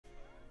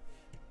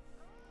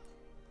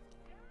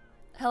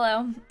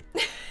Hello.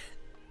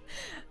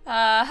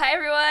 Hi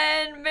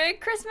everyone. Merry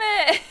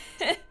Christmas.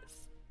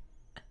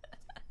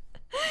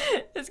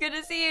 It's good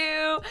to see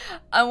you.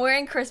 I'm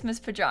wearing Christmas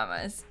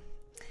pajamas.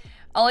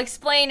 I'll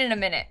explain in a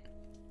minute.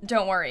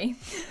 Don't worry.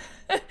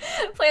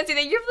 Clancy,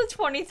 thank you for the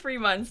 23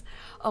 months.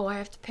 Oh, I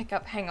have to pick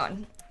up. Hang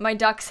on. My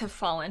ducks have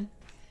fallen.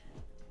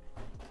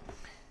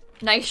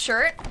 Nice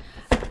shirt.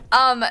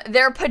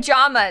 They're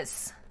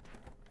pajamas.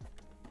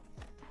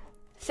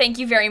 Thank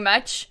you very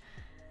much.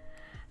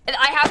 And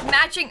I have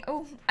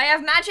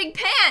matching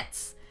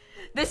pants.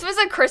 This was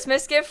a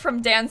Christmas gift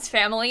from Dan's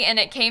family and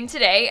it came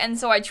today, and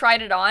so I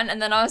tried it on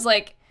and then I was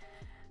like,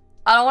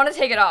 I don't want to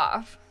take it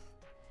off.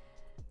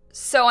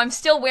 So I'm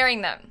still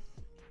wearing them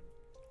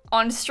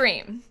on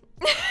stream.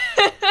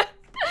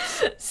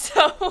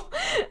 So,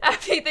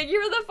 Abby, thank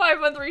you for the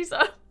 5-month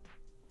resub.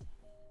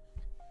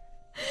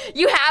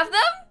 You have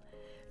them?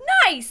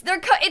 Nice. They're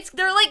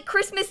like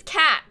Christmas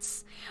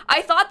cats.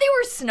 I thought they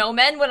were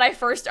snowmen when I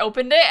first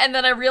opened it, and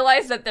then I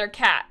realized that they're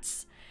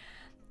cats.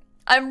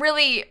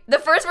 The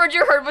first word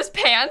you heard was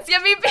pants.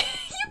 Yeah, you came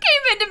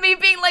into me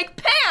being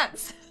like,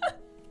 pants!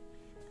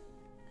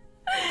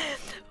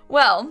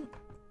 Well,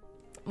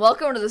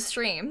 welcome to the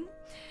stream.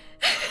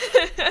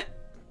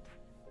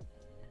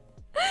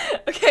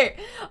 Okay,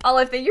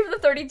 Olive, thank you for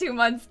the 32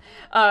 months.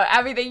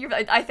 Abby, thank you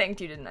I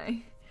thanked you, didn't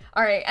I?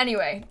 Alright,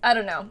 anyway, I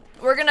don't know.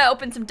 We're gonna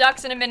open some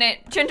ducks in a minute.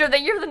 Ginger,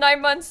 thank you for the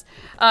 9 months.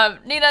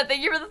 Nina,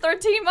 thank you for the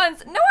 13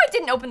 months. No, I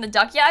didn't open the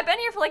duck yet. I've been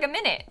here for like a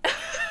minute.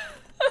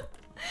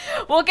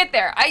 We'll get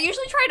there. I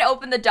usually try to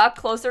open the duck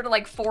closer to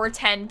like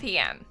 4:10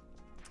 p.m.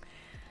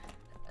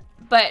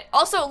 But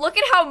also, look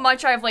at how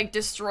much I've like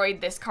destroyed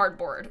this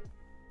cardboard.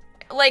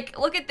 Like,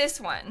 look at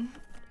this one.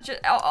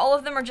 All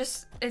of them are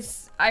just,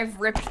 I've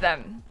ripped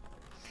them.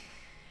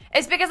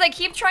 It's because I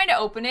keep trying to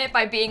open it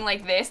by being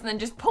like this and then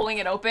just pulling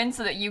it open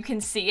so that you can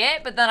see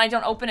it, but then I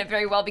don't open it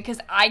very well because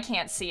I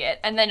can't see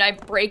it, and then I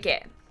break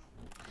it.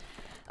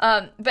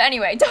 But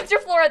anyway, Dr.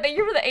 Flora, thank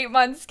you for the 8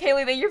 months.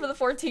 Kaylee, thank you for the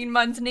 14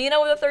 months.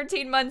 Nina with the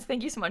 13 months.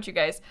 Thank you so much, you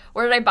guys.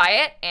 Where did I buy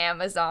it?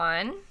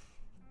 Amazon.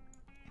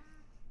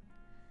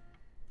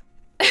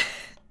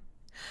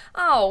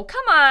 Oh,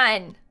 come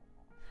on.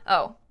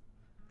 Oh.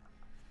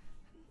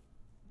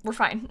 We're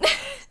fine.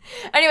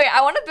 Anyway,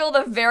 I want to build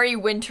a very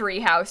wintry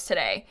house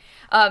today.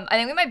 I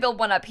think we might build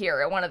one up here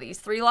at one of these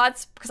 3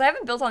 lots, because I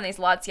haven't built on these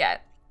lots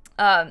yet.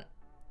 But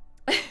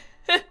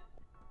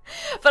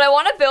I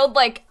want to build,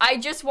 like, I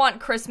just want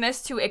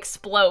Christmas to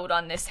explode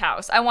on this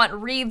house. I want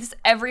wreaths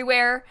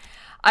everywhere.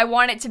 I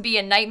want it to be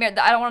a nightmare.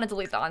 I don't want to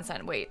delete the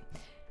onsen. Wait.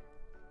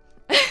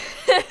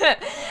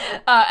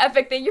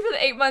 Epic, thank you for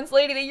the 8 months.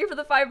 Lady, thank you for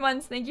the 5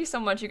 months. Thank you so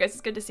much, you guys.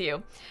 It's good to see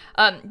you.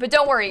 But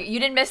don't worry, you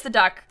didn't miss the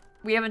duck.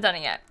 We haven't done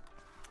it yet.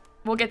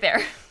 We'll get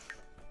there.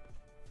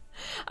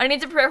 I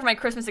need to prepare for my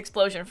Christmas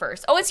explosion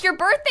first. Oh, it's your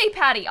birthday,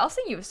 Patty. I'll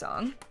sing you a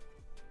song.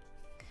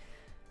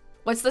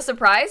 What's the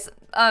surprise?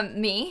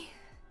 Me.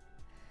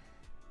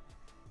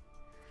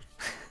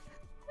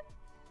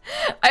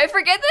 I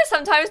forget that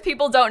sometimes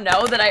people don't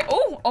know that I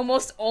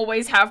almost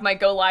always have my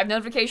go live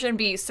notification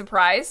be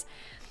surprise.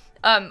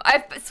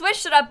 I've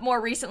switched it up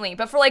more recently,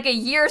 but for like a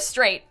year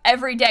straight,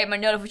 every day my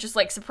notif was just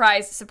like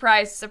surprise,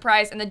 surprise,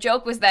 surprise, and the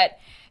joke was that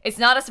it's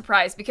not a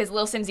surprise because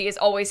lilsimsie is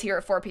always here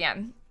at 4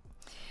 p.m.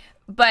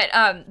 But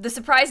the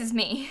surprise is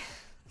me.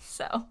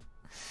 So,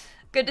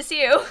 good to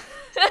see you.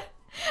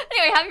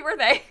 Anyway, happy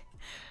birthday.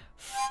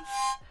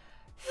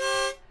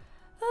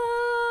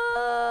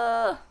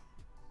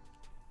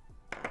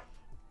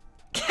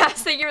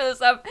 Cass, thank you for the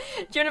sub.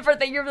 Juniper,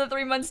 thank you for the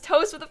 3 months.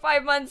 Toast with the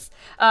 5 months.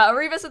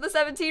 Arevis with the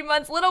 17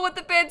 months. Little with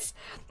the bits.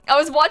 I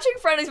was watching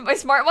Friends, my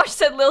smartwatch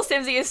said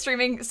lilsimsie is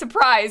streaming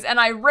surprise, and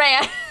I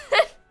ran.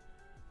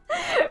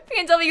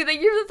 PNW,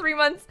 thank you for the 3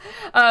 months.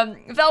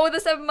 Val with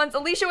the 7 months.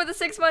 Alicia with the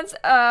 6 months.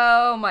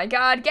 Oh my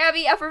god.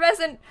 Gabby,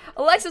 Effervescent.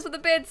 Alexis with the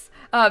bits.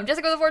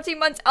 Jessica with the 14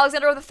 months.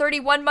 Alexander with the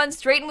 31 months.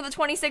 Drayton with the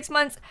 26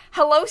 months.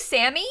 Hello,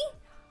 Sammy?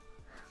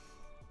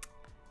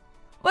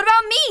 What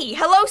about me?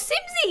 Hello,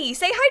 Simsie.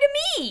 Say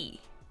hi to me.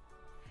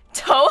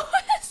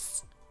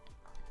 Toast?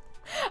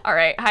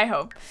 Alright, hi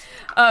Hope.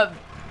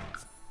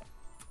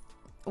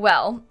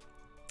 Well,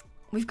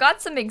 we've got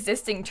some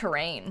existing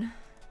terrain.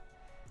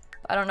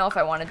 I don't know if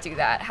I want to do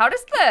that. How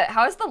is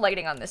the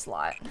lighting on this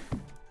lot?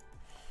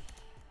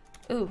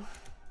 Ooh.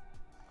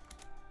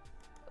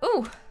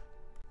 Ooh.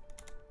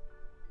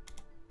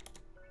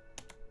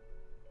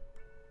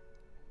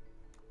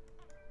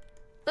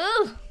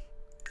 Ooh.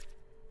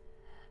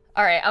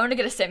 Alright, I'm gonna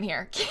get a sim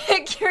here.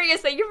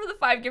 Curious, thank you for the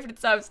 5 gifted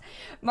subs.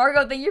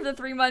 Margot, thank you for the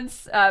 3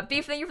 months.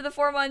 Beef, thank you for the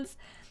 4 months.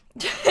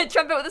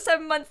 Trumpet with the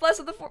 7 months, Les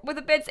with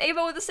the bits,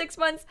 Ava with the 6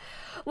 months,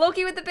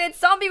 Loki with the bits,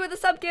 Zombie with the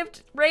sub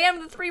gift, Rayanne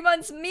with the 3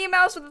 months, Mia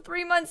Mouse with the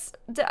 3 months.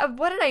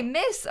 What did I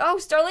miss? Oh,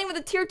 Starling with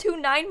the tier 2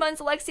 9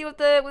 months, Alexi with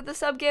the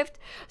sub gift,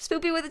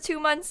 Spoopy with the 2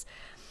 months.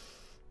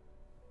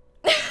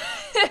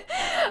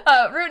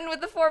 Rootin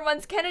with the 4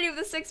 months, Kennedy with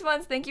the 6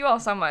 months. Thank you all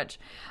so much.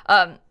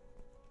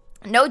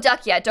 No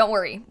duck yet, don't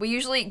worry. We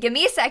usually, give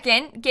me a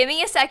second.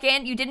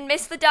 You didn't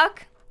miss the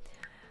duck.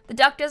 The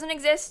duck doesn't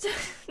exist.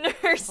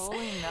 Nurse.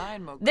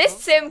 This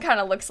sim kind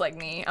of looks like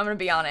me. I'm gonna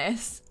be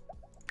honest.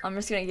 I'm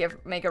just gonna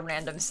make a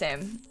random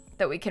sim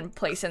that we can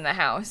place in the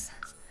house.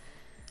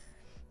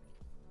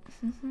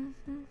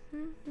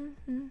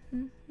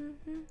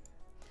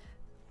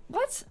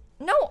 What?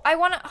 No, I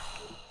wanna.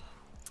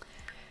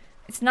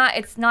 It's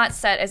not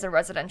set as a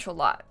residential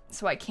lot,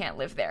 so I can't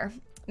live there.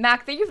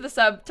 Mac, thank you for the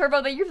sub.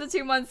 Turbo, thank you for the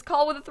 2 months.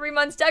 Call with the 3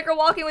 months. Decker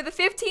walking with the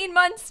 15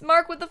 months.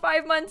 Mark with the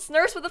 5 months.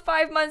 Nurse with the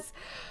 5 months.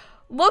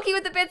 Loki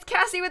with the bits.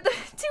 Cassie with the 2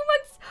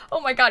 months. Oh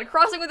my god.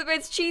 Crossing with the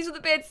bits. Cheese with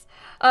the bits.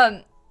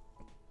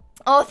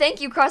 Oh,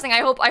 thank you, Crossing. I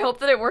hope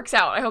that it works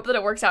out. I hope that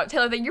it works out.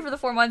 Taylor, thank you for the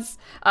 4 months.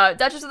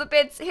 Duchess with the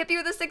bits. Hippie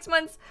with the 6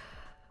 months.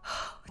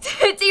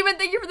 Demon,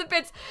 thank you for the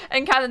bits.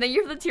 And Catherine, thank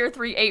you for the tier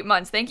 3 8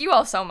 months. Thank you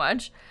all so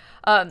much.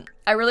 I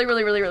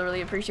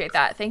really appreciate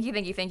that. Thank you.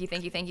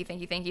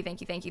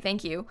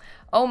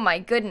 Oh my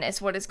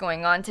goodness, what is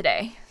going on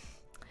today?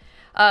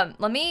 I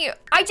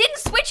didn't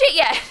switch it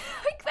yet.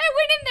 I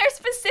went in there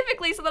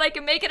specifically so that I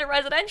can make it a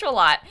residential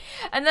lot,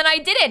 and then I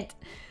didn't.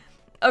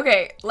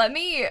 Okay, let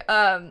me,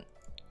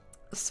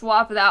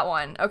 swap that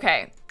one.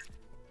 Okay.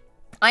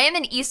 I am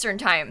in Eastern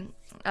time.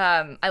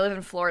 I live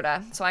in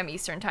Florida, so I'm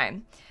Eastern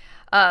time.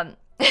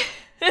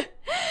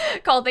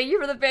 Call, thank you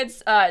for the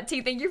bits.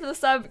 T, thank you for the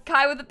sub.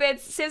 Kai with the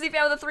bits. Simsy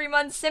fan with the 3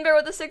 months. Simbear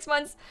with the 6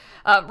 months.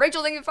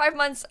 Rachel, thank you for 5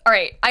 months. All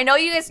right, I know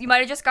you might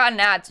have just gotten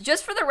ads.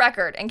 Just for the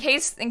record, in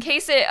case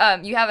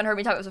you haven't heard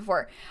me talk about this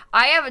before,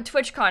 I have a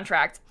Twitch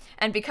contract,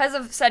 and because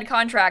of said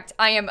contract,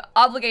 I am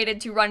obligated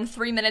to run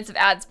 3 minutes of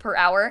ads per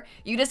hour.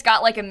 You just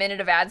got like a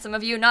minute of ads, some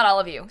of you, not all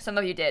of you. Some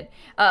of you did.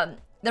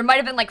 There might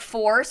have been like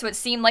 4, so it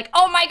seemed like,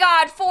 oh my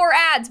god, 4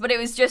 ads, but it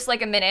was just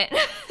like a minute.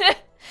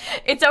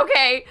 It's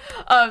okay.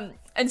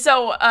 And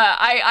so,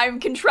 I'm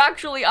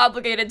contractually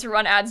obligated to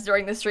run ads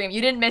during the stream.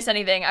 You didn't miss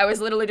anything. I was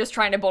literally just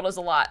trying to bulldoze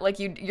a lot. Like,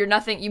 you're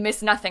nothing, you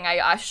missed nothing,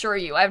 I assure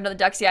you. I have no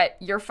ducks yet.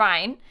 You're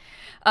fine.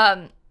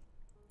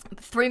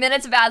 3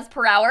 minutes of ads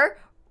per hour.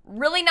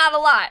 Really not a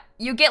lot.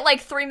 You get like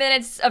 3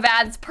 minutes of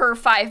ads per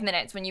 5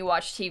 minutes when you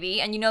watch TV,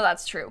 and you know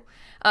that's true.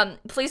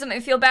 Please don't make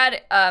me feel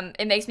bad.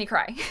 It makes me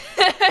cry.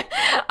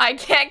 I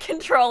can't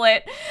control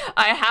it.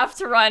 I have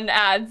to run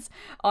ads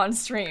on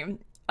stream,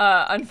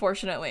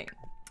 unfortunately.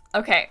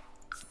 Okay.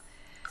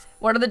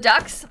 What are the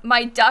ducks?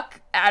 My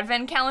duck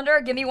advent calendar.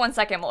 Give me 1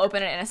 second. We'll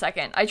open it in a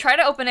second. I try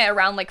to open it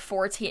around like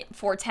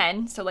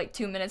 4:10, so like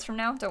 2 minutes from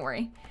now. Don't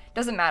worry.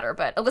 Doesn't matter,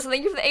 but Alyssa,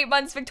 thank you for the 8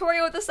 months.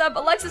 Victoria with the sub.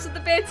 Alexis with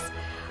the bits.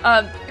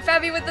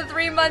 Fabi with the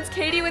 3 months.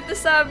 Katie with the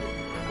sub.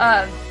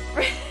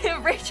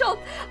 Rachel,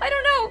 I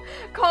don't know.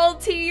 Call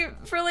T,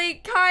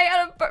 Frilly, Kai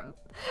out of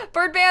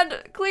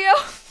Birdband, Cleo,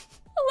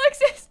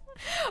 Alexis.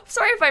 I'm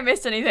sorry if I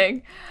missed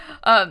anything.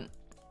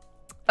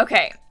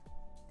 Okay.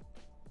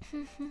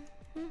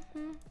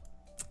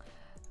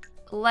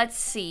 Let's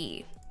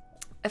see.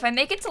 If I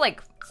make it to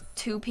like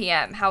 2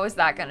 p.m., how is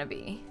that gonna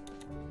be?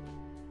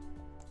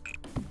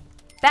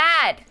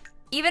 Bad!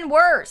 Even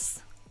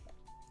worse!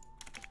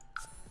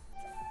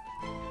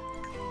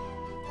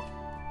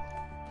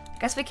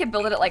 Guess we could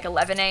build it at like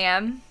 11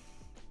 a.m.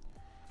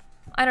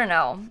 I don't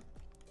know.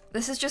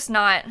 This is just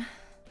not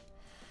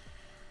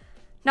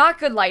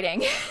good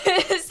lighting.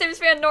 Sims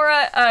fan,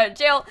 Nora,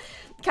 Jail,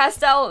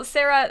 Castell,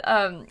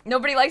 Sarah,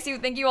 nobody likes you.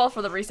 Thank you all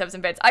for the resubs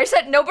and bits. I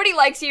said nobody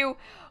likes you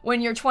when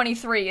you're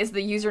 23 is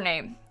the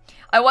username.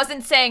 I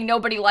wasn't saying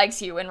nobody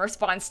likes you in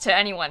response to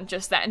anyone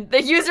just then. The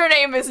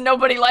username is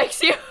nobody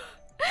likes you.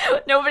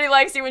 Nobody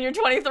likes you when you're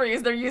 23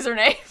 is their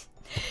username.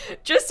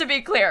 Just to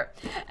be clear.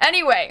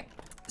 Anyway,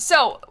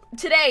 so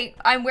today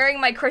I'm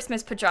wearing my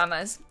Christmas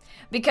pajamas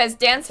because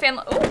Dan's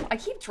family, oh, I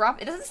keep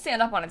dropping, it doesn't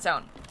stand up on its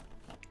own.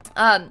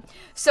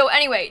 So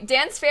anyway,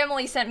 Dan's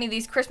family sent me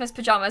these Christmas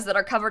pajamas that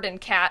are covered in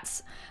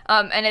cats,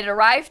 and it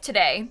arrived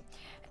today,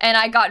 and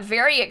I got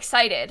very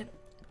excited,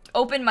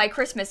 opened my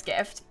Christmas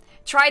gift,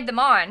 tried them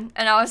on,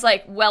 and I was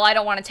like, well, I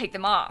don't want to take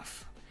them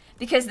off,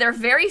 because they're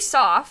very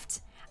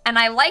soft, and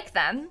I like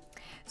them,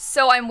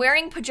 so I'm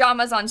wearing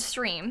pajamas on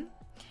stream.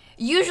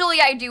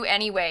 Usually I do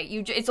anyway,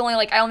 it's only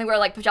like, I only wear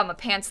like pajama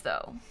pants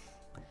though,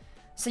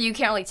 so you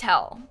can't really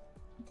tell,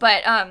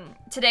 but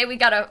today we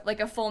got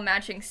a full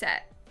matching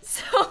set.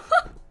 So,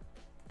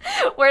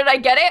 where did I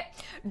get it?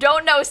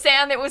 Don't know,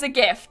 Sam. It was a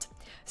gift.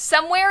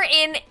 Somewhere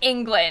in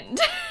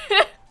England.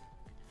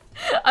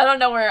 I don't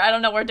know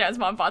where Dan's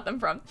mom bought them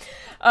from.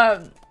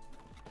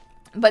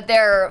 But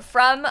they're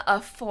from a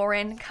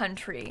foreign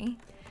country.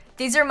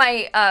 These are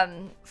my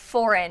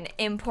foreign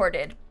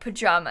imported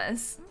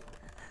pajamas.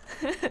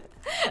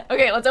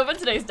 Okay, let's open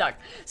today's duck.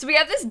 So we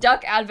have this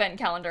duck advent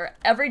calendar.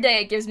 Every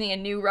day it gives me a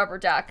new rubber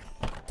duck.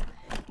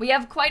 We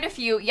have quite a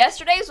few.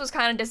 Yesterday's was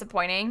kind of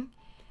disappointing.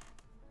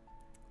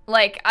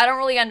 Like, I don't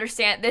really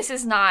understand. This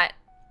is not,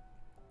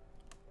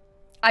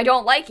 I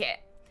don't like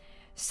it.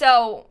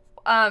 So,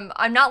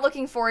 I'm not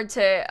looking forward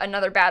to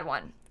another bad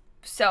one.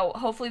 So,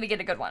 hopefully we get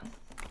a good one.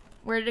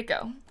 Where did it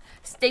go?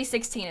 Day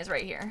 16 is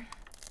right here.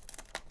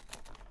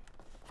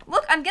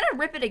 Look, I'm gonna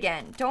rip it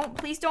again.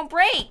 Please don't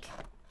break.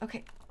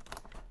 Okay.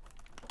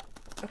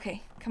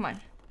 Okay, come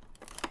on.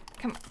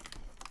 Come on.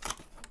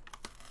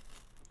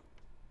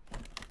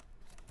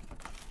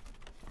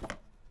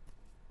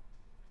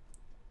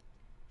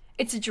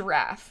 It's a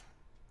giraffe.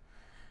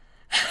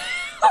 I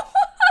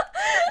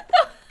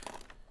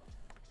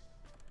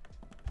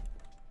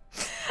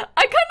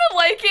kind of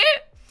like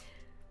it.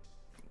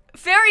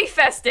 Very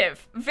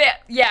festive.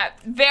 Yeah,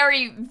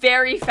 very,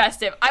 very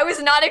festive. I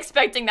was not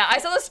expecting that. I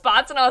saw the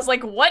spots and I was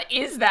like, what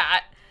is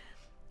that?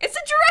 It's a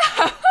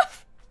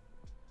giraffe.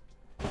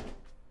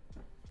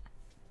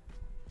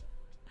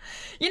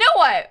 You know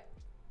what?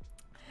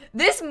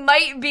 This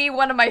might be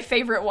one of my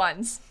favorite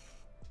ones.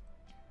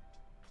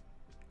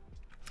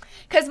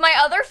 Because my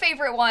other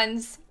favorite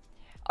ones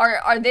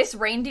are this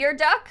reindeer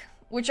duck,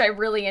 which I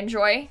really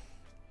enjoy.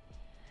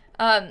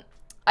 I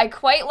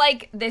quite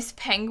like this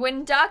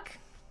penguin duck.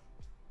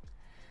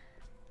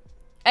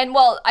 And,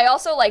 well, I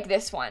also like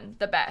this one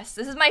the best.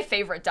 This is my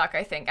favorite duck,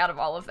 I think, out of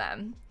all of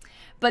them.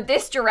 But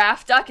this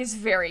giraffe duck is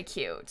very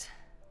cute.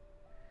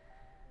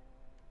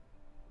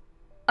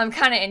 I'm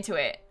kind of into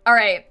it. All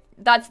right,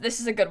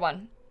 this is a good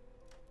one.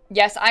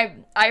 Yes, I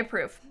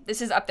approve.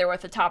 This is up there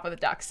with the top of the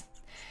ducks.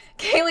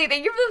 Kaylee,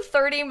 thank you for the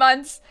 30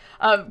 months.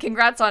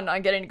 Congrats on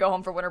getting to go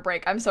home for winter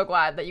break. I'm so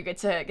glad that you get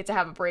to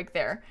have a break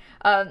there.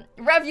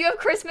 Rev, you have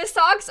Christmas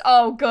socks?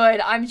 Oh, good.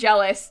 I'm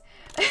jealous.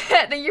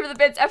 Thank you for the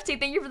bits. FT,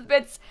 thank you for the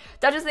bits.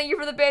 Duchess, thank you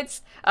for the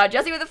bits.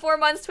 Jesse with the 4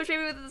 months. Twitch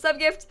Baby with the sub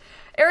gift.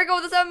 Erica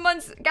with the 7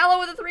 months. Gallo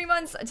with the 3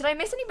 months. Did I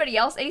miss anybody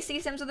else?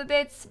 AC Sims with the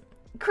bits.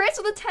 Chris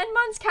with the 10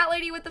 months. Cat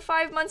Lady with the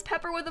 5 months.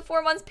 Pepper with the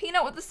 4 months.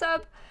 Peanut with the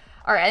sub.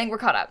 All right, I think we're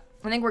caught up.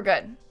 I think we're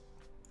good.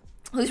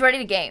 Who's ready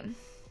to game?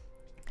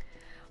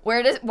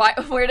 Where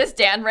does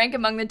Dan rank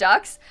among the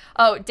ducks?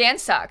 Oh, Dan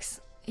sucks.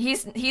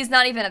 He's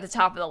not even at the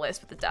top of the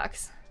list with the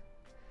ducks.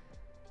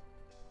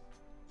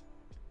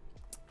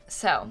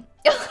 So,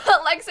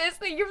 Alexis,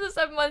 thank you for the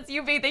 7 months.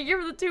 UV, thank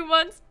you for the 2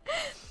 months.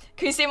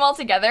 Can you see them all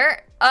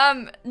together?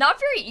 Not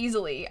very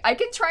easily. I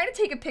can try to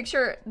take a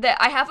picture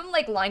that I have them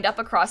like lined up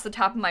across the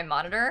top of my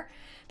monitor,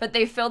 but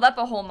they filled up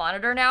a whole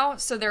monitor now,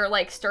 so they're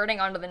like starting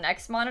onto the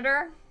next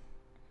monitor.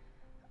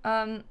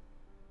 Okay.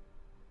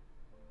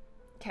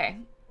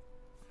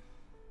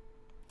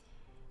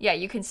 Yeah,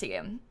 you can see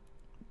him.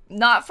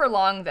 Not for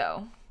long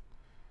though.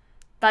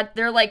 That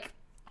they're like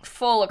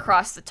full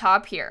across the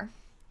top here.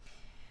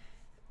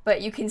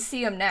 But you can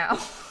see them now.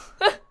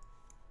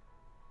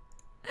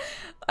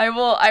 I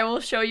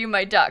will show you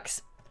my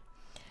ducks.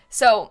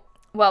 So,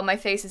 well, my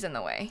face is in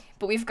the way,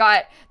 but we've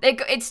got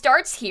it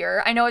starts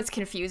here. I know it's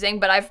confusing,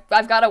 but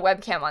I've got a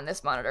webcam on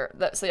this monitor,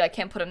 so I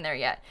can't put them there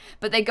yet.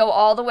 But they go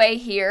all the way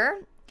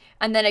here,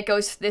 and then it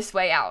goes this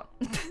way out.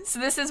 So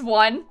this is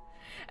one,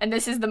 and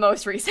this is the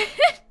most recent.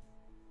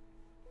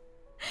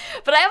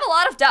 But I have a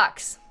lot of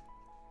ducks.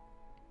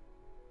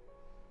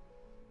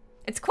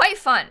 It's quite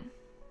fun.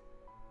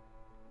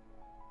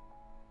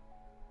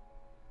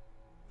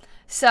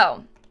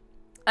 So,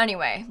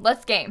 anyway,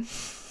 let's game.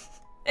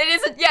 It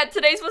isn't, yeah,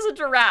 today's was a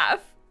giraffe.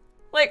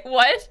 Like,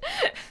 what?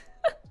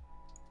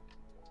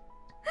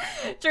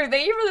 True,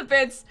 thank you for the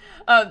bits.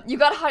 You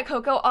got Hot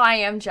Cocoa? Oh, I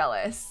am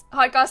jealous.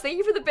 Hot Goss, thank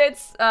you for the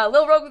bits.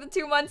 Lil Rogue with the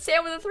 2 months.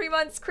 Sam with the 3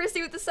 months.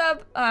 Christy with the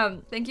sub.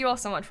 Thank you all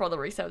so much for all the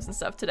resubs and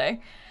stuff today.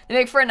 They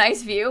make for a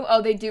nice view.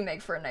 Oh, they do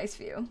make for a nice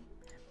view.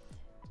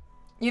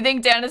 You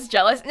think Dan is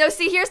jealous? No,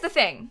 see, here's the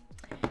thing.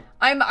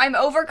 I'm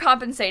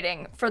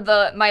overcompensating for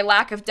my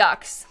lack of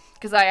ducks.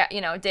 Because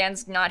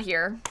Dan's not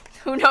here.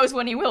 Who knows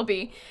when he will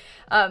be.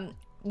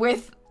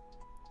 With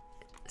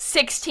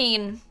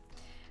 16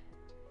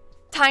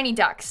 tiny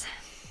ducks.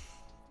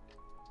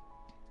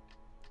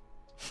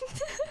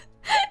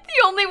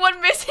 The only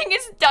one missing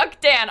is Duck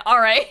Dan.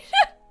 Alright.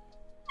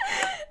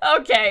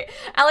 Okay.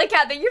 Alley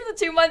Cat, thank you for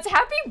the 2 months.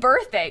 Happy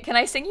birthday. Can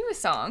I sing you a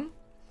song?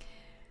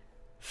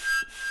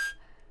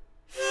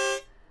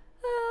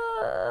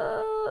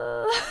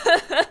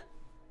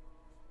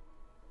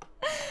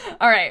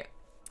 Alright.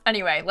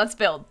 Anyway, let's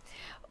build.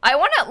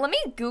 Let me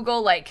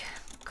Google, like,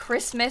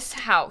 Christmas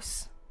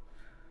house.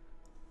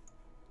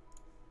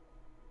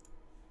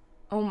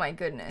 Oh my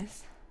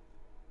goodness.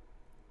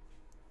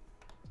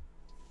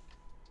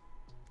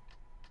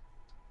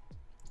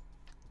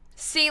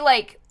 See,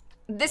 like,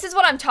 this is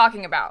what I'm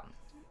talking about.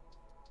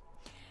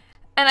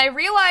 And I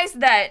realized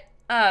that,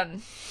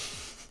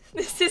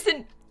 this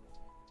isn't,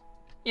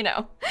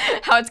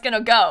 how it's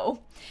gonna go.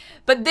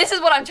 But this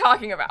is what I'm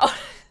talking about.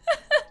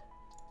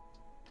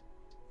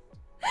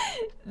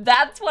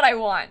 That's what I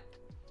want.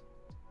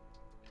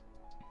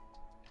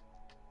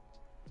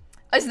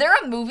 Is there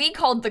a movie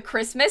called The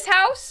Christmas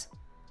House?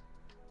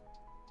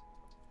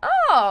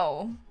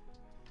 Oh.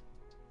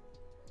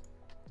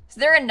 Is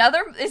there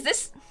another? Is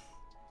this?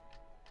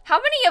 How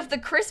many of the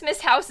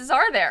Christmas houses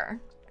are there?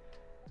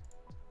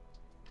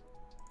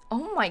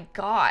 Oh my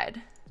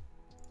God.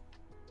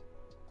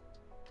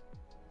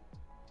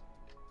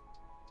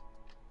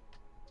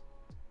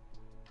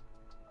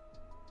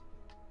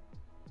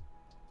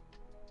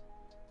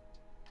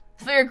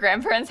 That's what your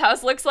grandparents'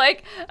 house looks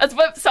like? That's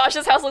what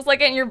Sasha's house looks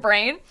like in your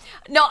brain?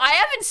 No, I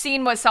haven't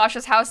seen what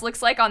Sasha's house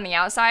looks like on the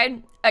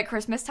outside at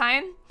Christmas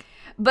time,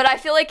 but I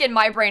feel like in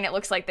my brain it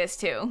looks like this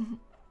too.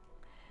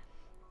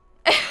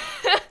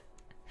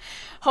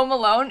 Home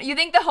Alone? You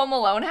think the Home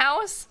Alone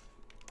house?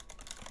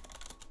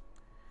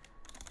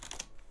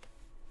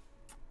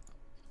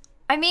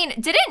 I mean,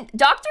 didn't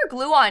Dr.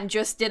 Gluon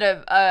just did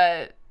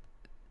a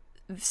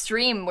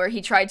stream where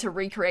he tried to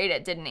recreate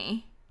it, didn't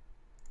he?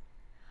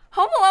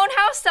 Home Alone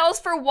house sells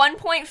for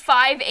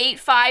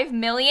 1.585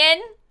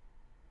 million?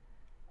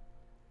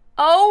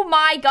 Oh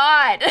my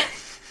god.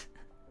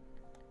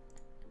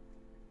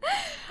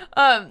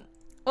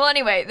 Well,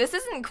 anyway, this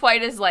isn't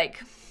quite as,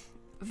 like,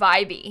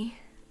 vibey,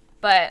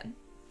 but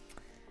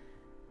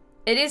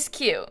it is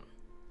cute.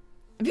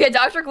 Yeah,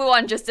 Dr.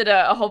 Gluon just did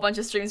a whole bunch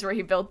of streams where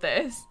he built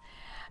this.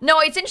 No,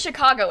 it's in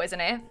Chicago,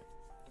 isn't it?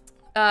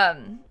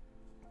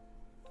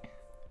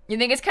 You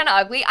think it's kind of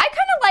ugly? I kind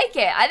of like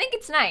it. I think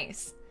it's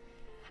nice.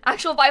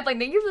 Actual vibe, like,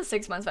 thank you for the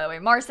 6 months, by the way.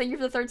 Mars, thank you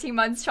for the 13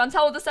 months.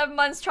 Chantel with the 7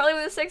 months. Charlie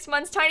with the 6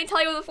 months. Tiny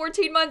Tally with the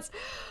 14 months.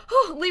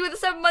 Lee with the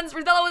 7 months.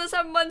 Rosella with the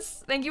 7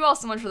 months. Thank you all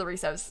so much for the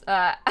resubs.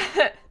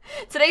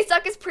 Today's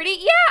duck is pretty.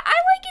 Yeah, I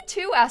like it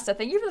too, Asta.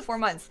 Thank you for the 4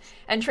 months.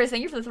 And Trish,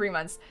 thank you for the 3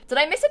 months. Did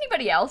I miss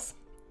anybody else?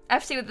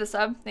 FC with the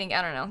sub. I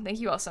don't know. Thank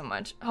you all so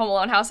much. Home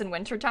Alone house in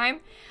wintertime.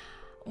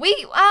 I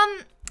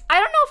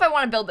don't know if I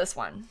want to build this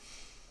one.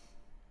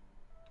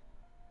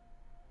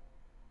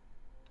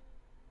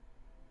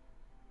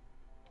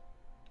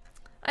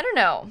 I don't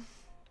know.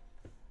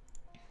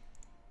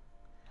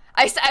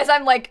 As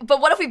I'm like, but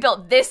what if we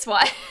built this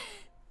one?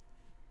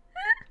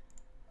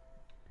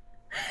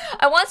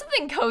 I want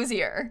something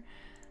cozier.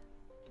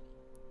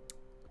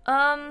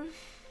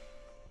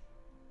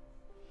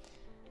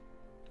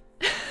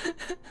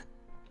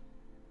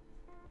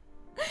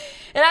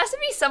 It has to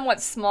be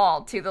somewhat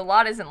small, too. The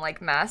lot isn't,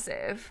 like,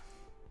 massive.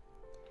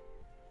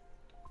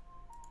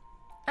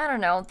 I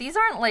don't know. These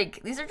aren't,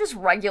 like... These are just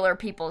regular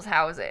people's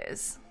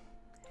houses.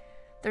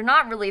 They're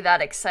not really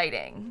that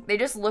exciting. They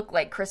just look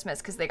like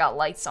Christmas because they got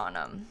lights on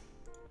them.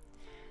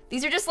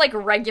 These are just, like,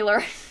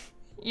 regular,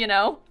 you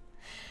know?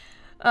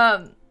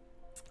 I'm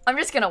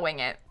just gonna wing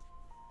it.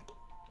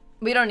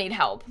 We don't need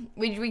help.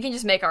 We can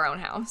just make our own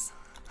house.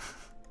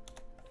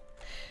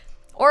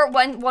 Or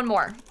one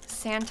more.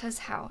 Santa's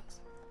house.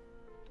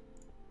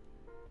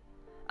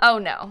 Oh,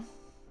 no.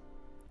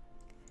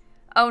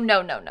 Oh,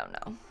 no, no, no,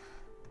 no.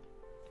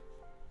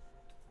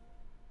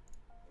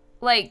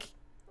 Like,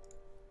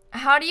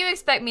 how do you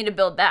expect me to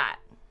build that?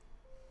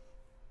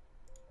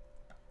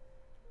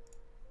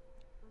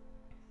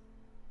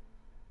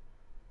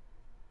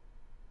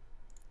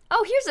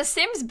 Oh, here's a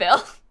Sims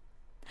bill.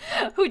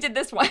 Who did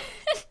this one?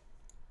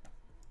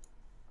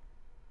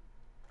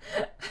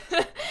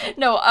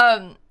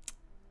 No,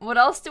 what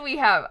else do we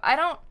have? I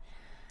don't...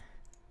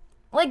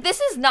 Like, this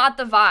is not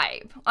the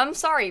vibe. I'm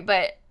sorry,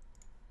 but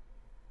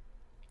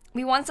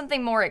we want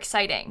something more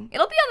exciting.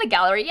 It'll be on the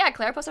gallery. Yeah,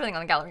 Claire, post everything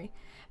on the gallery.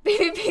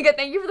 Baby Pika,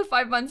 thank you for the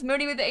 5 months.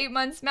 Moody with the 8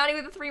 months. Maddie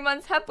with the 3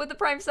 months. Hep with the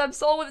prime sub.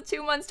 Soul with the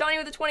 2 months. Donnie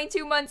with the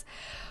 22 months.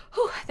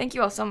 Whew, thank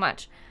you all so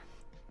much.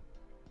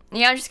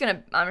 Yeah, I'm just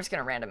gonna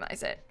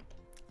randomize it.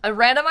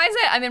 Randomize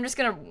it? I mean, I'm just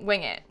gonna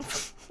wing it.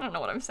 I don't know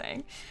what I'm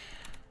saying.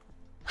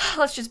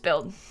 Let's just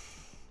build.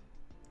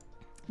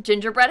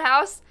 Gingerbread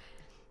house?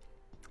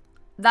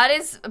 That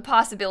is a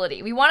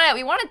possibility. We want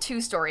a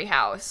 2-story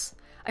house.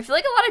 I feel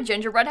like a lot of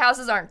gingerbread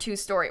houses aren't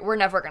 2-story. We're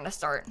never gonna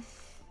start.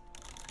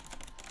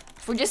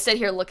 If we just sit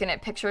here looking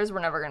at pictures, we're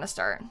never gonna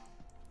start.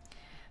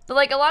 But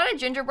like a lot of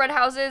gingerbread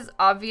houses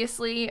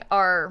obviously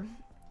are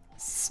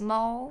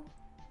small.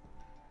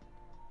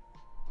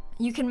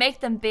 You can make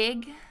them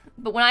big,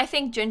 but when I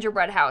think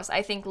gingerbread house,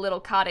 I think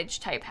little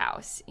cottage type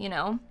house, you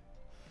know?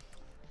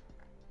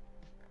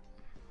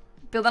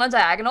 Build on a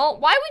diagonal?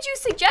 Why would you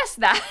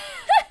suggest that?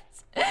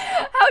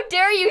 How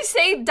dare you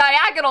say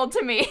diagonal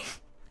to me?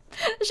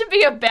 There should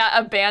be a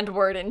banned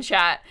word in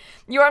chat.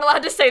 You aren't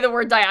allowed to say the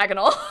word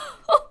diagonal.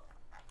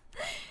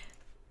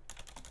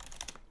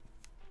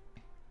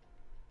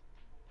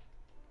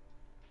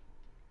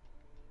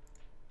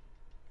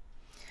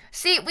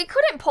 See, we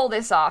couldn't pull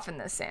this off in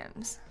The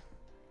Sims.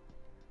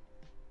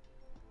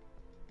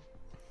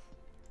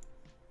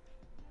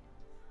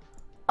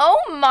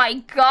 Oh my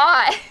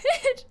god!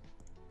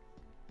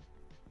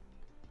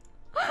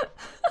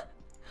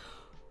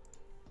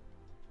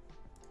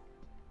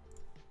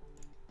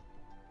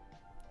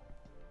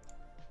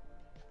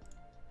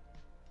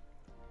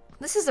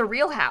 This is a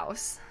real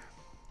house.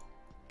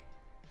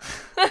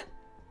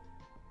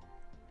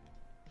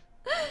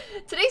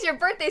 Today's your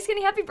birthday,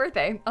 Skinny. Happy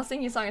birthday. I'll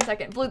sing you a song in a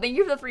second. Blue, thank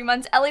you for the 3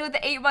 months. Ellie with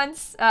the 8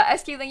 months.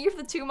 SQ, thank you for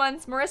the 2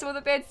 months. Marissa with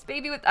the bits.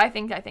 Baby with... I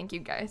thank you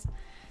guys.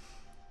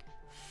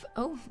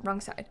 Oh, wrong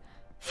side.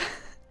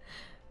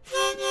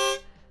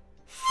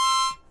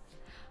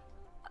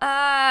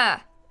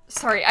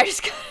 Sorry, I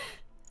just got...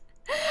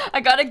 I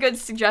got a good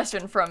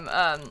suggestion from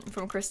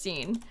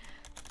Christine.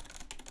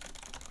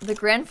 The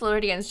Grand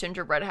Floridian's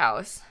gingerbread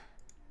house.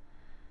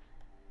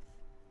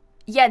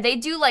 Yeah, they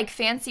do like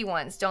fancy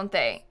ones, don't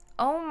they?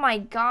 Oh my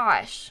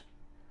gosh.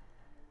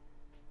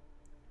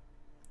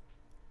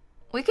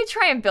 We could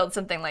try and build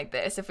something like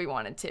this if we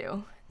wanted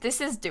to.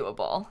 This is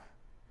doable.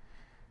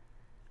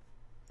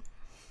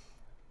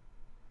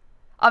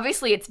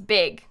 Obviously, it's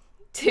big,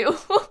 too.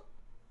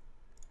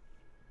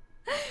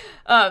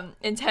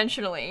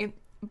 Intentionally.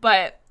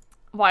 But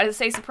Why does it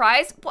say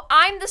surprise? Well,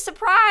 I'm the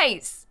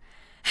surprise.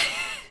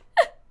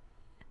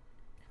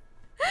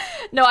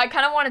 No, I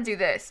kind of want to do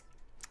this.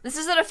 This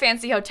is at a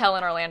fancy hotel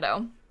in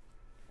Orlando.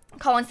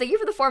 Collins, thank you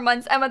for the 4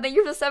 months. Emma, thank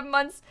you for the 7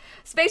 months.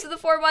 Space with the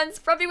 4 months.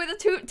 Frumpy with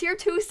the tier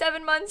 2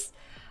 7 months.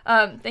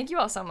 Thank you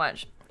all so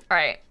much. All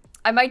right.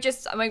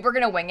 We're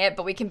going to wing it,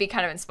 but we can be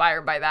kind of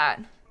inspired by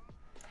that.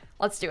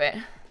 Let's do it.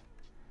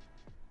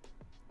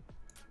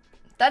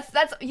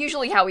 That's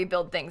usually how we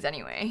build things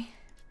anyway.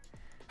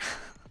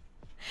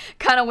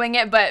 Kind of wing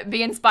it, but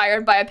be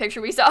inspired by a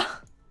picture we saw.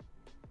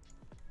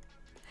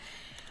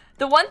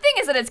 The one thing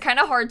is that it's kind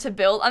of hard to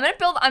build. I'm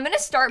going to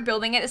start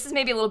building it. This is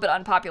maybe a little bit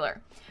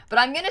unpopular, but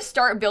I'm going to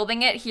start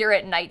building it here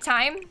at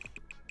nighttime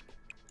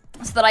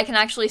so that I can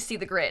actually see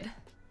the grid.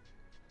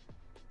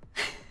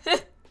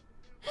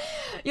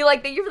 You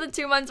like, thank you for the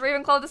 2 months,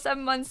 Ravenclaw with the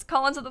 7 months,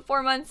 Collins with the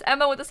 4 months,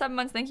 Emma with the 7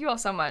 months. Thank you all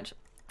so much.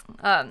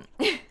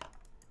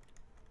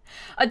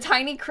 A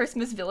tiny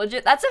Christmas village.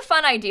 That's a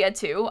fun idea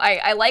too.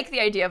 I like the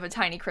idea of a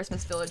tiny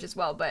Christmas village as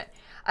well, but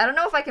I don't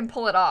know if I can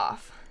pull it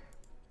off.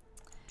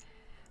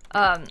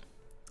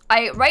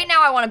 Right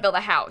now I want to build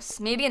a house.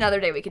 Maybe another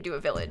day we could do a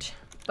village,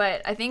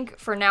 but I think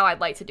for now I'd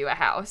like to do a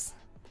house.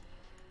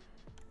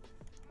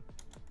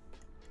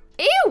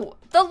 Ew!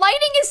 The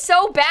lighting is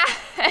so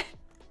bad!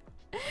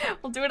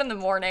 We'll do it in the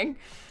morning.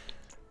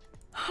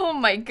 Oh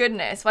my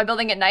goodness. Why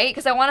building at night?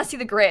 Because I want to see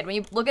the grid. When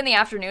you look in the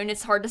afternoon,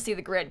 it's hard to see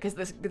the grid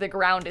because the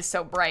ground is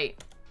so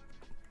bright.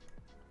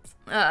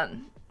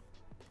 I'm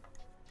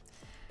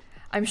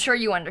sure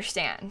you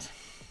understand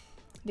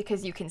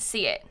because you can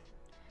see it.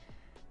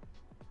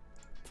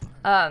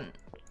 Oh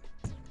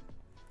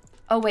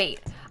wait.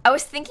 I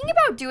was thinking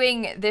about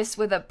doing this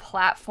with a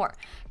platform.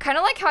 Kind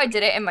of like how I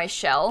did it in my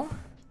shell.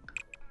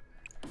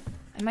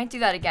 I might do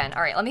that again.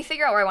 All right, let me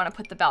figure out where I want to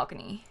put the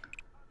balcony.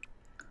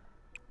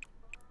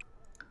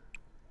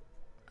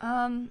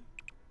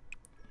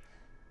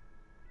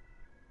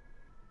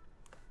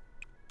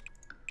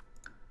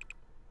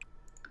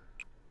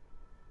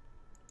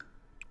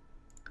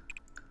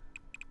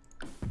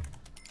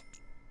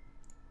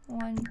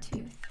 1,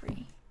 2,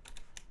 3.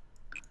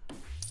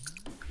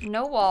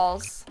 No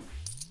walls.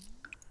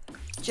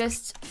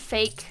 Just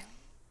fake.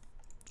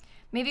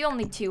 Maybe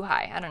only 2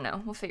 high. I don't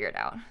know. We'll figure it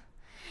out.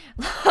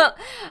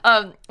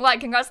 Like,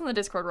 congrats on the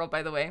Discord roll,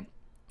 by the way.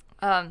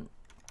 I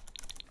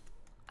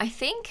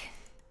think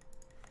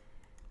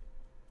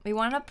we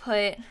want to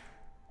put...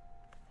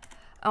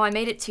 Oh, I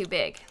made it too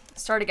big.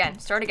 Start again.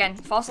 Start again.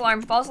 False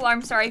alarm. False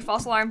alarm. Sorry.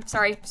 False alarm.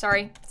 Sorry.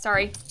 Sorry.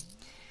 Sorry.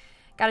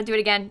 Gotta do it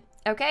again.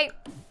 Okay.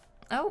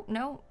 Oh,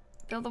 no.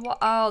 Build the wall.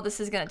 Oh, this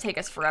is gonna take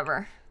us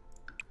forever.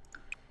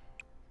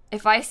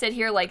 If I sit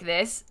here like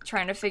this,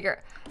 trying to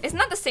figure... Isn't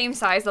that the same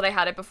size that I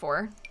had it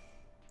before?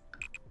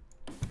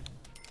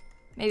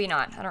 Maybe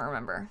not. I don't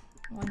remember.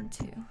 1,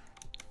 2.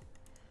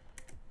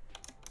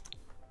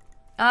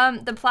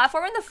 The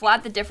platform and the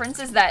flat, the difference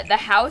is that the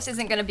house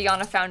isn't going to be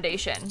on a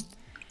foundation.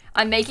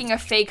 I'm making a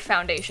fake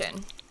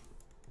foundation.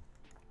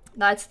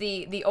 That's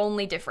the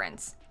only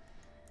difference.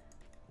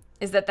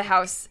 Is that the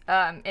house,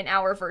 in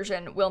our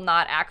version, will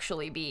not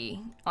actually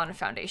be on a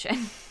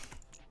foundation.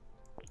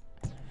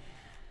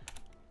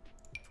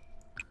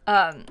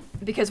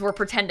 Because we're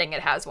pretending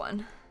it has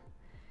one.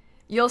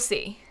 You'll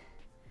see.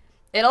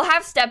 It'll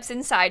have steps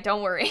inside,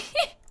 don't worry.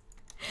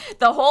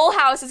 The whole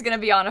house is gonna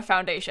be on a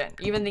foundation,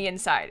 even the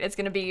inside. It's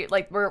gonna be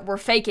like, we're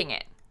faking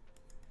it.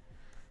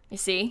 You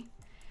see?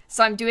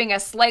 So I'm doing a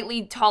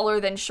slightly taller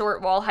than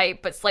short wall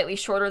height, but slightly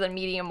shorter than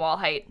medium wall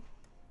height.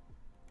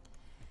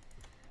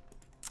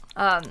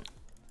 Alright,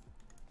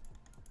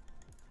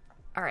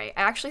 I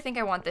actually think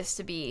I want this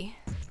to be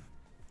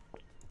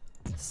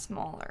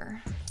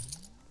smaller.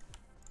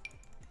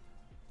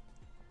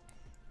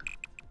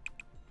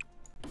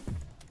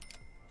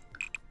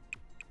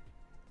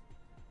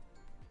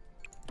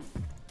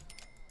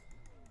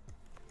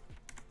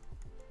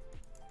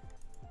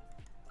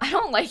 I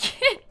don't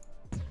like it.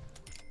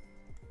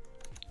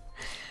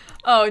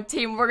 Oh,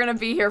 team, we're gonna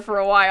be here for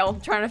a while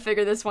trying to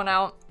figure this one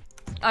out.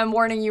 I'm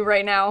warning you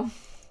right now.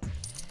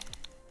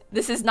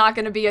 This is not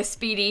gonna be a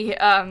speedy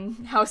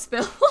house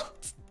build.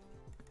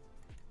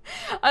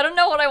 I don't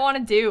know what I want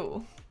to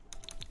do.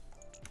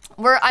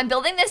 I'm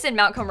building this in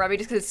Mount Comrubby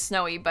just because it's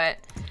snowy, but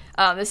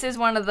this is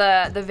one of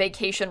the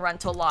vacation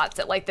rental lots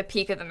at like the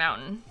peak of the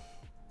mountain.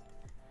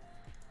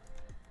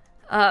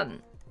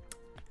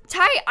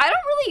 Ty, I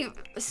don't really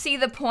see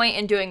the point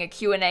in doing a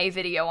Q&A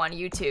video on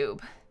YouTube.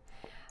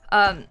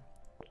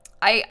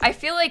 I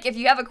feel like if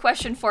you have a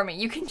question for me,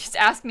 you can just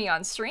ask me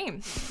on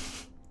stream.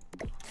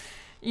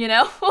 You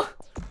know?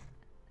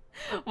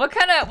 What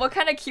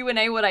kind of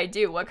Q&A would I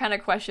do? What kind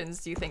of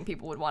questions do you think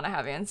people would want to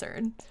have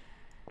answered?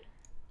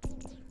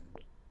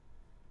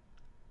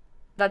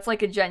 That's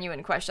like a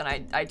genuine question.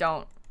 I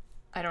don't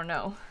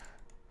know.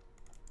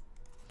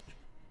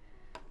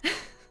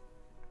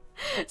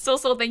 So,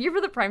 thank you for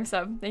the Prime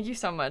sub. Thank you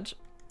so much.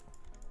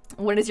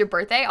 When is your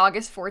birthday?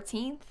 August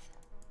 14th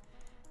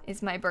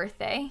is my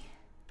birthday.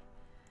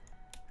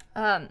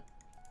 I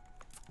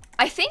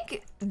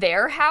think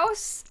their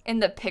house in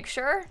the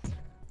picture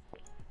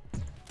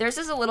Theirs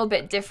is a little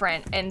bit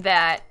different in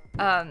that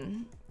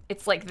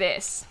it's like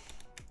this.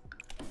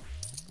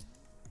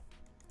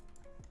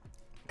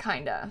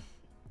 Kinda.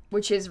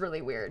 Which is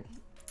really weird.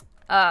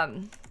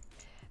 But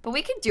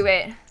we could do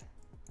it.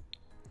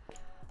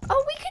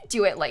 Oh, we could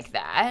do it like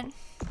that.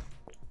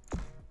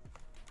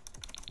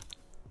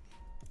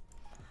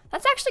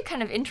 That's actually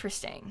kind of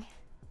interesting.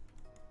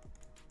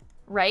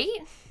 Right?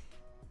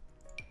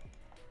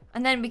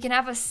 And then we can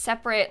have a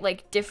separate,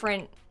 like,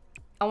 different...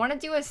 I want to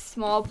do a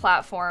small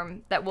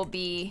platform that will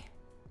be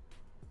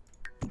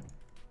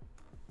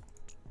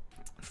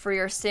for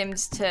your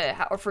Sims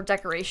to... or for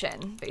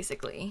decoration,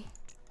 basically.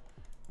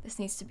 This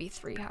needs to be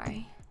 3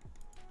 high.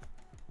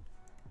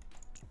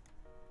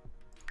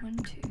 1,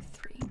 2,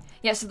 3.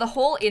 Yeah, so the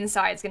whole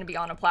inside is going to be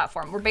on a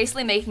platform. We're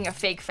basically making a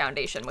fake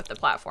foundation with the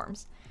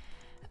platforms.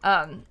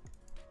 That's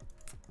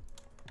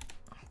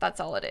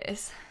all it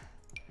is.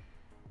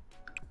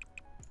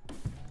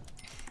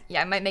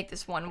 Yeah, I might make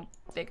this one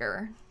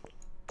bigger.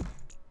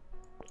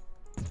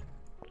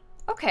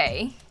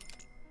 Okay.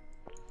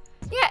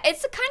 Yeah,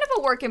 it's a kind of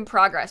a work in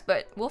progress,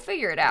 but we'll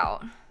figure it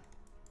out.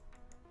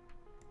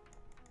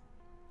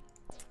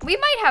 We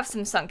might have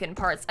some sunken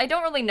parts. I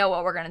don't really know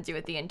what we're gonna do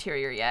with the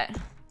interior yet.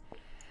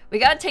 We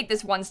gotta take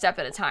this one step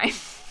at a time.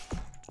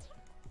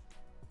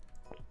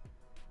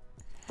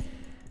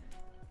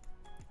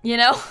 You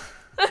know?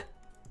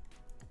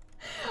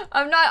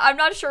 I'm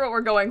not sure what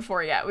we're going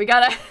for yet. We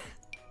gotta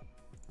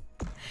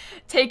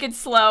take it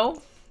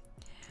slow.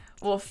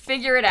 We'll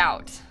figure it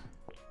out.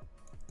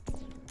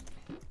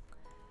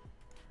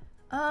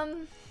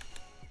 Do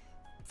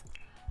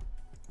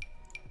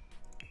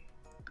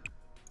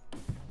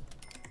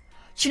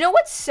you know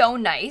what's so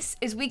nice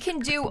is we can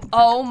do,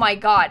 oh my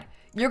god,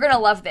 you're gonna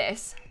love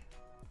this.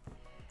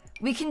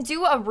 We can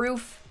do a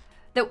roof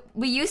that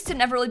we used to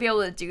never really be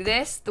able to do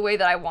this the way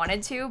that I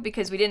wanted to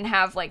because we didn't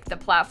have like the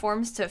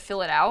platforms to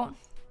fill it out.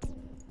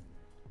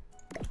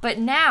 But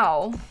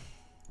now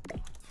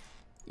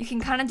you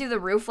can kind of do the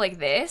roof like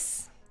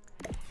this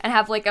and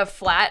have like a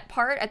flat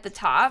part at the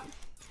top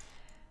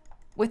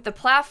with the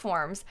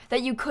platforms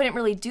that you couldn't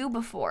really do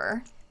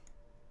before.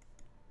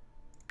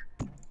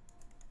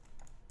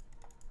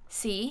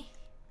 See?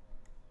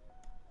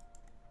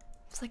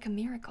 It's like a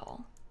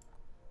miracle.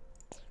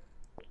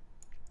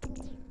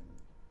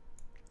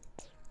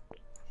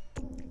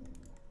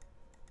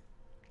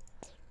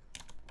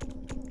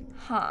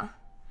 Huh.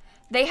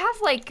 They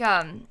have like,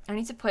 I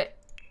need to put,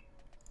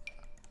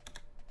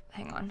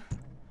 hang on.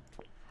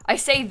 I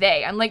say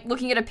they, I'm like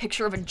looking at a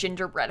picture of a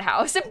gingerbread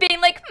house and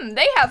being like,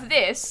 they have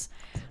this.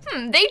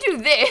 They do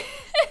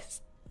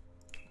this.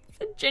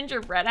 A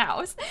gingerbread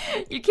house.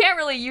 You can't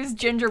really use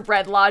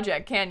gingerbread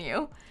logic, can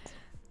you?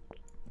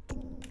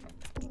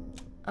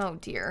 Oh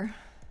dear.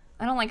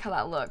 I don't like how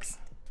that looks.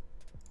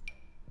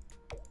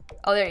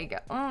 Oh, there you go.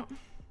 Oh.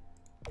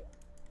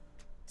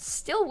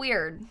 Still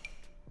weird.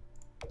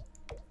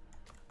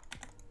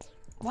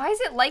 Why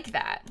is it like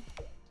that?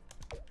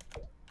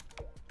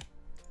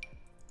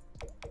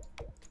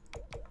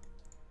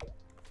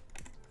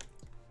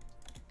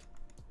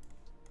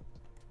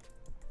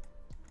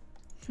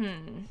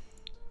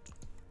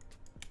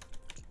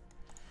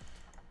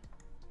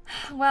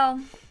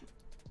 Well,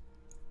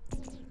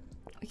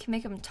 we can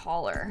make them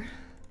taller.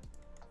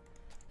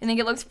 You think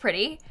it looks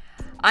pretty?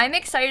 I'm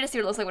excited to see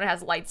what it looks like when it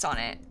has lights on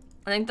it.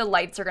 I think the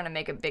lights are gonna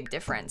make a big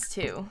difference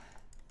too.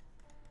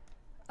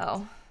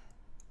 Oh.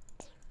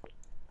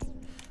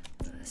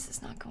 This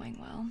is not going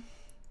well.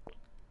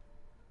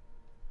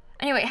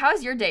 Anyway,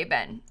 how's your day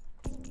been?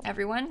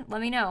 Everyone, let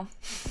me know.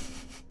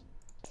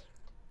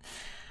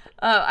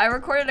 I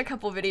recorded a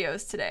couple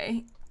videos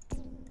today,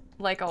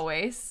 like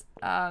always.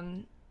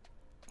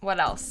 What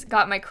else?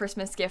 Got my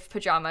Christmas gift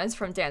pajamas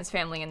from Dan's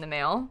family in the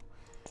mail.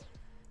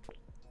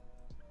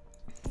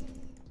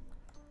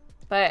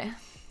 But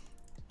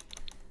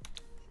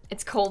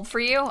it's cold for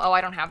you? Oh,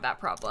 I don't have that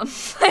problem.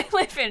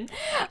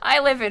 I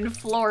live in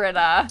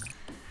Florida.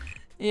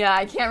 Yeah,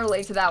 I can't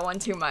relate to that one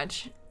too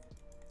much.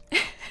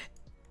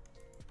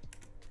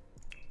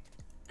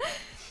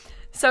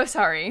 So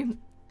sorry.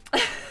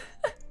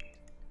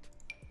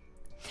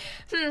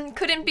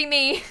 Couldn't be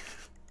me.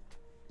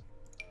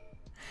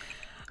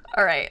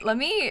 All right, let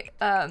me,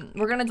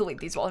 we're gonna delete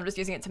these walls. I'm just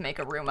using it to make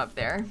a room up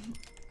there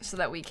so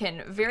that we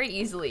can very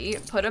easily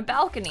put a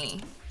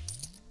balcony.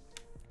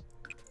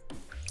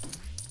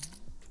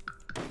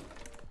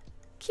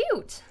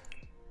 Cute.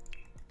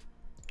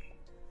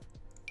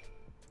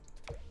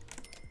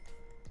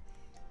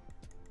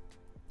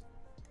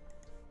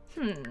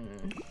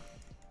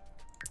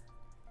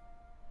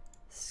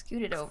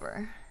 Scoot it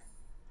over.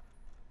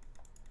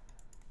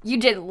 You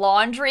did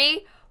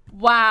laundry?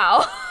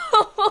 Wow.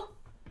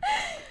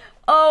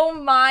 Oh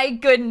my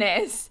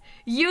goodness.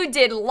 You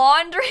did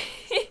laundry?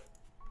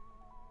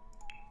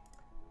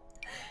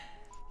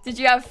 Did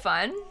you have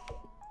fun?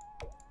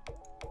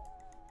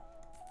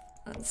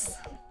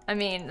 I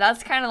mean,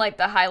 that's kind of like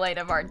the highlight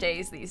of our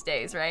days these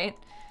days, right?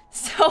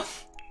 So,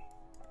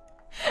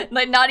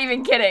 like, not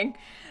even kidding.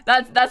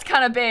 That's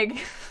kind of big.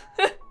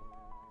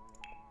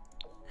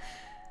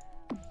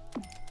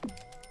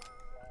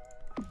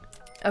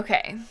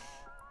 Okay.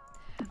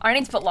 I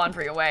need to put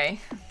laundry away.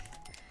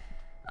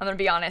 I'm gonna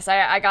be honest,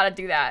 I gotta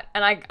do that.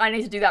 And I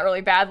need to do that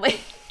really badly.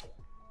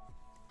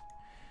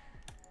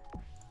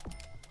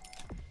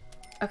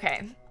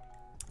 Okay.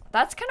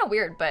 That's kind of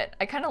weird, but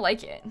I kind of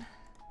like it.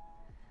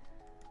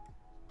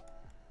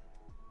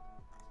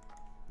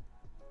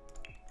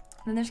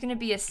 Then there's gonna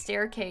be a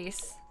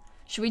staircase.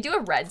 Should we do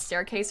a red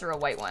staircase or a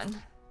white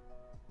one?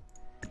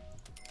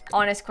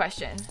 Honest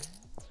question.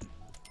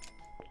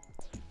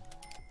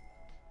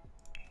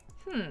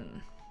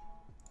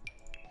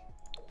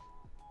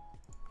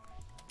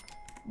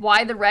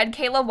 Why the red,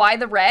 Kayla? Why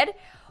the red?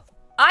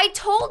 I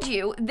told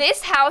you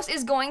this house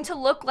is going to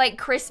look like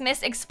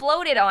Christmas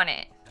exploded on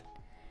it.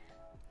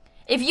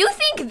 If you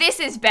think this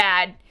is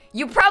bad,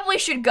 you probably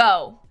should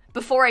go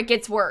before it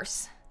gets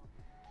worse.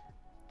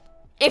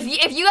 If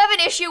you have an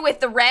issue with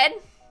the red,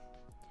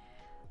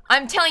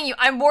 I'm telling you,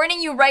 I'm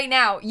warning you right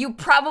now, you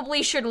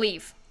probably should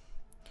leave.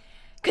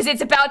 Because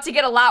it's about to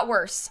get a lot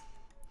worse.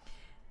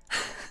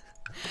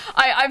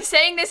 I'm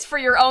saying this for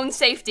your own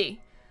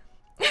safety.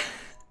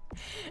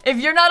 If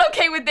you're not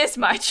okay with this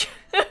much,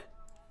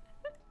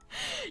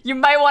 you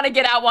might want to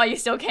get out while you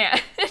still can.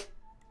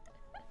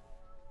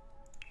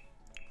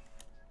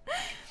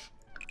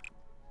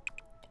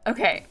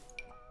 Okay.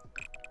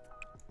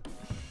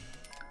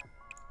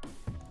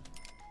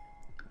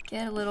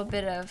 Get a little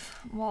bit of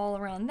wall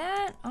around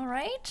that. All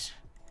right.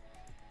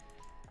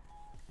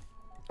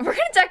 We're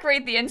gonna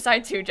decorate the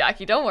inside too,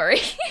 Jackie. Don't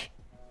worry.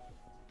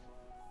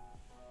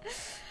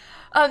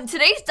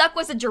 Today's duck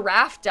was a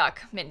giraffe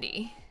duck,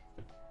 Mindy.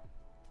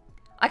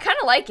 I kind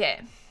of like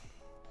it.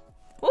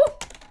 Woo!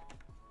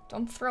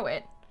 Don't throw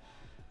it.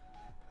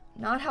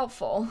 Not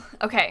helpful.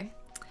 Okay.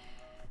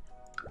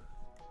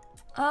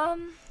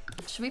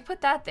 Should we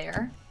put that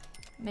there?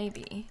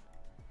 Maybe.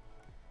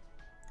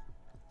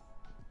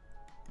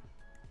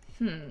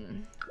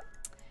 You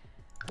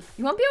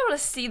won't be able to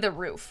see the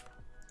roof,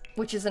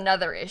 which is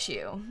another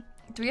issue.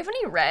 Do we have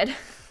any red?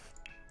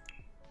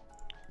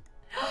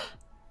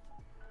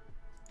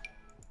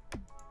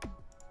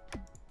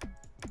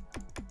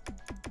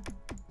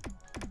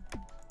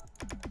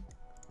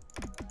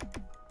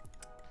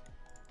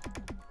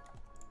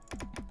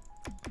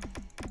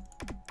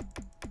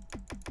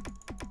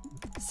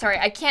 Sorry,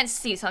 I can't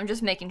see, so I'm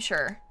just making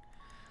sure.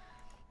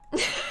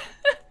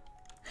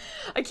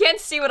 I can't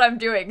see what I'm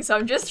doing, so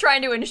I'm just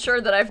trying to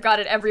ensure that I've got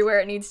it everywhere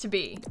it needs to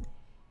be.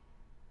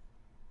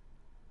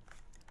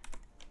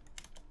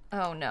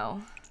 Oh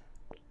no.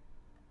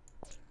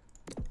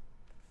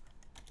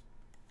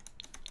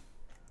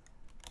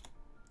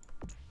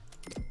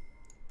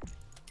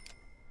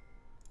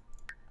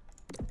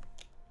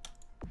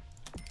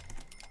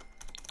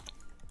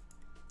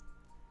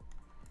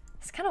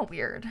 It's kind of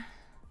weird.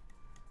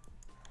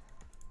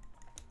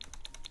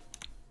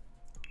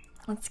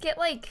 Let's get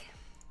like...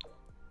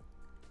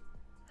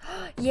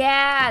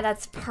 Yeah,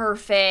 that's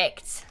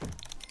perfect.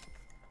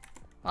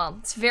 Well,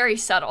 it's very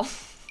subtle.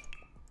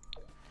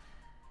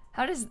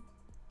 How does...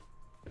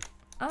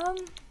 Oh.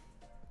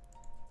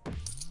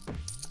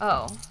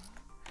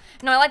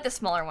 No, I like the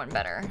smaller one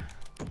better.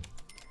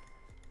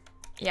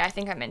 Yeah, I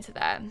think I'm into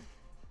that.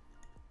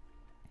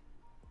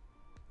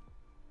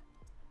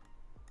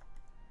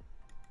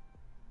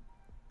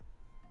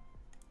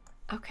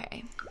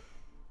 Okay.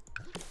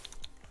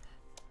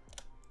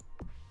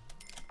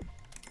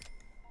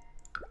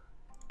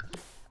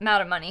 I'm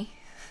out of money.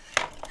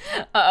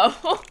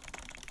 Uh-oh.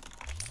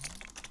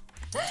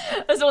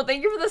 So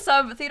thank you for the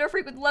sub. Theater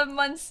Freak with 11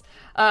 months.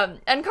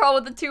 And Carl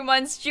with the 2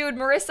 months. Jude,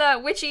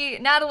 Marissa, Witchy,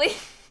 Natalie,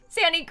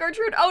 Sandy,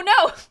 Gertrude. Oh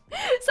no!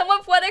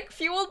 Someone poetic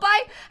fueled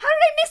by? How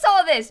did I miss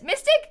all this?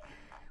 Mystic?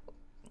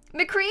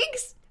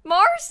 McCreegs?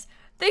 Mars?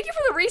 Thank you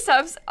for the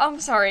resubs. I'm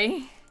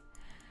sorry.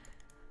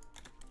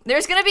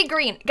 There's gonna be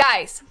green.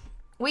 Guys,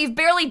 we've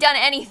barely done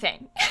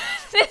anything.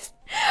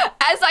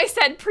 As I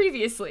said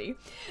previously,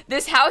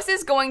 this house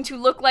is going to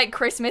look like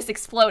Christmas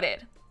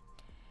exploded.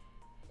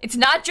 It's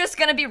not just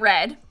gonna be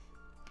red.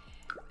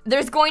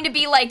 There's going to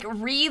be like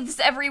wreaths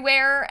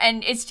everywhere,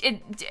 and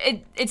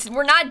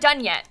we're not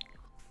done yet.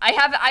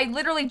 I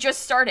literally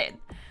just started.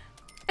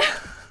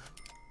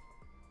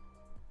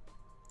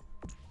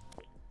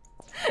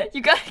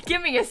 You gotta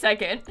give me a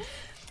second.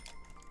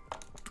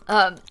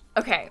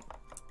 Okay.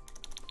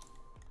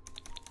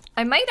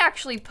 I might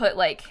actually put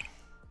like,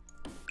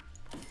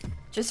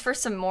 just for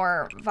some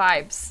more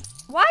vibes.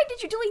 Why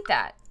did you delete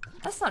that?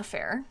 That's not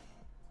fair.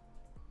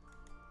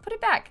 Put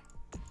it back.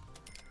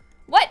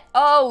 What?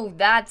 Oh,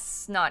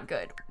 that's not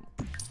good.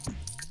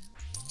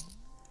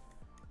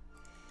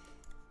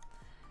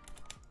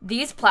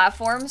 These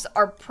platforms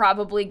are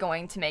probably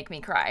going to make me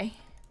cry.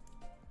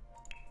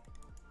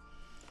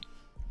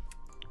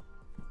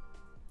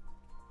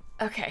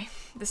 Okay,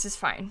 this is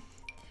fine.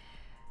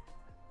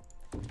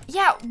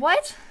 Yeah,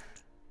 what?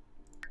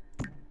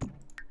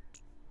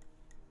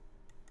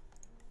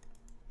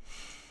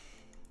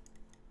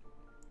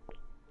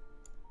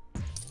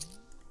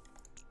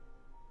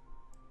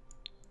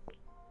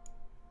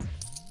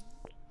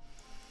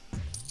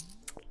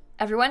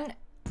 Everyone,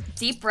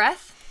 deep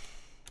breath.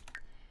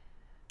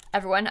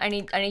 Everyone, I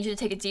need you to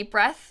take a deep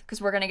breath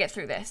because we're gonna get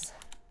through this.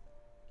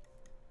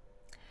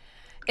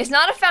 It's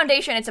not a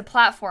foundation, it's a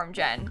platform,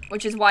 Jen,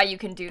 which is why you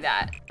can do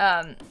that.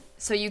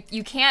 So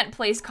you can't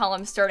place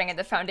columns starting at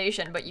the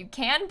foundation, but you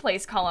can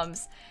place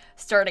columns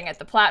starting at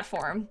the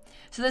platform.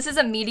 So this is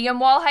a medium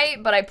wall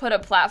height, but I put a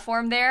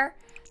platform there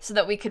so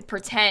that we could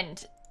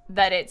pretend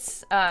that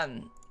it's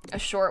a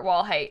short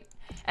wall height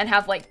and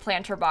have like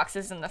planter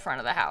boxes in the front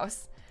of the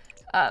house.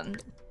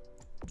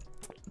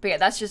 But yeah,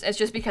 it's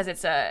just because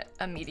it's a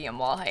medium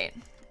wall height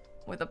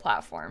with a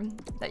platform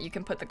that you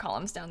can put the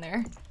columns down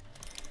there.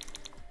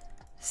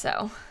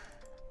 So.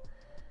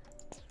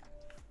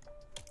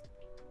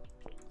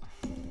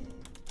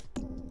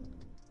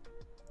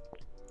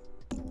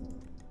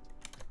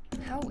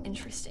 How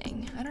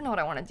interesting. I don't know what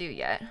I want to do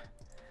yet.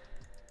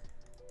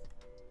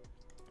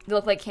 They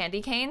look like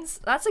candy canes.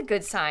 That's a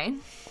good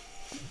sign.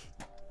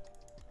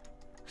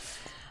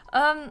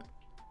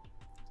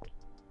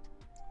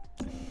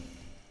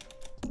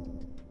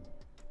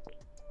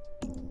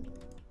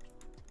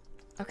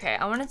 Okay,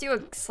 I want to do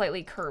a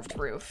slightly curved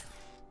roof.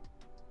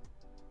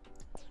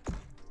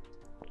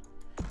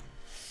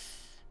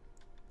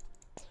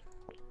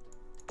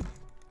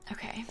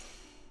 Okay.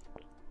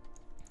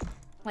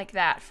 Like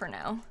that for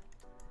now.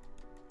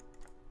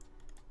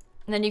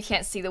 And then you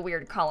can't see the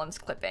weird columns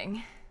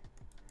clipping.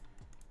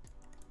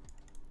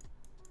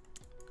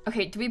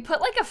 Okay, do we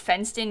put like a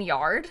fenced in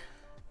yard?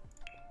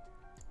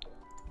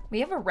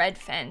 We have a red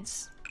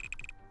fence.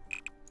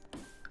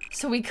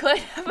 So we could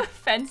have a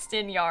fenced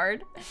in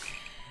yard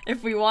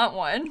if we want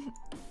one.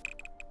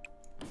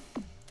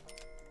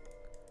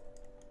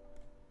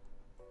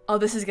 Oh,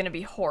 this is gonna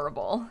be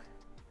horrible.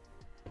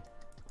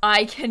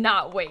 I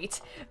cannot wait.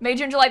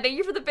 Major in July, thank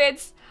you for the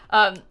bits.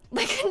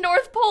 Like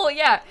North Pole,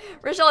 yeah.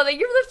 Rochelle, thank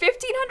you for the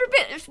 1,500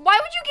 bits. Why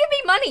would you give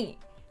me money?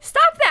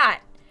 Stop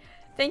that.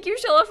 Thank you,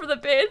 Sheila, for the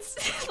bits.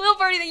 Little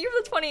Birdie, thank you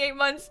for the 28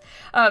 months.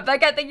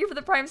 Becca, thank you for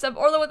the Prime sub.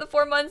 Orla with the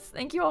 4 months.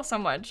 Thank you all so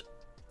much.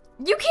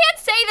 You can't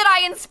say that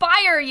I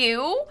inspire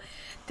you.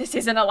 This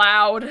isn't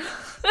allowed. You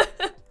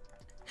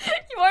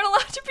aren't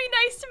allowed to be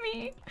nice to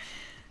me.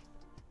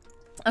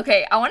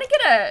 Okay, I want to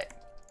get a...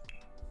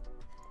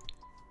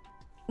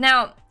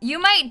 Now, you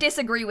might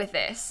disagree with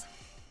this.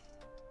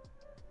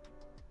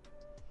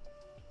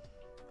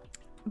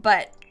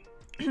 But,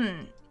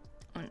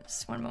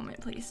 just one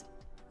moment, please.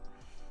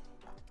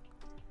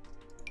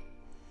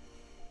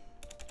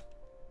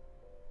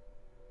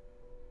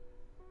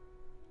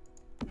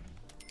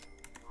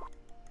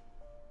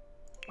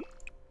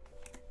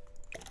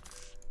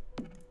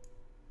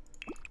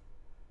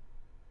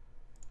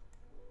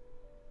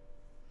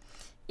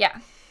 Yeah.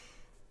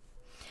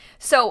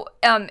 So,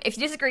 if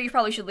you disagree, you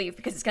probably should leave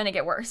because it's gonna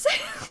get worse.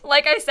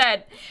 Like I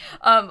said,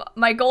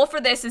 my goal for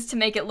this is to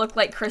make it look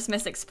like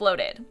Christmas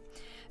exploded.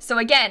 So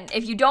again,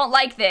 if you don't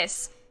like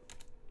this,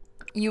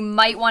 you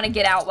might want to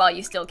get out while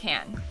you still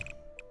can.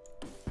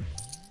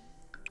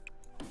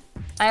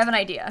 I have an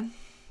idea.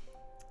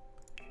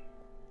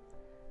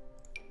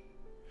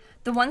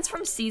 The ones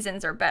from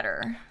Seasons are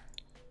better.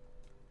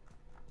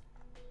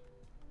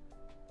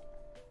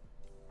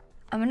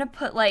 I'm gonna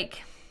put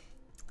like...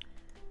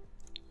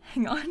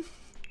 Hang on.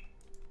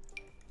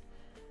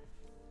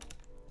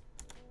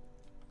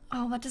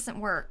 Oh, that doesn't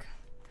work.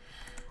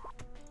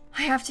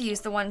 I have to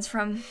use the ones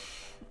from...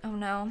 Oh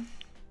no.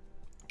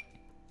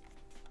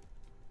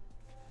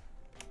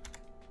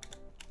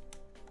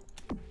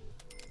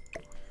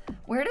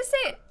 Where does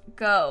it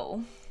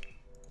go?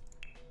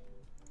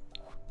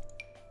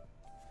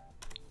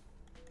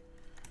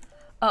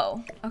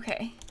 Oh,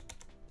 okay.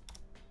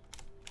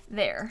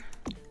 There.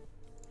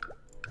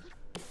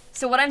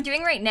 So what I'm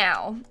doing right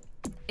now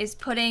is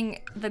putting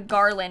the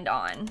garland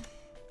on,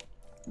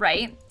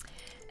 right?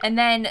 And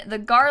then the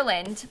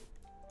garland,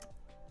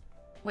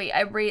 wait,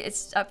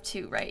 it's up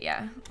 2, right?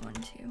 Yeah, 1,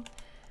 2.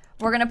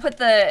 We're gonna put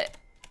the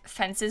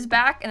fences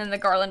back and then the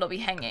garland will be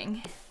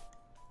hanging.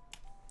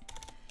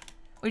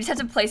 We just have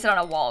to place it on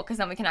a wall because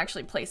then we can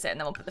actually place it and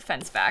then we'll put the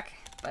fence back,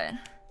 but.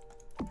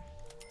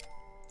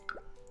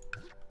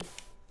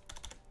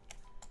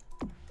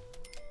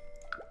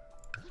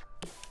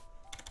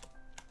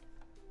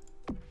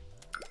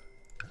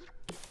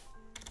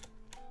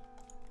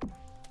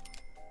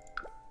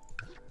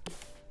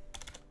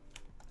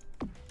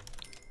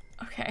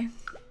 Okay.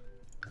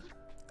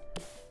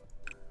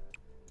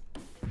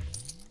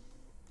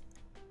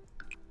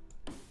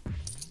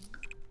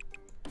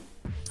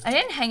 I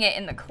didn't hang it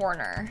in the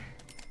corner.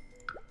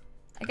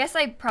 I guess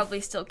I probably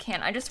still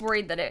can. I just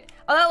worried that it...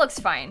 Oh, that looks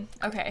fine.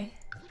 Okay.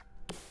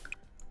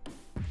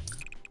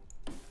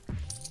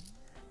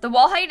 The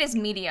wall height is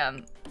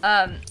medium.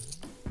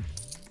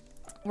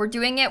 We're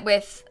doing it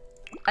with...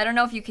 I don't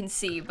know if you can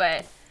see,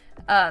 but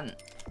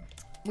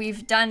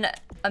we've done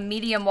a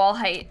medium wall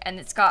height and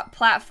it's got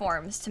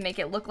platforms to make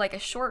it look like a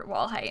short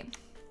wall height.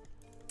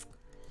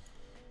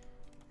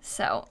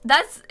 So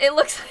that's, it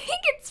looks like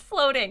it's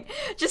floating.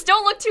 Just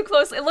don't look too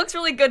closely. It looks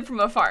really good from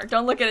afar.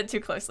 Don't look at it too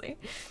closely.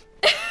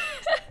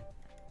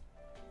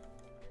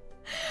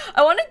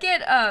 I want to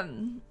get,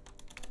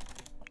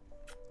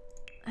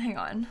 hang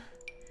on.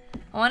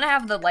 I want to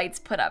have the lights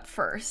put up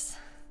first.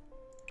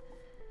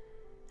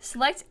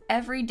 Select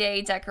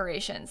everyday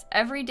decorations.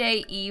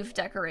 Everyday Eve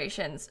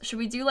decorations. Should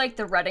we do like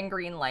the red and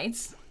green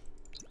lights?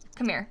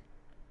 Come here.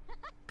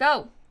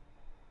 Go.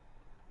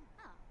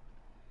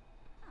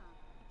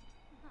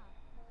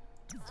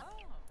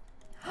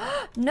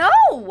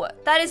 No!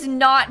 That is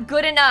not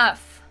good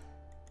enough.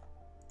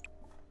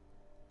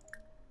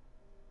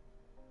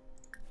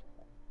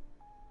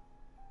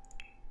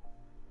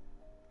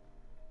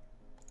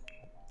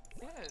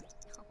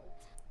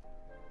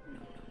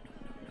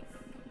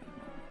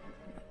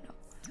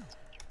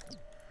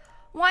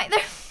 Why?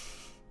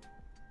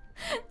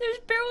 There's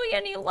barely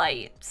any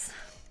lights.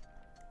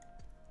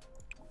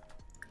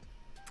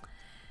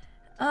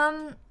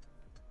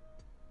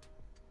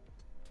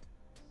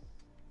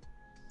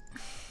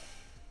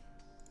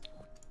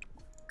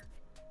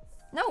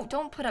 No,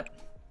 don't put up.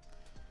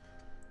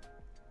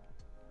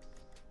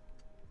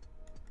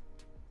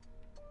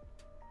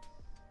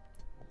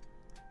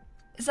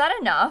 Is that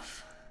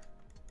enough?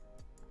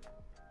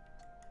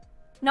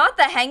 Not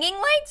the hanging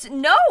lights?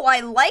 No,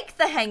 I like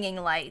the hanging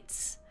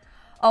lights.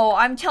 Oh,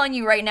 I'm telling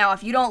you right now,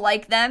 if you don't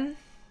like them,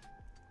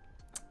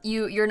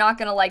 you're not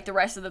gonna like the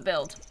rest of the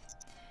build.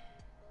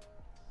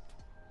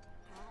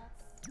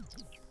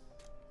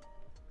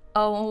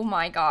 Oh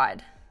my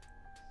god.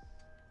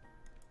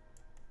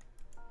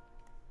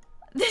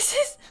 This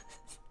is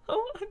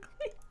so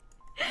ugly.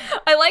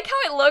 I like how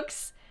it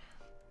looks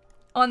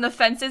on the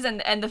fences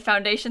and the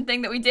foundation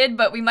thing that we did,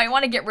 but we might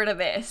want to get rid of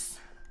this.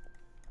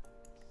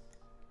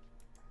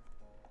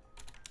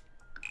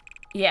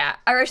 Yeah.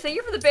 Irish, thank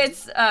you for the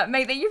bits.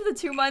 Meg, thank you for the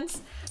 2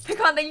 months.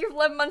 Picon, thank you for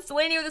 11 months.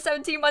 Delaney with the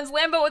 17 months.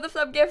 Lambo with the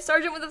sub gift.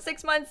 Sergeant with the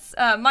 6 months.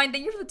 Mine,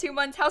 thank you for the 2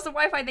 months. House of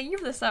Wi-Fi, thank you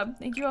for the sub.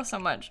 Thank you all so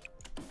much.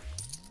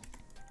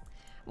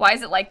 Why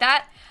is it like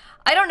that?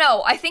 I don't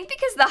know. I think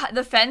because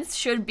the fence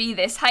should be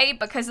this height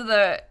because of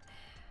the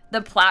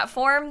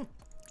platform.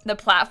 The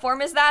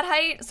platform is that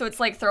height, so it's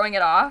like throwing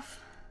it off.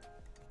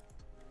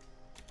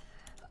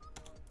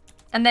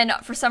 And then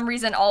for some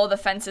reason, all of the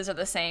fences are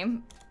the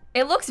same.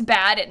 It looks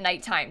bad at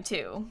nighttime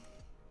too.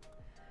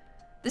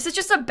 This is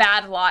just a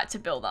bad lot to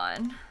build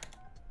on.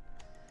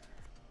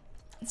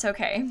 It's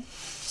okay.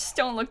 Just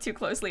don't look too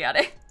closely at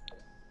it.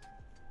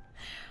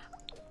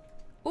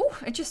 Ooh,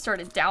 it just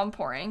started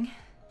downpouring.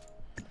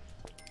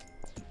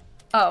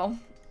 Oh.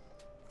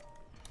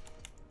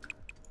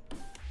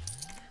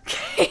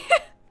 Okay.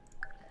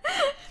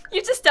 You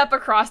have to step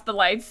across the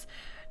lights.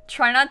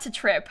 Try not to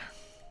trip.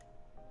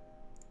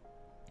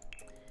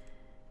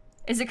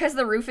 Is it because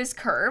the roof is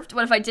curved?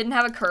 What if I didn't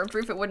have a curved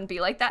roof, it wouldn't be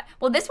like that?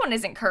 Well, this one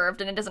isn't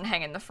curved and it doesn't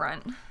hang in the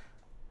front.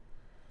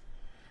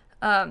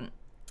 Oh,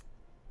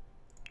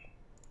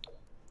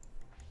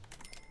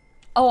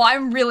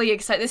 I'm really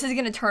excited. This is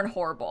gonna turn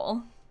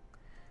horrible.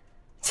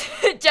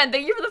 Jen,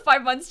 thank you for the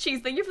 5 months.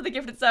 Cheese, thank you for the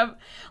gifted sub.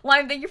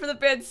 Lime, thank you for the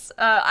bits.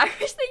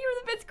 Irish, thank you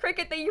for the bits.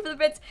 Cricket, thank you for the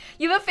bits.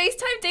 You have a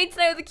FaceTime date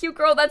tonight with a cute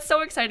girl. That's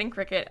so exciting,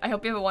 Cricket. I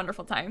hope you have a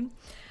wonderful time.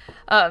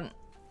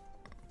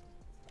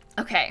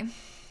 Okay.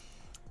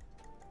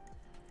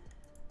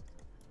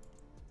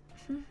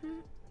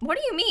 What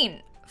do you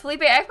mean?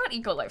 Felipe, I've got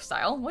eco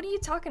lifestyle. What are you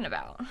talking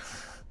about?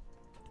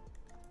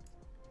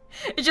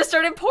 It just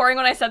started pouring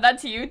when I said that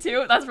to you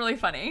too. That's really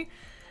funny.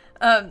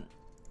 The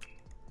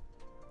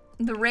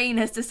rain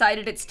has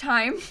decided it's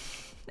time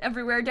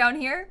everywhere down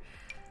here.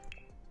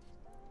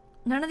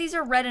 None of these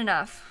are red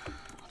enough.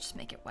 I'll just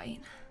make it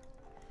white.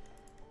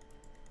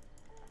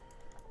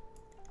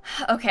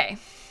 Okay.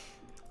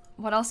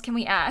 What else can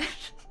we add?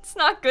 It's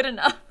not good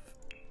enough.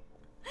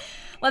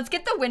 Let's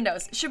get the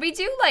windows. Should we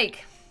do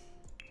like...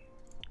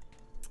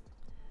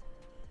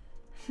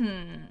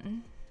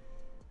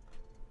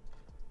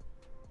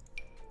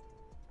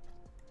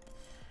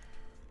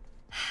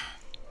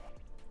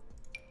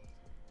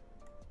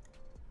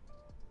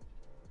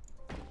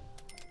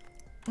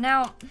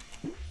 Now,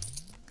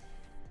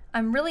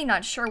 I'm really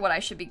not sure what I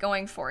should be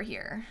going for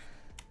here.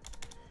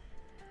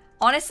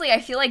 Honestly,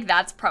 I feel like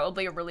that's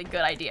probably a really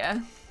good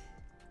idea.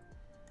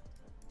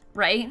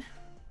 Right?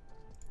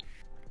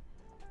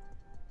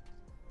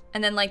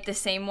 And then like the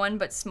same one,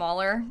 but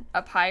smaller,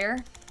 up higher.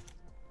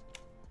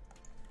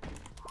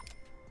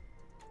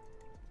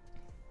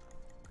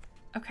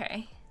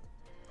 Okay.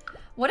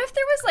 What if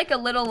there was like a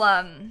little,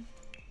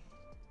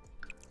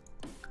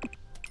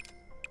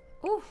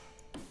 ooh.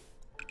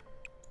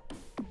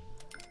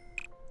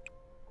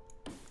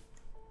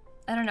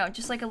 I don't know,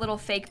 just like a little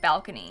fake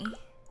balcony.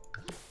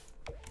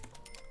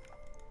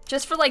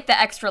 Just for like the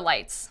extra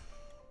lights.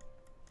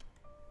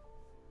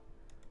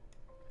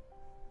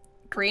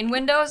 Green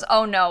windows?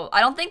 Oh no, I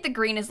don't think the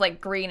green is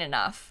like green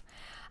enough.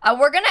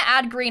 We're gonna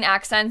add green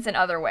accents in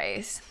other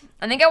ways.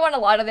 I think I want a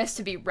lot of this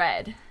to be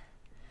red.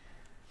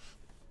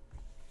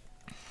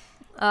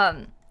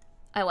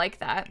 I like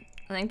that.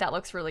 I think that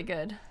looks really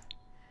good.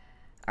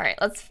 All right,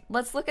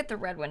 let's look at the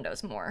red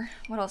windows more.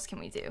 What else can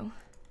we do?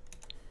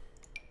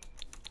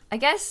 I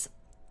guess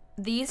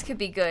these could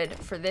be good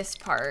for this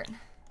part.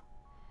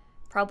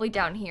 Probably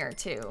down here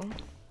too.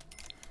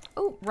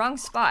 Oh, wrong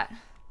spot.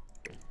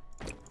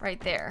 Right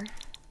there.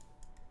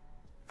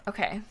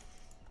 Okay.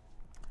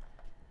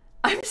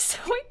 I'm so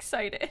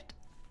excited.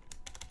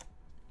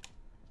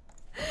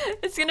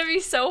 It's gonna be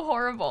so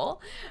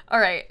horrible. All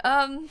right,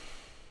 I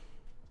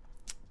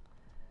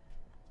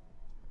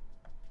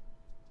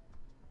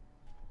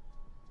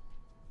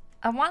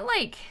want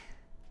like,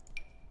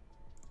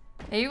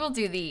 maybe we'll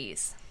do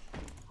these.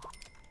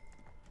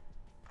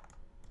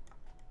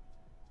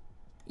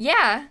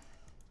 Yeah.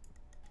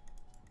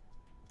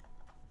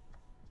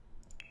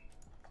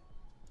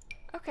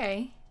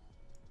 Okay.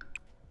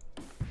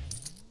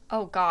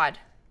 Oh God.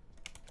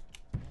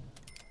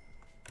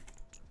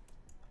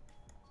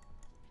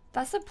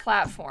 That's a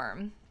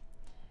platform.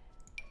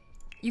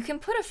 You can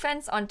put a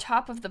fence on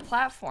top of the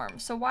platform,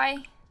 so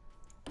why?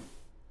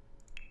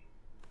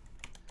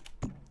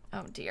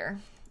 Oh dear.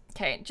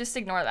 Okay, just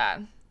ignore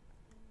that.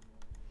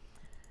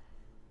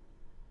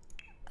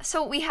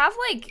 So we have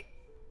like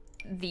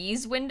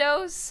these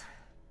windows.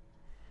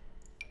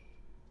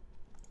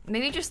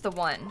 Maybe just the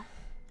one.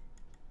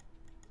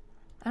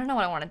 I don't know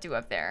what I want to do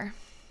up there.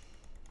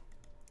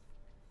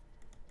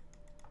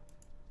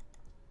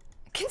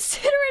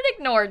 Consider it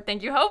ignored.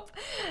 Thank you, Hope.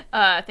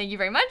 Thank you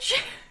very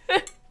much.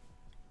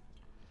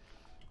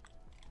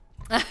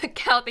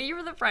 Cal, thank you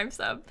for the Prime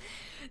sub.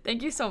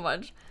 Thank you so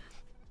much.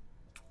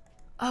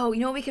 Oh, you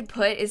know what we could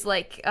put is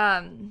like,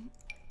 one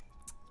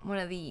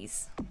of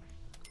these.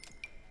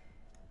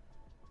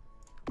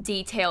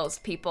 Details,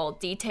 people.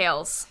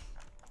 Details.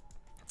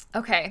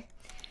 Okay.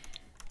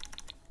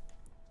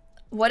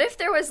 What if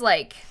there was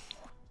like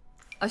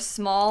a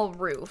small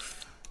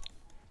roof?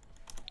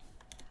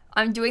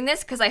 I'm doing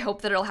this because I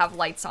hope that it'll have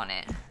lights on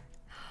it.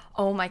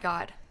 Oh my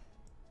God.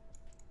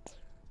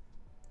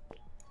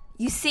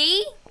 You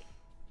see?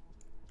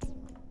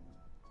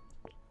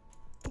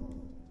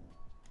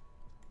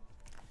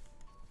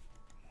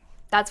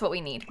 That's what we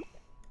need.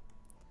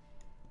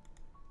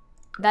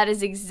 That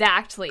is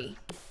exactly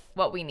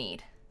what we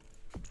need.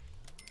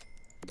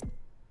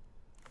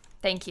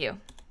 Thank you,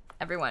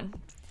 everyone,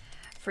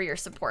 for your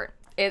support.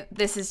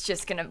 This is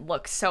just gonna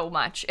look so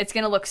much. It's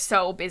gonna look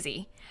so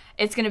busy.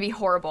 It's gonna be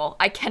horrible.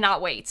 I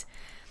cannot wait.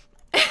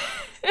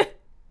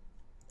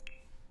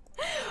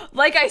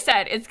 Like I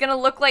said, it's gonna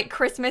look like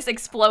Christmas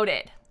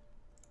exploded.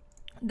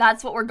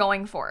 That's what we're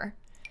going for.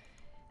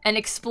 An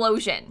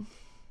explosion.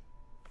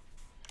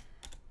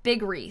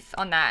 Big wreath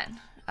on that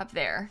up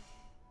there,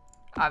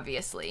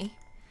 obviously.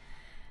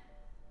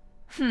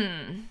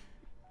 None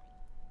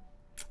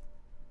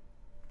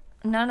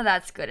of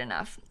that's good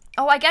enough.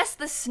 Oh, I guess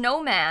the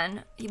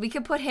snowman, we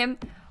could put him,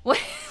 what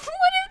if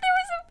there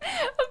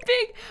was a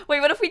big, wait,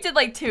 what if we did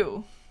like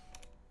two?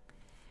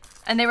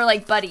 And they were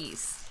like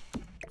buddies.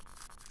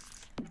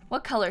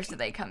 What colors do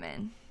they come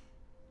in?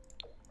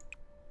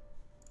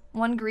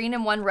 One green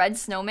and one red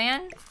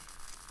snowman?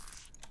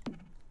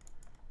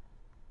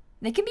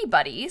 They can be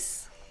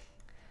buddies.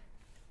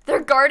 They're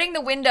guarding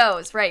the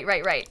windows. Right,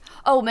 right, right.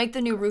 Oh, make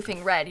the new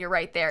roofing red. You're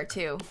right there,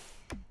 too.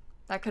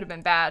 That could have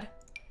been bad.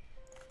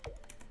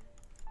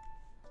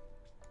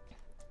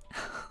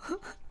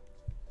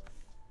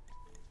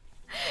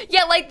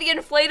 Yeah, like the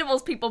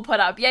inflatables people put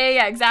up.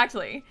 Yeah,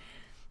 exactly.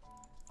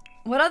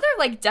 What other,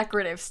 like,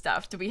 decorative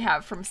stuff do we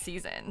have from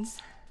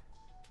Seasons?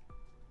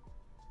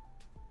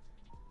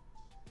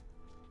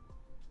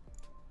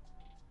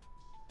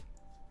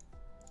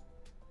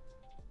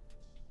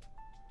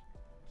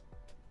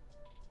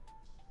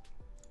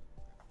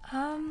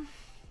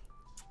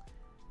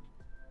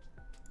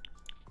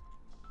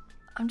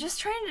 I'm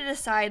just trying to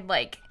decide,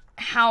 like,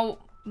 how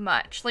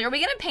much. Like, are we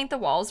gonna paint the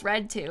walls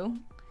red, too?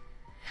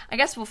 I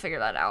guess we'll figure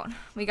that out.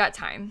 We got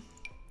time.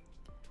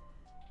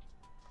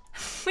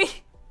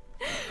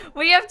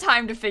 We have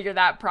time to figure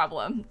that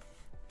problem.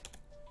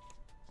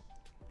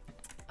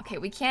 Okay,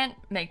 we can't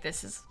make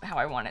this as how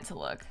I want it to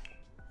look.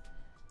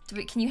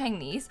 Can you hang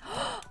these?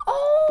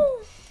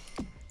 Oh!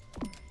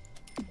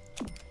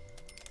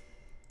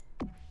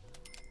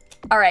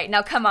 All right,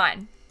 now come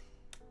on.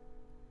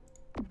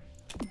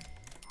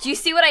 Do you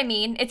see what I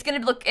mean? It's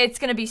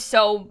gonna be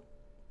so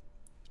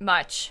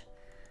much.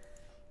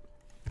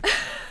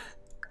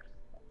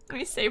 Let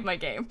me save my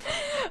game.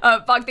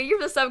 Bog, thank you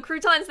for the sub.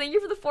 Croutons, thank you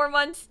for the 4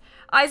 months.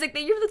 Isaac,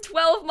 thank you for the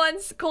 12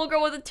 months. Cold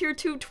Girl with the tier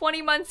 2,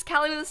 20 months.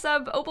 Callie with the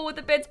sub. Opal with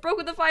the bits. Broke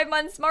with the 5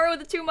 months. Mario with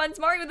the 2 months.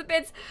 Mario with the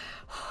bits.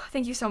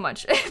 Thank you so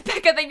much.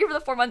 Becca, thank you for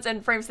the 4 months.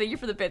 And Frames, thank you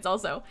for the bits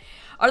also.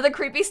 Are the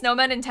creepy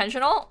snowmen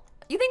intentional?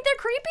 You think they're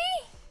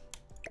creepy?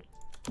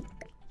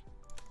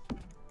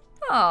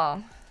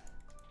 Oh.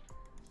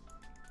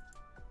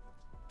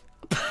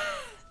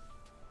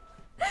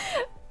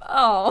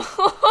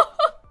 Oh.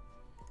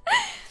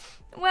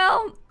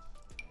 Well,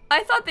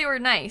 I thought they were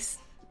nice.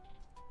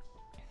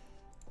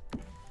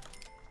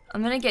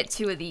 I'm gonna get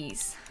 2 of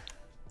these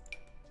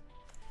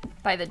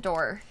by the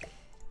door.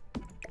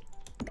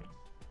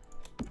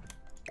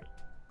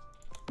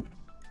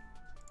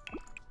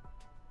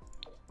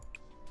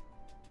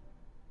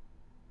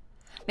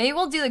 Maybe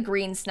we'll do the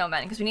green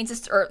snowmen because we need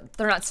to, or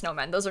they're not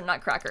snowmen, those are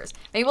nutcrackers.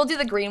 Maybe we'll do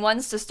the green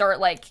ones to start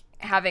like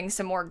having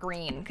some more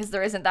green because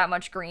there isn't that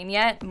much green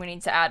yet. And we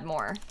need to add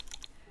more.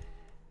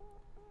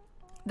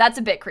 That's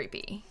a bit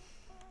creepy.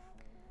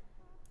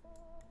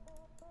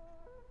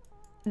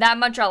 That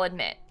much I'll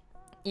admit.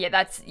 Yeah,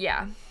 that's,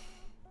 yeah.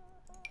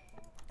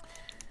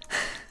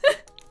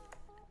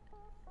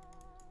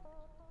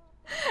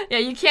 Yeah,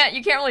 you can't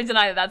really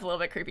deny that that's a little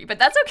bit creepy, but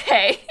that's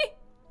okay.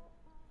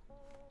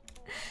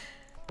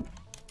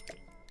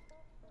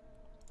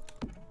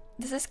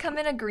 Does this come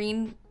in a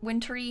green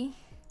wintry?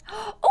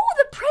 Oh,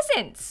 the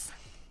presents!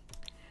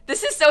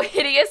 This is so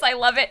hideous, I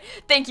love it.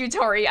 Thank you,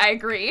 Tori, I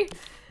agree.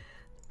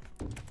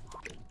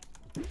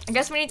 I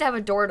guess we need to have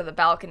a door to the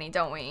balcony,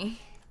 don't we?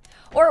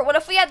 Or what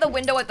if we had the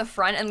window at the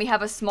front and we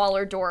have a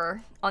smaller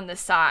door on the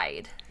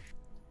side?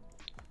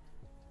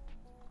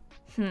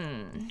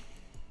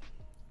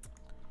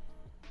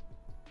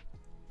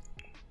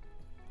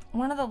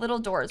 One of the little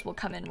doors will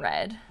come in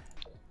red.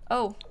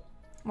 Oh,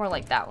 more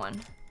like that one.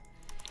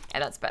 Yeah,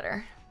 that's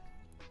better.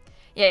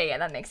 Yeah,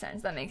 that makes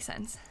sense. That makes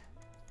sense.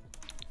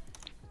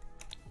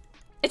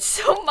 It's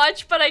so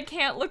much, but I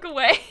can't look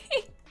away.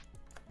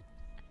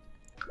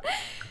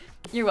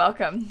 You're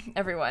welcome,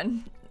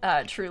 everyone.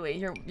 Truly,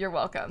 you're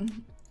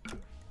welcome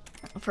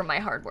for my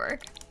hard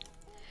work.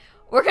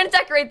 We're gonna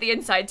decorate the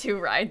inside too,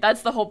 right?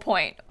 That's the whole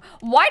point.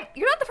 Why?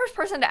 You're not the first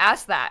person to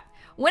ask that.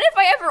 When have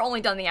I ever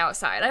only done the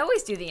outside? I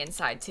always do the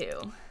inside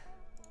too.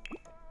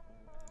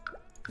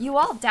 You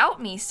all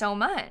doubt me so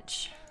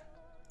much.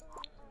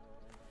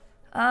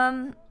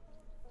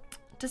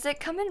 Does it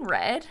come in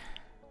red?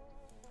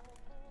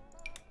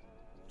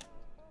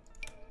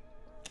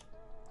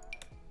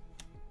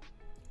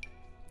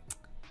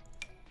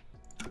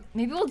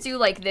 Maybe we'll do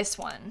like this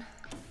one.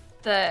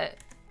 The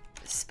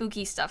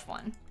spooky stuff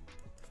one.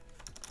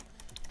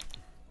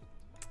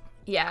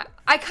 Yeah,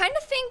 I kind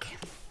of think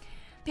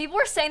people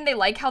are saying they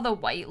like how the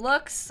white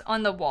looks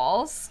on the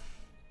walls.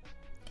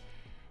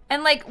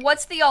 And like,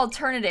 what's the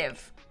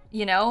alternative,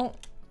 you know?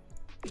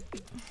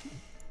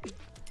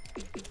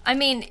 I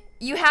mean,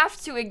 you have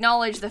to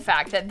acknowledge the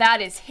fact that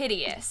that is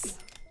hideous.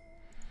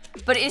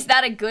 But is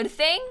that a good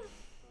thing?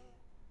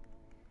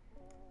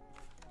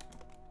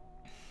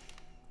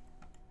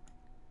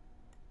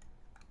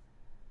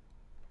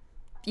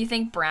 You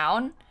think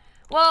brown?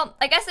 Well,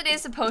 I guess it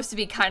is supposed to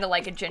be kind of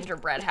like a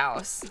gingerbread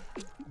house.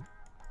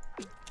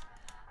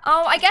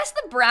 Oh, I guess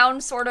the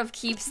brown sort of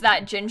keeps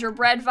that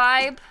gingerbread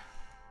vibe.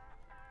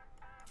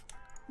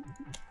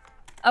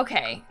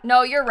 Okay,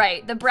 no, you're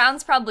right. The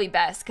brown's probably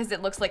best because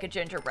it looks like a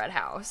gingerbread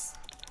house.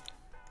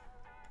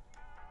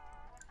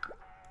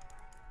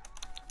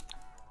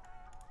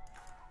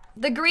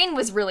 The green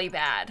was really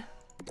bad.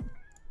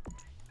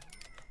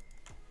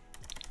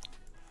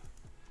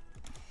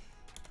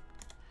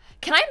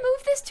 Can I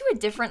move this to a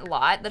different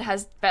lot that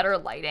has better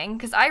lighting?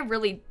 Because I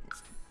really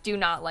do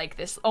not like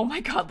this. Oh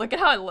my god, look at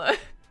how it looks.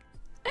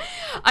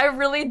 I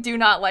really do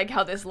not like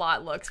how this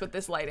lot looks with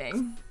this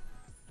lighting.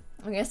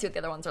 I'm gonna see what the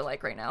other ones are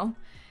like right now.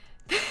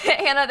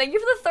 Hannah, thank you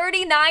for the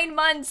 39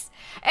 months.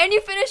 And you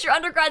finished your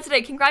undergrad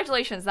today.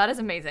 Congratulations. That is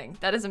amazing.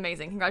 That is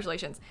amazing.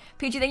 Congratulations.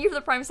 Peachy, thank you for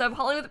the Prime sub.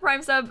 Holly with the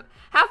Prime sub.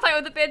 Half Pint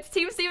with the bits.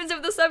 Team Stevens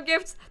with the sub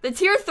gift. The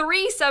tier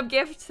 3 sub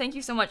gift. Thank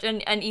you so much.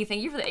 And E,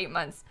 thank you for the 8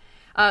 months.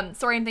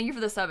 Sorian, thank you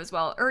for the sub as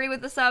well. Uri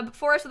with the sub.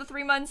 Forrest with the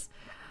 3 months.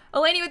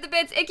 Eleni with the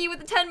bits. Icky with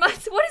the 10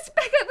 months. What is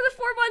Becca with the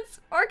 4 months?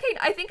 Arcade,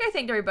 I think I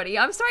thanked everybody.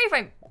 I'm sorry if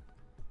I'm...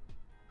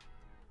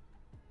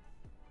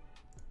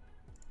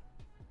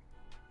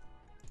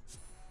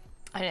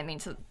 I didn't mean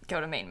to go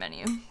to main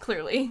menu,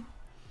 clearly.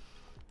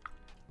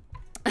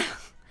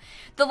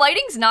 The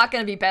lighting's not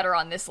gonna be better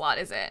on this lot,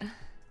 is it?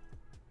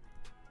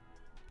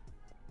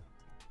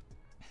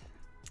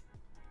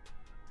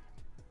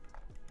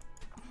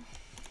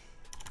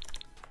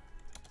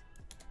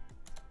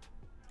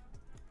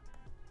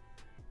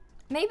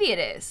 Maybe it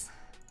is.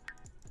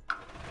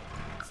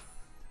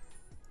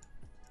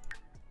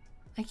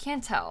 I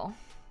can't tell.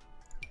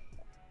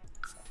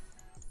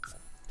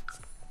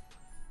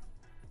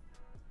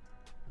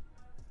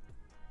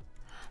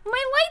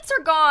 My lights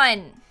are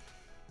gone.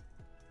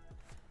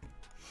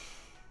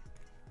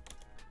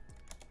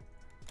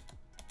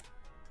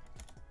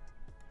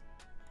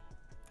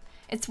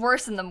 It's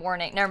worse in the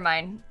morning. Never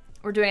mind.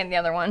 We're doing it in the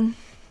other one.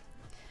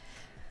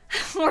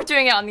 We're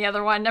doing it on the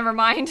other one. Never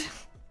mind.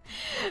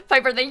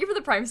 Piper, thank you for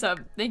the Prime sub.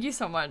 Thank you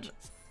so much.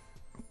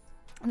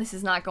 This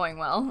is not going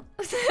well.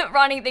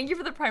 Ronnie, thank you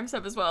for the Prime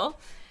sub as well.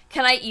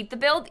 Can I eat the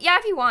build? Yeah,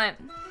 if you want.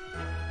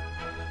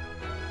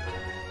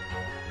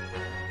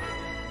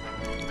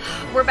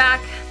 We're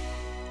back.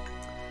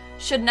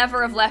 Should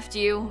never have left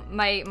you,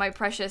 my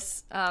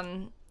precious.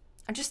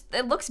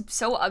 It looks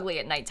so ugly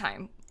at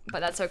nighttime,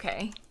 but that's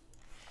okay.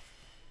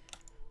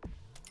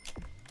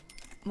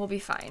 We'll be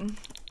fine.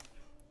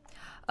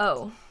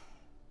 Oh.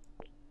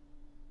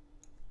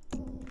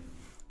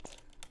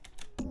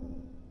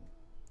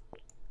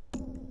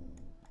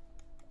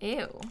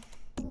 Ew.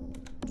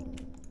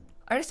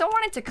 I just don't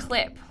want it to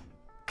clip.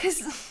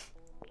 'Cause...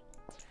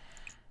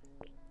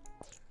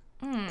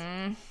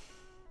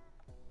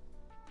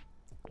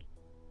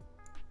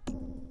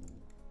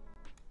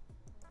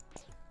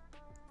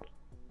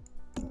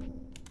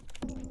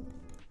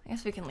 I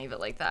guess we can leave it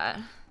like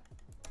that.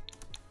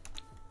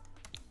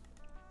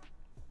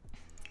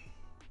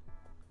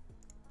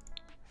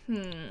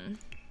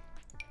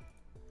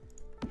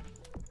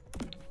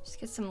 Just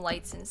get some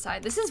lights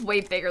inside. This is way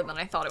bigger than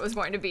I thought it was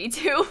going to be,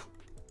 too.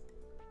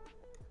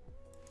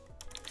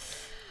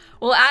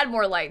 We'll add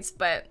more lights,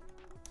 but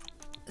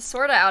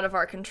sort of out of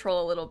our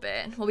control a little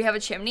bit. Will we have a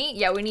chimney?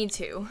 Yeah, we need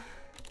to.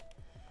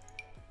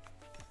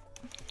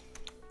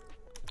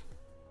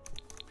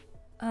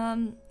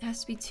 It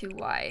has to be too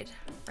wide.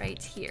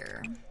 Right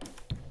here.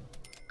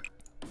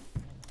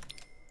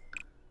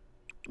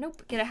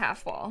 Nope, get a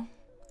half wall.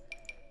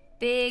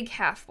 Big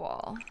half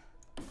wall.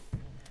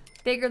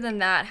 Bigger than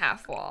that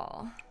half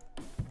wall.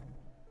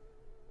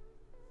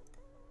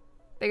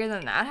 Bigger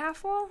than that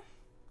half wall?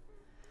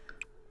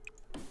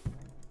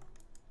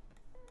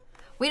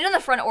 We didn't in the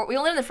front, or we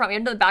only in the front, we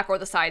didn't do the back or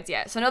the sides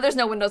yet. So no, there's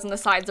no windows on the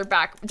sides or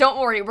back. Don't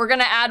worry, we're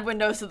gonna add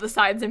windows to the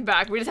sides and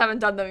back. We just haven't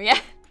done them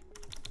yet.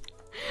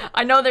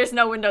 I know there's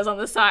no windows on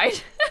the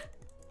side.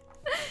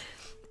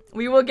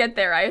 We will get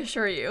there, I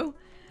assure you.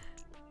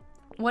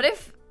 What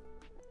if...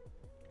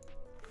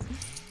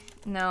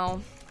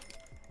 No.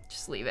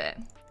 Just leave it.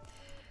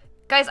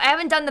 Guys, I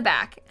haven't done the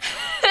back.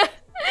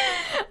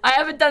 I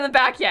haven't done the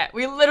back yet.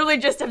 We literally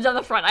just have done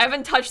the front. I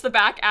haven't touched the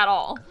back at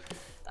all.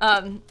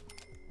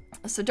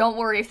 So don't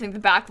worry if you think the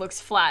back looks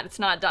flat. It's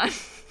not done.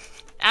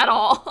 At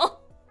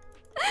all.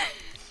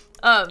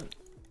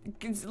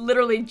 It's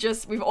literally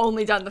just, we've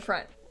only done the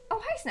front.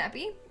 Oh, hi,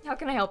 Snappy. How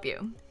can I help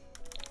you?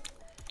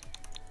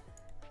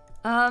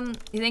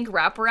 You think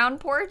wraparound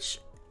porch?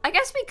 I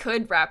guess we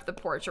could wrap the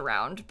porch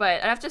around,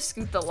 but I'd have to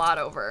scoot the lot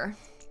over.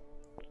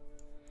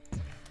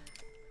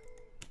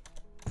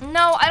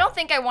 No, I don't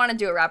think I want to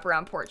do a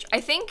wraparound porch.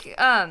 I think,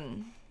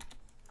 I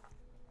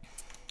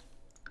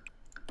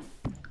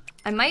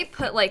might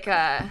put like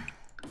a...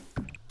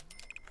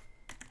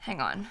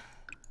 Hang on.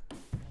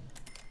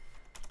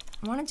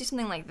 I want to do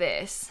something like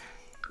this.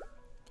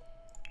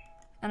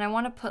 And I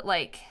want to put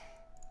like...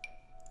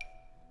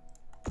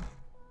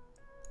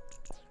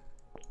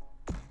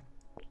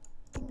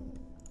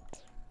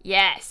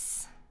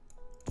 Yes.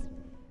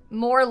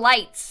 More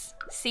lights.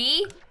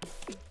 See?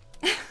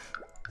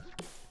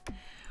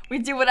 We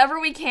do whatever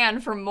we can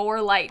for more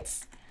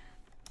lights.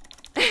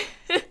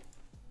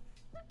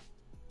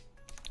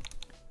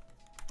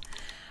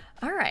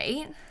 All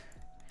right.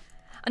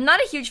 I'm not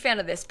a huge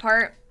fan of this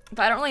part,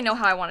 but I don't really know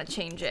how I want to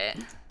change it.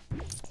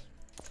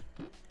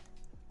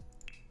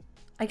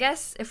 I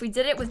guess if we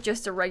did it with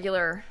just a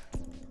regular...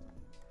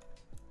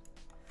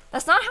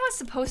 That's not how it's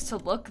supposed to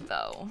look,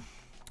 though.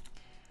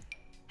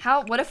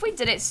 What if we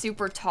did it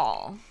super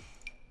tall?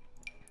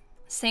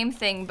 Same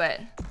thing, but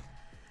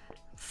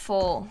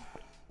full.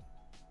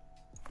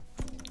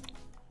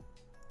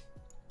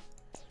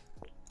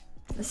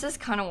 This is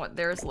kind of what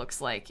theirs looks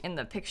like in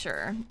the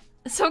picture.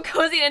 So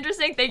cozy and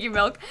interesting. Thank you,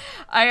 Milk.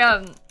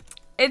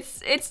 It's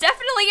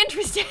definitely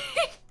interesting.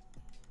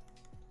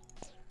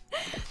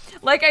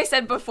 Like I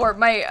said before,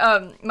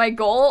 my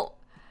goal.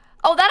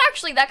 Oh,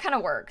 that kind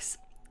of works.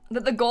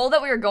 The goal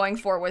that we were going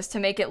for was to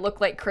make it look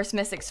like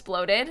Christmas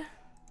exploded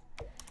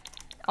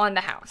on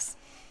the house.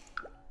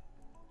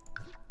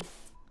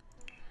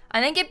 I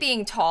think it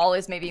being tall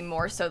is maybe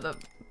more so the...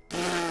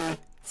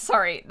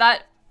 Sorry,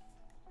 that...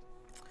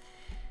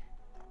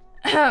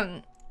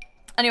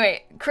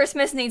 Anyway,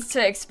 Christmas needs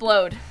to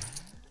explode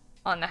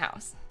on the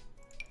house.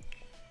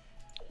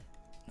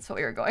 That's what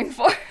we were going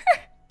for.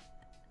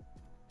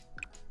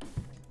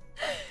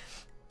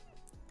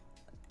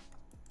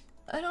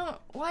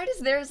 Why does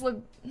theirs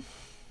look...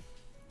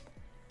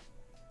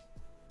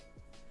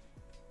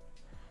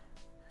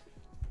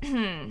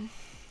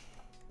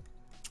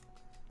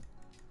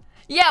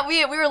 Yeah,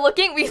 we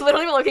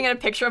literally were looking at a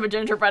picture of a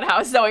gingerbread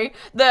house, Zoe.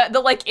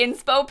 The like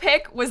inspo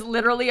pic was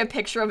literally a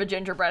picture of a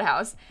gingerbread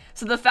house.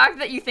 So the fact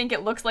that you think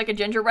it looks like a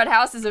gingerbread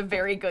house is a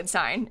very good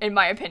sign, in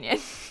my opinion.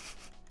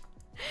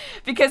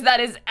 Because that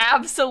is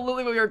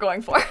absolutely what we were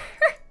going for.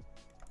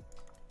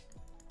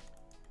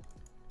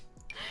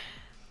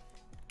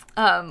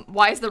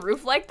 Why is the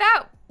roof like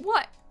that?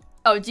 What?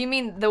 Oh, do you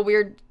mean the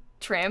weird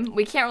trim?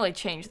 We can't really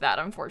change that,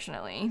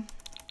 unfortunately.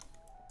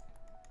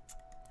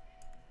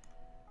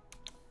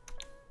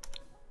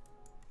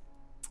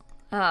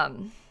 I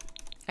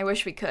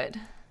wish we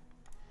could.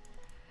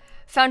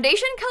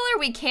 Foundation color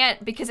we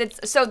can't because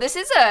so this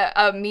is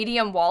a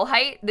medium wall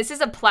height. This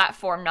is a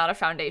platform, not a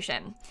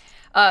foundation.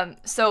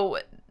 So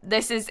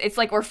it's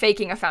like we're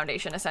faking a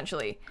foundation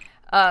essentially.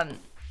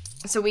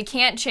 So we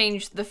can't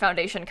change the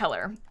foundation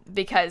color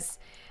because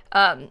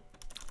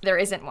there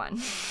isn't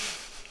one.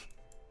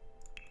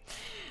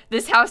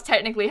 This house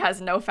technically has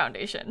no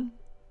foundation.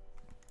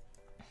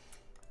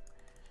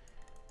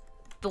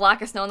 The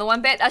lack of snow in the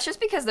one bit, that's just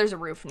because there's a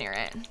roof near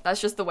it.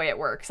 That's just the way it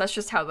works. That's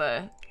just how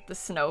the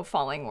snow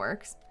falling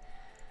works.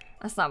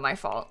 That's not my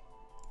fault.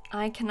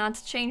 I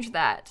cannot change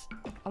that.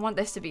 I want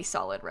this to be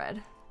solid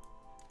red.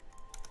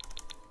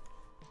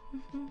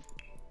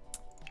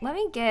 Let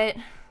me get...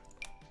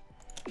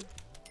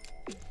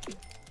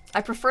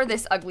 I prefer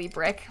this ugly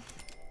brick.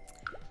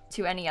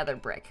 to any other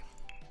brick.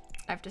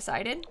 I've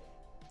decided.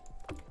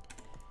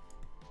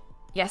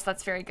 Yes,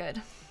 that's very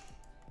good.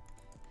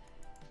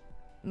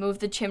 Move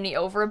the chimney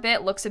over a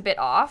bit, looks a bit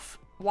off.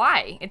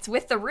 Why? It's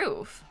with the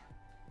roof.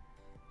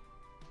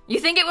 You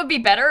think it would be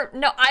better?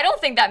 No, I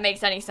don't think that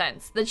makes any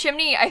sense. The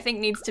chimney, I think,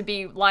 needs to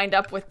be lined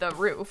up with the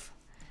roof.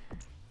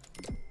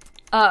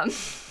 I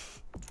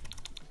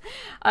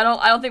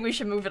don't think we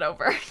should move it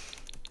over.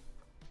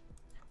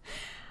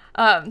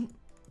 I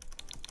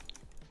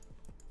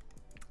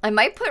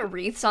might put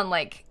wreaths on,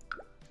 like,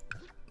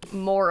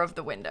 more of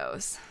the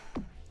windows.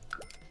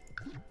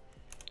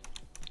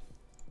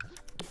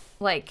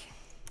 Like,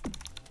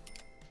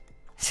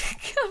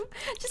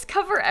 just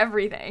cover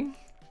everything.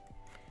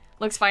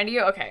 Looks fine to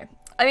you? Okay.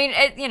 I mean,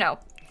 you know,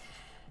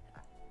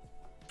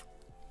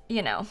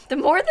 the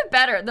more the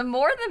better. The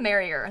more the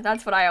merrier.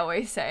 That's what I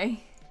always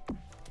say.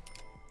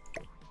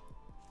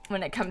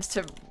 When it comes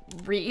to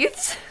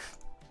wreaths.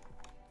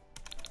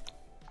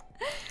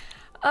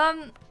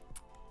 Wow.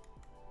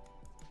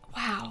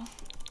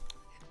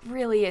 It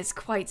really is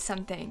quite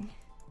something.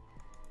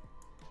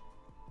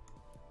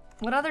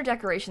 What other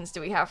decorations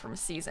do we have from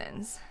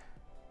seasons?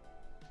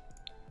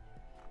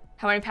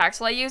 How many packs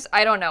will I use?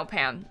 I don't know,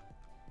 Pam.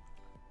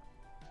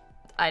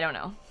 I don't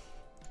know.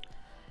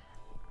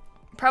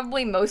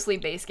 Probably mostly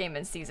base game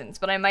and seasons,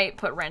 but I might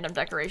put random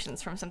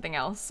decorations from something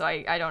else, so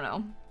I don't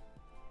know.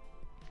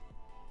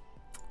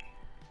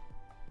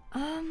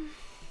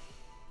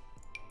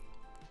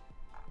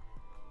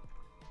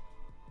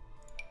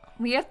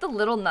 We have the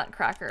little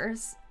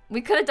nutcrackers.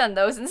 We could have done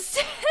those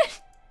instead.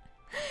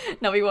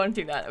 No, we won't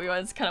do that.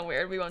 It's kind of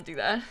weird. We won't do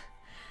that.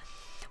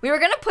 We were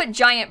gonna put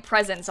giant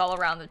presents all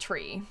around the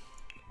tree,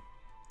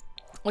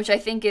 which I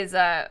think is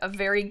a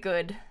very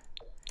good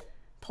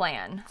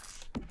plan.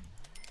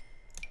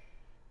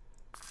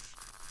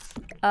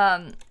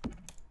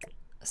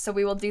 So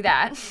we will do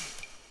that.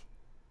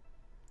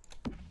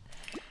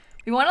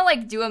 We want to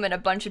like do them in a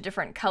bunch of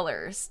different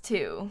colors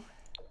too.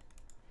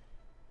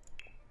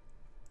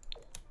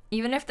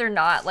 Even if they're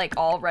not like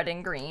all red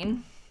and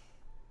green.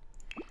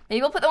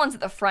 Maybe we'll put the ones at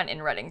the front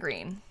in red and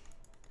green.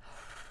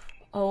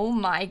 Oh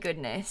my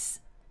goodness.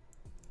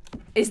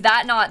 Is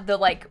that not the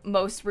like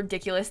most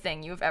ridiculous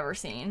thing you've ever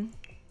seen?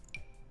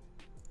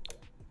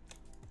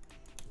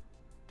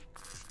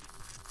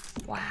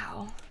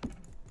 Wow.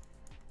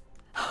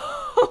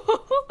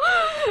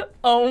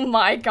 Oh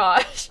my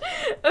gosh.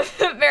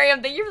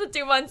 Miriam, thank you for the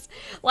 2 months.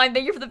 Lime,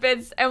 thank you for the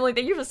bits. Emily,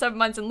 thank you for the 7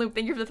 months. And Loop,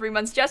 thank you for the 3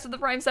 months. Jess with the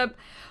Prime sub.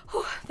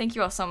 Whew, thank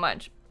you all so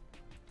much.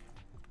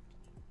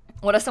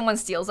 What if someone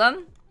steals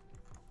them?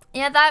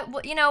 Yeah,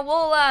 that, you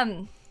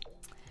know,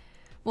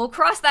 we'll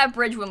cross that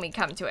bridge when we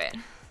come to it.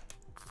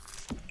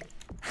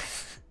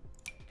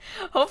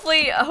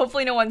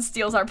 Hopefully no one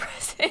steals our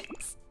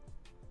presents.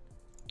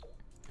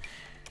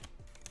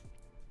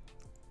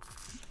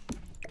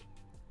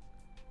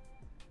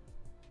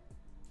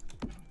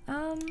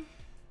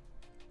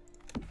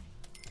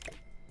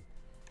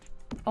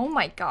 Oh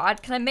my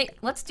god, can I make,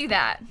 let's do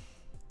that.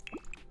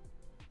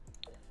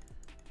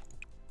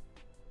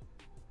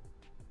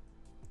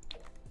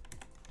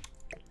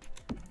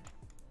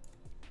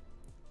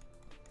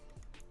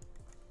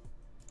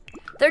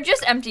 They're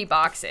just empty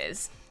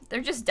boxes.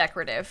 They're just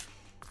decorative.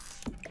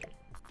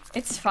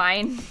 It's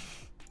fine.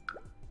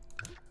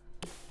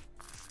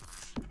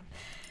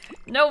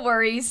 No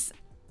worries.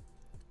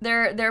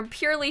 They're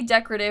purely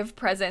decorative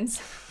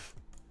presents.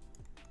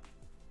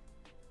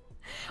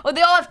 Oh,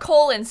 they all have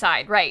coal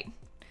inside, right?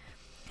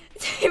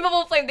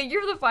 Teamable Flame, thank you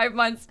for the 5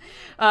 months.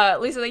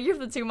 Lisa, thank you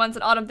for the 2 months.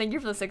 And Autumn, thank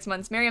you for the 6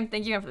 months. Miriam,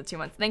 thank you for the 2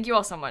 months. Thank you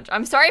all so much.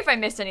 I'm sorry if I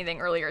missed anything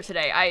earlier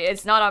today.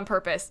 It's not on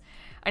purpose.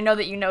 I know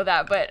that you know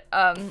that, but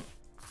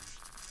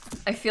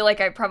I feel like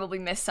I probably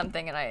missed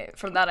something, and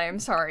for that I am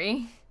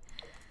sorry.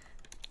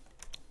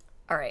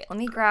 All right, let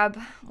me grab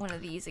one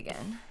of these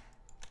again.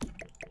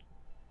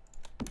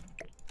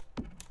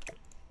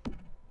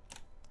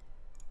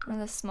 One of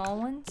the small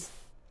ones.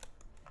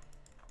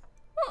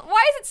 Well,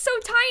 why is it so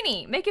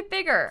tiny? Make it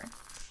bigger.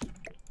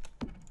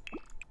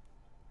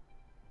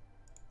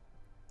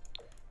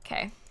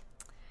 Okay,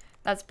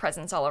 that's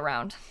presents all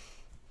around.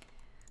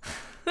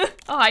 Oh,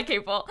 hi,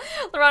 K-Pole.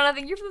 Lorana,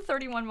 thank you for the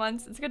 31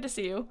 months. It's good to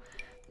see you.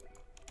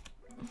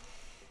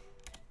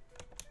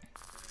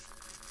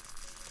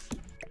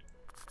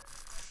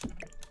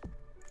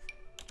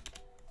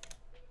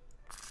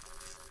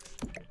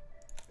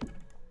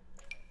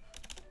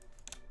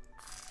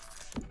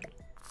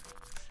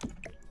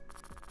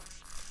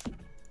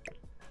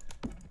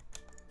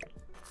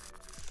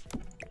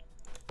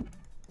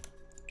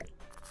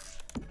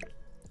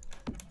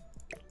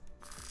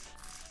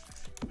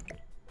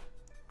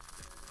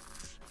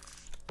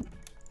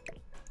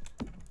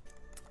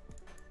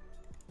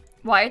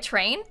 Why a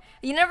train?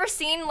 You never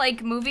seen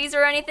like movies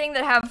or anything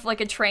that have like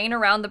a train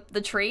around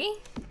the tree?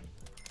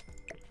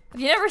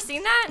 Have you never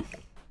seen that?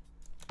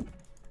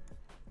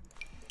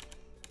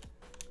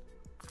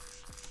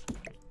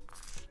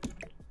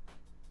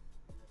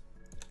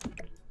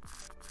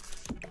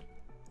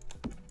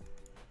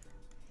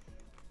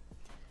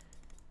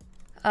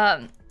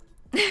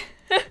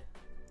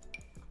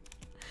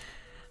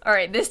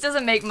 Alright, this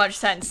doesn't make much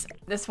sense,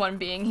 this one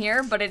being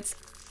here, but it's...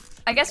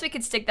 I guess we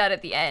could stick that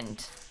at the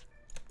end.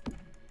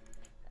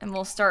 And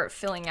we'll start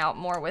filling out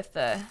more with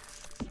the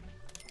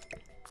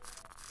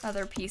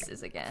other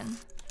pieces again.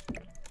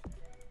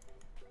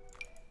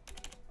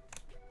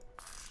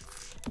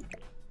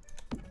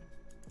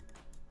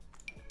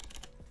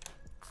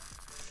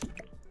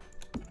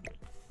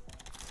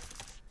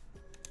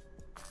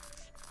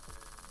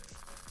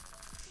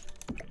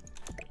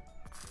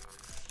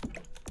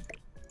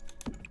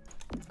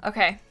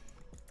 Okay.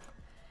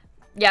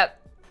 Yep.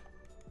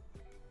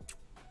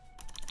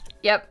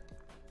 Yep.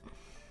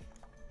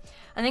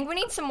 I think we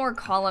need some more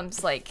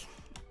columns, like...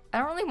 I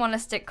don't really want to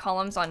stick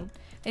columns on...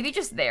 Maybe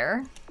just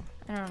there?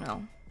 I don't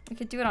know. We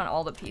could do it on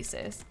all the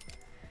pieces.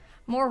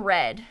 More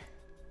red.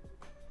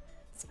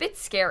 It's a bit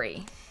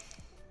scary.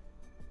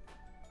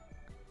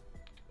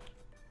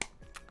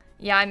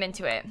 Yeah, I'm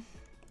into it.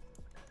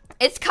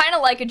 It's kind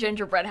of like a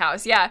gingerbread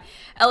house, yeah.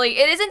 Ellie,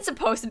 it isn't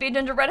supposed to be a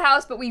gingerbread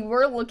house, but we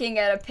were looking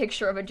at a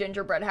picture of a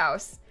gingerbread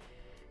house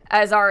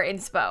as our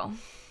inspo.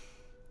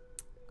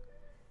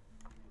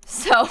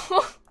 So,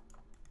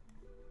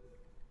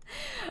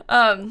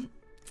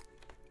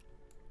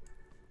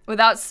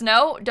 without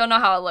snow, don't know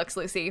how it looks,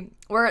 Lucy.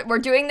 We're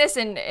doing this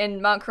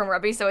in Mount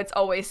Kurumrebi, so it's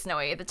always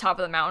snowy at the top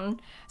of the mountain.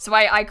 So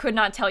I could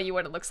not tell you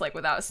what it looks like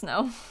without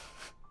snow.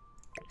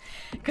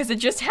 Because it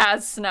just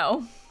has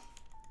snow.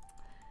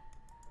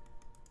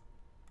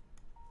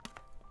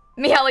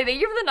 Miali, thank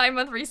you for the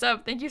 9-month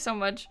resub. Thank you so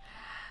much.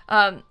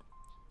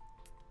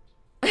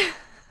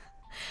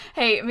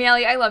 Hey,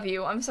 Miali, I love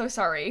you. I'm so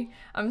sorry.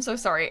 I'm so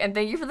sorry. And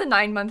thank you for the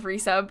 9-month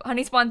resub.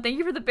 Honey Spawn, thank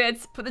you for the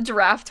bits. Put the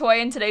giraffe toy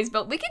in today's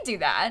build. We can do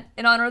that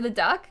in honor of the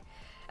duck.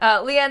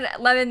 Leanne,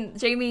 Lemon,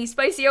 Jamie,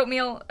 Spicy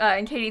Oatmeal,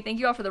 and Katie, thank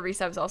you all for the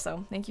resubs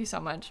also. Thank you so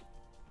much.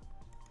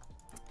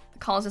 The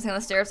column's missing on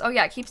the stairs. Oh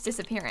yeah, it keeps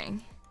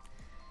disappearing.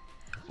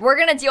 We're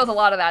gonna deal with a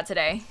lot of that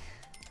today.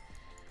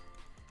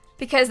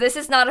 Because this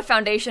is not a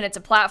foundation, it's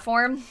a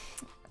platform.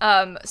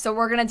 So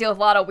we're gonna deal with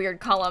a lot of weird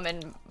column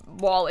and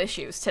wall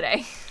issues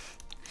today.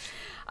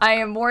 I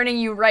am warning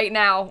you right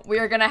now, we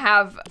are gonna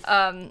have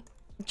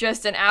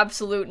just an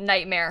absolute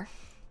nightmare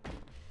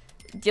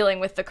dealing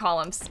with the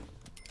columns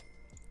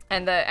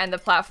and the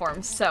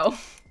platforms, so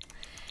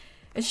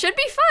it should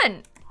be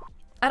fun.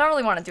 I don't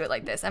really want to do it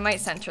like this. I might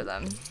center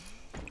them.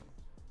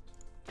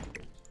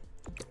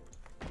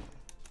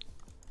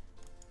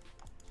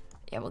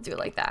 Yeah, we'll do it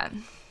like that.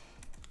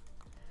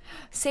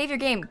 Save your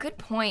game. Good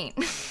point.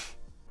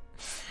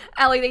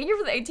 Allie, thank you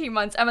for the 18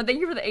 months. Emma, thank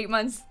you for the 8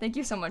 months. Thank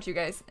you so much, you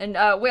guys. And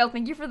Whale,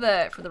 thank you for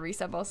the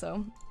resub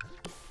also.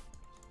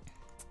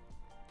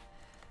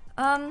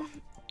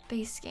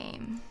 Base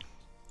game.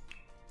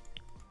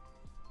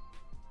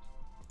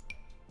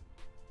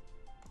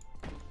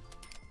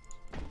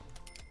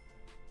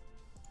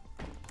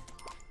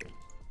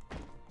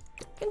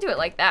 Can do it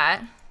like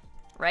that,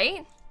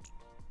 right?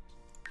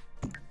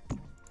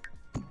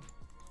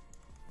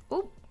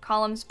 Oop,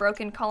 columns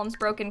broken, columns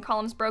broken,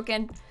 columns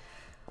broken.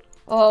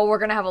 Oh, we're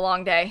gonna have a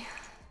long day.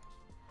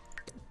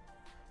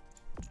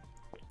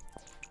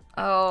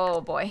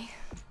 Oh boy.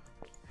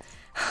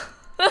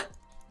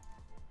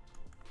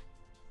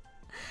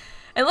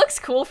 It looks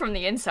cool from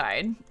the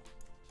inside.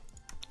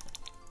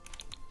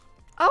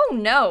 Oh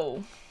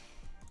no.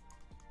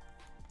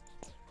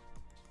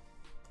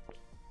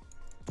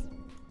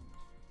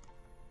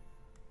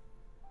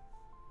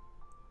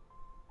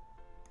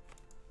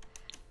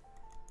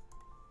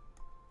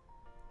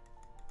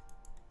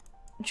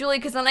 Julie,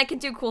 because then I can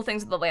do cool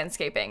things with the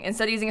landscaping.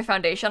 Instead of using a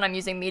foundation, I'm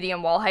using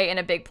medium wall height and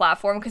a big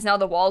platform because now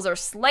the walls are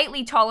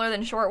slightly taller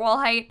than short wall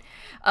height.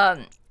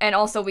 And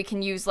also we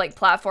can use like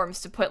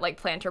platforms to put like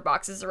planter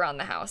boxes around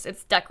the house.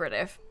 It's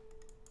decorative.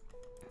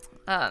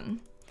 And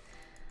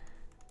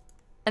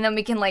then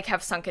we can like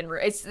have sunken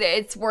roof.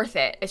 It's worth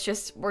it. It's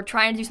just, we're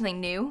trying to do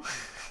something new.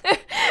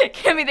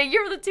 Kimmy, thank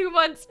you for the 2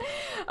 months.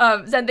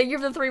 Zen, thank you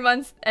for the 3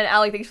 months. And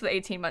Allie, thanks for the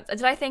 18 months.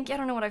 Did I thank you? I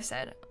don't know what I've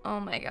said. Oh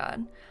my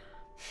god.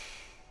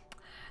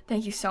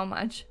 Thank you so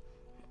much.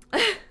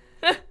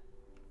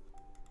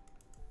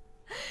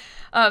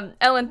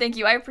 Ellen, thank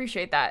you. I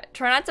appreciate that.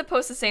 Try not to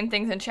post the same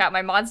things in chat.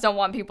 My mods don't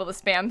want people to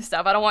spam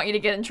stuff. I don't want you to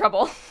get in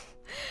trouble.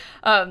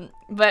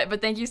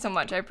 But thank you so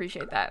much. I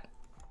appreciate that.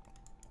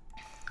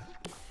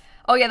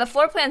 Oh yeah, the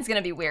floor plan's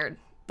gonna be weird.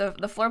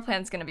 The floor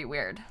plan's gonna be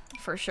weird,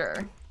 for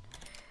sure.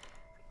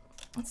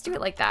 Let's do it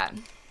like that.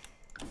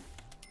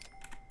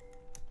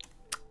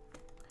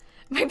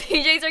 My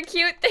PJs are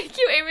cute. Thank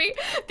you, Amy.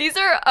 These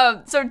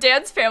are, so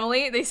Dan's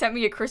family, they sent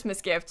me a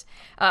Christmas gift,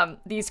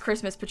 these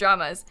Christmas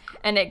pajamas,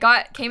 and it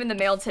came in the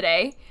mail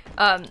today,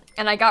 and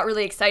I got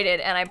really excited,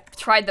 and I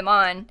tried them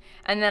on,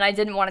 and then I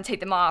didn't want to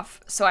take them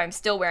off, so I'm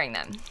still wearing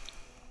them.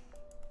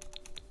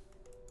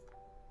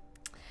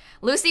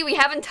 Lucy, we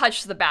haven't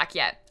touched the back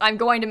yet. I'm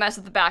going to mess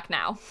with the back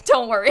now.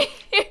 Don't worry.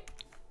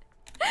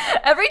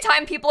 Every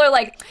time people are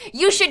like,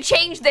 you should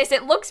change this,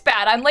 it looks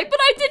bad. I'm like, but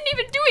I didn't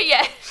even do it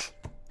yet.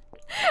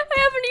 I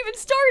haven't even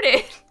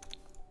started.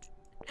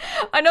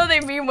 I know they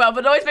mean well,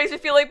 but it always makes me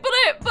feel like,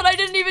 but I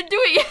didn't even do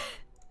it yet.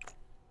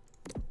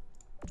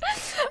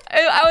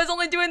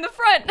 only doing the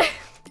front.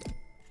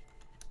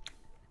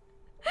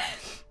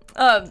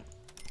 I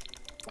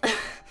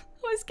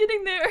was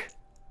getting there.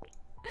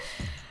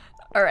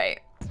 All right.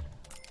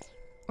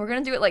 We're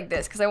gonna do it like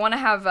this because I want to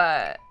have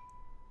a...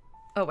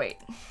 Oh wait,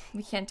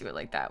 we can't do it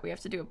like that. We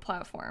have to do a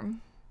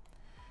platform.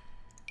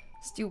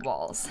 Let's do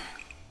walls.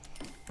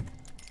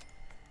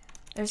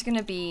 There's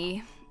gonna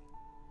be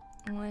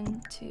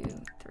 1, 2,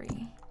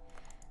 3.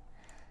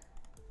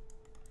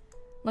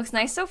 Looks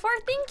nice so far.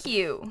 Thank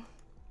you.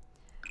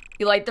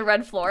 You like the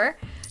red floor?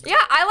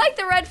 Yeah, I like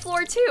the red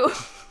floor too.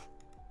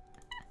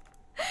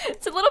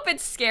 It's a little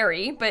bit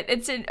scary, but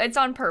it's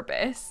on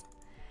purpose.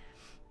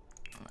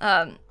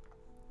 Am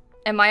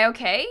I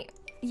okay?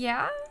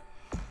 Yeah.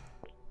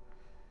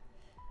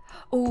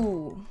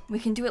 Ooh, we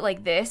can do it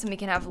like this and we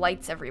can have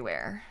lights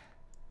everywhere.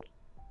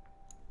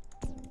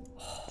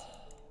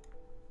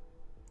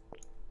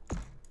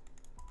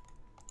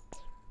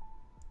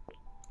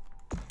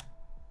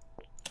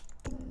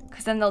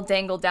 Because then they'll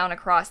dangle down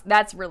across.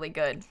 That's really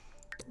good.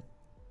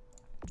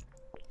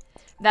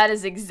 That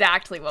is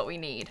exactly what we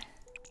need.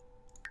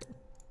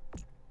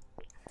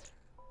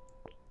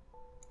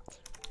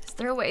 Is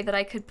there a way that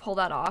I could pull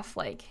that off?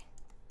 Like,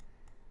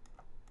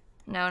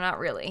 no, not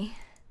really.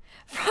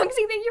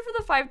 Frogsy, thank you for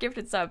the 5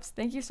 gifted subs.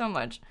 Thank you so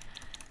much.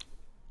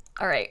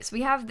 All right, so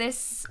we have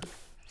this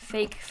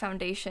fake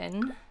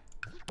foundation.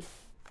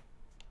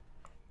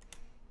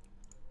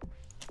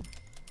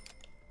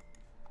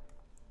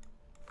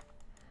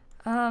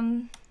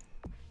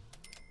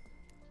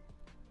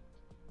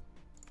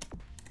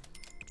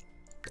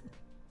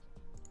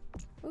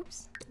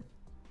 Oops.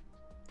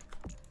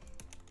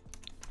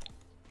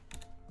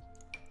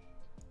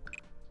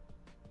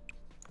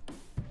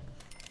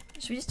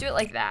 Should we just do it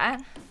like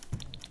that?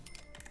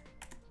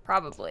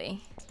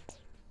 Probably.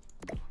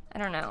 I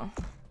don't know.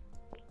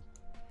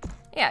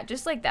 Yeah,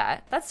 just like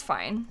that. That's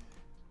fine.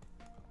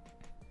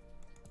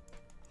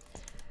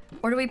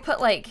 Or do we put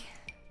like...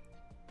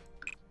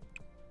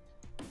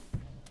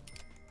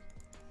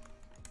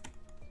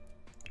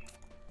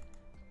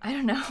 I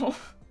don't know.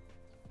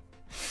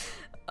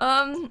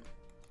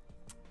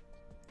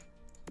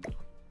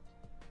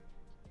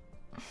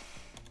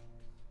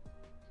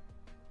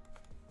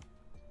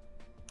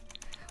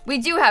 We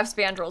do have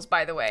spandrels,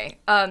 by the way.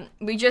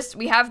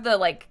 We have the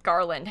like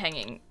garland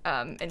hanging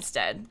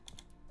instead.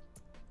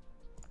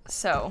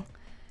 So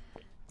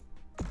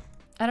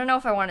I don't know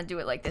if I want to do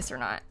it like this or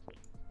not.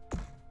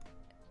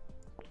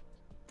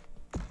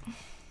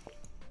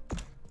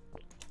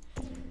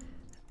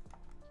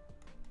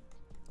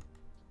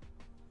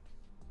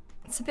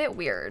 It's a bit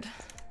weird.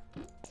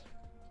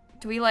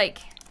 Do we like...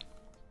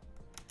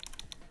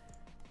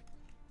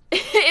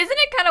 Isn't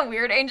it kind of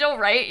weird, Angel,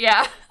 right?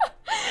 Yeah.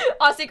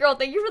 Aussie girl,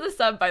 thank you for the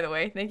sub, by the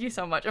way. Thank you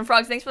so much. And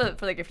Frogs, thanks for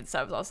the gifted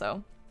subs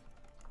also.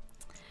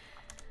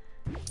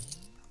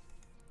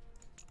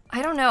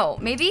 I don't know.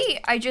 Maybe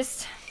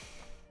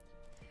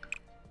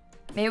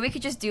we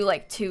could just do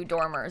like 2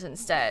 dormers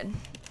instead.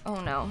 Oh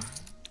no.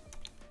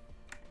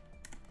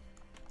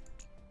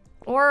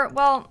 Or,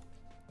 well,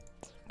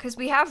 because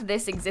we have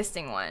this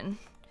existing one.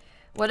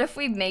 What if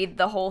we made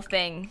the whole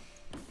thing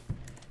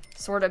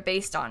sort of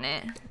based on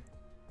it?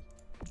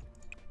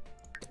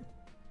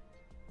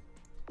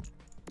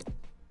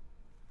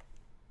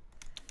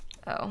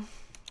 Oh.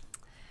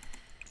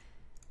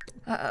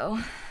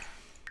 Uh-oh.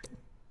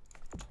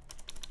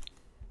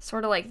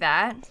 Sort of like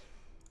that.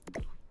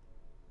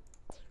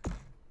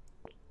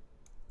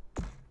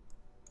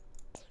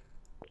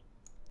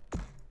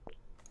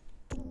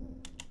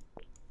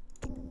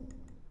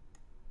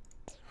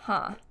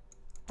 Huh.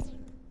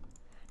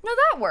 No,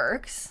 that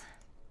works.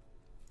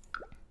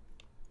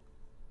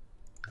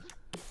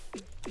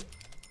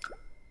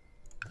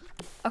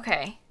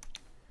 Okay.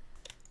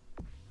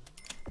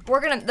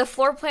 The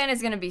floor plan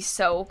is gonna be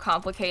so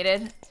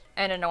complicated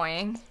and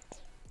annoying.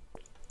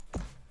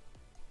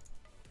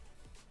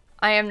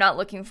 I am not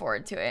looking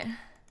forward to it.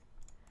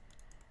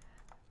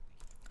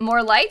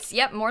 More lights?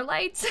 Yep, more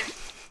lights.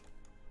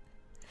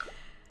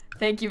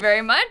 Thank you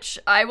very much.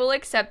 I will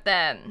accept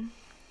them.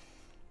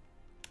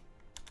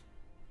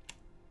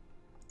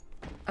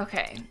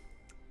 Okay.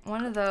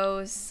 One of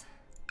those.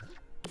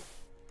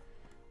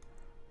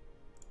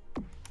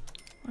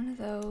 One of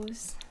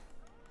those.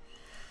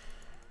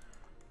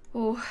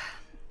 Ooh.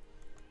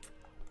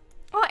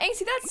 Oh,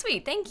 Angsty, that's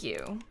sweet. Thank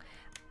you.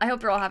 I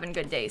hope you're all having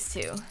good days,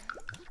 too.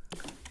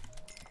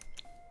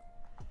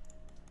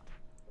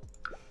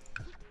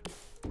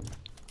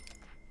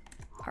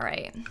 All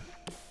right.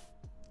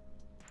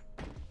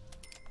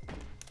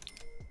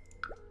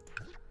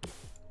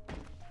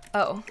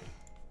 Oh.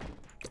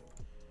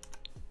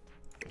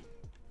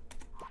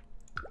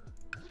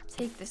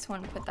 Take this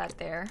one, put that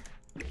there.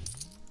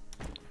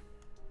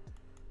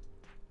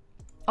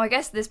 Oh, I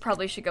guess this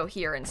probably should go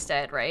here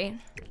instead, right?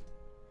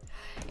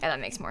 Yeah, that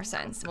makes more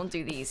sense. We'll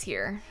do these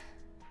here.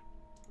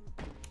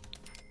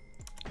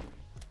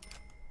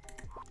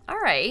 All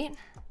right.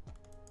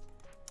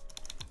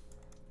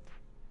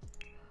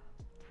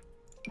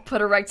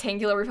 Put a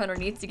rectangular roof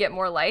underneath to get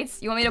more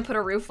lights. You want me to put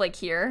a roof like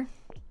here?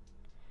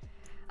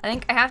 I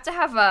think I have to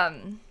have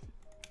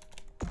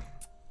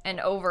an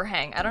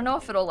overhang. I don't know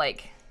if it'll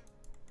like...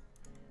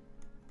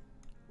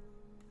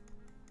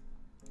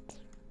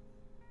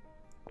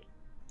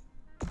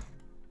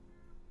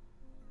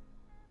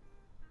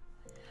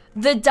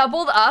 The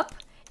doubled up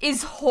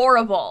is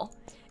horrible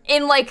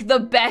in like the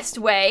best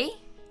way.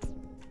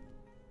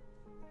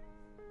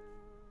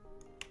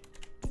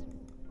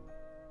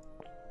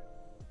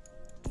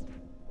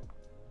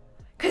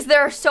 Because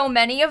there are so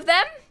many of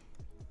them.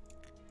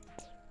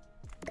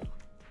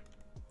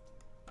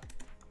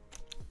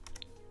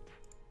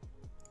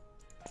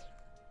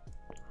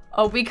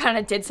 Oh, we kind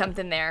of did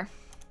something there.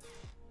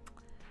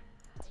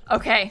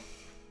 Okay.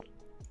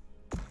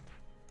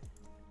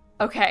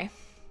 Okay.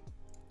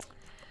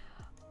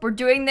 We're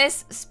doing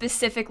this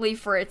specifically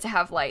for it to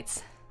have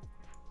lights.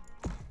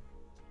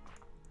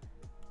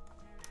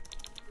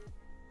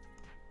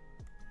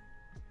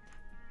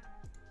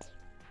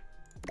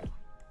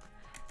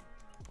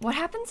 What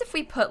happens if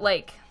we put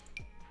like...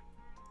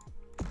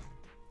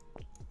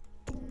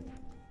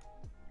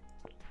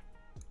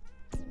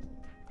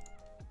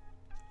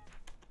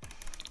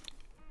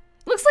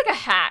 Looks like a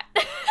hat.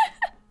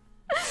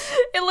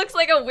 It looks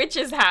like a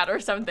witch's hat or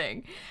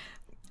something.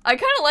 I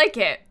kind of like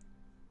it.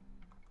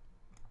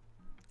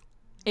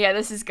 Yeah,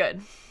 this is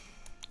good.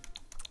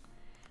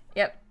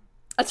 Yep.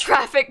 A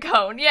traffic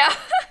cone, yeah.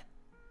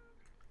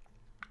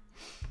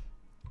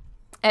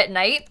 At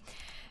night?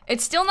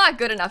 It's still not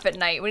good enough at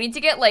night. We need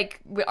to get, like,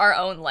 our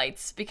own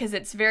lights because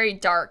it's very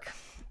dark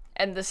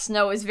and the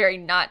snow is very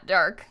not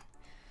dark.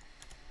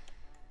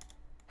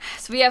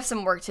 So we have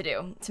some work to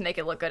do to make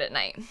it look good at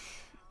night.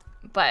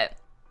 But,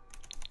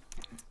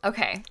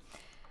 okay.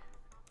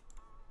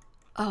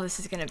 Oh, this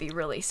is gonna be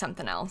really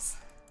something else.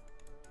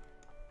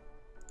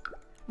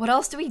 What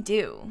else do we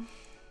do?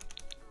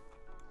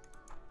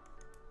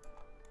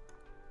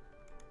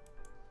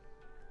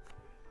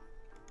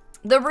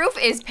 The roof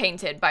is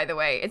painted, by the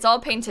way. It's all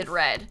painted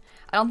red.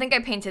 I don't think I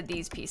painted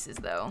these pieces,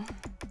 though.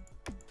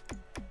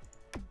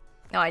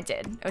 No, I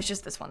did. It was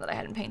just this one that I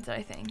hadn't painted,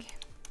 I think.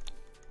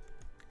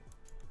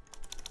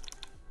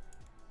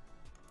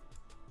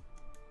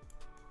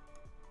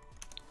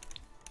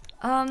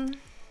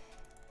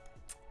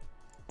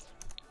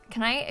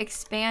 Can I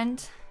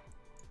expand?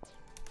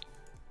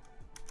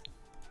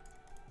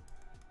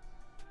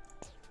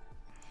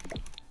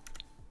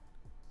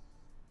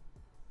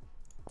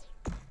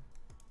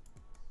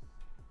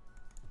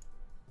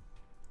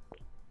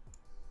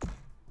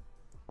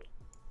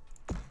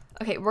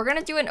 Okay, we're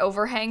gonna do an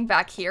overhang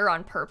back here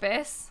on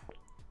purpose.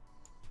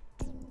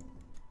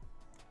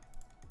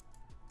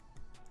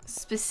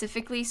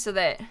 Specifically so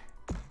that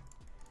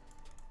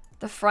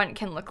the front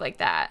can look like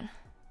that.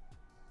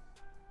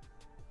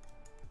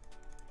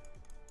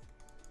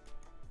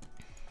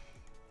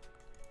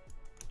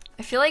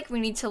 I feel like we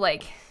need to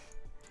like...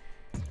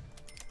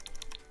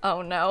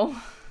 Oh no.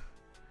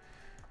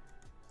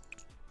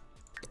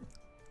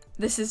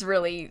 This is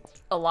really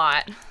a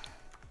lot.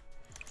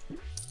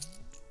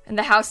 And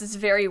the house is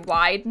very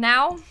wide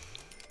now.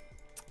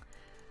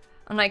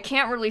 And I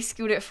can't really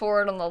scoot it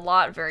forward on the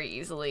lot very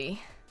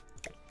easily.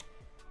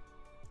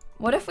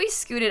 What if we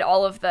scooted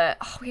all of the...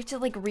 Oh, we have to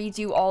like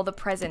redo all the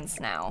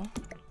presents now.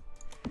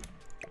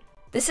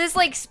 This is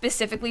like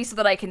specifically so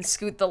that I can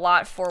scoot the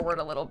lot forward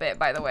a little bit,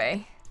 by the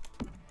way.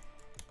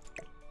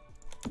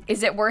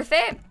 Is it worth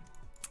it?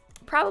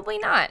 Probably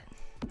not.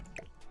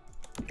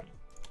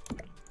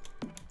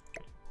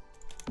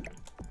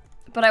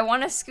 But I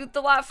want to scoot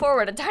the lot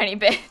forward a tiny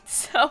bit,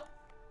 so...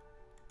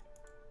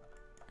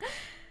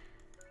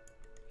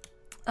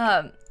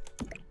 Oh,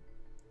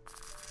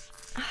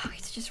 we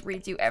have to just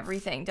redo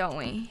everything, don't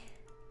we?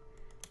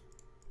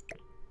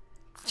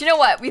 Do you know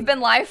what? We've been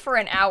live for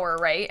an hour,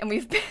 right? And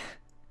we've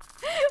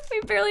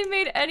barely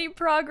made any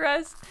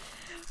progress.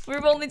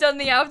 We've only done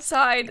the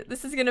outside.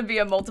 This is gonna be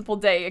a multiple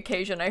day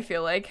occasion, I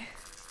feel like.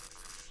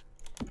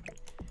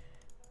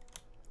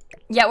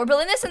 Yeah, we're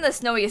building this in the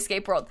snowy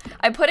escape world.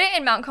 I put it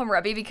in Mount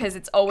Komorebi because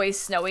it's always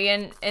snowy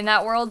in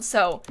that world,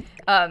 so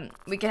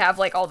we could have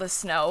like all the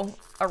snow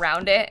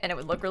around it and it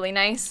would look really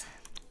nice.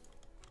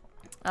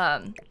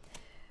 I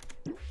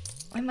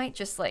might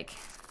just like...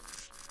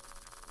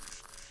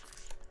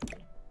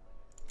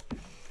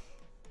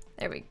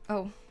 There we go.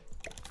 Oh.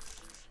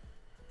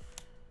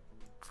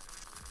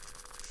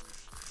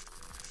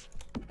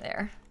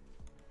 There.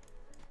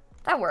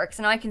 That works.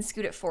 Now I can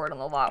scoot it forward on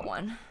the lot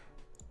one.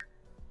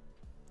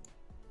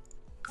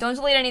 Don't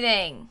delete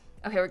anything.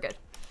 Okay, we're good.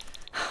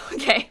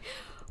 Okay.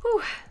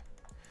 Whew.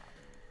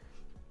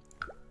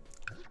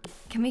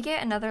 Can we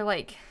get another,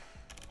 like...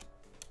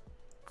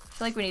 I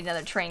feel like we need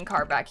another train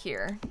car back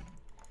here.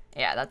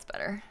 Yeah, that's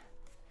better.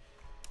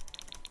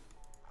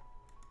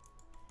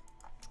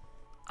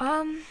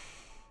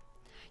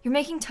 You're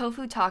making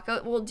tofu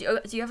taco? Well, do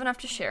you have enough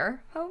to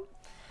share? Oh.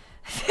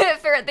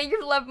 Ferret, thank you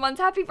for 11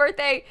 months. Happy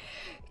birthday.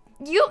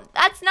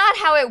 That's not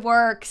how it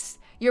works.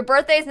 Your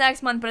birthday's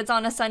next month, but it's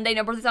on a Sunday.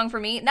 No birthday song for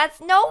me.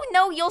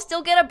 No, you'll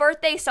still get a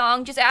birthday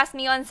song. Just ask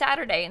me on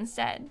Saturday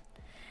instead.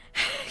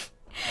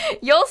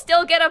 You'll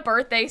still get a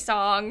birthday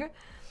song.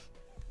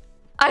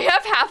 I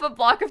have half a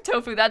block of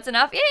tofu. That's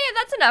enough. Yeah,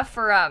 that's enough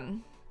for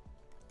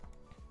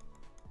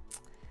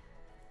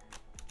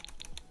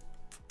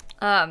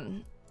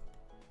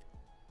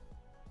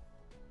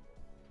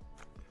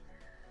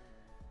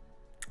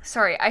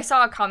sorry, I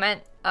saw a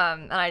comment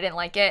and I didn't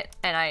like it,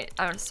 and I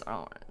just I don't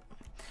want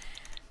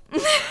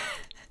it.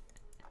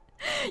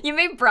 You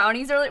made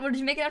brownies earlier. What, did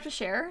you make enough to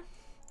share?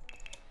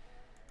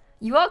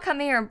 You all come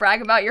here and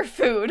brag about your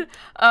food.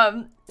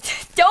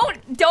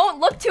 Don't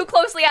look too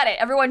closely at it.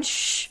 Everyone,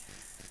 shh.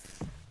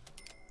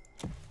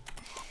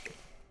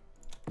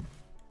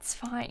 It's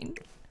fine.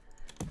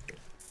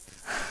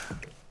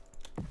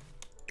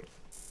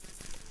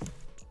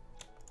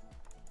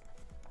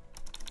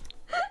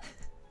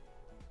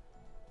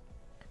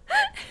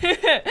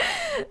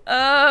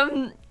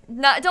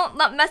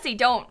 Not messy,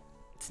 don't.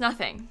 It's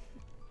nothing.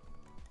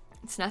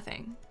 It's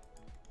nothing.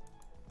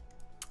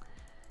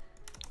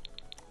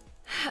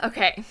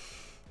 Okay.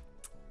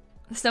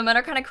 The snowmen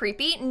are kind of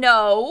creepy.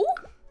 No.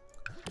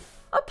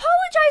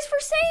 Apologize for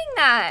saying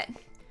that.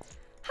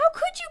 How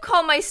could you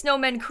call my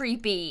snowmen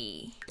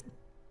creepy?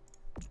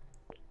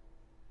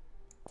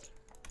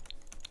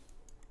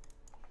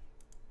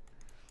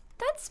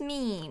 That's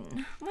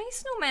mean. My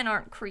snowmen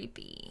aren't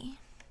creepy.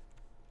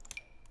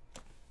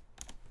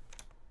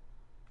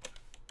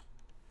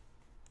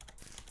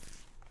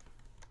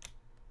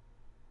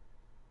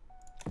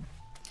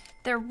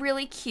 They're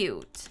really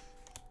cute.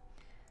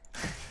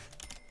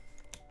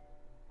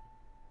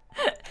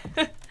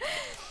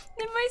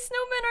 And my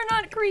snowmen are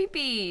not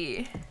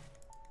creepy.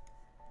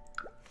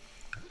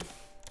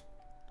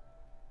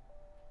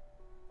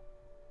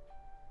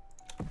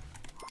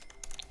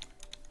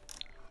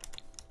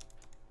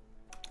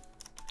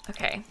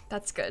 Okay,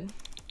 that's good.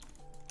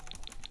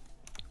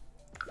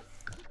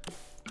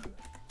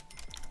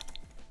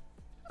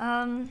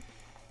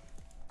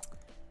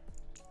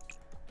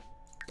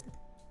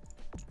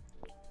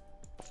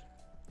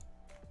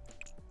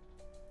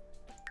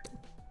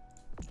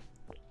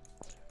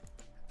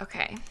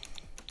 Okay.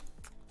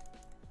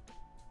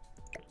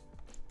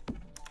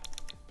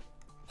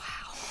 Wow.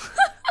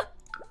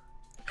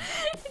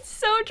 It's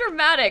so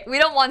dramatic. We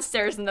don't want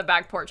stairs in the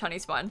back porch, honey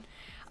spawn.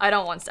 I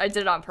did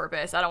it on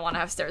purpose. I don't want to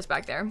have stairs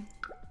back there.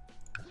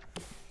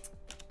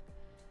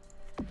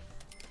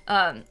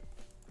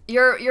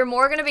 You're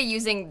more gonna be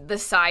using the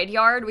side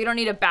yard. We don't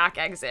need a back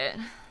exit.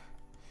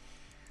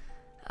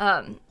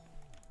 I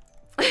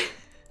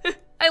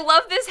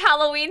love this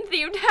Halloween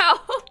themed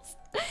house.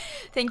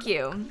 Thank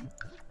you.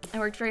 I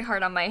worked very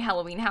hard on my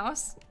Halloween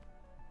house.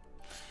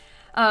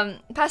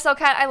 Pastel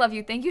Cat, I love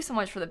you. Thank you so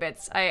much for the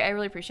bits. I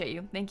really appreciate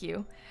you. Thank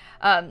you.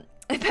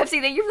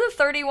 Pepsi, thank you for the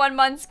 31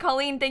 months.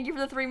 Colleen, thank you for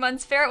the 3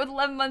 months. Ferret with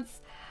 11 months.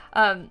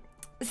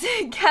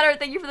 Catter,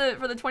 thank you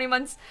for the 20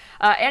 months.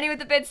 Annie with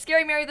the bits.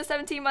 Scary Mary with the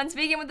 17 months.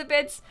 Vegan with the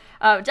bits.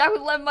 Jack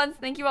with 11 months.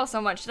 Thank you all so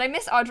much. Did I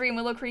miss Audrey and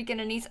Willow Creek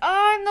and Anise?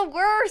 Oh, I'm the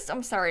worst.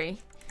 I'm sorry.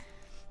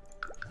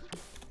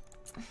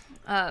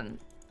 The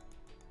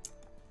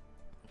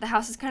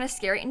house is kind of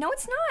scary. No,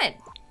 it's not.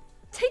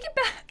 Take it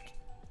back.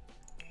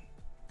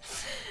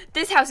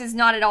 This house is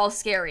not at all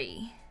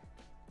scary.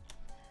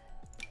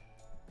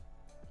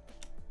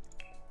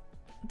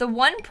 The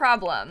one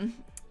problem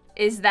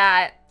is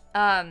that,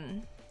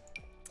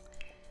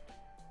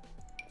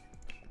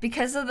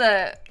 because of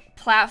the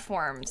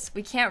platforms,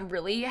 we can't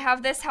really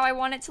have this how I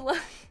want it to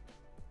look.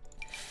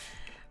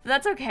 But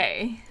that's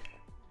okay.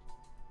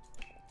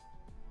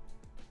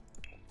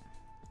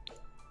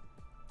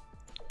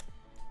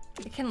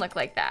 It can look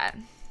like that.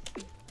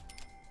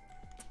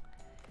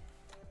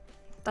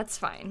 That's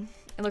fine.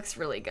 It looks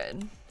really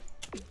good.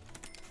 And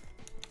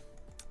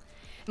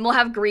we'll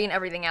have green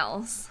everything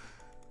else.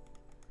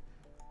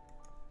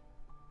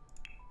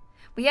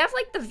 We have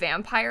like the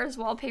vampires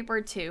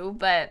wallpaper too,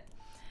 but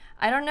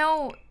I don't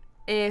know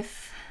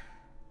if...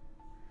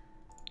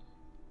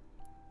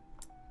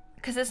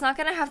 because it's not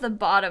gonna have the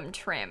bottom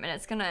trim and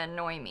it's gonna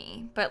annoy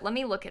me. But let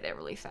me look at it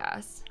really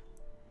fast.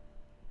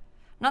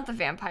 Not the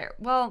vampire,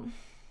 well...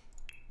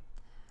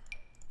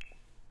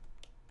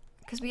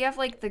 because we have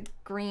like the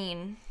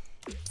green.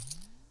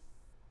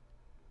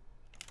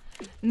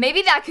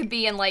 Maybe that could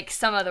be in like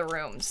some of the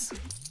rooms,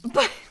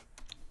 but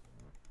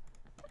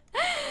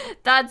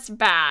that's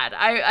bad.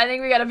 I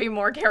think we gotta be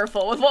more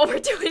careful with what we're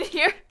doing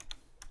here.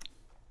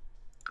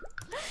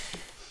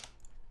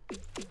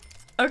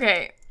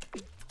 Okay,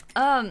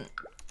 I'm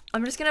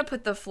just gonna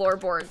put the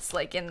floorboards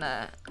like in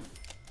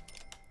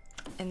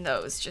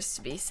those just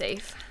to be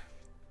safe.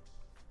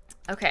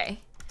 Okay,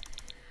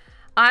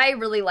 I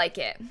really like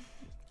it.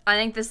 I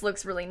think this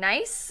looks really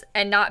nice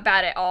and not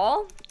bad at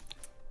all.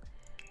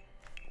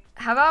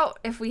 How about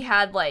if we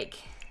had like...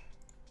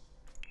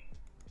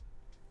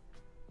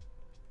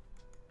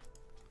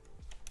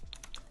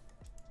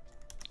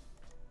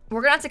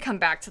 we're gonna have to come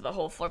back to the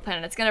whole floor plan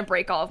and it's gonna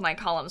break all of my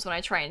columns when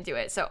I try and do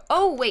it. So,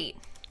 oh wait.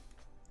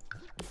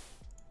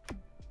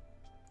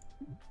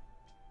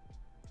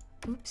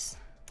 Oops.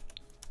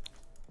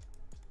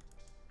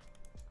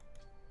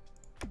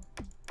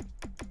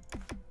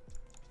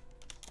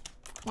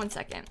 1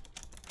 second.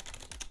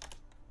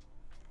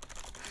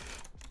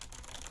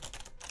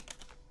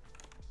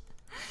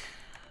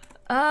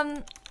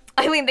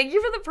 Eileen, thank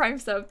you for the Prime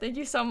sub. Thank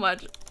you so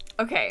much.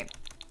 Okay.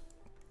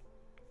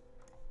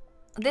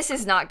 This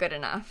is not good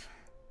enough.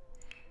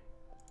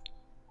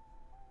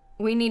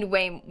 We need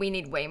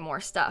way more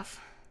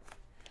stuff.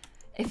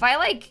 If I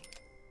like...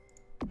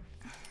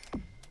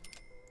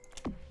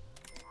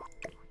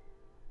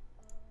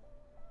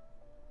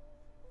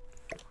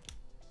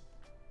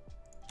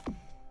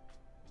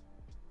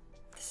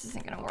 This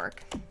isn't gonna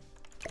work.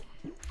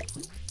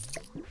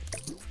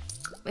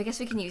 I guess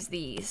we can use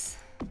these.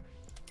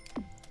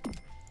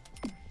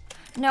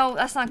 No,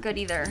 that's not good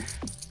either.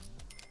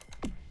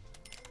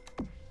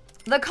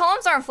 The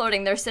columns aren't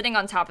floating, they're sitting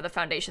on top of the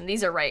foundation.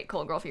 These are right,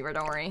 Cold Girl Fever,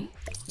 don't worry.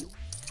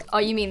 Oh,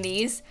 you mean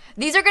these?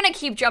 These are gonna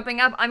keep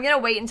jumping up. I'm gonna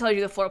wait until I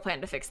do the floor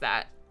plan to fix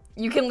that.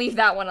 You can leave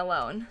that one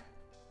alone.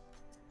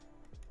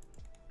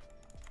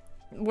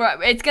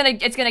 It's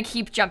gonna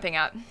keep jumping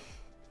up.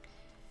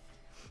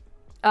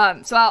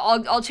 So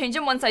I'll change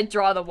them once I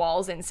draw the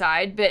walls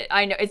inside, but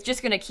I know it's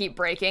just gonna keep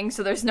breaking,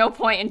 so there's no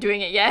point in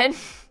doing it yet.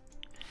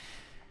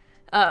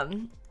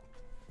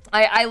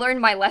 I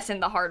learned my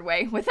lesson the hard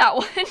way with that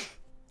one.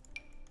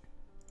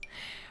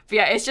 But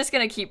yeah, it's just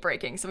gonna keep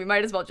breaking, so we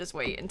might as well just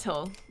wait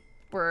until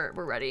we're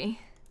ready.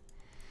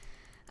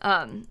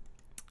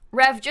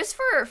 Rev, just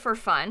for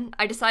fun,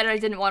 I decided I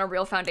didn't want a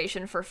real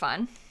foundation for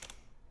fun.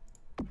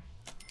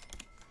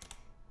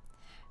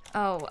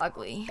 Oh,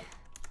 ugly.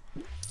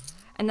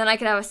 And then I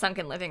could have a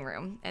sunken living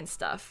room and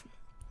stuff.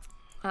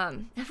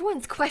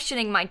 Everyone's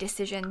questioning my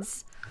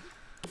decisions.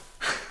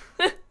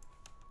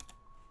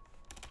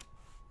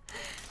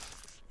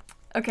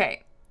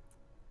 Okay.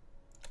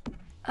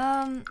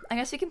 I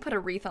guess we can put a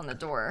wreath on the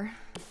door.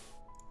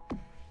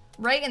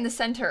 Right in the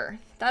center.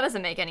 That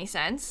doesn't make any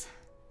sense.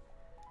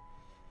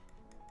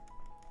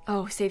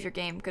 Oh, save your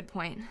game. Good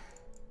point.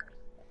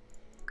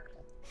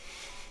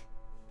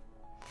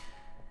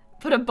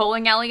 Put a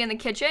bowling alley in the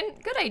kitchen?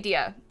 Good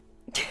idea.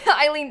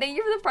 Eileen, thank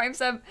you for the Prime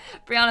sub.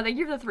 Brianna, thank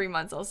you for the 3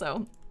 months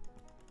also.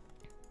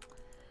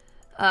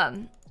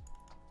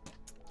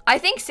 I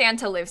think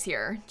Santa lives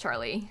here,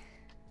 Charlie.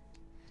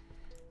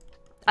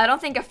 I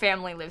don't think a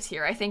family lives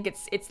here. I think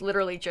it's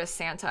literally just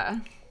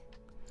Santa.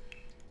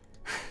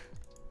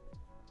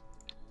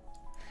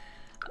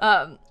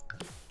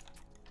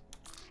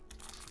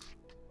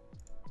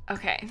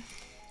 Okay.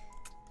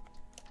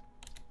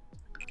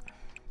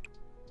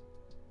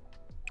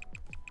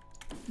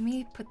 Let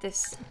me put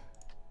this...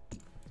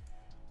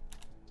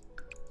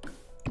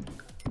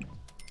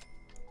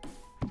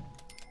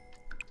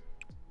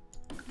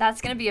 That's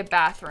gonna be a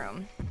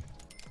bathroom.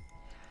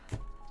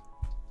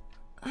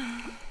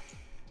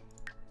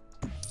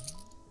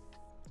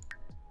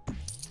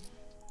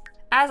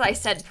 As I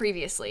said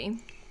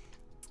previously.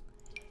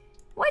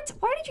 What?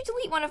 Why did you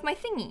delete one of my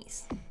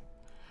thingies?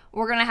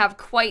 We're gonna have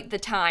quite the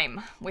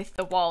time with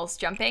the walls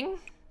jumping.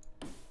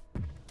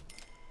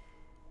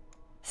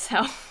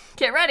 So,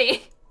 get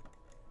ready.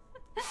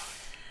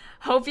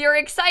 Hope you're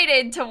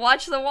excited to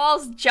watch the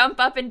walls jump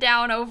up and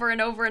down over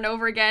and over and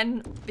over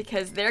again,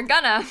 because they're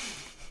gonna.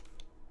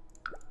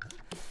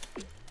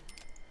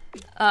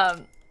 Oh,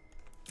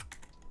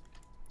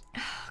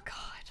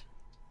 God.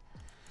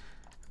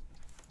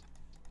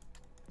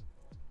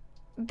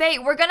 Babe,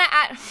 we're gonna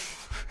add...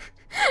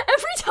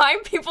 Every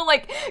time people,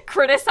 like,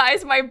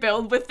 criticize my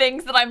build with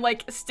things that I'm,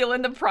 like, still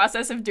in the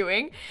process of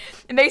doing,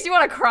 it makes me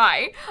want to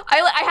cry.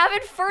 I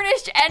haven't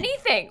furnished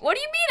anything. What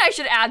do you mean I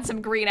should add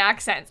some green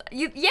accents?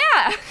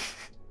 Yeah.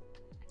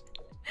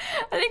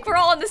 I think we're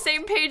all on the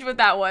same page with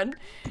that one.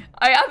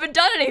 I haven't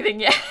done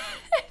anything yet.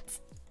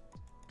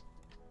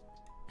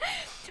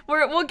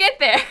 We'll get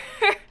there.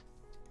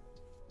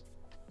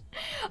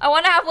 I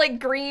want to have, like,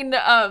 green,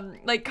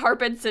 like,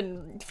 carpets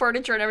and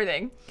furniture and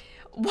everything.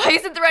 Why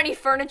isn't there any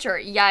furniture?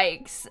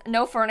 Yikes.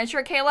 No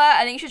furniture, Kayla?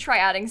 I think you should try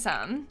adding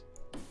some.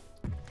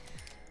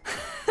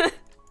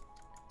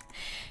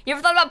 You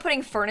ever thought about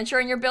putting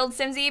furniture in your build,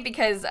 Simsy?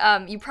 Because,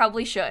 you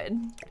probably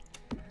should.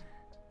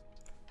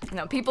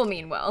 No, people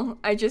mean well.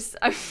 I'm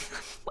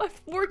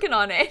working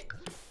on it.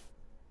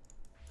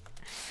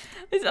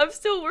 I'm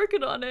still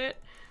working on it.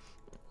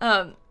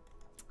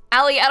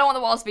 Allie, I don't want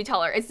the walls to be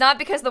taller. It's not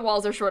because the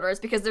walls are shorter. It's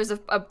because there's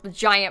a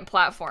giant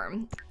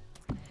platform.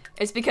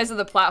 It's because of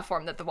the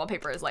platform that the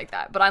wallpaper is like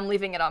that, but I'm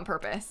leaving it on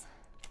purpose.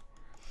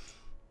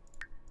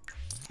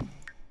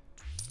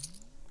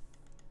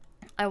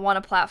 I want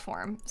a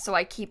platform, so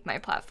I keep my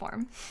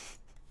platform.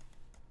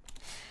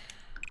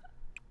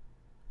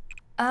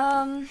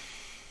 I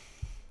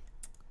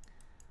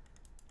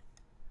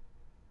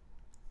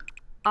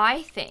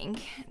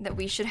think that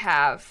we should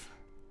have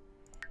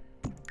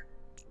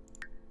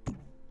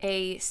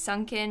a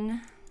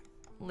sunken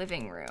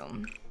living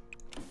room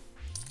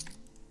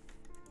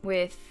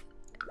with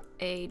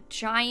a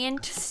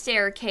giant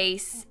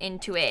staircase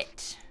into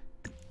it.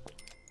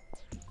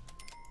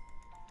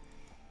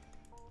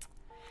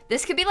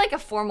 This could be like a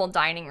formal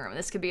dining room.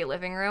 This could be a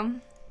living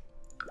room.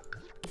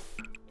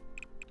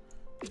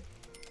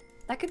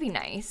 That could be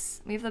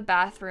nice. We have the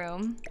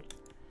bathroom.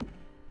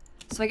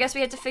 So I guess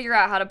we have to figure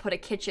out how to put a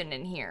kitchen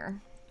in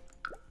here.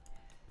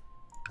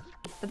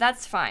 But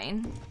that's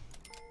fine.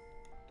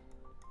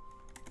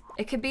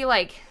 It could be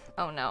like,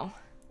 oh no.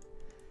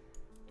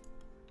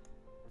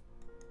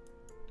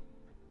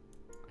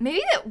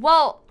 Maybe that,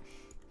 well,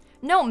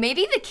 no,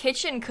 maybe the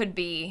kitchen could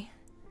be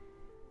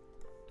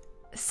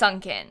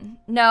sunken.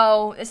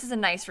 No, this is a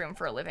nice room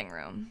for a living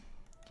room.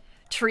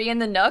 Tree in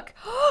the nook?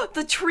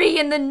 The tree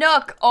in the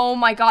nook! Oh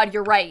my god,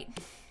 you're right.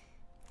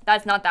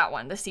 That's not that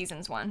one, the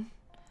seasons one.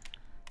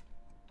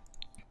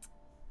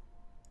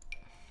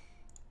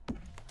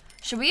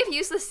 Should we have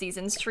used the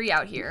seasons tree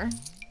out here?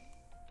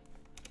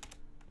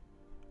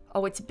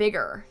 Oh, it's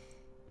bigger.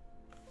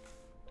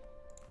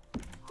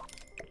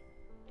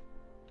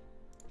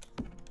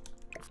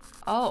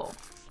 Oh.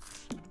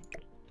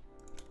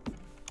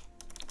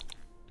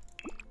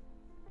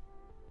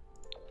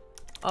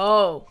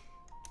 Oh.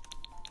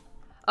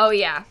 Oh,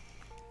 yeah.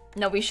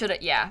 No, we should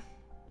have, yeah.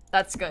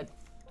 That's good.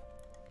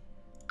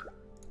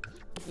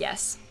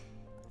 Yes.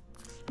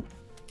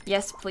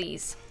 Yes,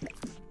 please.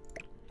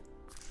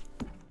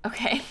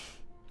 Okay.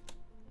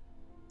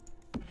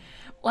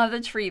 We'll have the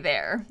tree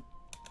there.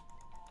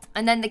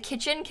 And then the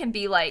kitchen can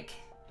be like,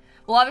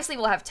 well, obviously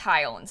we'll have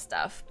tile and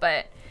stuff,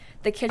 but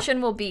the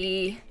kitchen will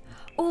be,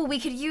 oh, we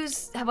could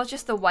use, how about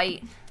just the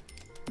white?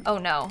 Oh,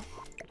 no.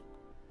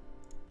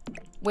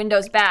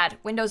 Windows bad.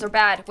 Windows are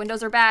bad.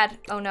 Windows are bad.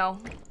 Oh, no.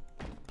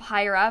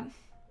 Higher up.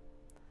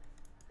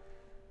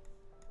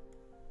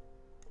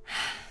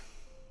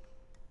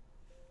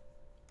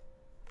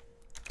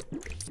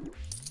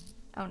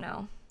 Oh,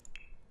 no.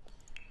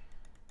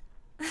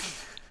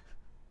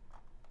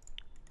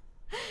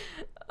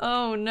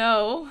 Oh,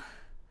 no.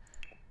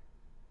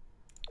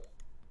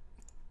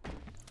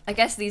 I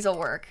guess these will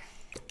work.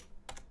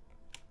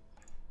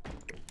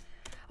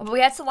 Oh, but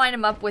we had to line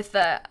them up with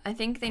the, I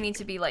think they need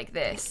to be like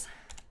this.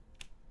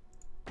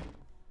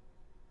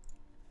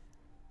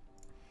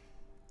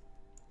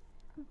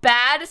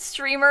 Bad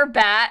streamer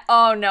bad.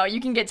 Oh no, you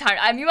can get timed.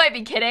 I mean, you might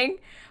be kidding,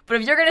 but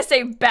if you're gonna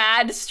say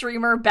bad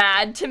streamer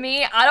bad to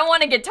me, I don't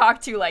want to get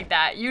talked to like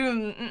that.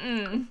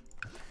 You,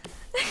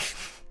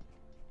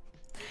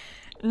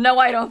 No,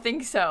 I don't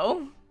think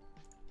so.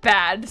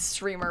 Bad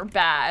streamer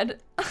bad.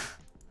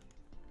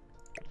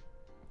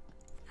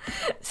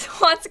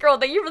 Swats girl,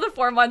 thank you for the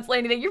 4 months.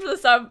 Lady, thank you for the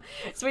sub.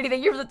 Sweetie,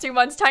 thank you for the 2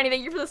 months. Tiny,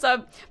 thank you for the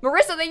sub.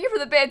 Marissa, thank you for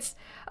the bits.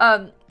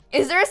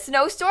 Is there a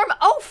snowstorm?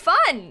 Oh,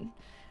 fun.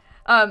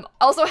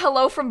 Also,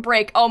 hello from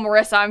break. Oh,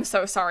 Marissa, I'm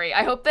so sorry.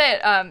 I hope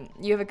that,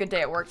 you have a good day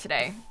at work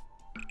today.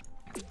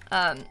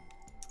 I'm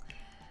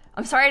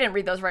sorry I didn't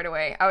read those right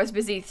away. I was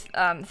busy,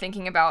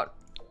 thinking about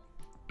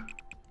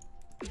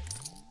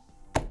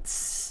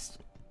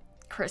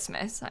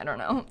Christmas. I don't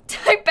know.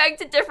 I beg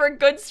to differ.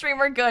 Good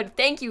streamer, good.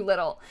 Thank you,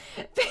 Little.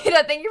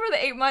 Beta, thank you for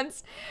the 8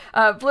 months.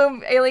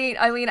 Bloom, Eileen,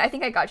 I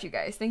think I got you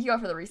guys. Thank you all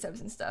for the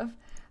resubs and stuff.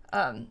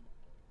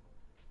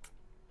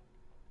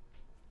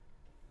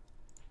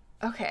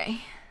 Okay.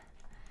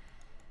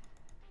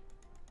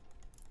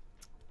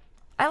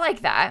 I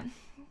like that.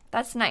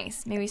 That's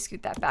nice. Maybe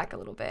scoot that back a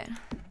little bit.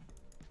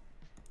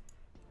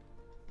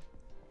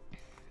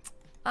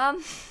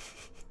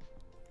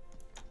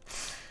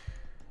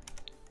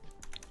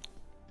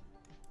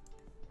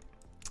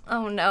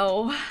 Oh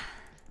no.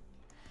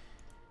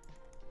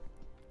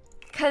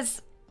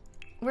 'Cause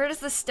where does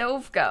the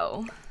stove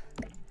go?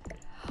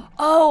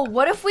 Oh,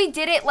 what if we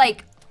did it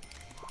like...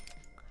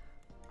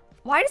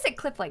 Why does it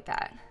clip like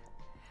that?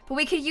 But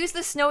we could use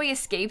the snowy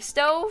escape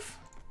stove.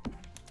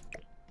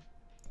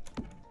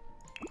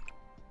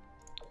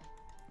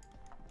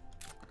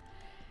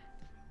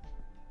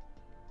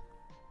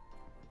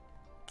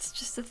 It's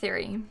just a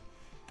theory.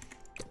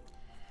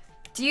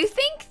 Do you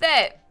think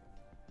that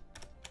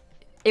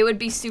it would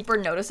be super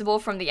noticeable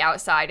from the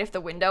outside if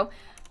the window...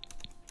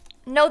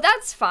 No,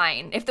 that's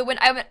fine. If the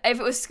if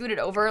it was scooted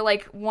over,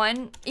 like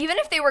even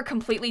if they were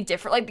completely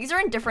different, like these are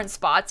in different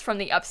spots from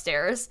the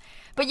upstairs,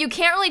 but you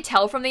can't really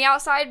tell from the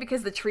outside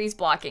because the tree's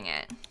blocking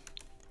it.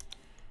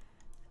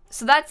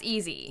 So that's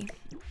easy.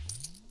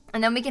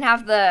 And then we can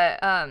have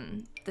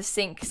the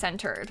sink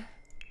centered.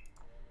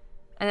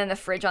 And then the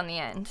fridge on the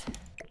end.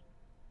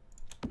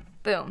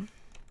 Boom.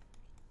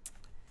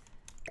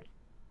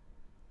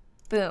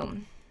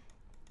 Boom.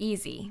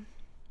 Easy.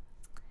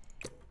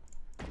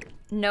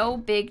 No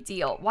big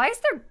deal. Why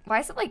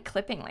is it like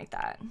clipping like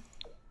that?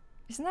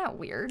 Isn't that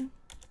weird?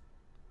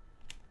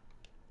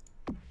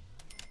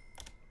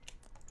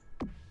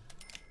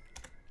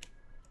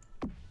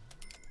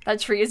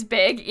 That tree is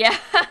big. Yeah.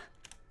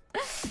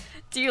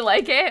 Do you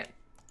like it?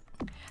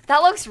 That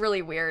looks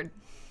really weird.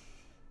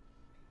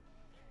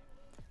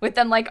 With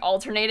them like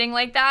alternating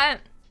like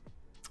that.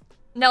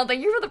 No,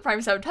 thank you for the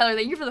prime sub. Tyler,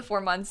 thank you for the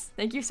 4 months.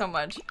 Thank you so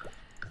much.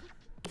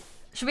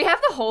 Should we have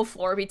the whole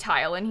floor be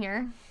tile in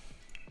here?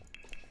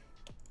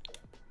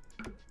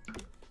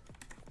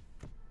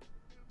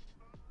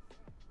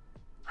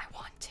 I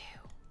want to.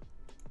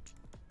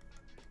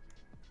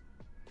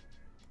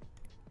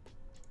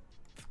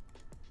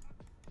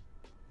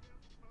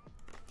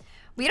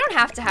 We don't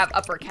have to have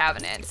upper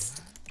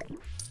cabinets.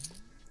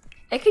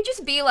 It could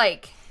just be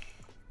like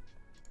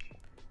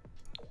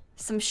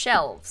some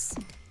shelves,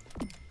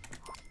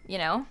 you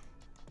know?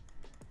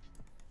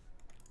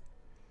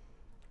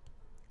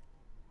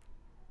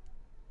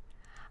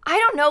 I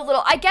don't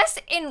know, I guess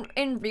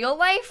in real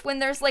life, when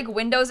there's like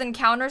windows and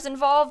counters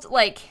involved,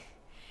 like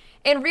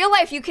in real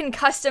life you can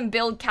custom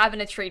build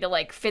cabinetry to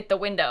like fit the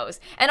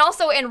windows. And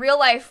also in real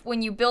life,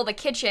 when you build a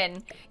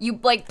kitchen, you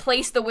like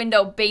place the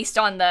window based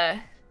on the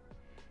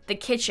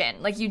kitchen.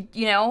 Like you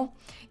know,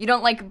 you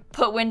don't like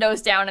put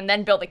windows down and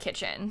then build a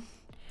kitchen.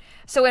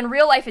 So in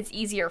real life, it's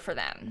easier for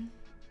them.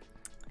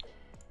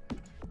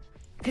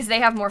 Because they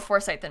have more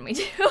foresight than we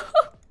do.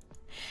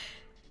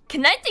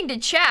 Connecting to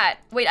chat.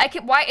 Wait,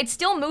 why? It's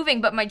still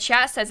moving, but my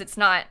chat says it's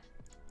not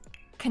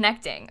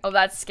connecting. Oh,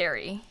 that's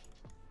scary.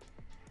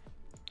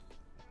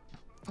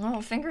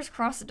 Oh, fingers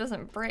crossed it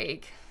doesn't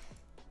break.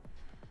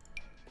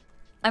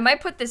 I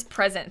might put this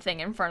present thing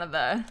in front of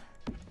the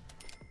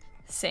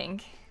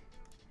sink.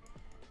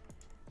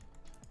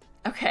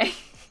 Okay.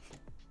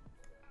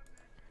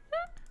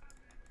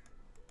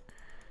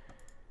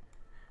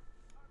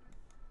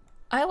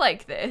 I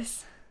like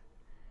this.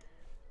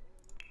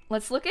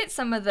 Let's look at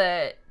some of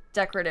the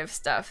decorative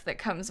stuff that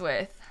comes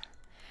with.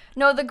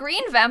 No, the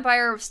green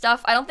vampire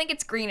stuff, I don't think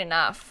it's green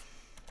enough.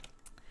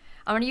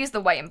 I'm gonna use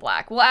the white and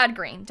black. We'll add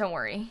green, don't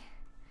worry.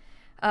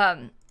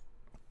 But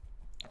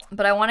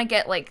I want to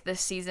get like this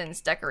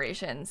season's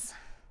decorations.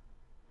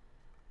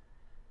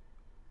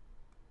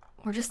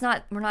 We're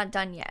not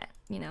done yet,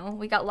 you know?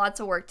 We got lots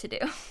of work to do.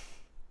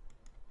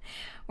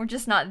 We're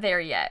just not there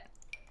yet.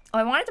 Oh,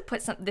 I wanted to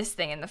put this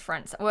thing in the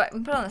front. Well, we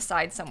can put it on the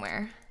side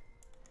somewhere.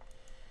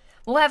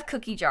 We'll have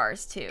cookie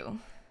jars too.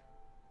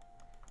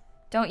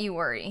 Don't you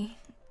worry.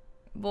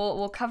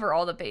 We'll cover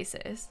all the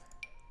bases.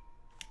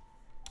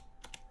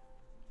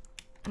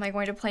 Am I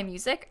going to play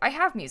music? I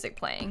have music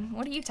playing.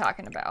 What are you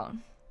talking about?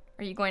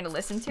 Are you going to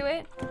listen to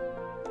it?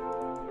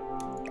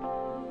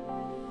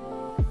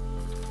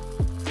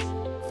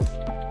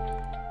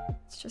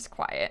 It's just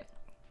quiet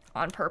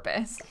on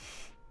purpose.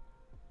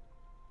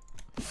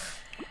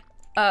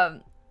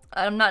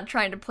 I'm not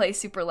trying to play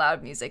super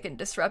loud music and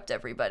disrupt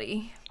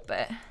everybody,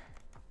 but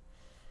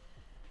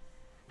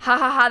ha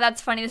ha ha,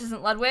 that's funny. This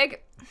isn't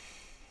Ludwig.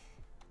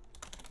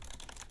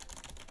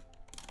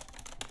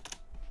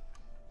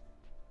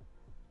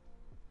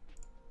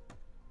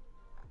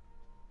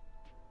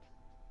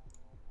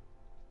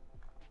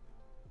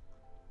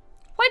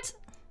 What?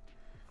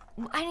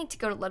 I need to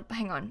go to Ludwig.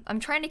 Hang on. I'm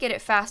trying to get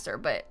it faster,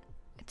 but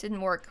it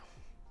didn't work.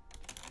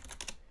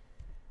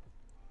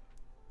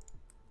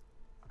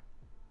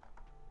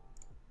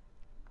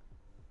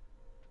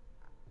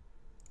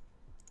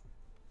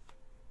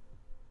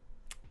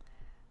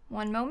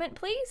 One moment,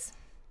 please.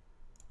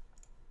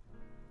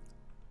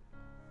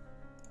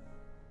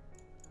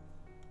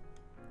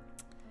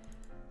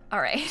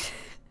 All right.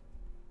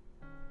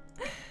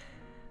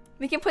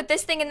 We can put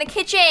this thing in the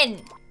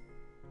kitchen.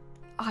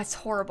 Oh, it's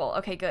horrible.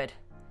 Okay, good.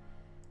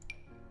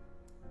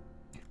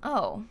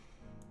 Oh.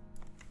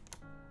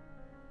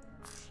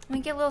 Can we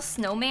get a little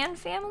snowman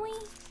family?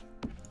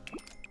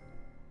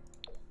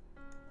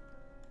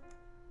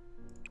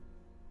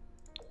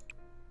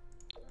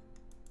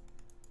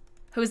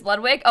 Who's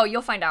Ludwig? Oh,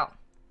 you'll find out.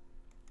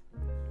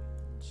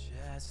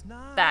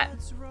 That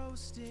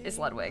is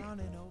Ludwig.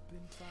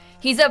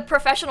 He's a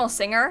professional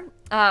singer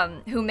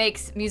who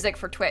makes music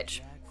for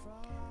Twitch.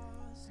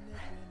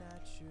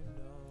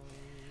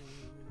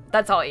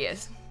 That's all he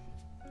is.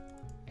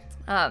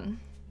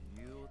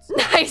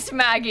 Nice,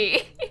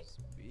 Maggie.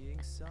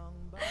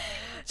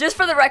 Just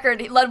for the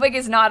record, Ludwig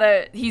is not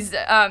a, he's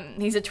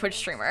a Twitch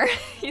streamer.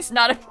 He's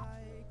not a,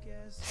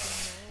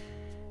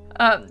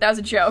 that was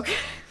a joke.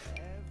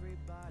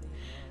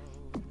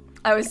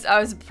 I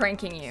was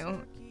pranking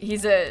you.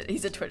 He's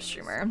a Twitch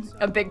streamer,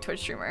 a big Twitch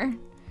streamer.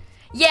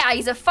 Yeah,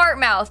 he's a fart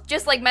mouth,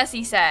 just like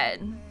Messi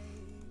said.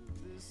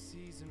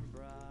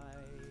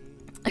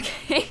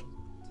 Okay.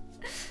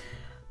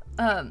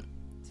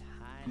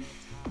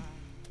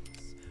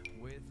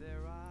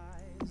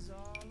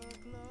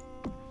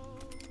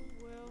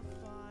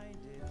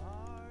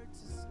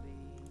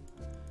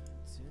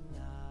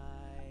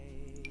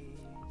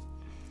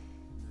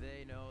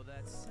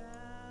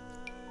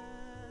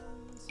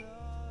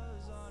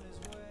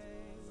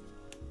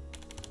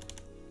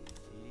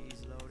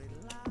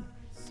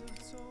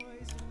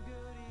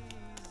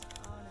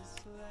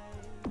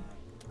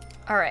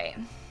 All right.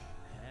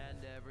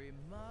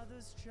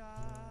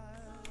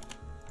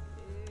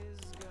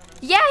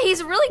 Yeah,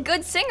 he's a really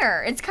good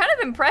singer. It's kind of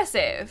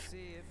impressive.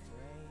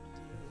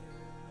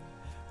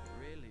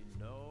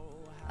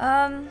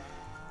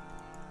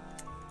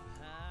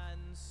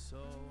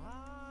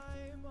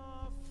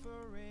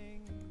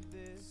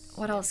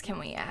 What else can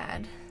we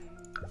add?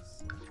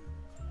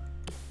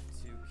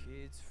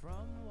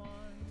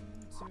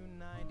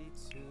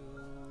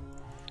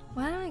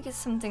 Why don't I get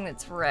something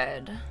that's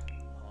red?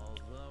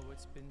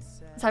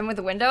 Time with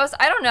the windows?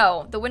 I don't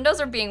know. The windows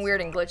are being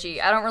weird and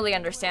glitchy. I don't really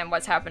understand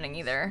what's happening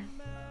either.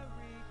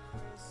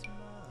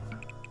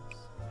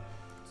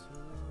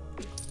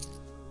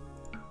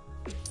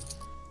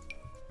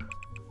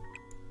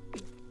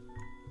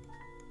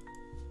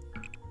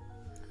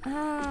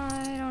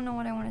 I don't know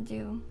what I want to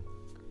do.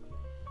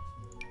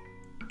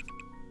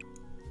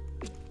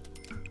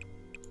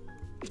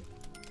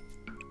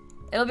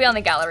 It'll be on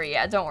the gallery,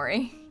 yeah, don't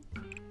worry.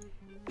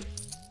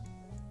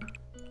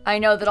 I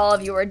know that all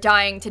of you are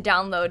dying to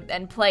download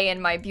and play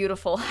in my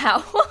beautiful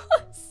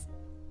house.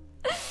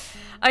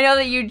 I know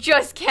that you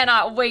just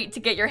cannot wait to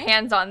get your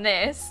hands on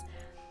this.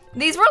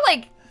 These were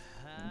like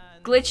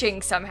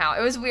glitching somehow.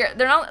 It was weird.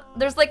 They're not,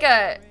 there's like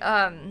a,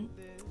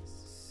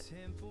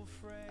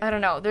 I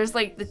don't know. There's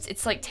like,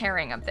 it's like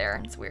tearing up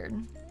there. It's weird.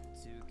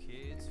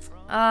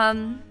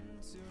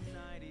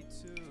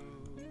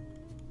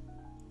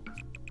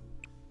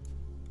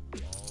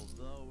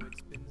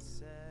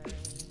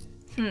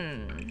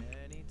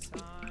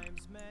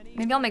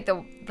 Maybe I'll make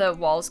the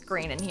walls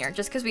green in here,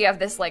 just because we have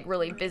this like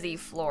really busy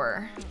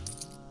floor.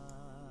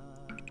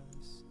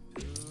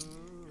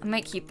 I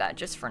might keep that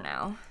just for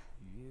now.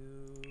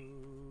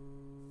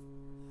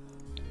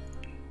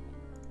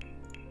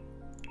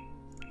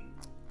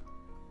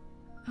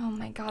 Oh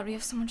my god, we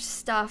have so much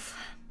stuff.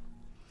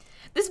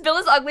 This bill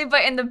is ugly,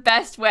 but in the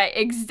best way.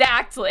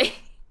 Exactly.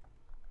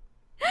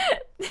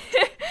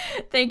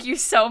 Thank you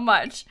so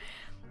much.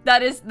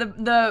 That is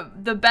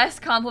the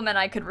best compliment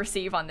I could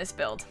receive on this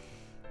build.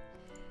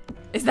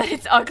 Is that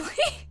it's ugly?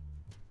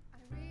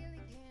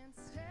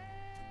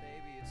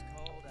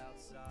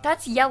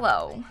 That's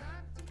yellow.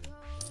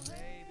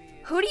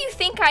 Who do you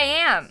think I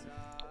am?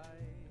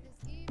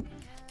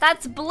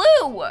 That's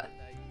blue.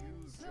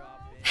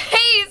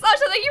 Hey,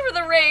 Sasha, thank you for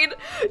the raid.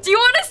 Do you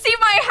want to see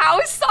my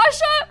house,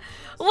 Sasha?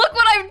 Look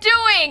what I'm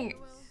doing.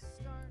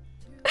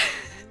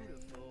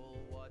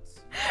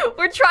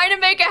 We're trying to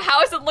make a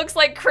house that looks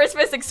like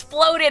Christmas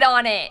exploded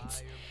on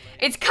it.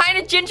 It's kind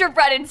of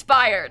gingerbread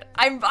inspired.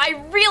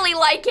 I really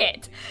like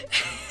it.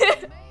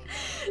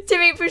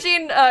 Timmy,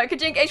 Pusheen,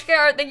 Kajink,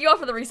 HKR, thank you all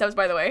for the resubs,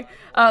 by the way.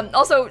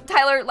 Also,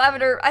 Tyler,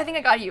 Lavender, I think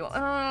I got you.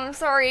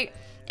 Sorry.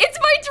 It's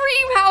my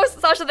dream house!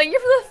 Sasha, thank you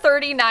for the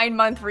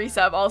 39-month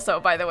resub also,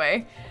 by the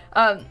way.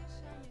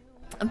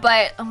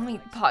 But let me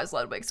pause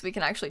Ludwig so we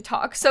can actually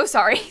talk. So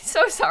sorry,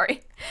 so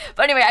sorry.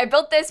 But anyway, I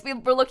built this. We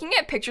were looking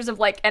at pictures of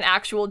like an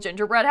actual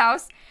gingerbread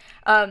house.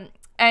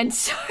 And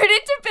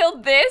started to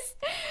build this.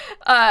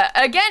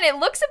 Again, it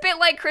looks a bit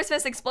like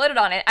Christmas exploded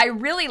on it. I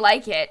really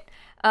like it.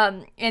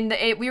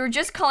 We were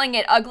just calling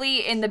it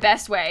ugly in the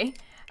best way.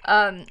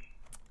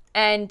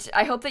 And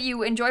I hope that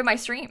you enjoy my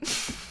stream.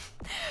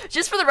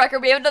 Just for the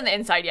record, we haven't done the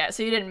inside yet,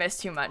 so you didn't miss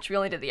too much. We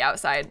only did the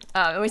outside.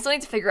 And we still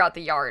need to figure out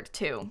the yard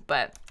too,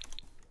 but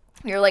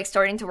we were like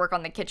starting to work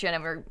on the kitchen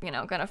and we're, you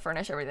know, gonna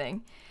furnish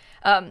everything.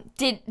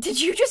 Did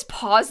you just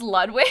pause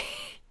Ludwig?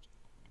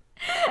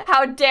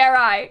 How dare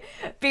I?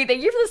 B,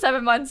 thank you for the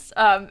 7 months.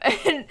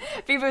 And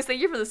B-Boost, thank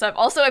you for the sub.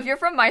 Also, if you're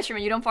from my stream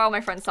and you don't follow my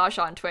friend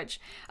Sasha on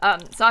Twitch,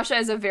 Sasha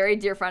is a very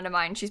dear friend of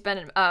mine. She's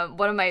been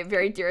one of my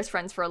very dearest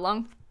friends for a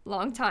long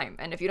time.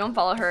 And if you don't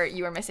follow her,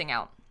 you are missing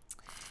out.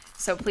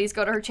 So please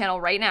go to her channel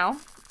right now.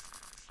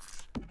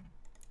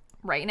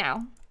 Right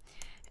now.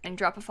 And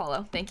drop a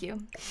follow. Thank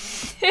you.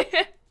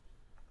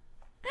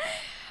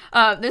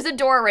 There's a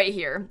door right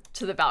here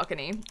to the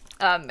balcony.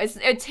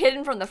 It's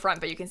hidden from the front,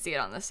 but you can see it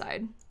on this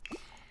side.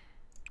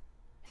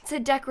 It's a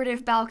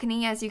decorative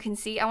balcony, as you can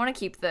see. I want to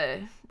keep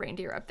the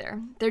reindeer up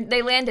there.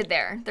 They landed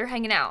there. They're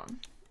hanging out.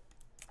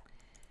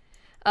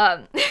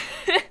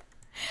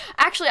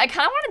 Actually, I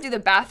kind of want to do the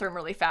bathroom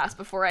really fast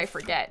before I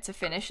forget to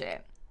finish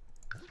it.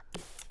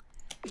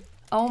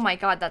 Oh my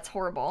god, that's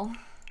horrible.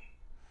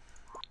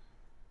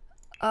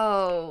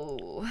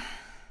 Oh.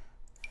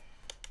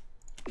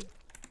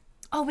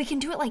 Oh, we can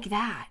do it like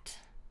that.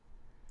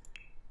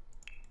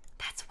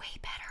 That's way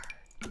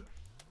better.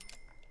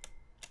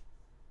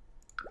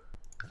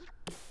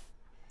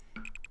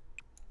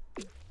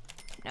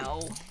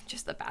 No,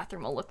 just the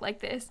bathroom will look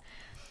like this.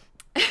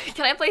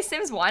 Can I play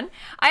Sims 1?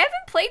 I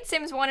haven't played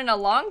Sims 1 in a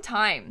long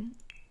time.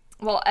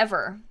 Well,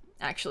 ever,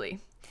 actually.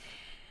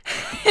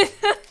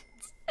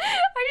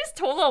 I just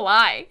told a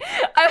lie.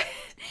 I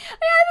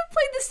haven't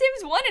played The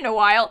Sims 1 in a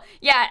while.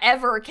 Yeah,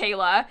 ever,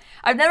 Kayla.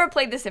 I've never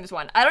played The Sims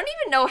 1. I don't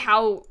even know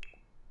how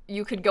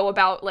you could go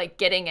about, like,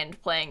 getting and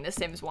playing The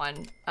Sims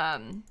 1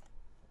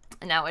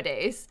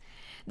 nowadays.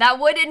 That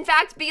would, in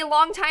fact, be a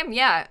long time.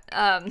 Yeah,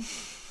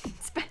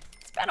 it's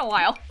been a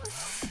while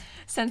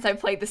since I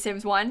played The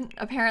Sims 1,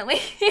 apparently.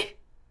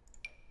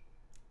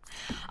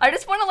 I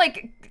just want to,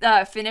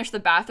 like, finish the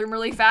bathroom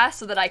really fast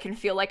so that I can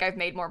feel like I've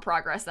made more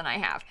progress than I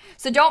have.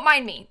 So don't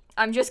mind me.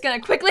 I'm just gonna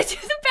quickly do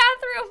the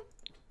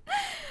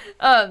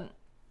bathroom.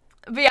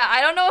 But yeah,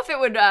 I don't know if it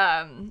would,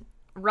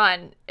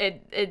 run.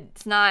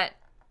 It's not...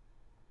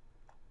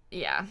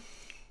 Yeah.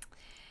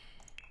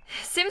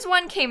 Sims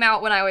 1 came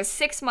out when I was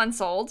 6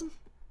 months old.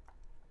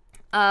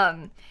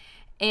 As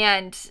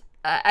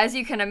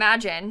you can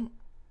imagine,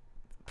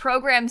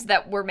 programs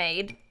that were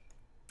made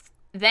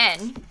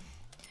then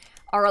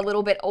are a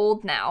little bit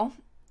old now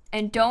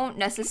and don't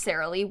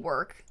necessarily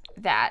work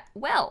that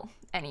well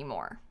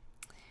anymore,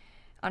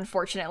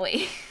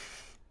 unfortunately.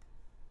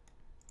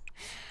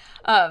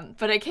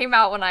 But it came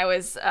out when I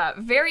was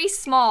very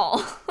small,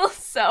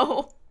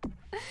 so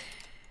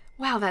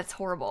Wow, that's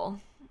horrible.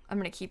 I'm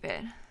gonna keep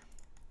it.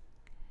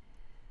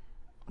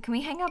 Can we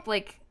hang up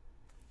like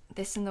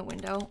this in the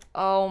window?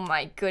 Oh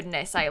my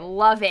goodness, I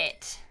love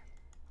it.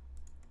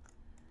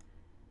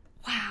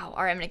 Wow.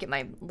 All right, I'm gonna get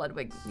my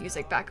Ludwig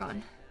music back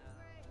on.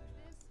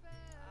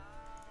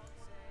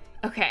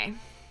 Okay.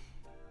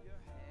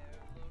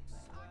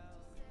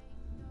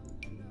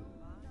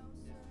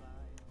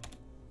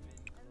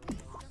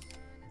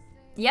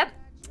 Yep,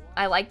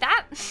 I like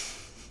that.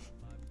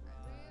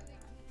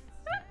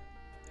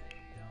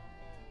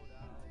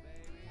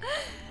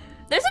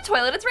 There's a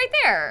toilet, it's right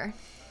there.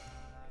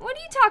 What are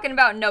you talking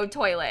about, no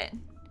toilet?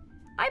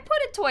 I put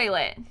a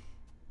toilet.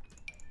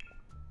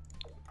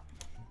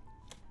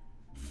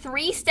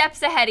 3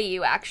 steps ahead of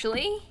you,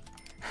 actually.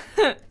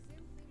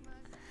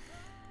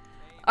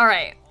 All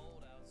right.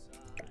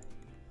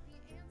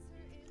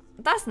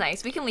 That's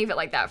nice, we can leave it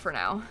like that for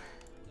now.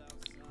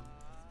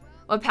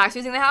 What pack's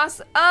using the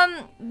house?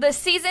 The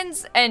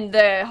seasons and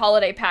the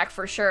holiday pack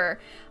for sure.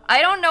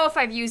 I don't know if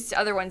I've used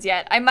other ones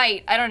yet. I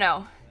might, I don't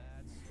know.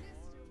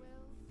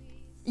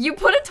 You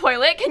put a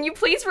toilet? Can you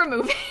please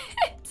remove it?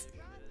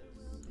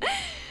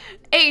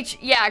 H,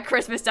 yeah,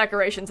 Christmas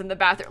decorations in the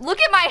bathroom.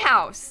 Look at my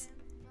house.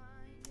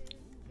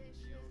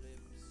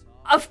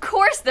 Of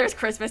course there's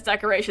Christmas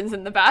decorations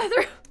in the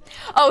bathroom.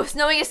 Oh,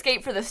 snowy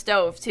escape for the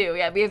stove too.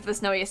 Yeah, we have the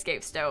snowy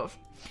escape stove.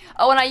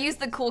 Oh, and I use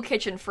the cool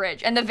kitchen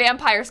fridge and the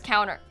vampire's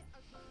counter.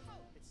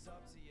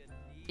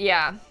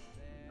 Yeah.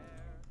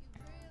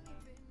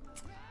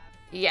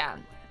 Yeah.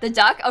 The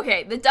duck?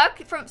 Okay, the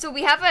duck from, so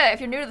we have a,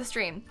 if you're new to the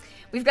stream,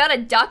 we've got a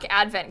duck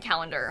advent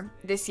calendar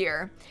this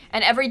year.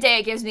 And every day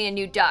it gives me a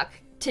new duck.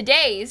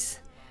 Today's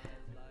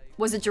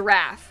was a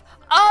giraffe.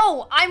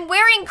 Oh, I'm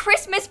wearing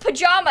Christmas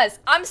pajamas.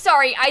 I'm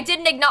sorry, I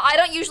didn't acknowledge, I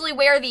don't usually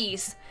wear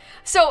these.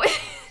 So,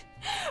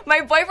 my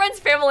boyfriend's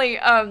family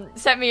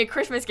sent me a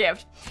Christmas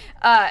gift.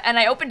 And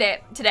I opened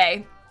it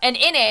today. And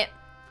in it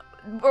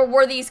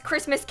were these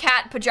Christmas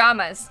cat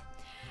pajamas.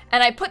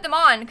 And I put them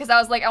on because I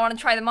was like, I want to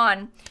try them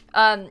on.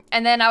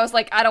 And then I was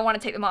like, I don't want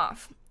to take them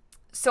off.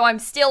 So I'm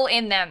still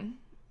in them.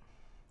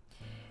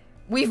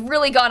 We've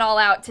really gone all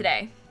out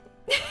today.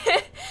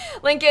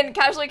 Lincoln,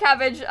 Casually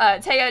Cabbage,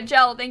 Taya,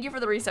 Gel, thank you for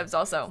the resubs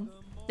also.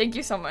 Thank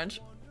you so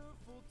much.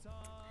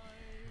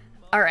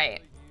 All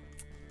right.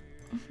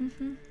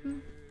 I'm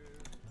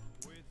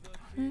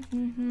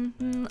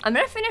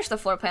gonna finish the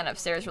floor plan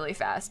upstairs really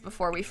fast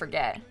before we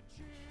forget.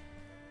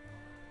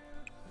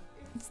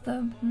 It's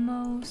the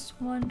most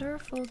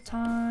wonderful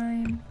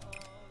time.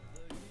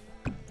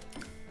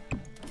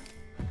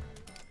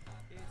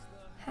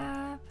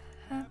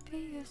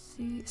 Happy to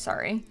see.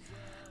 Sorry.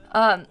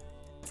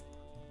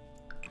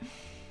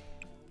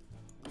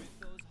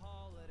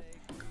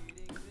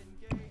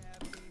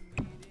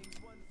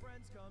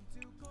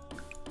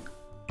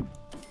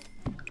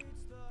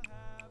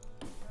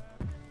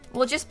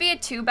 Will it just be a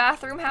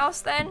 2-bathroom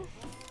house then?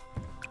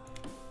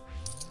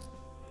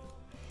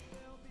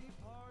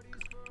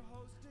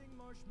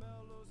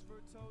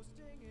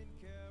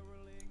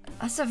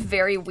 That's a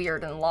very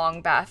weird and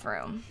long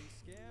bathroom.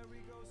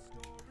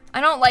 I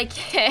don't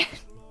like it.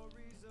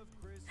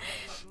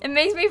 It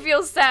makes me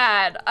feel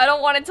sad. I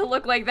don't want it to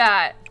look like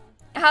that.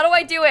 How do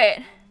I do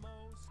it?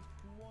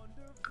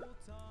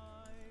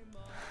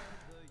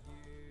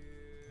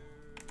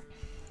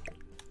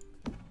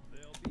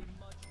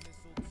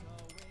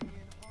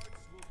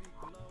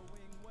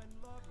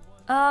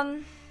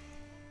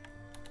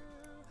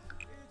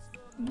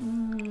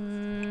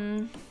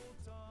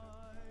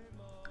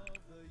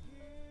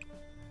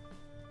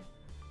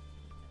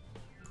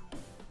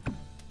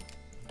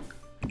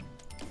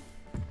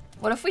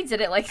 What if we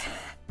did it like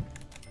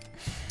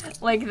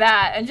like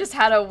that and just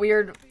had a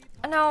weird,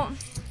 no.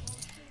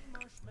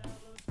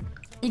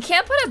 You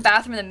can't put a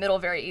bathroom in the middle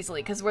very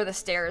easily because where the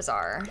stairs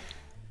are.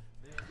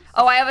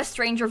 Oh, I have a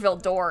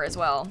Strangerville door as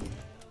well.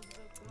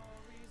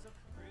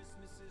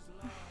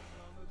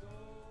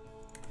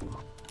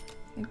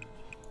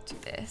 Do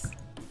this.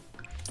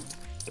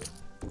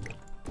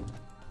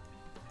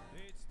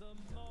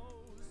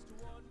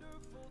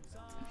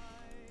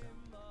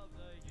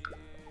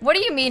 What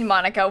do you mean,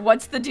 Monica?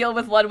 What's the deal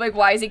with Ludwig?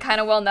 Why is he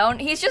kind of well known?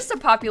 He's just a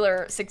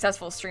popular,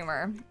 successful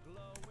streamer.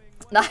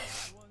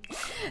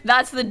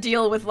 That's the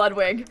deal with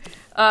Ludwig.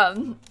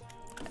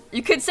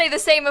 You could say the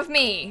same of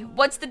me.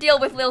 What's the deal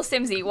with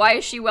lilsimsie? Why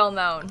is she well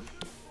known?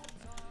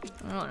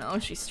 I don't know.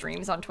 She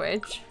streams on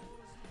Twitch.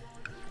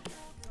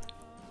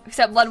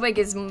 Except Ludwig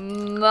is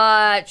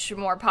much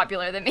more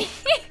popular than me.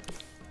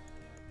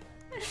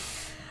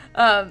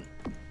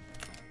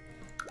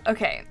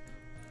 Okay.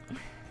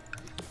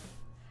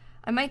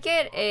 I might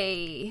get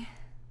a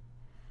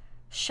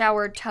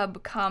shower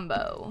tub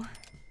combo.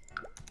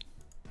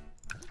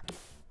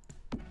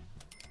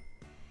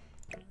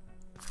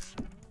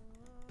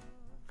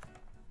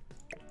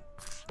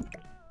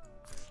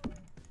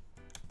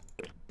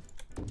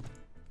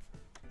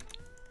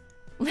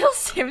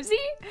 lilsimsie?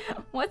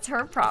 What's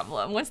her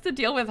problem? What's the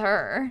deal with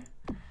her?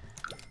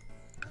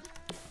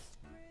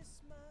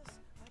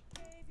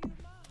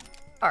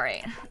 All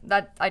right,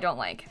 that I don't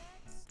like.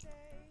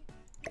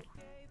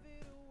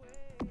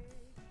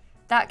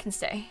 That can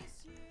stay.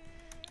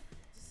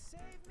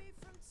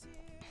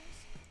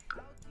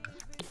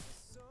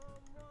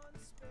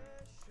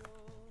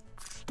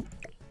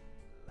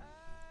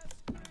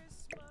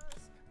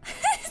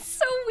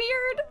 So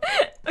weird.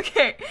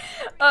 Okay.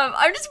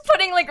 I'm just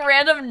putting like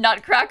random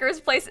nutcrackers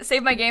place.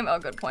 Save my game. Oh,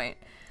 good point.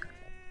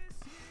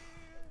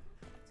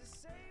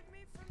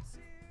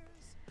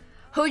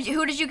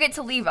 Who did you get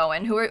to leave,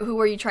 Owen? Who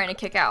were you trying to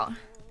kick out?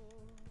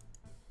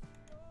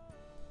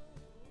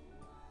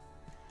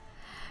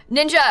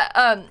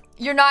 Ninja,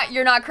 you're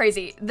not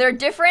crazy. They're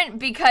different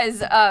because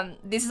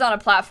this is on a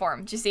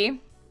platform. Do you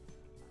see?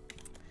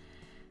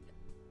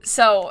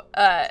 So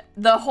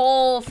the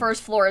whole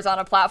first floor is on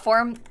a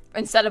platform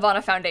instead of on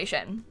a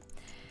foundation,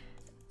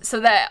 so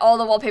that all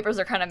the wallpapers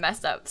are kind of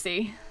messed up.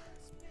 See?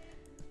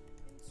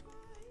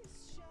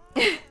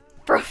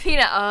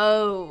 Profina.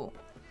 Oh.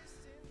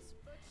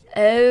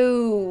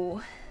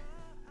 Oh.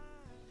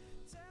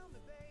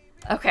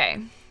 Okay.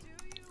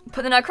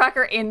 Put the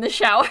nutcracker in the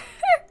shower.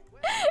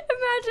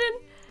 Imagine.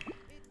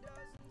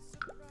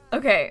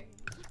 Okay.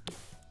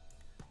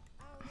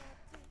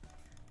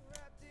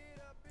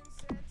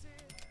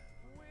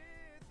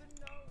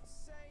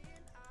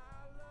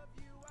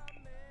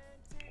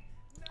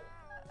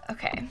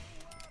 Okay.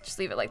 Just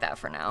leave it like that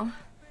for now.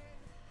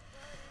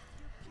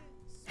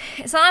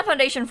 It's not a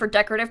foundation for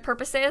decorative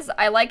purposes.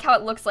 I like how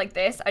it looks like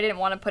this. I didn't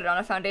want to put it on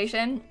a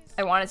foundation.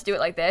 I wanted to do it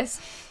like this.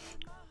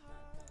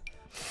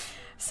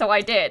 So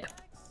I did.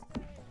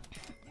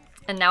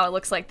 And now it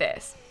looks like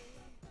this.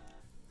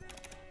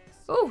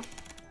 Ooh.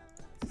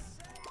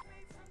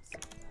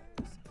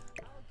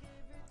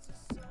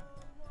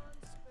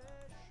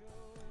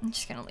 I'm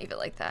just gonna leave it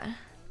like that.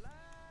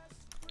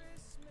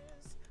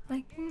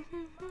 Like,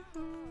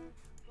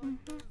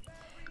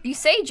 you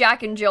say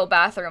Jack and Jill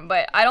bathroom,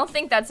 but I don't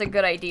think that's a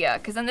good idea,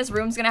 because then this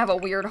room's gonna have a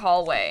weird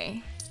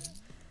hallway.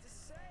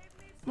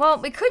 Well,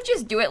 we could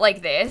just do it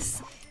like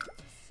this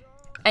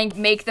and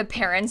make the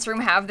parents' room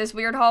have this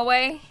weird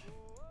hallway.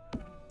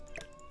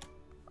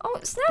 Oh,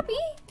 Snappy,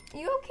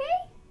 you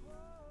okay?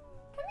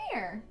 Come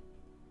here.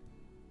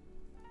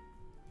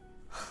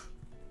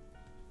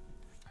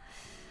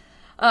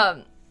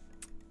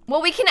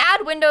 Well, we can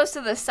add windows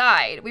to the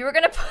side. We were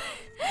gonna put,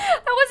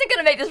 I wasn't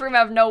gonna make this room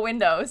have no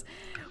windows.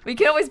 We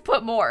can always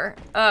put more.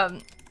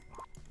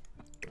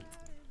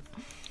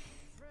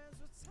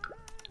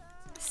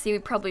 See, we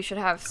probably should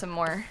have some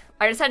more.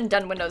 I just hadn't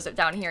done windows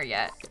down here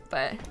yet,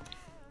 but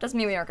doesn't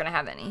mean we aren't gonna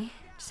have any.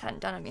 Just hadn't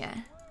done them yet.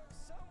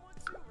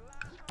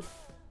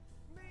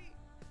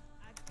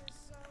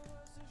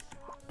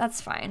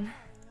 That's fine.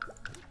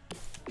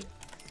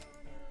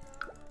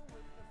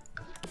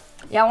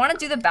 Yeah, I want to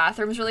do the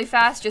bathrooms really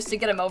fast just to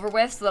get them over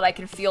with so that I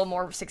can feel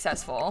more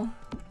successful.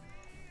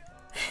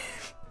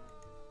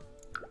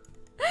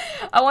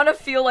 I want to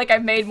feel like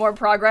I've made more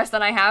progress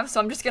than I have, so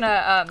I'm just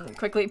gonna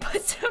quickly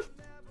put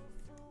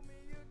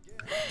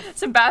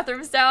some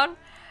bathrooms down.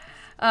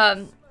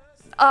 Oh,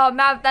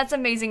 Matt, that's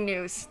amazing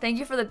news. Thank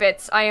you for the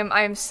bits. I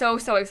am so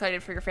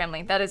excited for your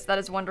family. That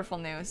is wonderful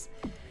news.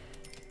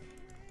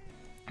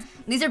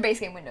 These are base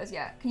game windows,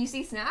 yeah. Can you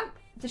see Snap?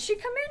 Did she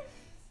come in?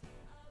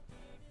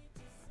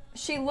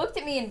 She looked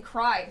at me and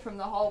cried from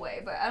the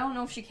hallway, but I don't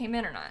know if she came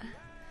in or not.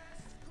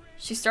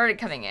 She started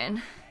coming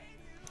in.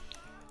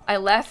 I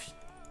left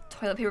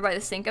toilet paper by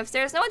the sink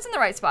upstairs. No, it's in the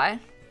right spot.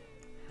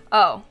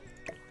 Oh.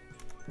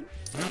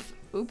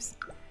 Oops.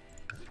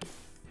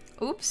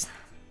 Oops.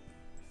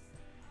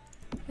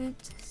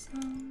 It's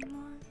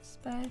someone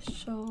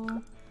special.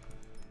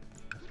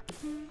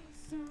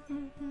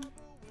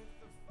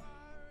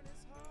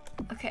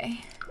 Okay.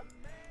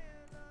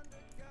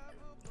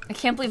 I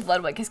can't believe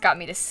Ludwig has got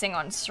me to sing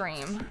on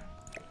stream.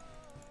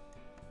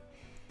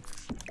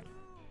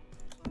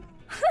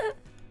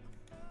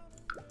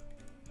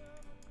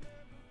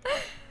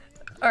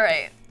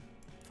 Alright.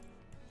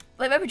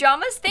 Like my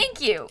pajamas?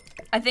 Thank you!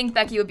 I think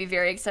Becky would be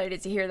very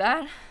excited to hear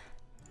that.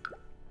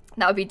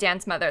 That would be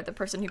Dan's mother, the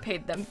person who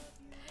paid them.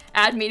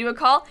 Add me to a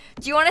call.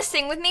 Do you want to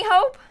sing with me,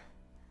 Hope?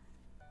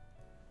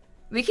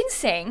 We can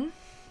sing.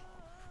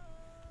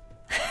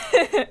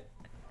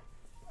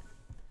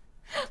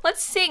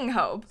 Let's sing,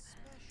 Hope.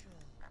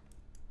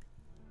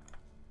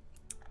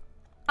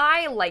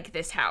 I like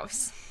this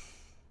house.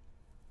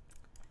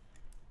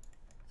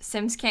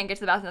 Sims can't get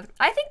to the bath.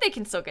 I think they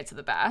can still get to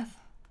the bath.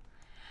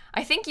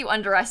 I think you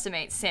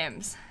underestimate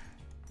Sims.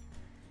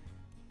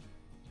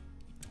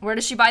 Where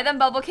does she buy them,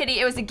 Bubble Kitty?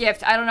 It was a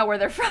gift. I don't know where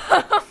they're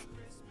from.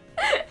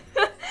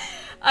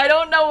 I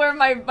don't know where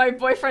my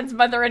boyfriend's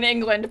mother in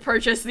England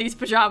purchased these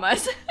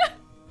pajamas.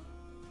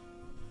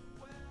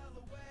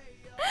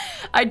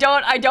 I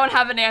don't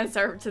have an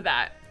answer to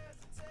that.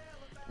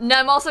 No,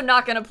 I'm also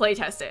not gonna play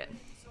test it.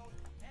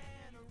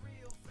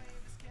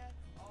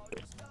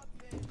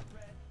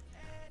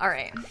 All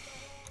right.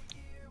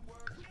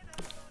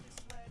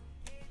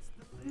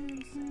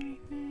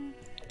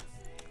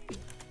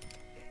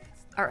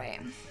 All right.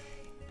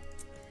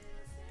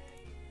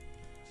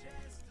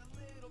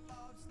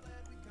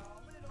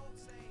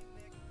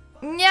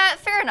 Yeah,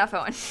 fair enough,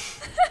 Owen.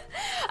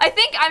 I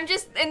think I'm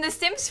just, in The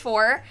Sims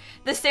 4,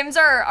 the Sims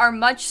are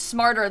much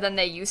smarter than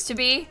they used to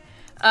be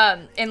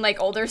in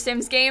like older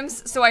Sims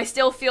games. So I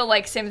still feel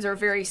like Sims are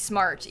very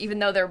smart, even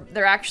though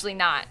they're actually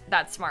not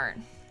that smart.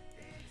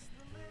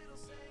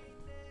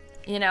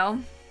 You know?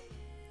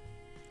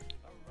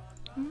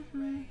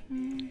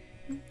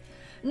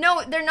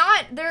 No, they're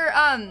not. They're,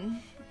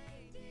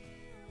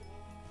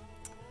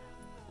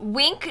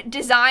 Wink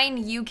Design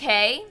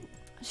UK.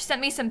 She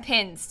sent me some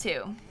pins,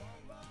 too.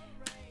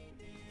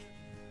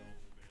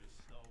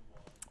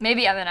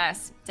 Maybe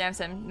M&S,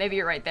 Samson. Maybe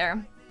you're right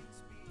there.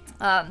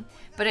 But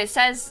it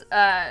says,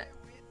 that.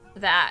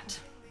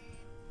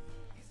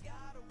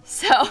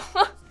 So,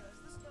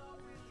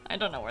 I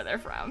don't know where they're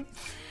from.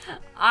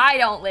 I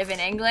don't live in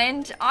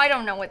England. I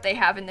don't know what they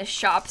have in the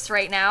shops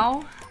right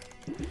now.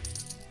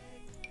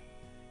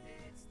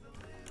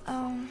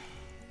 Oh.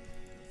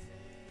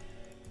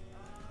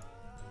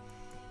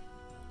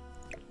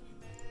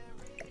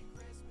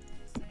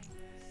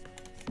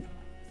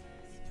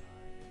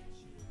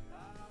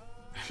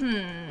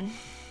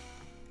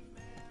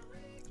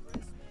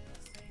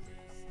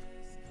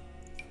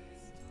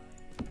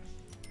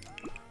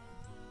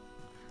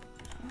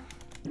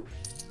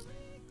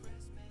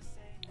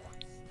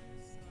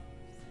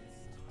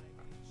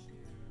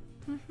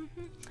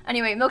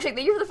 Anyway, Milkshake,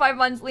 thank you for the 5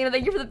 months. Lena,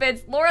 thank you for the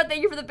bits. Laura,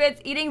 thank you for the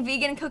bits. Eating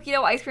vegan cookie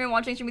dough ice cream and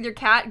watching stream with your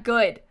cat?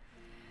 Good.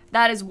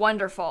 That is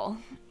wonderful.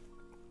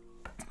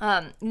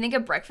 You think a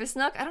breakfast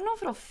nook? I don't know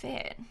if it'll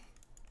fit.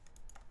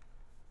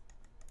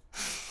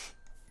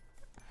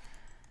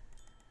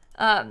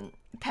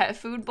 Pet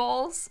food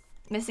bowls.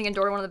 Missing a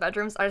door in one of the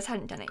bedrooms. I just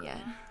hadn't done it yet.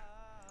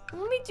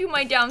 Let me do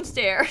my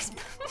downstairs.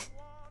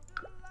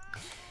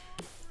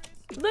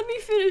 Let me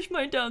finish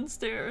my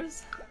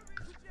downstairs.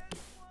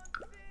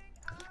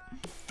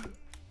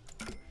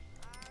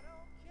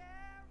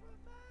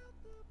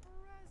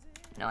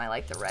 No, I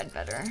like the red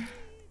better.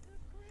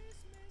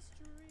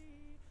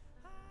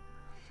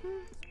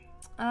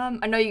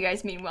 I know you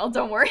guys mean well,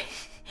 don't worry.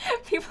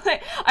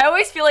 I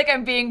always feel like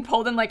I'm being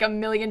pulled in like a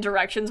million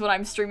directions when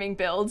I'm streaming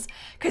builds,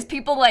 because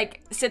people like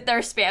sit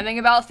there spamming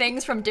about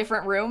things from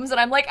different rooms, and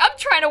I'm like, I'm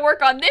trying to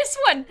work on this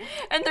one,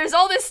 and there's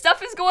all this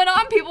stuff is going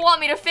on. People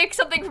want me to fix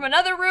something from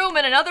another room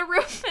and another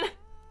room.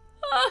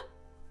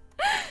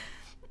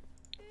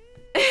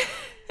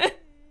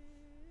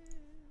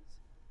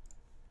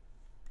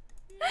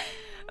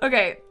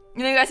 Okay,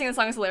 you know, you guys think the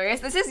song is hilarious.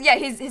 This is, yeah,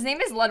 his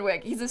name is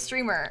Ludwig. He's a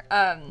streamer.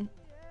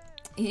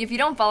 If you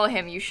don't follow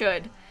him, you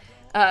should.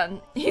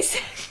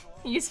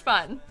 He's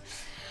fun.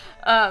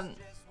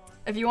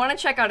 If you want to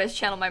check out his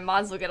channel, my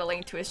mods will get a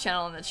link to his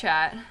channel in the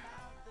chat.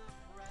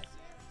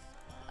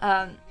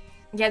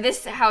 Yeah,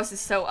 this house is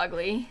so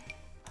ugly.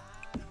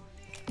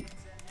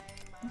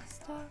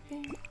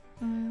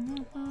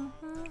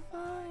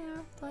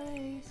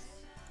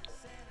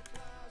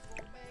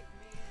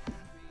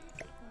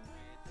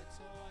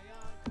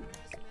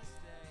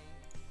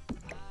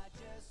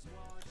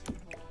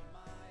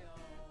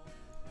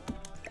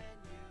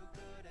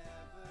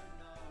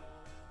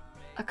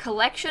 A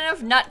collection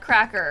of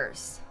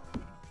nutcrackers.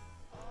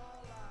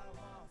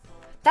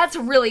 That's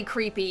really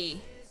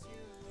creepy.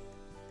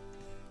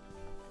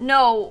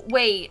 No,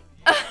 wait.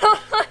 Wait.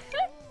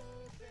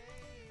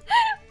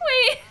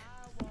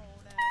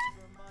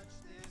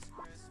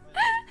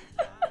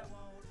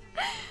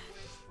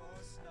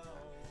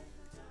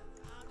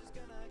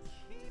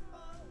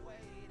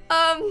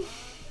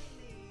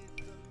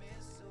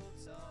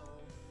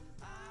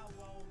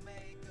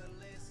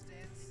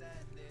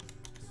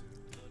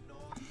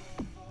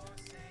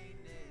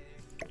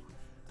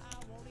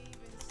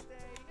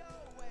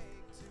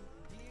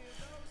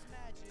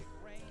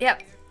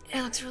 Yep,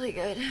 it looks really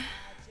good. You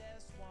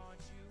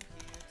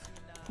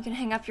can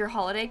hang up your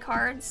holiday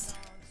cards.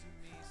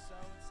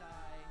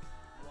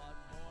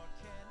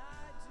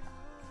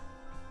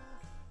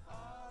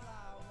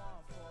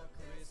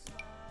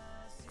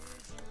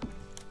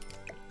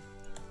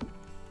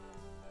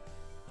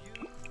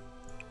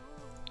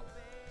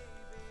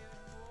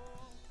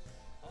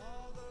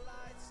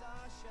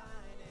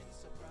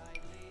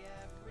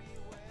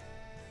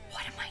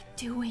 What am I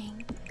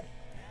doing?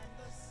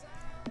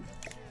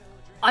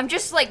 I'm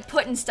just like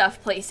putting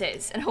stuff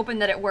places and hoping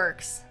that it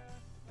works.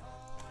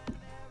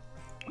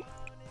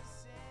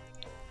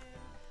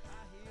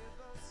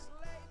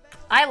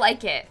 I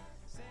like it.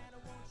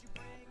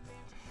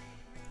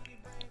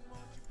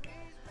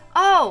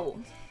 Oh.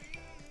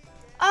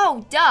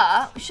 Oh,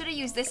 duh. Should have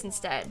used this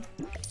instead.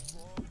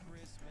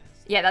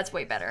 Yeah, that's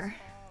way better.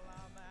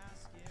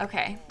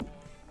 Okay.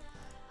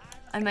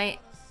 I might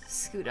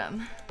scoot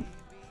them.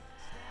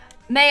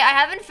 May, I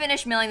haven't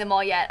finished mailing them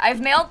all yet.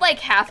 I've mailed like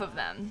half of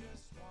them.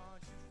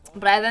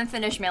 But I haven't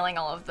finished mailing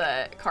all of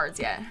the cards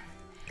yet.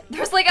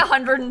 There's like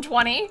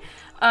 120.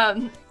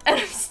 And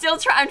I'm still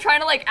I'm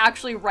trying to like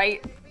actually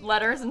write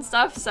letters and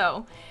stuff,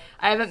 so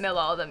I haven't mailed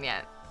all of them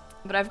yet.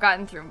 But I've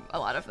gotten through a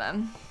lot of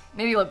them.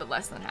 Maybe a little bit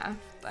less than half,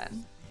 but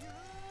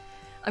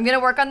I'm gonna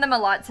work on them a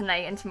lot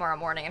tonight and tomorrow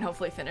morning and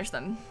hopefully finish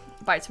them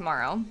by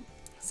tomorrow.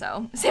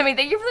 So, Sammy,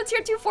 thank you for the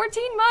tier 2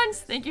 14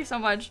 months. Thank you so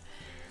much.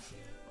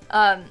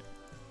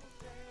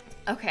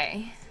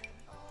 Okay.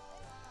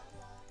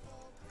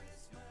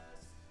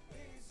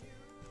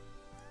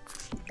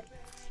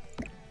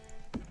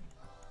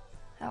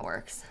 That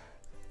works.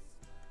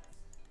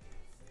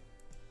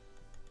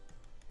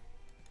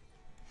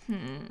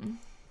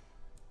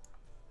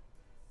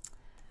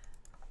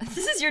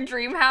 This is your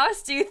dream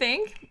house, do you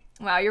think?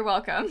 Wow, you're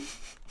welcome.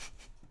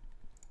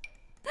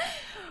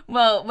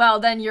 Well,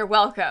 then you're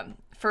welcome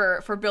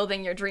for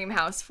building your dream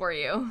house for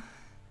you.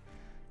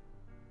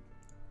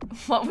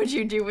 What would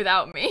you do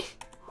without me?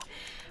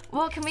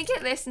 Well, can we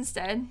get this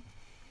instead?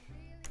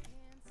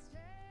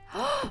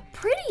 Oh,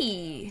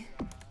 pretty!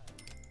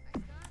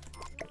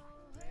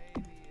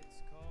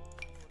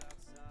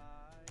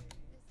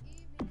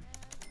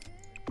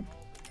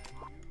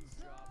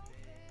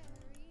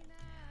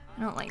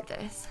 I don't like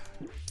this.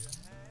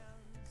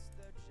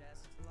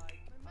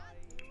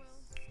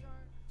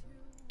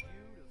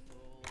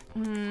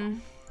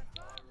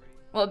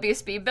 Will it be a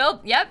speed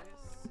build? Yep,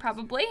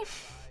 probably.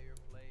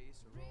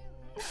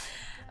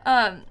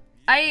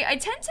 I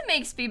tend to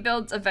make speed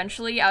builds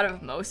eventually out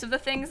of most of the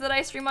things that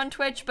I stream on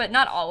Twitch, but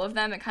not all of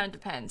them. It kind of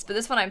depends. But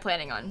this one I'm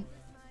planning on.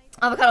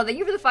 Avocado, thank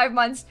you for the 5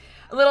 months.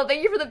 A little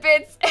thank you for the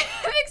bits.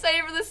 I'm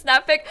excited for the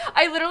snap pic.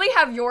 I literally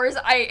have yours.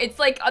 It's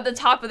like at the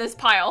top of this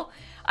pile.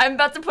 I'm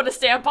about to put a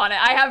stamp on it.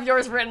 I have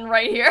yours written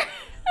right here.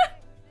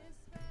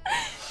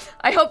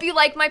 I hope you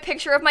like my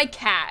picture of my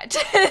cat.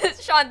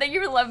 Sean, thank you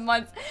for the 11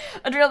 months.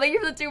 Adriel, thank you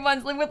for the 2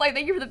 months. Live with Light,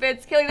 thank you for the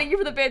bits. Kaylee, thank you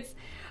for the bits.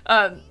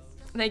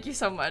 Thank you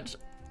so much.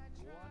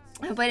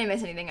 I hope I didn't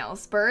miss anything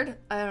else. Bird?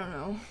 I don't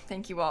know.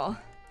 Thank you all.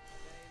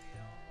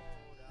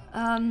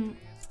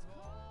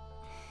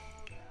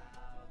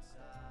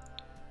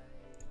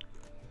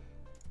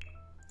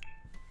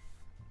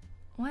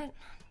 What?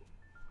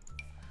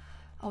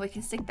 Oh, we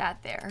can stick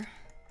that there.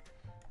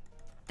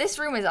 This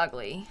room is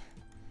ugly.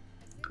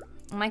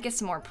 I might get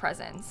some more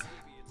presents.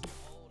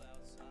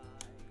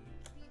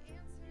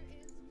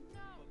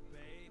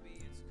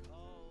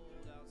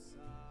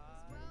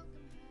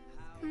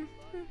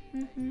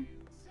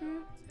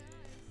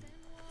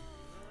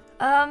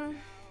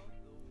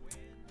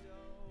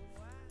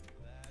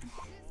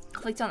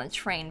 Clicked on the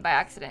train by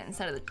accident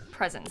instead of the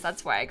presents.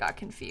 That's why I got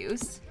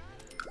confused.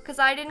 Because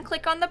I didn't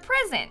click on the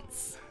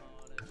presents.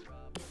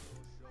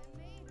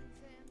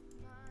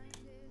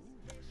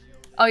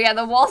 Oh yeah,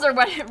 the walls are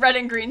red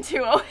and green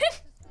too, Owen.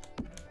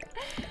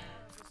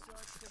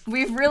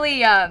 We've really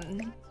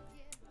gone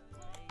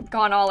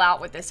all out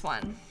with this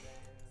one.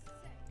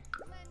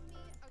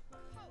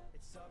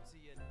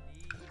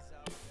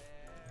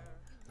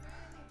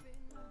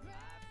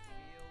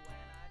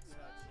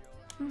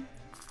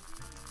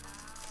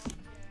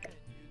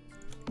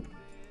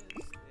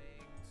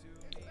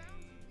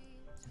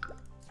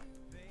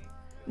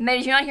 May,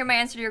 did you not hear my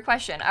answer to your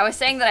question? I was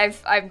saying that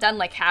I've done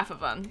like half of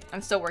them.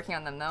 I'm still working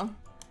on them though.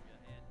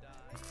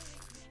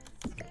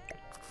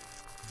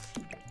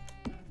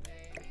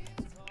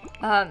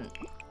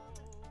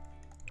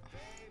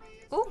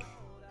 Ooh.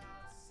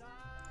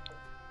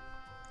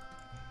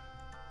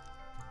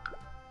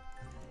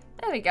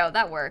 There we go,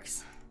 that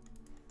works.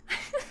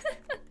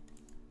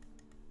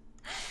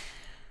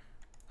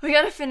 We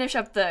gotta finish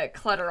up the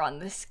clutter on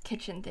this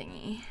kitchen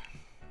thingy.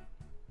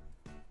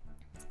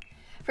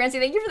 Francie,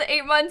 thank you for the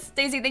 8 months.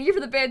 Daisy, thank you for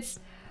the bits.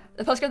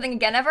 The postcard thing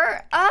again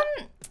ever?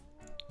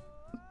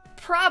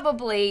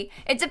 Probably.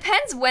 It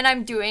depends when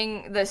I'm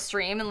doing the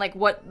stream and like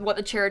what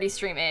the charity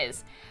stream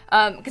is.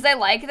 Because I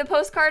like the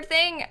postcard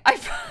thing.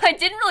 I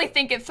didn't really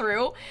think it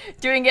through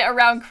doing it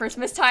around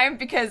Christmas time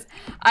because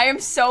I am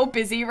so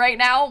busy right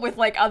now with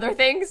like other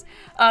things.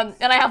 And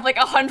I have like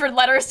 100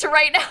 letters to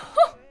write now.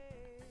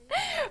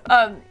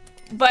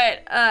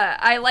 But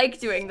I like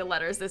doing the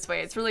letters this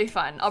way. It's really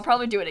fun. I'll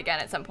probably do it again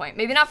at some point.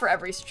 Maybe not for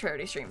every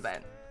charity stream,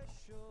 but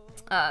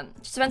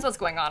just depends what's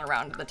going on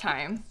around the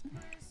time.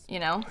 You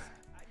know?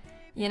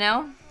 You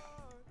know?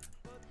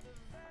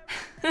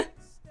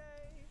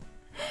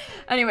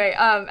 Anyway,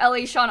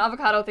 Ellie, Sean,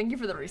 Avocado, thank you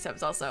for the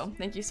resubs also.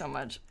 Thank you so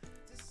much.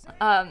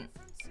 I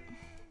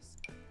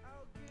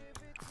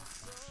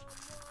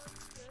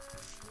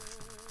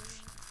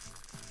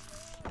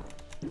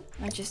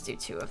might just do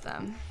 2 of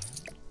them.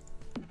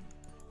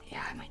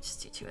 Yeah, I might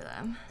just do 2 of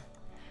them.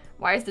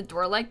 Why is the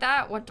door like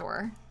that? What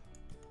door?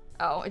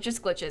 Oh, it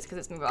just glitches because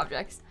it's move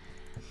objects.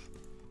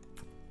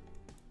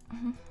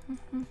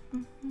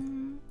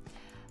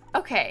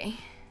 Okay.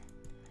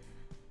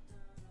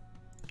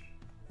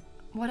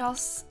 What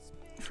else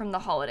from the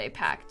holiday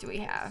pack do we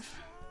have?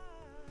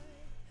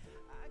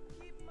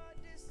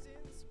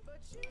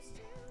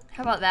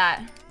 How about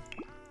that?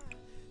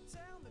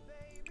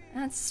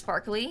 That's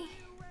sparkly.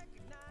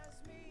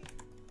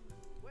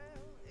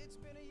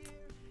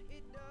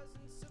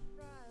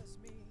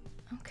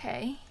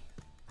 Okay.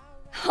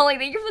 Holly,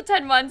 thank you for the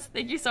 10 months.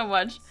 Thank you so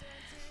much.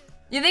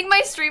 You think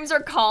my streams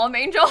are calm,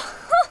 Angel? I'm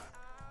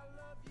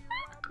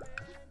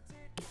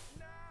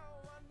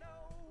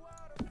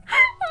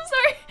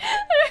sorry.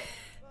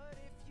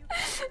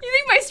 You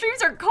think my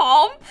streams are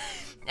calm?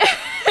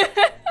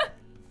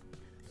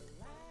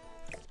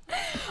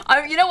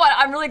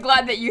 I'm really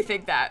glad that you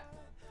think that.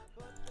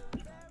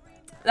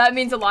 That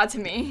means a lot to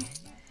me.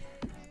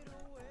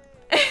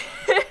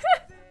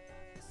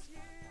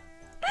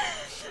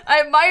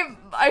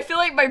 I feel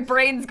like my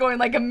brain's going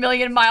like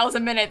 1,000,000 miles a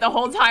minute the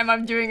whole time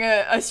I'm doing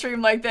a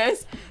stream like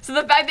this. So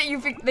the fact that you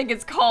think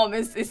it's calm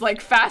is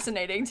like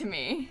fascinating to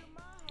me.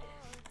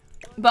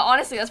 But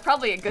honestly, that's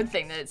probably a good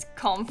thing that it's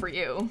calm for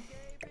you.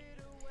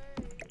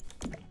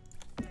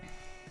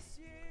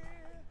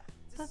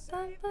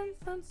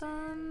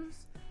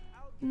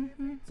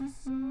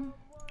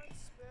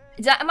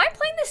 Am I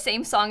playing the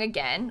same song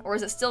again, or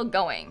is it still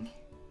going?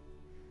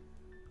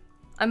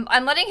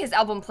 I'm letting his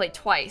album play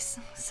twice,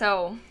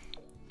 so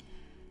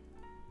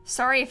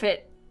sorry if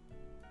it,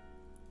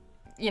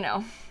 you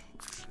know.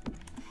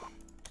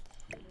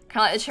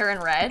 Can I like the chair in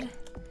red?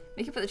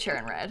 We can put the chair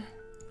in red.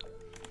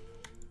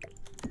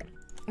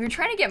 We're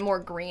trying to get more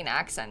green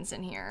accents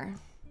in here.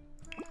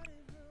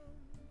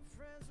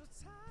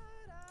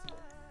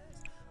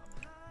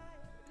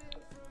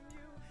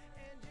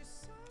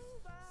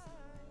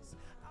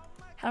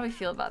 How do we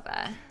feel about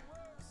that?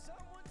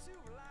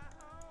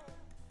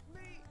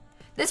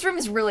 This room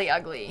is really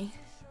ugly.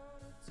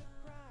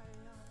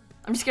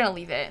 I'm just gonna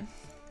leave it.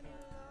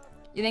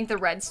 You think the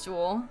red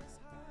stool?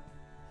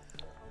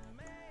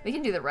 We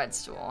can do the red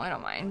stool, I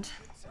don't mind.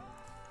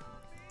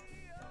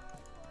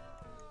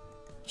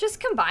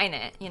 Just combine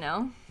it, you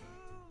know?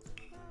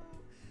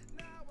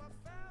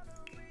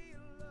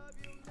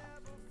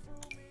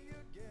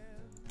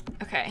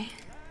 Okay.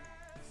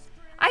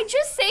 I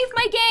just saved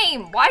my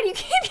game! Why do you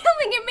keep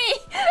yelling at me?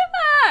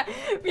 Ah!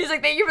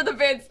 Music, thank you for the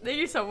bits. Thank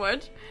you so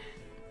much.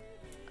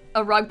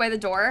 A rug by the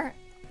door?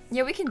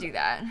 Yeah, we can do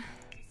that.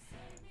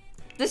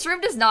 This room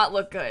does not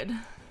look good.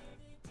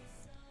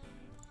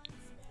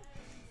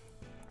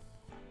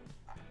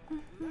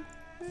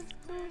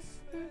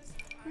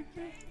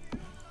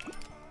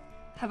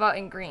 How about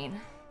in green?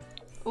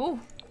 Ooh.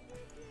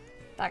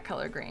 That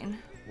color green.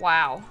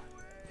 Wow.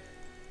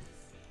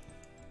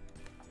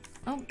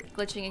 Oh,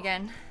 glitching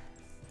again.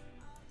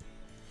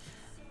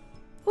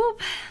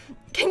 Whoop.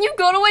 Can you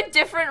go to a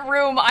different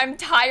room? I'm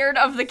tired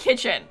of the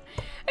kitchen.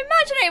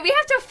 Imagine it, we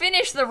have to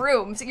finish the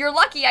rooms. You're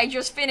lucky I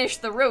just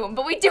finished the room,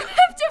 but we do have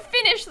to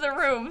finish the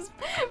rooms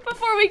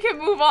before we can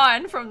move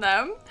on from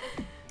them.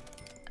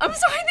 I'm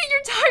sorry that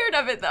you're tired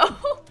of it though.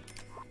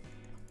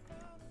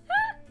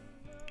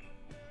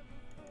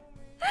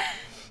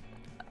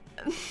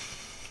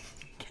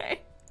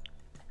 Okay.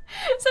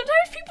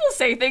 Sometimes people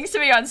say things to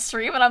me on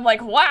stream and I'm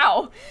like,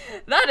 wow,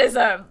 that is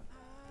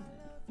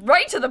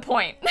right to the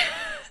point.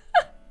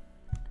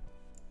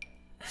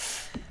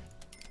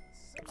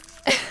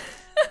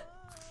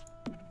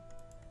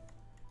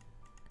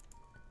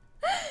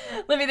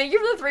 Livy, thank you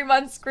for the 3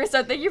 months.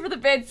 Krista, thank you for the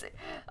bits.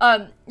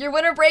 Your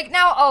winter break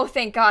now? Oh,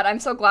 thank God. I'm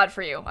so glad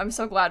for you. I'm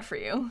so glad for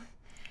you.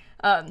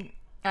 I'm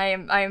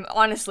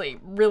honestly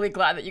really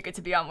glad that you get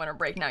to be on winter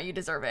break now. You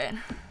deserve it.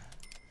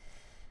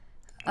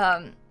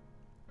 I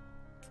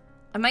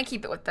might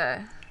keep it with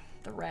the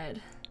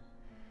red.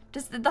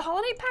 Did the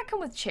holiday pack come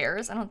with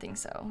chairs? I don't think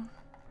so.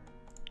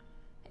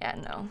 Yeah,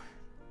 no.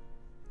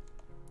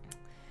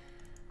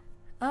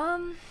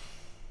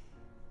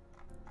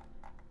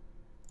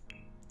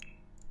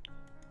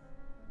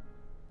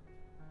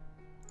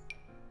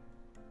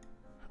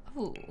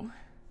 Ooh.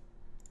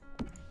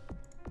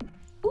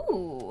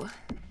 Ooh.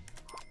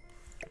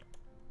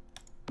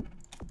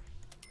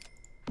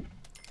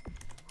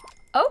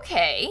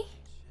 Okay.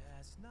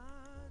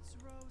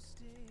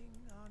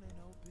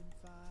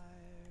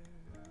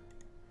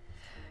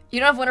 You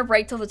don't have winter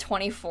break till the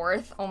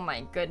 24th? Oh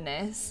my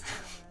goodness.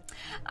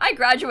 I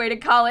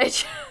graduated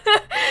college.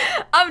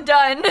 I'm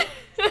done.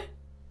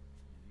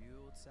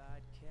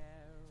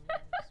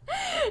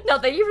 No,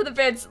 thank you for the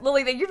bits.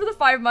 Lily, thank you for the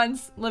 5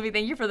 months. Livy,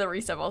 thank you for the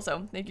resub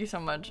also. Thank you so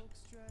much.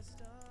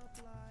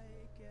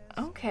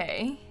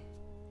 Okay.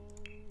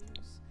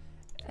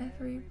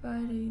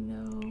 Everybody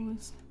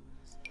knows.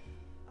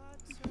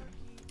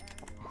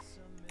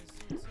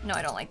 No,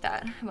 I don't like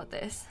that. How about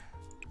this?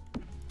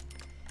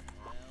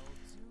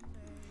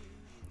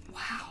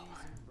 Wow.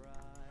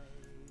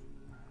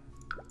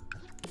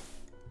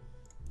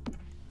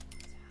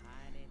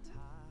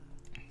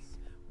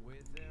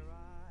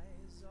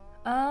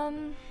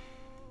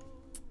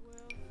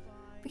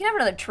 We can have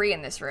another tree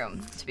in this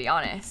room, to be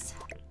honest.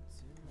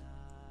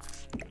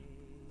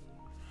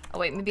 Oh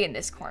wait, maybe in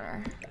this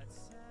corner.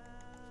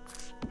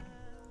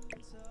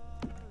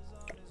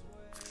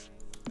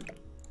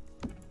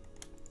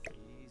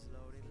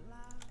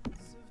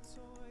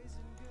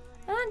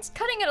 It's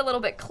cutting it a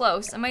little bit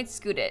close. I might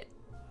scoot it,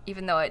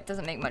 even though it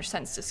doesn't make much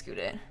sense to scoot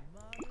it.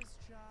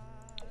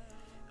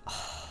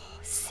 Oh,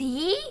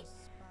 see?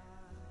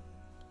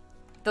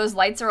 Those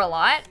lights are a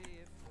lot.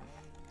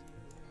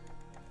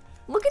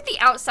 Look at the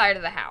outside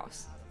of the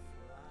house.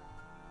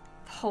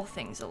 The whole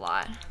thing's a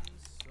lot.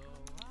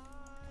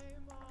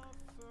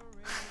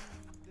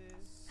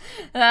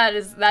 That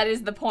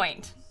is the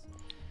point.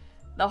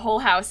 The whole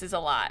house is a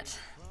lot.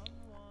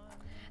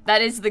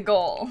 That is the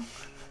goal.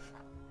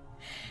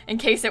 In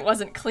case it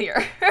wasn't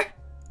clear.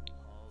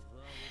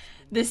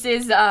 This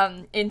is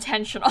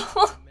intentional.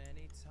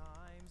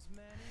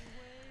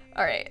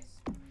 All right.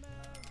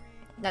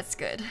 That's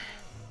good.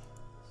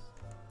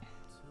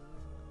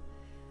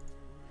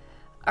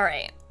 All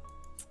right.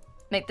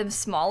 Make them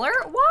smaller?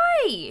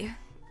 Why?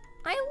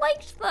 I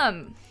liked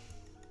them.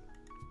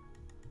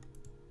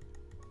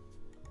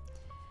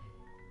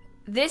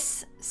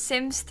 This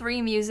Sims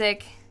 3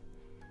 music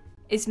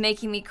is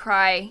making me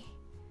cry.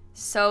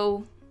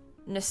 So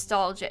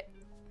nostalgic.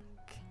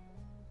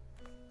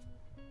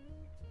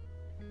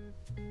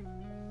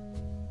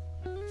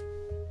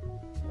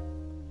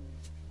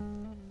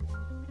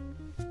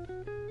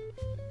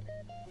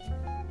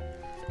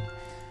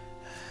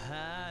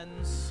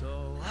 And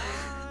so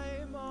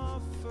I'm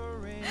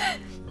offering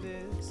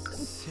this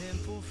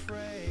simple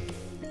phrase.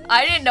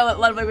 I didn't know that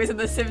Ludwig was in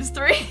The Sims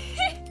 3.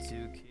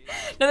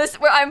 No,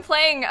 I'm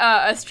playing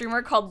a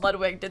streamer called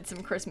Ludwig did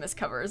some Christmas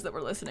covers that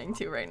we're listening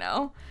to right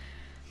now.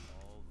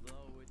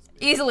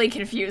 Easily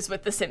confused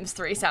with the Sims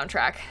 3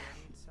 soundtrack.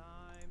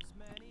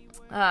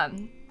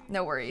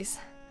 No worries.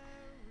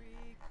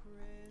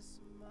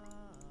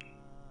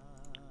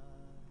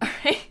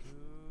 Alright.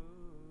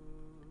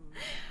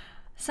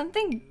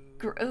 Something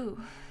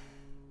ooh.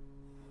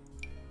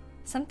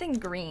 Something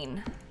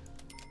green.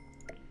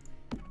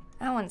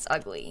 That one's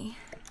ugly.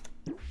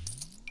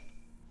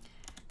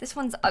 This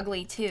one's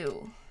ugly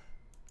too.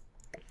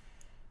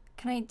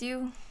 Can I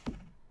do?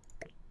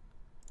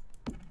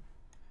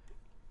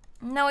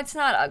 No, it's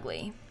not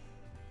ugly.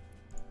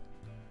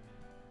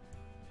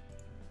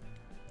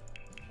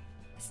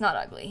 It's not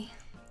ugly.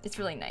 It's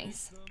really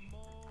nice.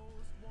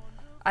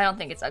 I don't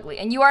think it's ugly.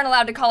 And you aren't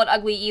allowed to call it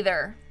ugly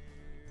either.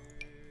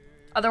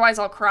 Otherwise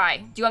I'll cry.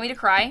 Do you want me to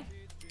cry?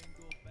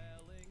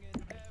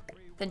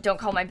 Then don't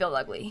call my build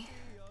ugly.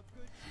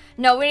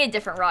 No, we need a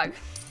different rug.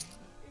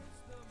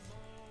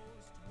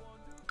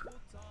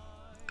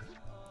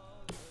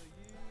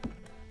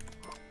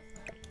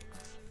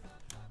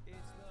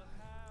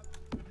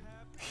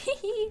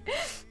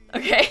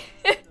 Okay.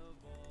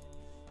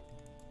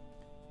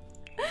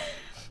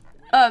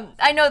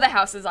 I know the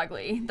house is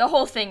ugly. The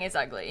whole thing is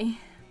ugly.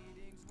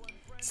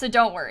 So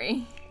don't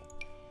worry.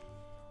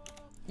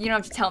 You don't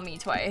have to tell me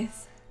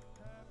twice.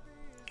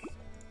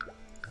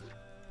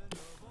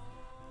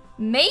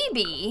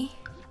 Maybe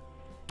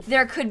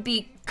there could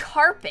be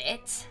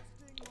carpet.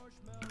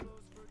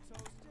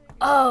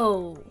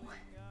 Oh.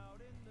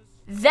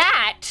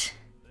 That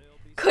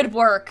could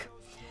work.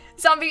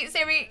 Zombie,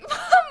 Sammy,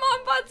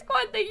 Mombot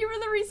Squad, thank you for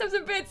the resubs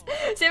and bits.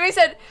 Sammy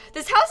said,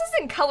 this house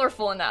isn't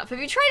colorful enough. Have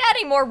you tried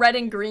adding more red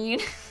and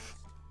green?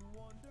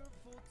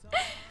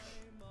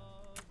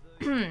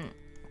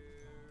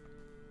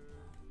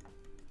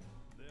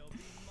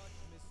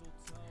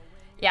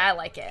 Yeah, I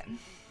like it.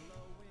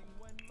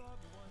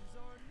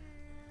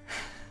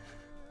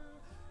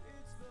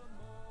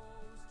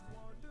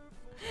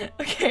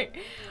 Okay,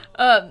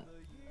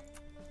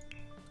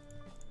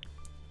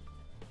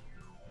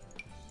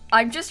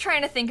 I'm just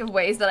trying to think of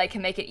ways that I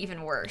can make it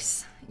even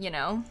worse, you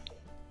know?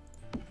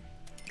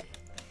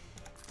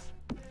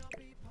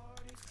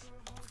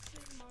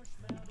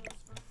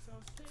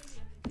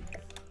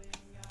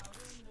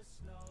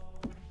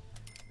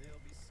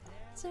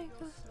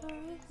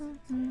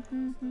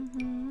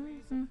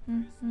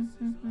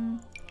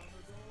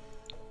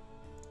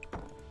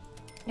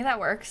 Yeah, that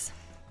works.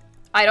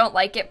 I don't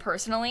like it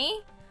personally.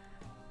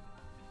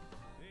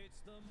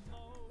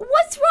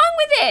 What's wrong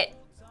with it?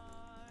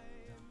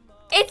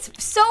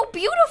 It's so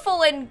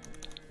beautiful and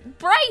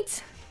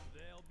bright.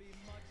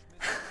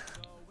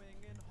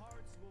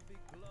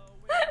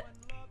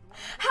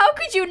 How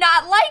could you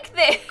not like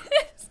this?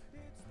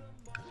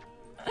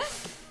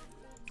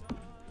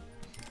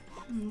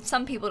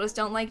 Some people just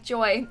don't like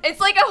joy.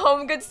 It's like a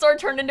home goods store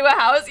turned into a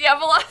house. Yeah,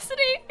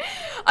 Velocity.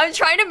 I'm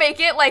trying to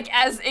make it like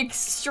as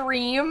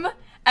extreme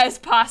as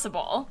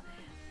possible.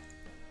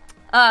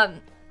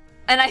 And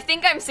I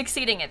think I'm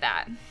succeeding at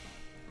that.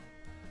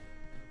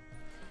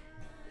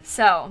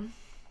 So,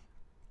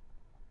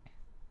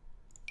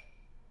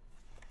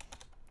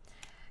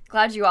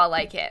 glad you all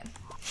like it.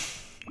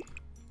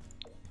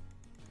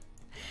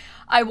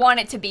 I want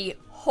it to be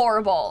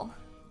horrible.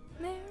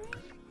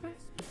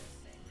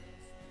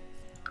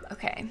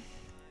 Okay.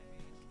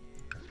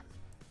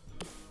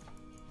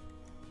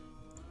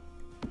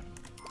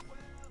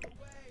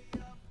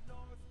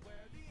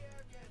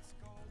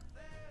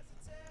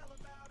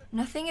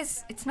 Nothing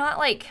is, it's not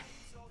like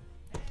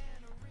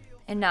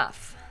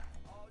enough.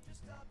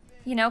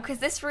 You know, because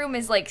this room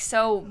is like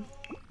so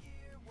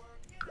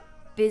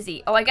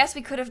busy. Oh, I guess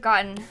we could have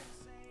gotten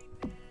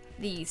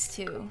these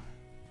too.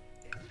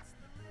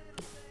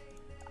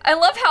 I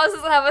love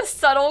houses that have a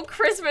subtle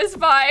Christmas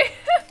vibe.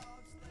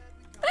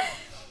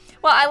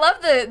 Well, I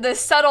love the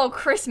subtle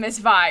Christmas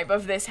vibe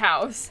of this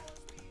house.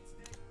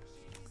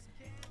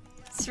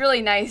 It's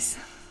really nice.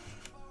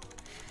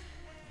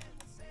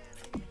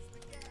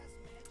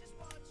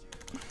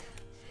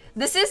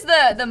 This is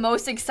the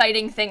most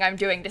exciting thing I'm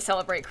doing to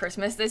celebrate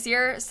Christmas this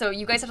year, so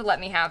you guys have to let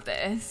me have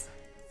this.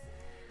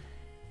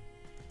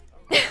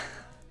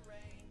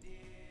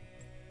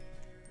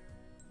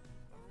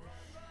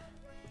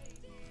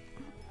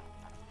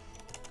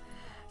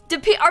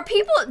 Are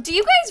people, do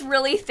you guys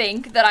really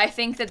think that I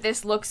think that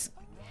this looks,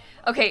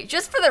 okay,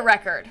 just for the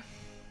record.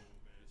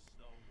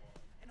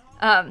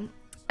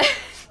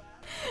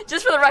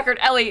 Just for the record,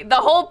 Ellie, the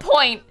whole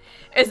point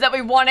is that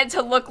we want it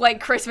to look like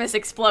Christmas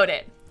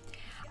exploded.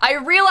 I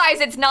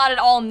realize it's not at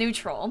all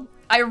neutral.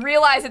 I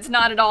realize it's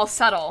not at all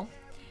subtle.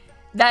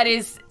 That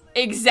is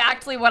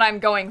exactly what I'm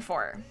going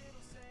for.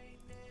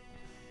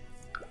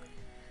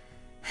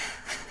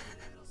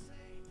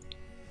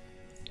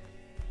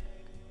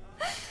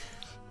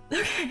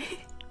 Okay.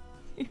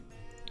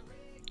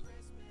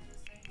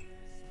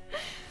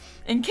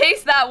 In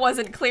case that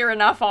wasn't clear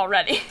enough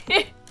already.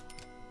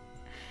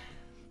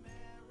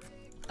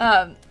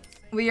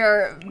 We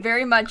are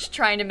very much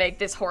trying to make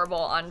this horrible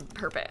on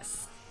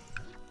purpose.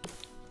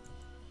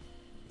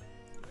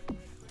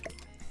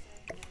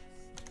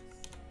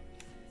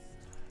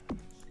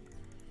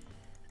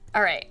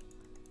 All right.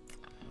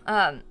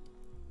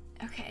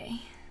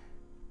 Okay.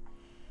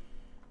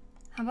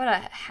 How about a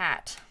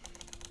hat?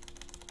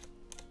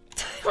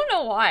 I don't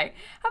know why.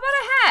 How about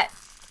a hat?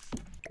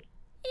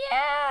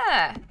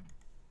 Yeah.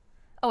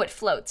 Oh, it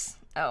floats.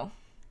 Oh.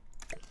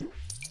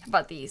 How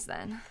about these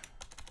then?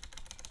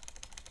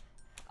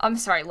 I'm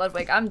sorry,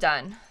 Ludwig, I'm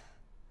done.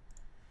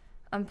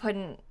 I'm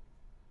putting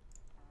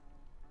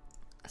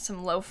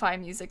some lo-fi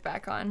music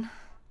back on.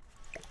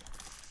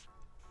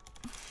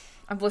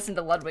 I've listened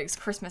to Ludwig's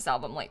Christmas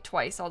album like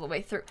twice all the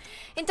way through.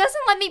 It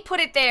doesn't let me put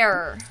it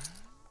there.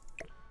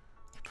 I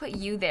could put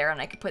you there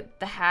and I could put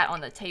the hat on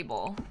the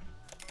table.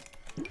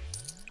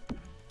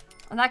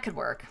 Well, that could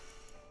work.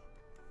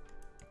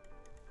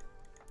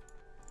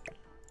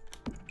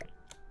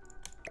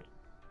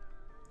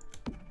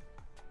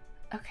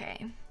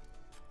 Okay.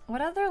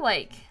 What other,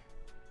 like...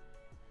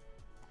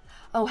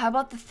 Oh, how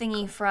about the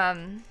thingy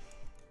from...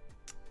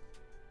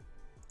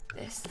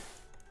 this?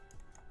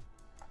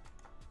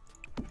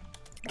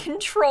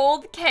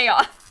 Controlled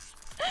chaos.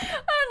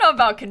 I don't know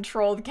about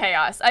controlled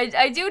chaos.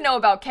 I do know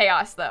about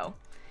chaos, though.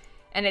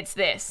 And it's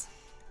this.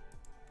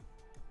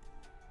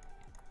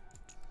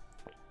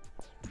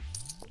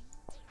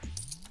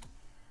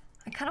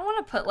 I kind of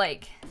want to put,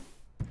 like...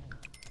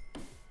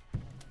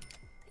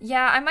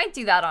 Yeah, I might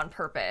do that on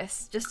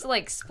purpose, just to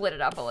like split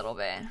it up a little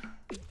bit.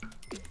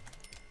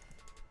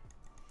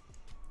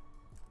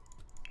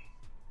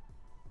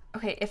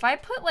 Okay, if I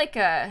put like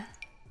a...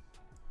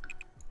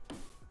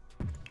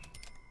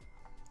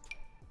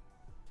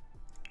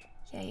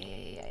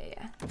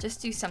 Yeah.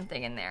 Just do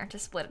something in there to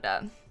split it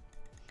up.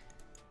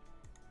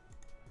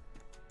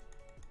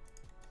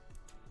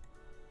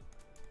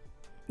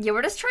 Yeah,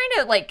 we're just trying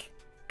to like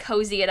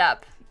cozy it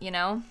up, you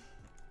know?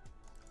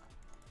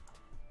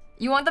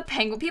 You want the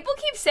penguin? People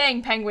keep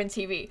saying penguin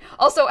TV.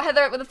 Also,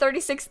 Heather with the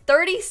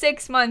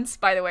 36 months,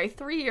 by the way.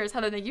 3 years.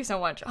 Heather, thank you so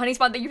much. Honey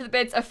Spawn, thank you for the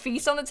bits. A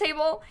feast on the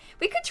table.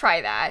 We could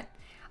try that.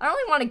 I don't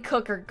really want to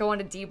cook or go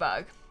into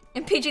debug.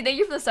 And PG, thank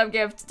you for the sub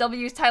gift.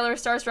 W's, Tyler,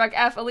 Starstruck,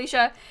 F,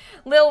 Alicia,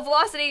 Lil,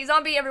 Velocity,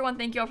 Zombie, everyone,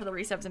 thank you all for the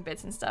resubs and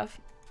bits and stuff.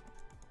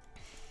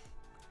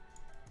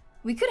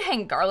 We could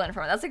hang garland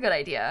from it. That's a good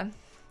idea.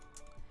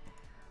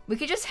 We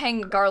could just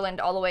hang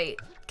garland all the way.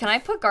 Can I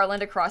put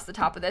garland across the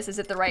top of this? Is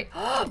it the right?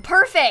 Oh,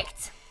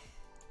 perfect!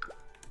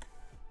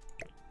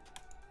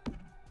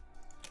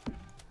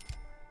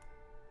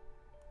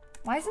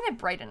 Why isn't it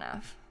bright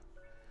enough?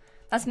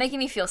 That's making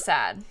me feel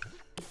sad.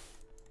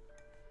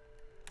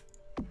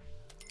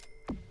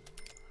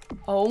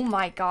 Oh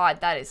my god,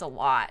 that is a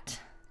lot.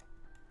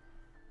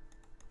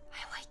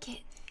 I like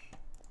it.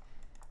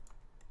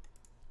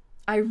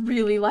 I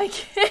really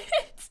like it.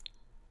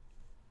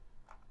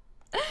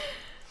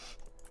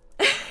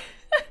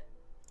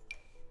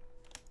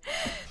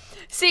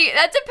 See,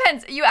 that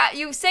depends.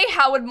 You say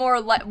how would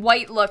more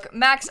white look.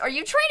 Max, are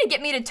you trying to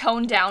get me to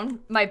tone down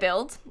my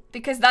build?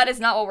 Because that is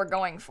not what we're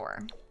going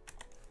for.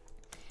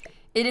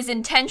 It is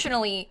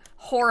intentionally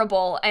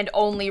horrible and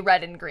only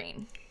red and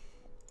green.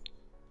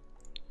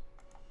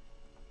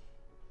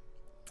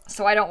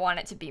 So I don't want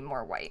it to be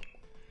more white.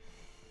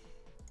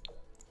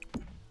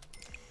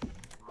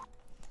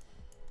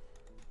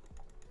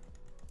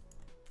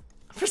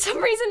 For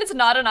some reason, it's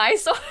not an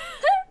eyesore.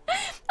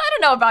 I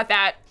don't know about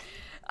that.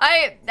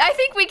 I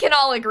think we can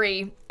all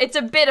agree it's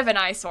a bit of an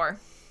eyesore.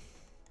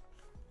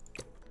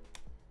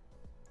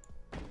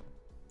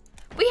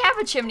 We have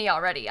a chimney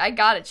already. I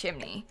got a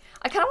chimney.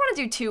 I kind of want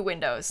to do 2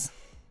 windows.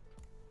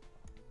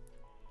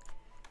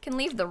 Can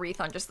leave the wreath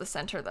on just the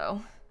center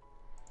though.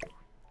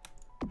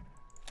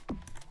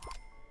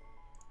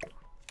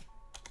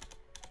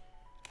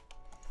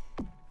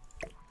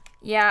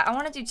 Yeah, I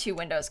want to do 2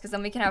 windows because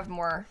then we can have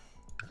more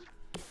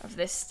of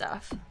this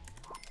stuff.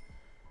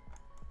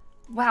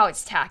 Wow,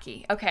 it's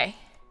tacky. Okay.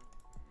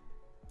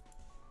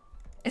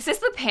 Is this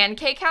the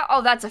pancake house?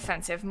 Oh, that's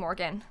offensive,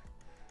 Morgan.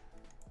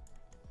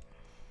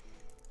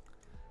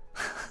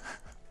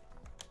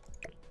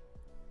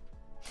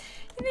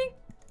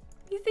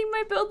 You think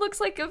my build looks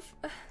like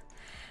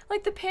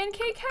like the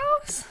pancake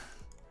house?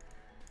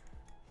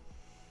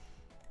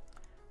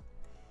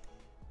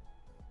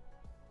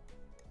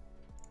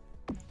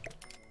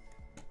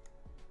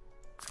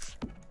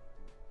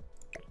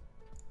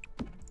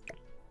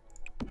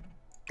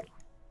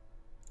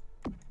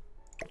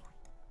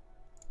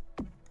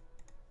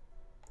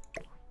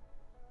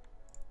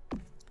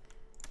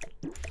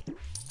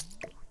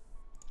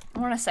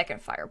 want a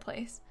second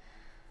fireplace.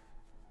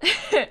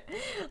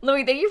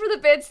 Louis, thank you for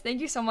the bits.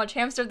 Thank you so much.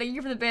 Hamster, thank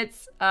you for the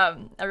bits.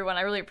 Everyone,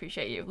 I really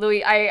appreciate you.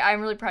 Louis,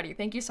 I'm really proud of you.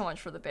 Thank you so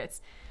much for the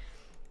bits.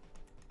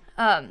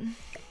 I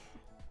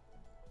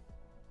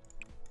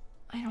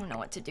don't know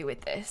what to do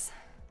with this.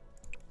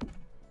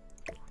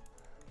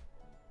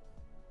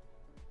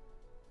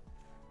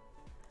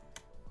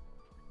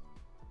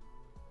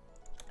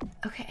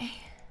 Okay.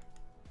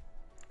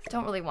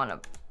 Don't really want to...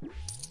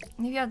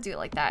 Maybe I'll do it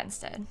like that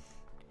instead.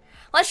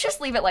 Let's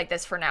just leave it like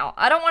this for now.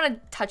 I don't want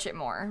to touch it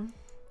more.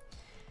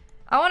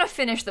 I want to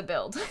finish the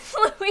build.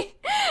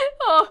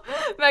 Oh,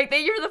 Meg,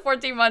 thank you for the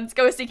 14 months.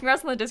 Ghosty,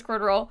 congrats on the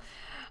Discord roll.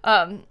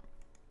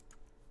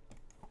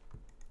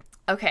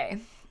 Okay.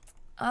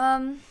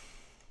 I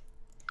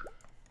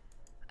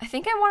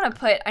think I want to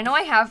put... I know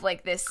I have,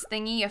 like, this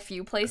thingy a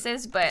few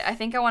places, but I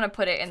think I want to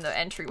put it in the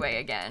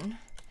entryway again.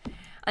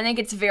 I think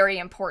it's very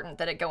important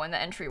that it go in the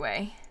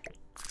entryway.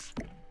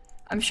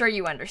 I'm sure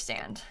you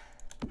understand.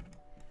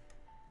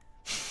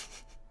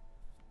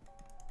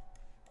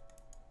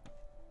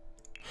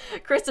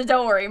 Krista,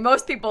 don't worry.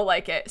 Most people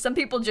like it. Some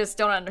people just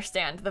don't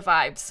understand the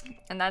vibes,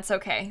 and that's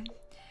okay.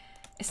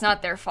 It's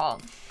not their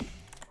fault.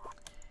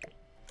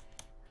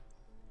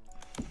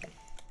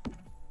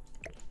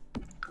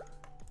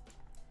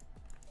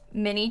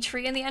 Mini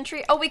tree in the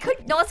entry? Oh, we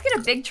could... No, let's get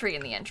a big tree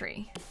in the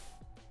entry.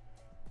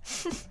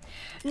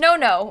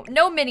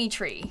 No mini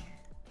tree.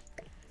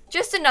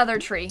 Just another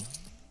tree.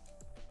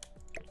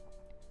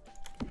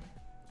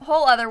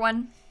 Whole other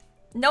one.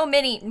 No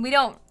mini... We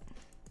don't...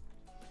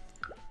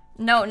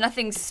 No,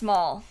 nothing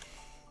small.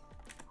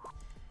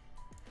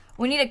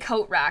 We need a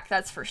coat rack,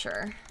 that's for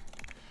sure.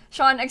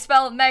 Sean,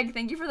 Expel, Meg,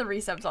 thank you for the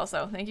resubs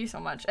also. Thank you so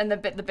much. And the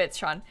bits,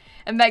 Sean.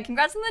 And Meg,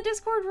 congrats on the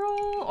Discord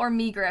roll. Or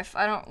me, Griff.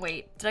 I don't...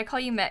 Wait. Did I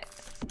call you Meg?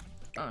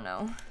 Oh,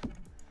 no.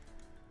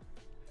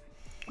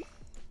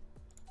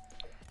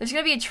 There's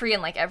gonna be a tree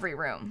in, like, every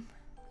room.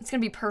 It's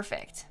gonna be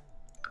perfect.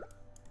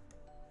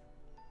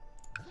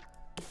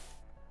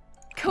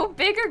 Go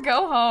big or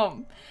go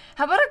home.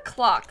 How about a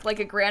clock? Like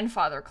a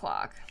grandfather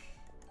clock.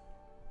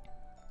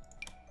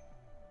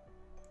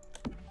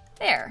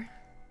 There.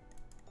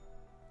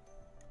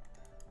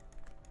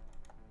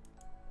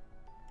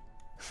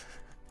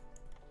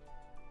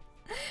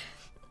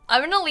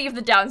 I'm gonna leave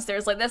the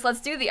downstairs like this.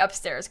 Let's do the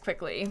upstairs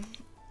quickly.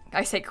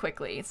 I say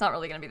quickly. It's not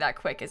really gonna be that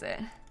quick, is it?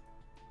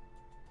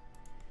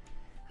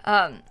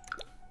 I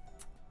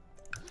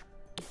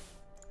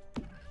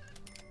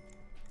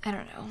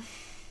don't know.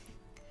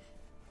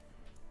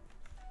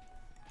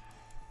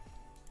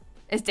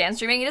 Is Dan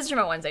streaming? He doesn't stream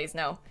on Wednesdays,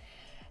 no.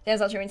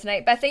 Dan's not streaming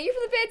tonight. Beth, thank you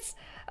for the bits.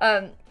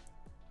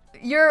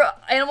 Your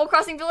Animal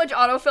Crossing Village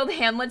auto-filled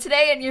Hamlet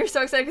today, and you're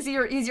so excited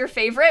because he's your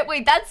favorite?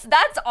 Wait, that's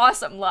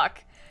awesome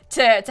luck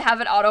to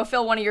have it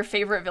auto-fill one of your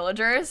favorite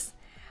villagers.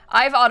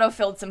 I've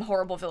auto-filled some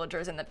horrible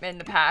villagers in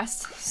the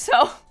past,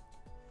 so...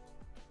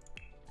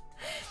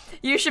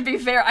 You should be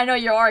very... I know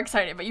you are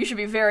excited, but you should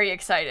be very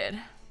excited.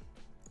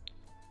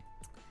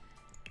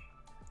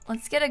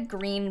 Let's get a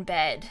green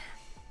bed.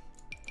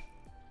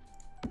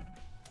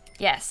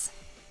 Yes.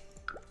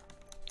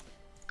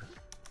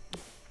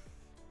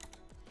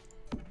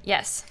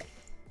 Yes.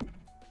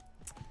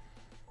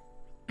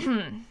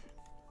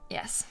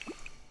 Yes.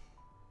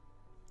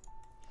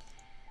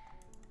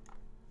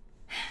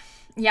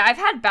 Yeah, I've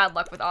had bad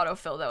luck with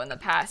autofill though in the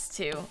past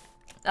too.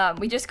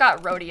 We just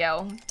got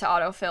Rodeo to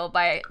autofill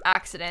by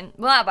accident.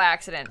 Well, not by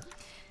accident.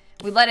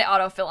 We let it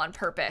autofill on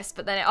purpose,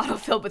 but then it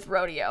autofilled with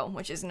Rodeo,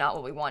 which is not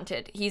what we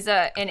wanted. He's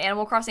in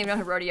Animal Crossing, you know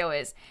who Rodeo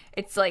is.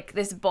 It's like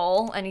this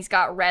bull, and he's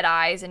got red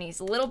eyes, and he's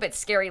a little bit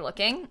scary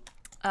looking.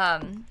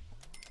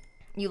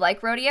 You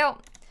like Rodeo?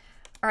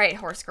 All right,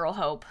 Horse Girl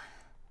Hope.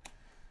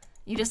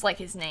 You just like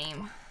his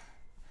name.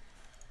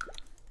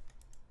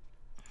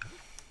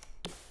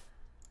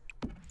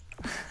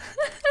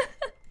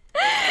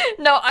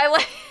 No,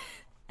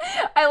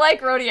 I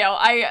like Rodeo.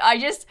 I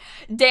just...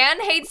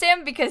 Dan hates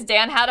him because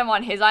Dan had him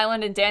on his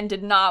island and Dan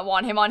did not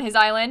want him on his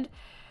island.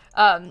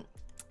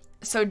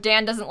 So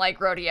Dan doesn't like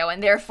Rodeo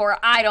and therefore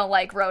I don't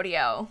like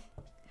Rodeo.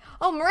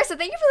 Oh, Marissa,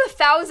 thank you for the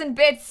 1,000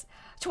 bits.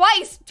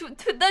 Twice! The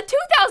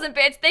 2,000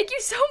 bits! Thank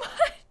you so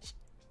much!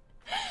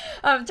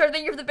 Sorry,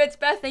 thank you for the bits.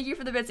 Beth, thank you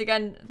for the bits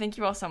again. Thank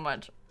you all so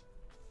much.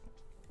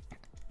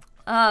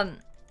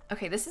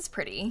 Okay, this is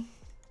pretty.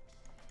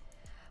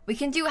 We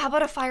can do... How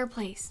about a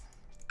fireplace?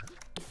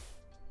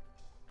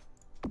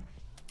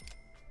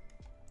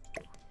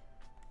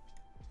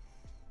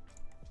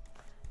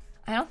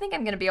 I don't think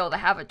I'm gonna be able to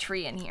have a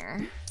tree in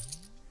here.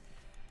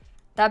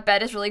 That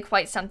bed is really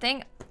quite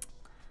something.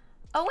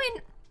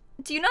 Owen,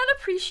 do you not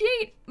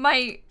appreciate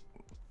my...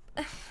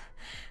 It's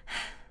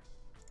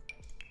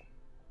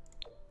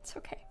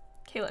okay.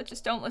 Kayla,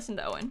 just don't listen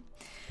to Owen.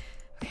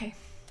 Okay.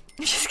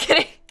 I'm just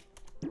kidding.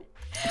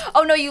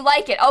 Oh, no, you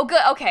like it. Oh,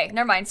 good. Okay,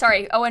 never mind.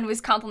 Sorry. Owen was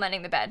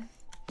complimenting the bed.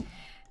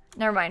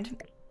 Never mind.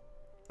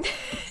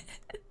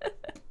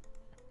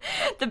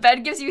 The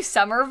bed gives you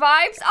summer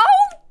vibes? Oh!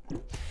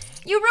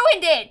 You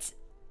ruined it!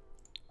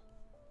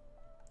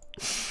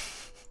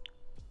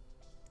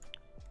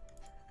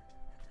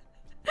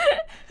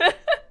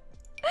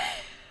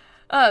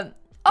 Oh,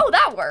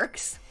 that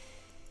works.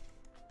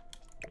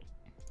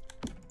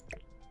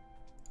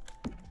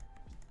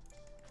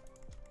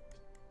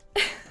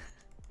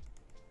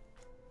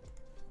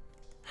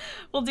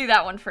 We'll do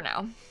that one for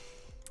now.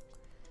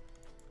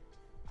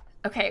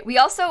 Okay, we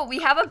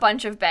have a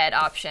bunch of bed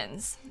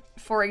options.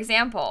 For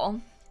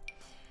example,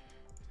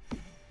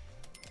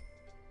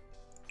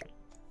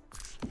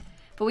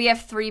 but we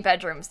have 3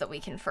 bedrooms that we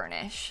can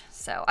furnish.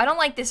 So I don't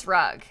like this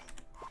rug.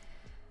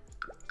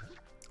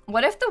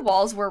 What if the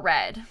walls were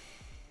red?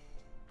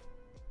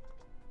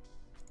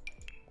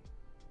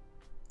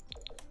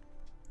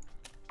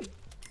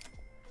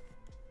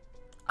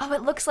 Oh,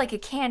 it looks like a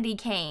candy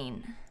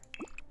cane.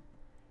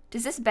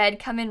 Does this bed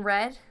come in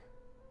red?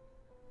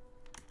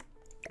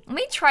 Let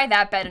me try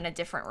that bed in a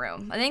different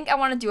room. I think I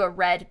want to do a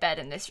red bed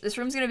in this. This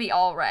room's gonna be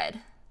all red.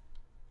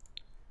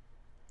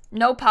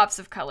 No pops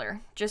of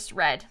color, just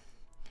red.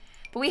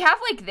 But we have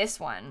like this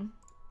one.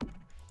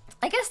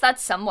 I guess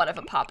that's somewhat of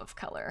a pop of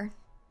color.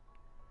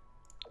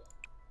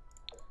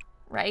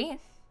 Right?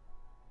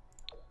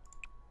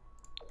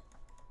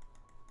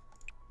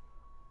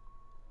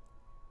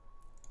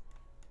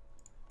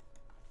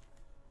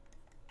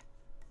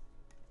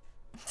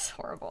 It's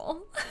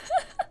horrible.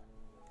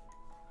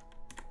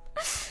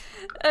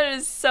 That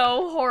is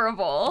so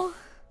horrible.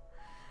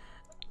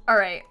 All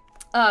right.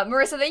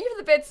 Marissa, thank you for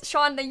the bits.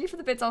 Sean, thank you for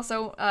the bits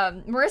also.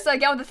 Marissa,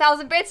 again with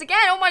 1,000 bits again.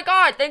 Oh my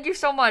god, thank you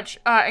so much.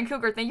 And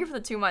Cougar, thank you for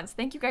the 2 months.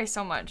 Thank you guys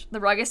so much. The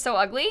rug is so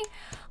ugly.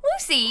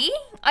 Lucy,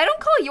 I don't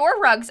call your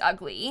rugs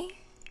ugly.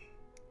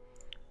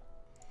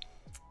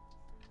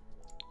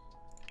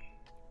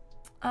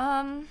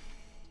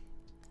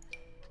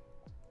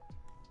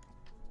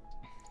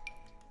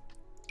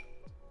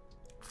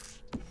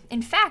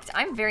 In fact,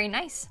 I'm very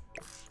nice.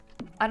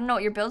 I don't know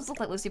what your builds look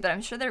like, Lucy, but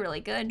I'm sure they're really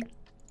good.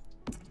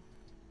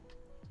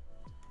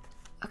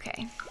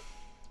 Okay.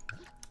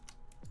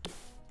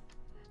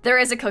 There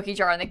is a cookie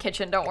jar in the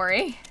kitchen, don't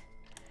worry.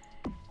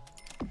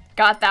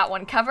 Got that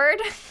one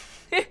covered.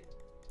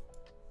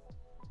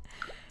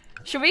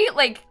 Should we,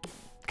 like,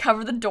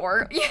 cover the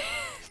door? You can't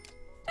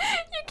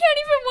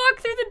even walk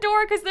through the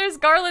door because there's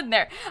garland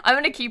there. I'm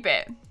gonna keep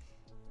it.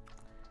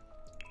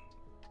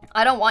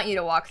 I don't want you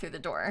to walk through the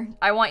door.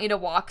 I want you to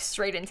walk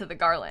straight into the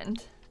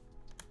garland.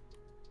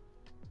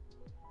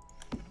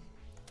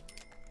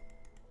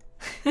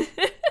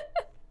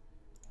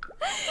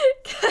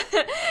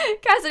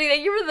 Cassidy,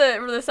 thank you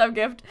for the sub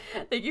gift.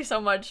 Thank you so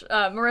much.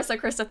 Marissa,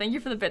 Krista, thank you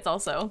for the bits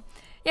also.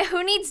 Yeah,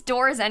 who needs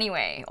doors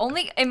anyway?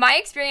 Only, in my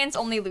experience,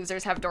 only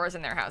losers have doors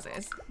in their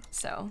houses.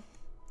 So,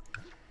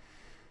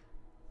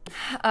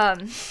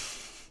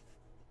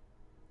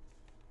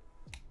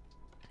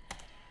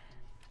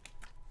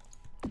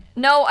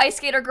 no, Ice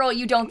Skater Girl,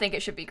 you don't think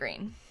it should be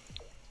green.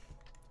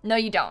 No,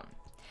 you don't.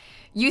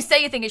 You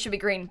say you think it should be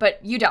green, but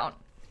you don't.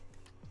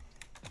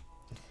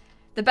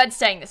 The bed's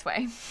staying this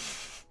way.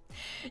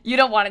 You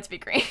don't want it to be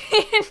green.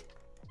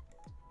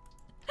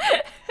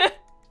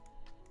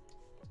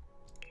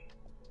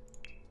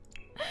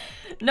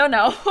 No,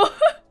 no.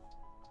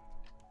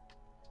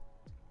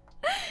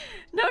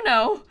 No,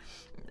 no.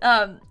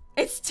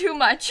 It's too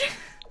much.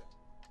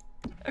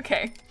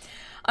 Okay.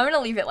 I'm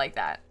gonna leave it like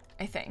that,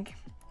 I think.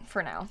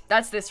 For now.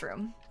 That's this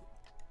room.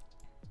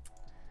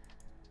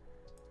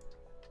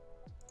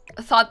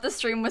 I thought the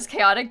stream was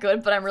chaotic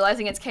good, but I'm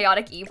realizing it's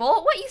chaotic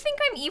evil. What, you think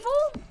I'm evil?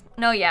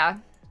 No, yeah.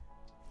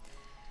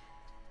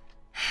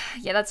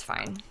 Yeah, that's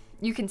fine.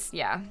 You can,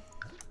 yeah.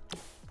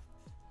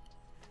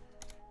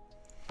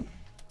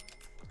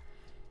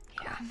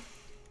 Yeah.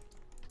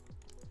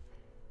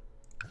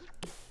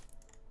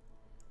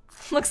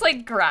 Looks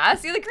like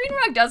grass. Yeah, the green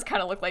rug does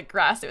kind of look like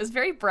grass. It was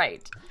very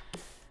bright.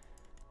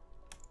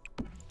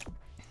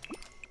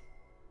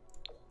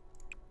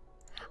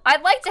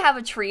 I'd like to have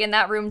a tree in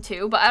that room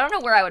too, but I don't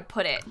know where I would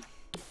put it.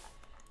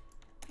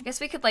 I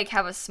guess we could like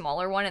have a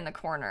smaller one in the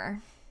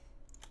corner.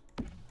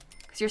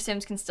 Because your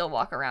Sims can still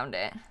walk around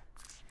it.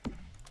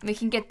 We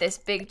can get this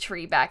big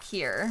tree back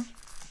here.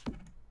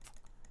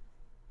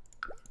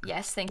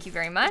 Yes, thank you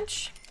very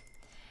much.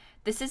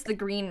 This is the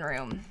green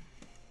room.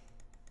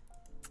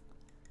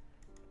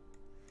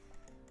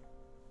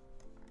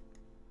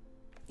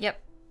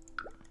 Yep.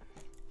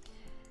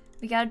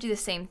 We gotta do the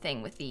same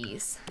thing with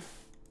these.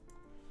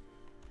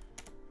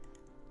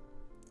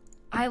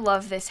 I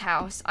love this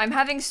house. I'm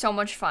having so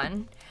much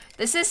fun.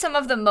 This is some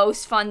of the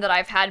most fun that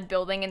I've had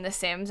building in The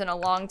Sims in a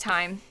long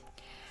time.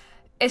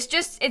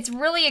 It's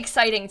really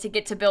exciting to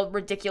get to build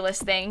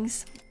ridiculous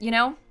things, you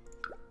know?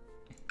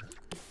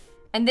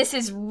 And this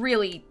is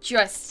really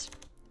just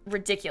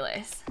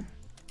ridiculous.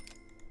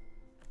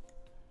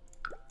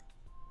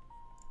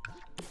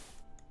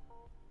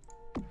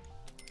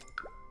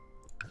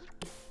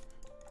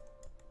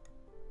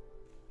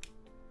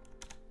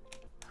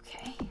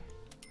 Okay.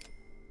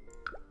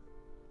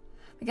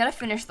 We gotta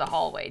finish the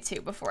hallway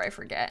too before I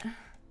forget.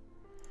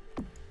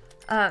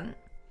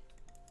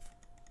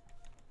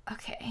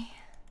 Okay.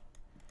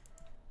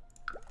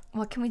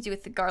 What can we do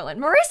with the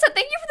garland? Marissa,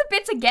 thank you for the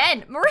bits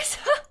again.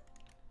 Marissa,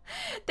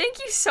 thank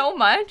you so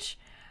much.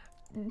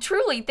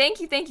 Truly, thank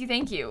you, thank you,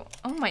 thank you.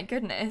 Oh my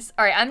goodness.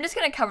 All right, I'm just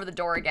gonna cover the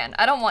door again.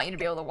 I don't want you to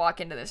be able to walk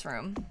into this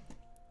room.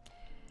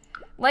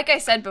 Like I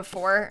said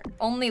before,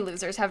 only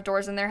losers have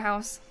doors in their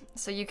house,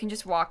 so you can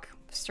just walk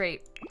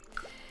straight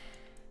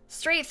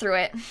through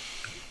it.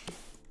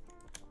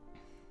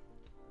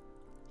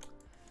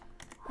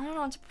 I don't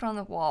know what to put on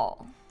the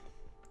wall.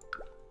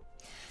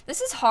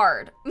 This is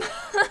hard.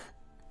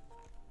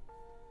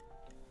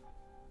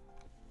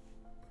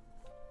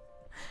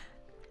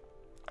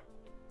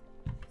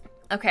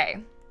 Okay.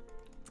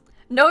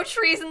 No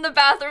trees in the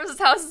bathrooms. This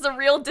house is a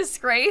real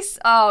disgrace.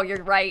 Oh,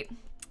 you're right.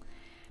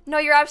 No,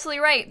 you're absolutely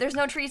right. There's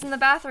no trees in the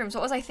bathrooms.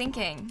 What was I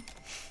thinking?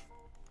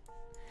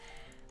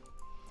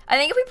 I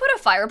think if we put a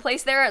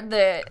fireplace there,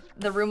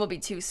 the room will be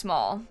too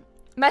small.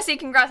 Messy,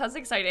 congrats. That's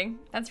exciting.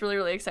 That's really,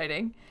 really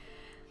exciting.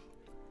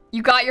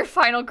 You got your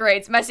final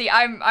grades. Messy,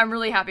 I'm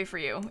really happy for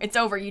you. It's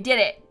over. You did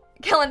it.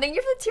 Kellen, thank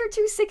you for the tier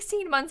 2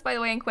 16 months, by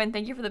the way. And Quinn,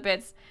 thank you for the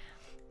bits.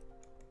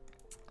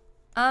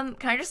 Can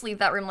I just leave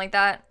that room like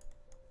that?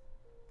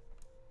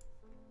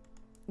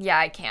 Yeah,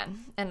 I can.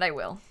 And I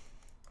will.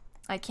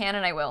 I can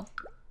and I will.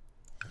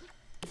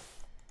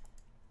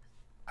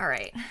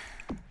 Alright.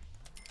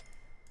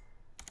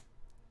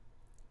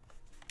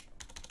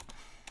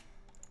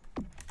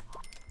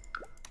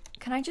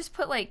 Can I just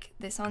put, like,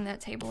 this on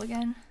that table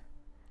again?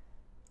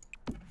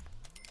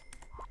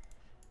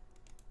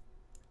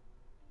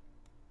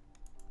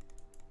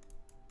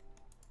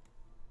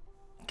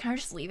 Can I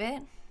just leave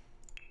it?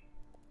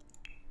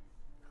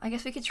 I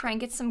guess we could try and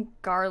get some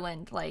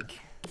garland,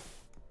 like,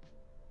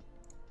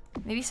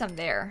 maybe some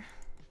there.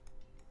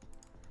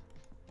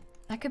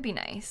 That could be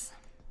nice.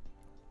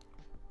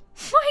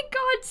 My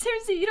God,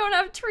 Simsie, you don't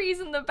have trees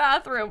in the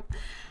bathroom.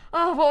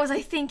 Oh, what was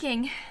I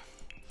thinking?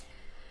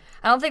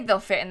 I don't think they'll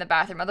fit in the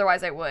bathroom,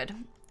 otherwise I would.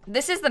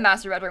 This is the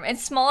master bedroom.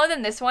 It's smaller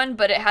than this one,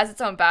 but it has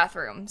its own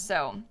bathroom,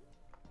 so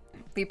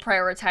we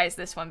prioritize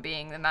this one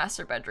being the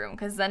master bedroom,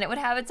 because then it would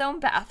have its own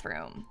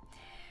bathroom,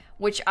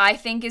 which I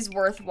think is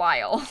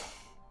worthwhile.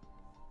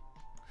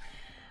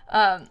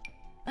 I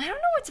don't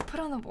know what to put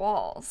on the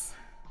walls.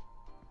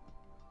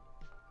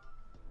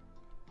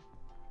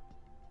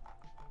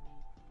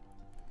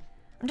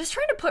 I'm just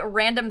trying to put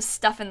random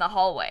stuff in the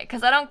hallway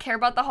because I don't care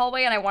about the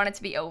hallway and I want it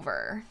to be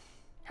over.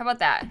 How about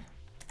that?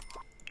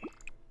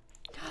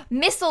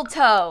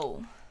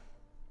 Mistletoe!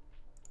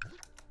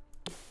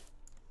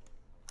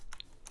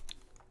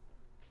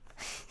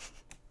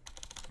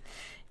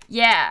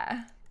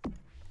 Yeah.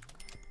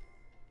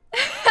 I'm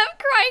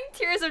crying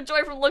tears of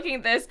joy from looking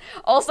at this.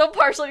 Also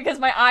partially because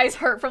my eyes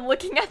hurt from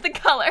looking at the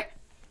color.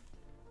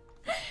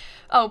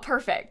 Oh,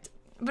 perfect.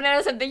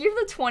 Banana Sim, thank you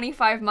for the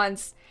 25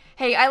 months.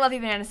 Hey, I love you,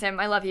 Banana Sim.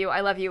 I love you.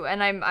 I love you.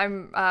 And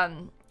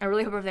I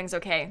really hope everything's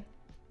okay.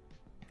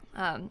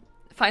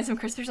 Find some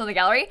Christmas on the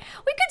gallery.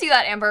 We could do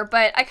that, Amber,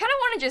 but I kind of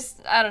want to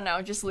just, I don't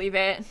know, just leave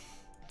it.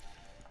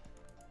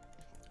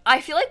 I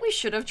feel like we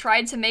should have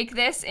tried to make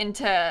this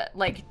into,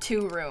 like,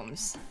 2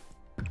 rooms.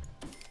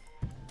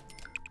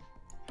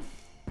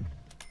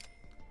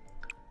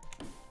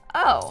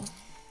 Oh.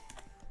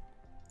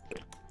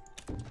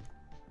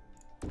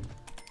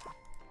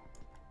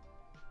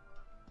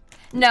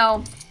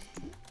 No.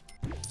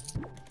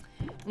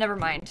 Never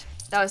mind.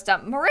 That was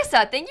dumb.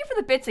 Marissa, thank you for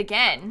the bits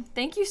again.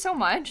 Thank you so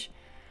much.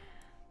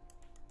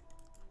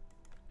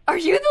 Are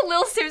you the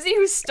lilsimsie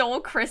who stole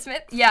Christmas?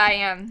 Yeah, I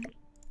am.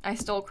 I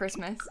stole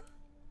Christmas.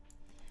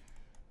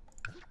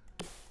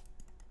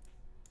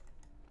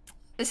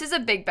 This is a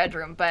big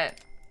bedroom, but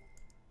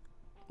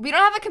we don't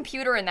have a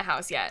computer in the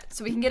house yet,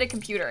 so we can get a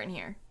computer in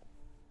here.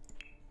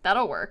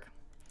 That'll work.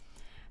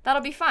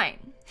 That'll be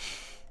fine.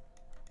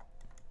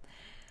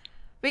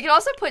 We could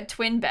also put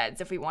twin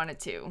beds if we wanted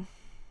to.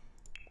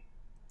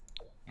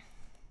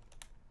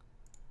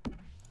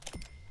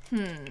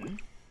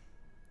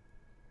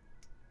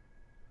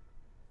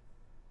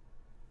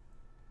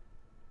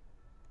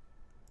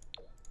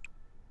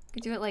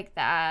 Could do it like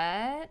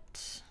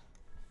that.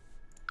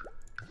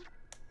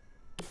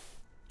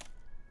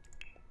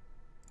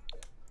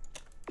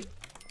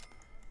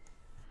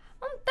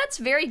 That's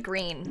very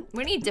green.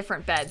 We need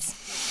different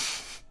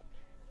beds.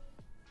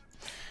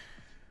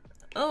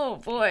 Oh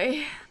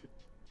boy.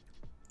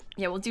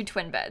 Yeah, we'll do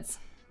twin beds.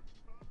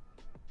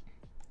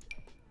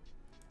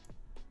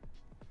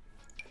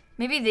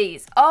 Maybe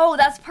these. Oh,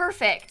 that's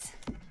perfect.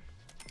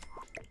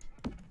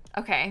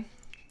 Okay.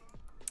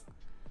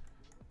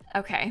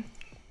 Okay.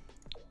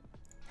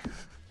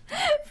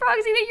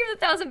 Frogsy, thank you for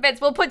the 1,000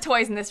 bits. We'll put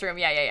toys in this room.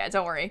 Yeah.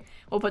 Don't worry.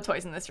 We'll put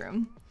toys in this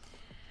room.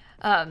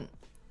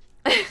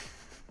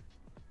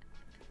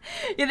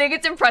 You think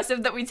it's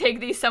impressive that we take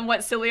these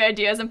somewhat silly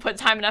ideas and put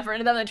time and effort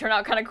into them and turn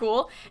out kind of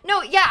cool?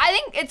 No, yeah, I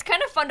think it's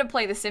kind of fun to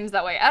play The Sims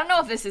that way. I don't know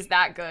if this is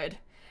that good,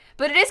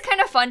 but it is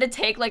kind of fun to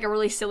take like a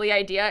really silly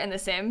idea in The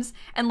Sims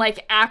and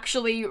like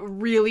actually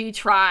really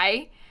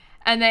try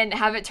and then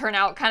have it turn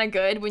out kind of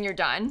good when you're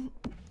done.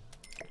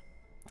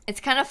 It's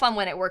kind of fun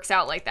when it works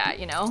out like that,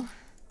 you know?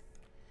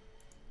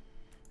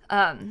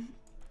 Evan,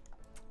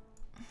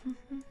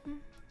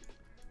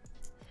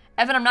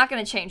 I'm not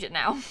gonna change it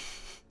now.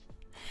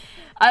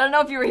 I don't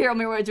know if you were here when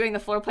we were doing the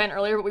floor plan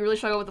earlier, but we really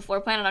struggled with the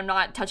floor plan, and I'm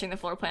not touching the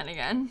floor plan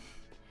again.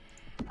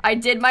 I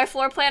did my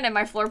floor plan, and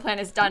my floor plan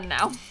is done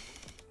now.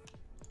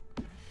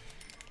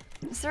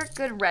 Is there a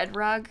good red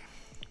rug?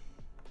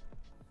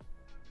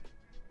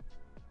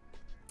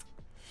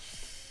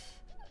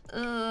 We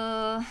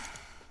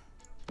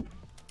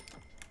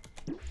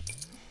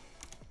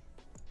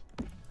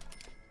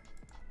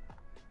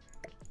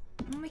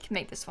can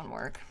make this one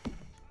work.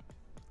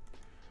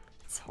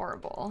 It's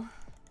horrible.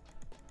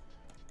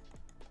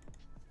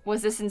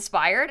 Was this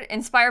inspired?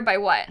 Inspired by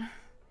what?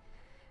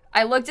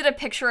 I looked at a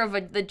picture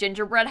of the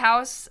gingerbread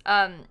house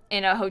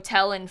in a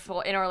hotel in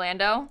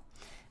Orlando.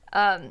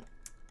 And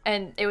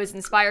it was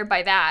inspired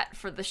by that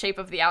for the shape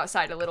of the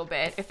outside a little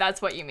bit, if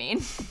that's what you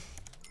mean.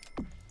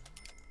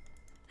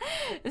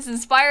 It's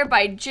inspired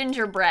by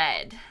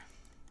gingerbread.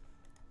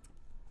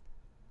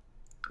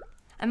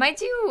 I might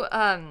do,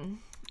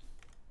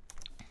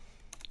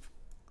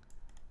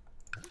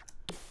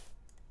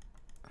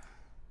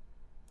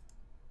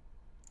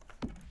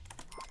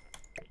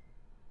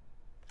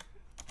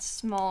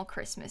 small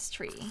Christmas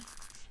tree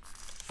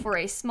for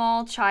a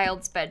small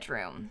child's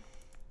bedroom.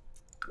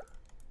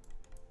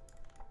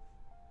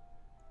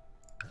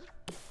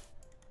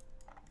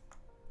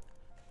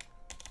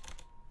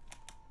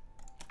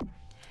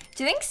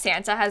 Do you think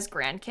Santa has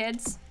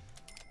grandkids?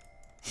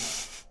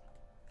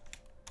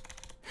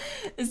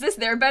 Is this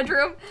their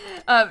bedroom?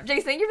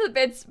 Jace, thank you for the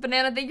bits.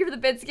 Banana, thank you for the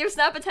bits. Give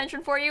Snap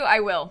attention for you.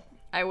 I will.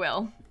 I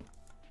will.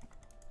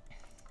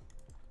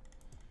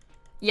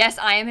 Yes,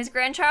 I am his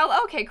grandchild.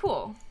 Okay,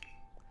 cool.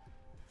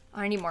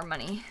 I need more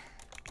money.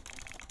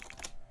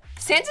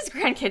 Santa's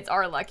grandkids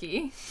are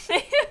lucky.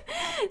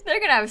 They're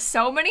gonna have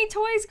so many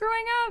toys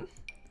growing up.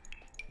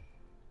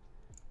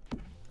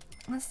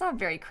 That's not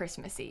very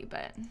Christmassy,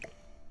 but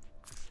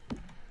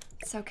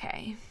it's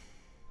okay.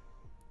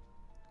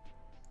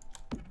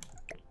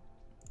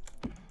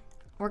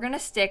 We're gonna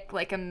stick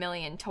like 1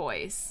 million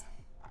toys.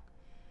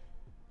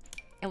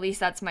 At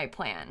least that's my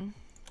plan.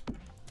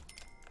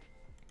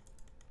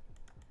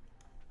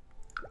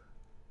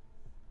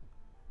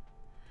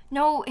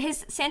 No,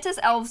 Santa's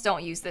elves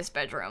don't use this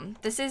bedroom.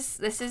 This is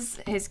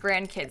his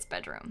grandkids'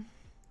 bedroom.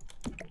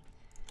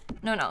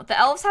 No, the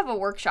elves have a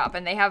workshop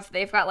and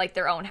they've got like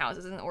their own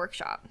houses in the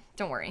workshop.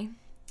 Don't worry.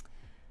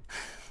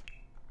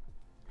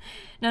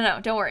 No,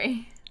 don't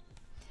worry.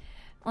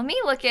 Let me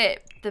look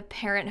at the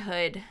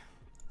Parenthood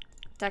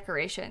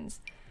decorations.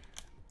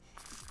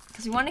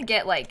 Because we want to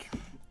get like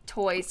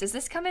toys. Does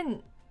this come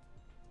in?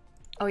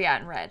 Oh yeah,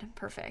 in red.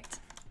 Perfect.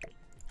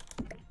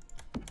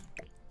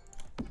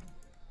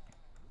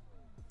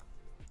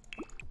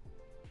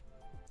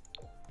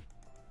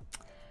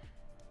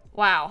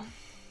 Wow.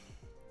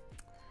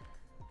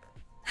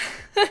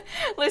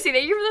 Lucy,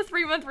 thank you for the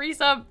 3-month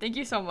resub. Thank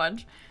you so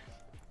much.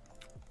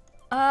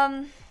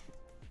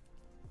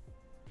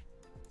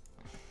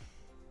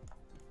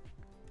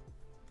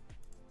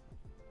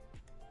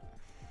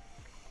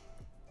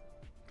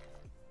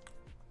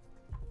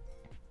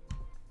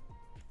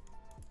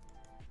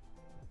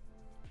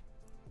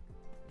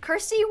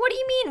 Kirsty, what do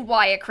you mean,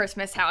 why a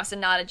Christmas house and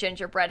not a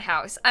gingerbread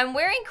house? I'm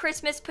wearing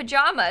Christmas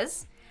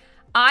pajamas.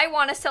 I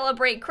want to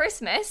celebrate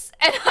Christmas,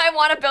 and I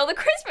want to build a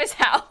Christmas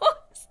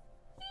house.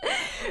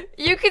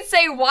 You could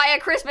say, why a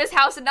Christmas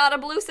house and not a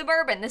blue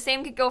Suburban? The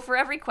same could go for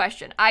every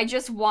question. I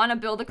just want to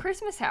build a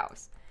Christmas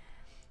house.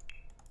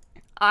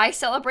 I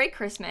celebrate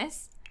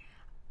Christmas.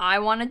 I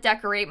want to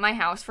decorate my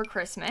house for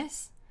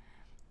Christmas.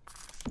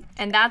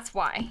 And that's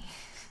why.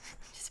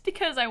 Just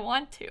because I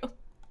want to.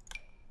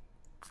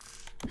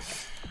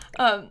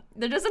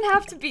 There doesn't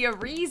have to be a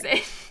reason.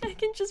 I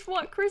can just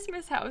want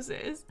Christmas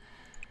houses.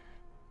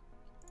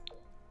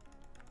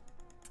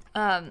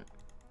 Can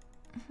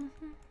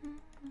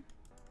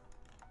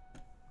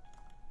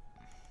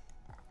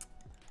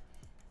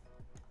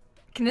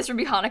this room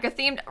be Hanukkah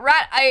themed?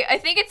 Rat, I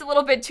think it's a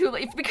little bit too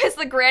late because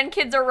the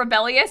grandkids are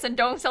rebellious and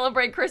don't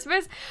celebrate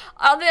Christmas.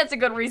 I don't think that's a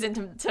good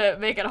reason to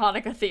make it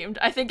Hanukkah themed.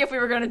 I think if we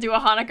were going to do a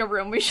Hanukkah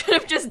room, we should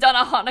have just done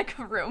a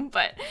Hanukkah room,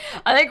 but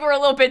I think we're a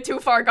little bit too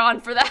far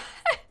gone for that.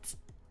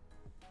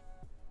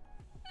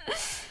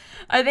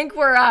 I think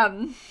we're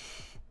a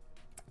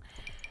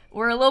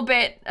little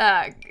bit,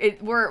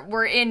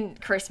 we're in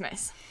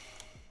Christmas.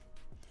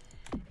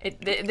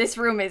 This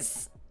room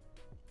is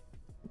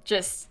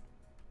just,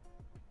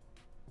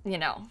 you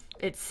know,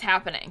 it's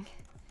happening.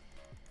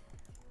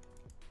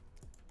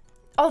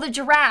 Oh, the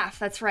giraffe,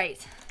 that's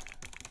right.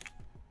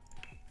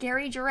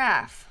 Gary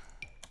Giraffe.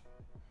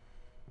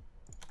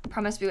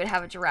 Promised we would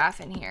have a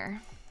giraffe in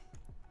here.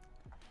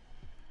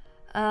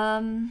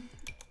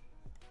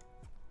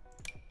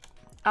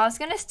 I was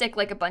gonna stick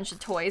like a bunch of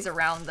toys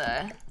around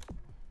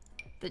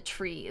the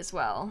tree as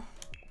well.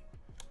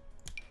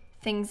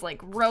 Things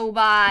like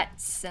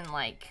robots and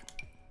like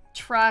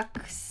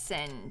trucks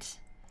and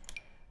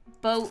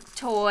boat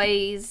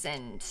toys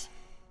and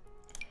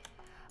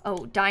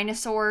oh,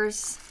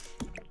 dinosaurs.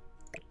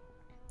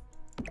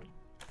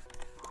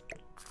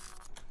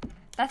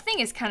 That thing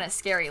is kind of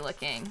scary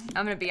looking,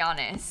 I'm gonna be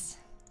honest.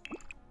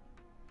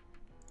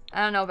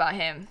 I don't know about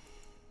him.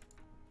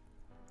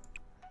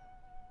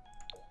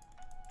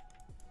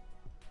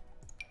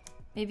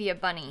 Maybe a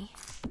bunny.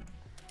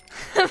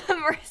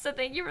 Marissa,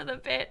 thank you for the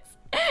bits.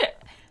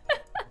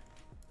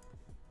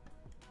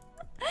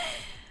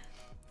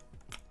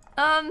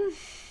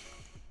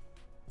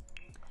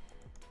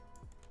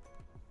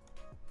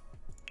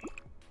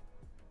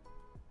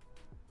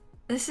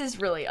 This is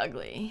really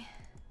ugly.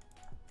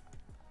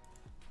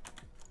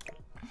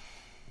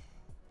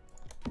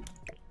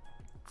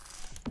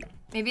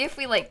 Maybe if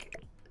we like,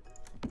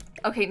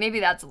 okay,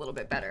 maybe that's a little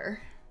bit better.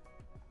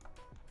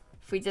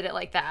 If we did it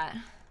like that.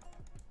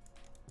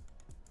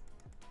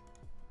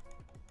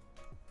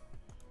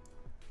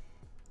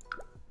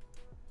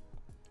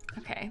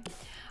 Okay.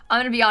 I'm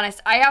gonna be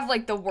honest, I have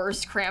like the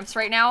worst cramps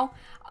right now.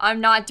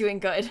 I'm not doing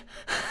good.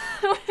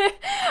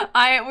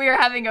 We are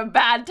having a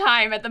bad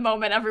time at the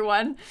moment,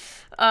 everyone.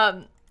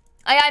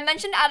 I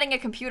mentioned adding a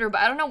computer,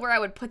 but I don't know where I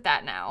would put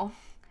that now.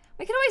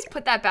 We could always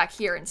put that back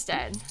here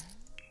instead.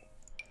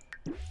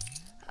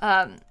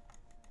 I'm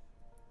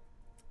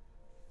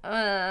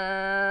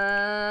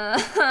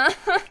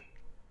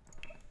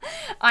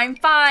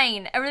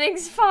fine.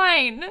 Everything's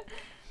fine.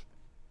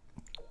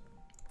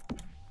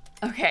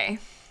 Okay.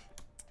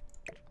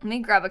 Let me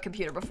grab a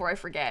computer before I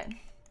forget.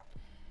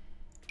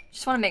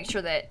 Just want to make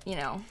sure that, you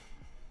know,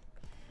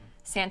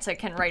 Santa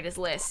can write his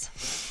list.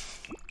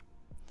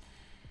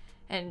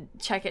 And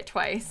check it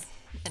twice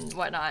and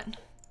whatnot.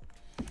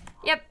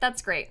 Yep,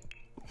 that's great.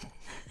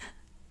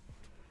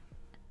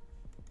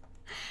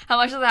 How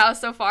much is the house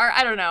so far?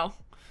 I don't know.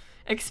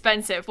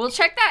 Expensive. We'll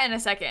check that in a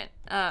second.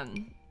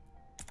 I'm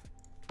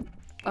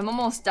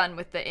almost done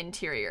with the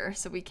interior,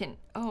 so we can...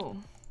 Oh.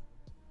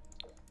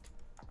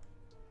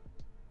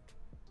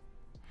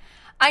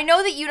 I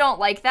know that you don't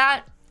like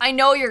that. I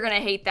know you're gonna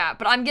hate that,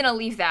 but I'm gonna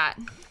leave that.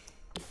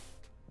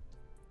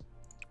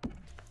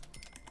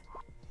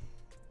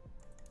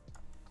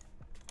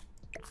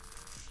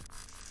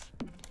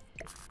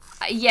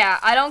 Yeah,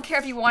 I don't care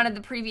if you wanted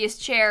the previous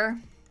chair.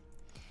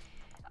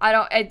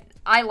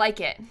 I like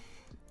it.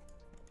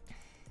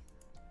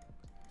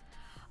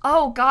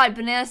 Oh God,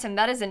 Banana Sim,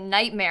 that is a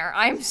nightmare.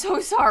 I'm so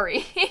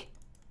sorry.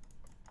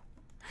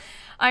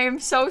 I am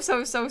so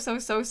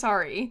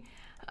sorry.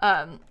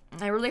 I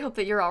really hope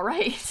that you're all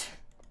right.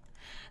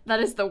 That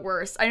is the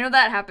worst. I know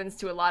that happens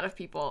to a lot of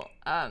people.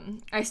 I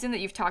assume that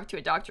you've talked to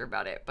a doctor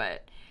about it,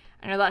 but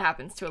I know that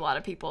happens to a lot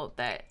of people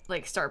that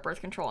like start birth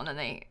control and then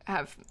they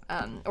have,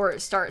 or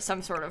start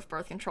some sort of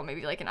birth control,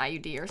 maybe like an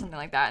IUD or something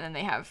like that, and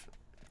then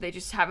they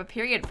just have a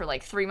period for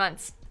like 3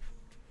 months.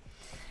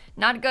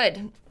 Not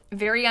good.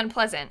 Very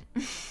unpleasant.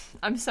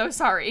 I'm so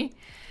sorry.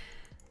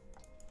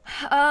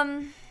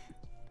 I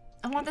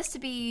want this to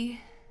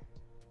be...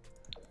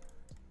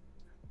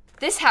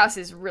 This house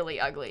is really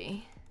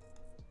ugly.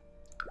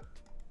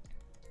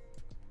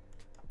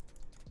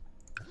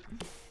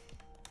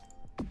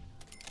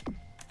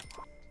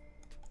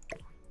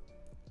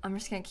 I'm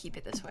just gonna keep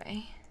it this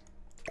way.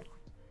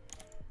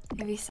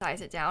 Maybe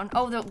size it down.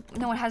 Oh,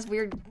 no, it has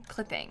weird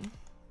clipping.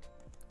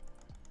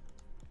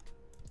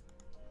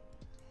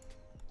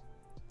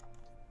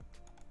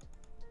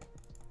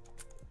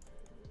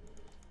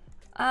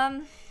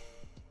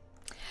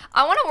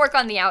 I want to work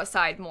on the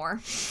outside more.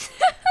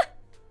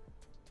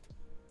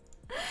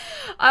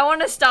 I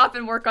want to stop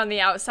and work on the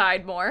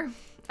outside more.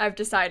 I've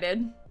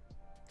decided.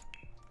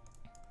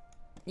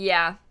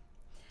 Yeah.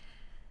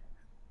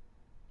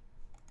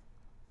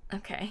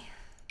 Okay.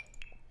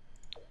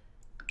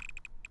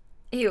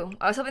 Ew.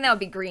 I was hoping that would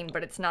be green,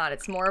 but it's not.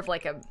 It's more of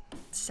like a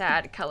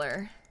sad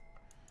color.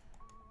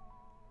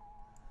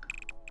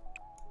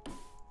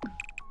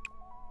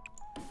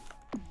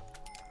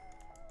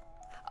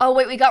 Oh,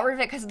 wait, we got rid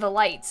of it because of the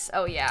lights.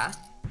 Oh, yeah.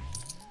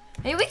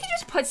 Maybe we could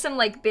just put some,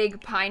 like,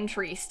 big pine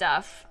tree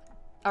stuff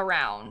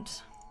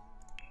around.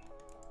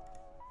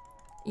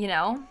 You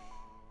know?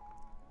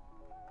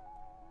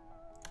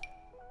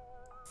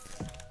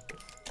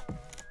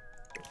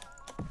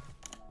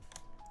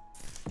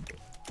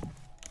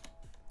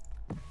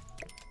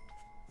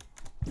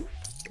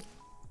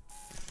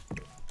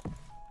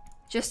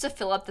 Just to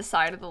fill up the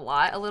side of the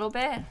lot a little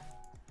bit.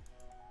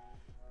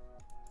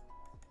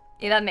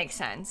 Yeah, that makes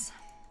sense.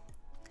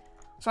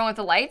 What's wrong with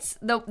the lights?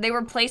 They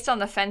were placed on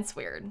the fence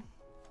weird.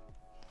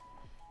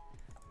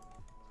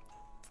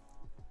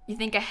 You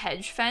think a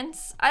hedge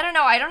fence? I don't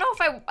know. I don't know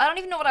if I don't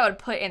even know what I would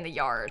put in the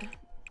yard.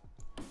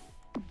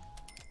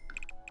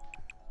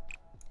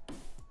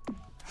 The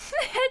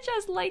hedge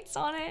has lights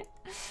on it.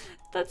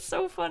 That's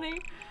so funny.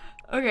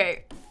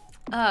 Okay.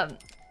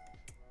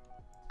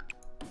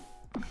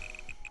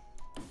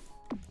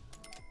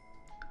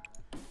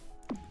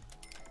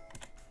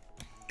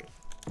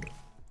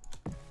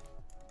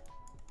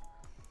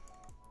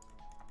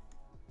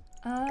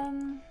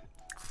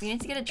 We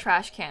need to get a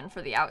trash can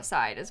for the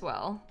outside as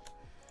well.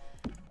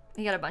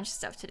 We got a bunch of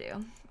stuff to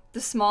do.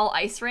 The small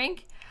ice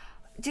rink.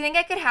 Do you think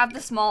I could have the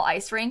small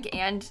ice rink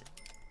and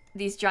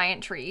these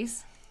giant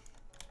trees?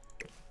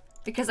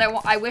 Because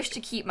I wish to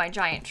keep my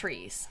giant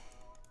trees.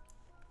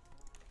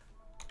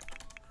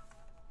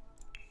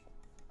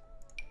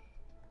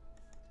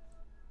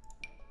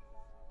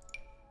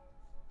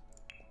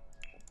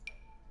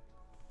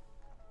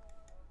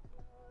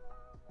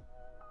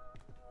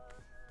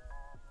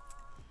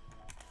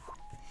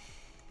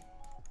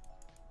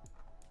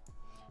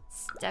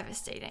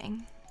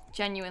 Devastating.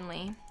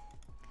 Genuinely.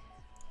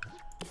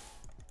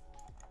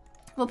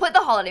 We'll put the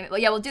holiday, well,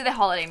 yeah, we'll do the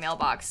holiday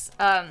mailbox.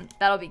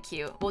 That'll be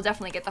cute. We'll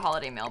definitely get the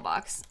holiday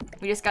mailbox.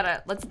 We just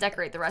gotta, let's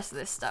decorate the rest of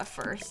this stuff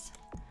first.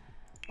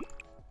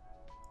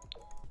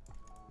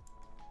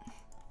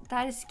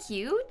 That is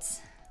cute.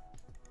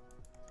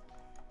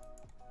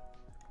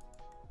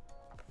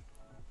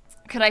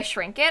 Could I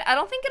shrink it? I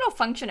don't think it'll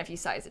function if you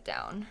size it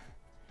down.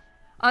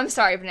 I'm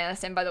sorry, Banana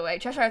Sim, by the way.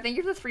 Cheshire, thank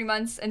you for the 3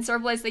 months. And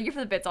Sorblaze, thank you for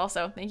the bits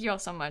also. Thank you all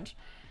so much.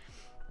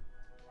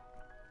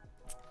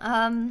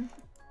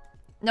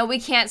 No, we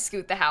can't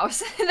scoot the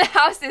house. the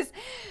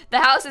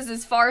house is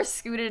as far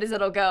scooted as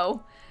it'll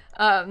go.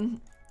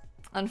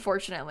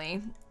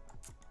 Unfortunately.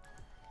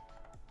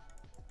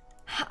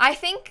 I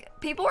think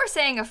people were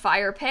saying a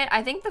fire pit.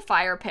 I think the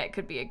fire pit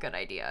could be a good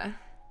idea.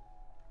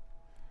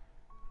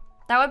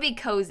 That would be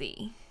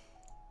cozy.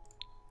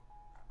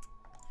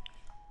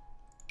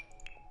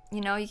 You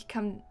know, you could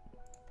come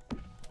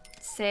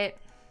sit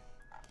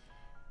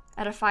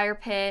at a fire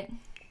pit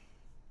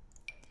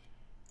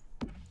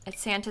at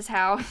Santa's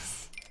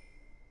house.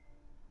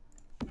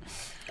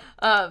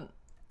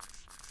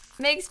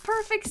 Makes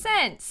perfect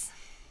sense.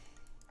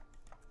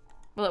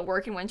 Will it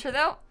work in winter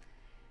though?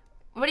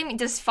 What do you mean,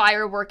 does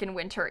fire work in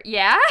winter?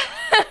 Yeah?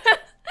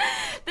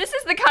 This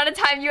is the kind of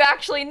time you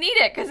actually need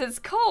it because it's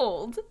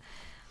cold.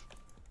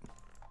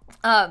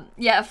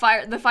 Yeah,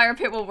 the fire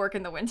pit will work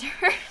in the winter.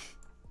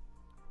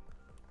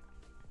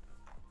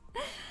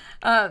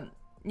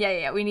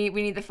 Yeah, we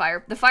need the fire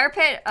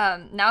pit.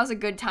 Now's a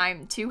good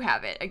time to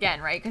have it again,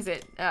 right? Because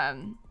it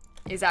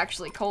is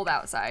actually cold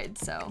outside,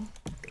 so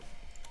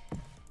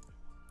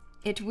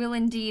it will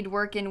indeed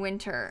work in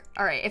winter.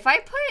 All right, if I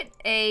put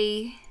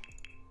a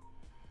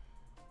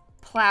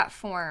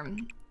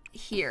platform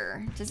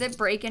here, does it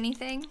break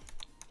anything?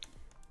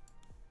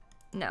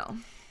 No.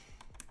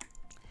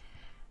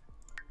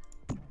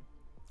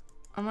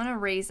 I'm gonna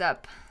raise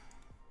up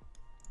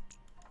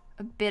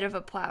a bit of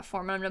a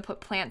platform and I'm gonna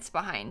put plants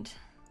behind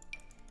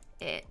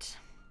it.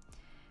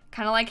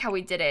 Kind of like how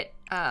we did it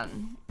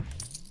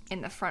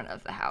in the front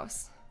of the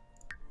house.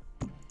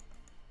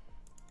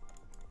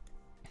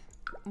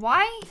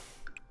 Why?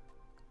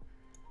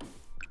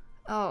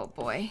 Oh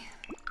boy.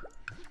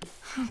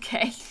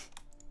 Okay.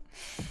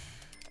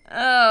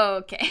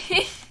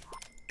 Okay.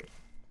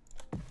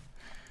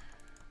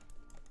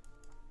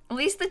 At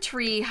least the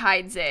tree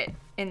hides it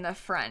in the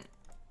front.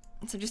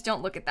 So just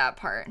don't look at that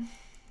part.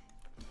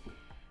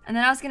 And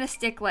then I was gonna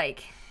stick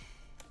like,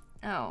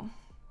 oh.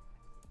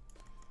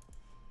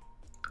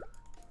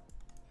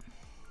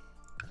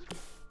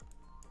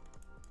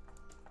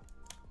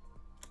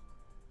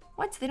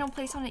 What? They don't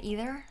place on it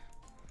either?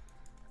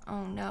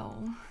 Oh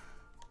no.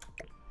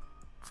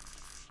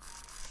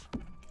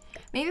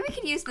 Maybe we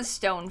could use the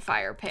stone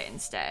fire pit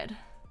instead.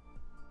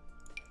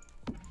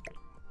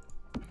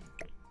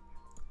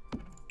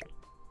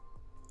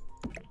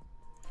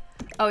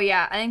 Oh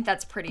yeah, I think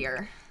that's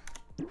prettier.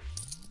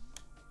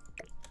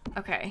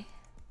 Okay.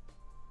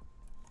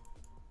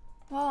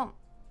 Well,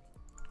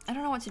 I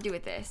don't know what to do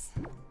with this.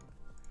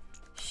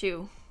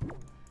 Shoo.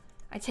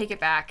 I take it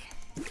back.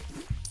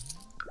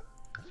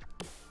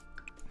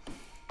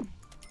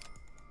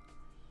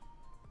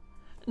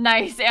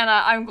 Nice,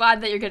 Anna. I'm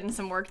glad that you're getting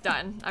some work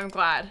done. I'm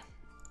glad.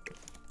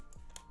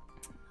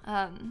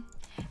 And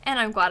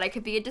I'm glad I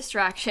could be a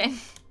distraction.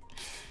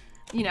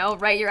 You know,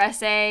 write your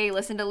essay,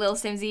 listen to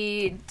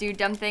lilsimsie, do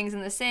dumb things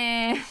in The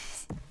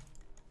Sims.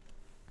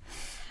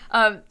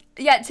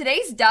 Yeah,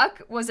 today's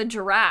duck was a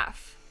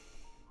giraffe.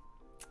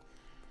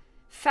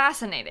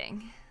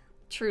 Fascinating.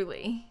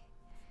 Truly.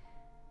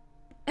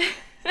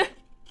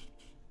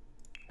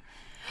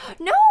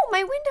 No,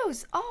 my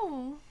windows.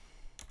 Oh.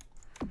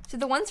 Did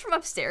the ones from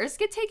upstairs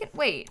get taken?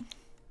 Wait.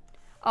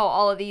 Oh,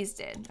 all of these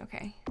did.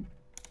 Okay.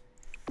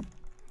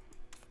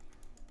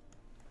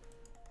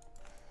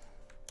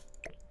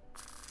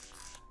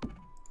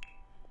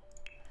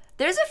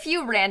 There's a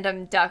few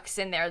random ducks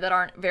in there that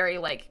aren't very,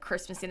 like,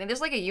 Christmassy. And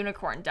there's, like, a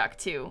unicorn duck,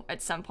 too,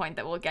 at some point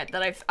that we'll get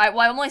that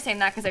well, I'm only saying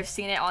that because I've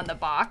seen it on the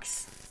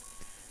box.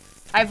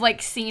 I've,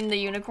 like, seen the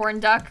unicorn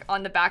duck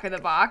on the back of the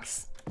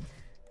box.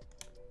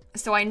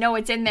 So I know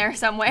it's in there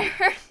somewhere.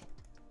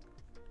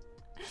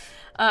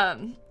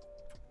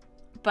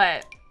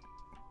 But,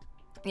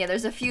 yeah,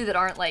 there's a few that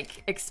aren't,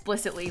 like,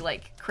 explicitly,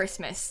 like,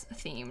 Christmas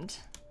themed.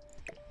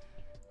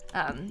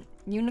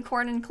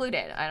 Unicorn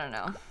included. I don't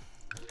know.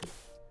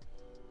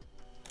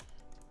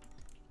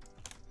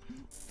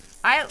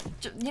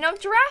 You know,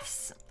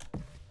 giraffes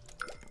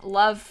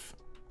love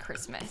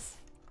Christmas.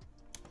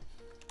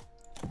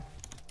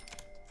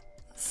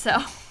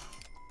 So,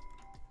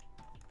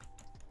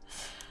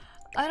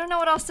 I don't know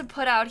what else to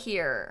put out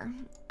here.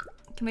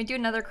 Can we do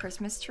another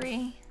Christmas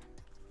tree?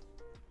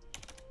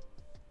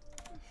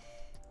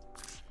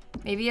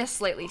 Maybe a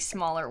slightly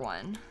smaller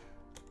one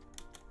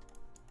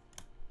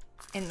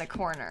in the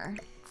corner.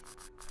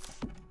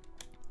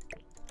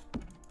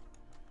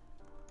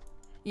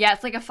 Yeah,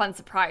 it's like a fun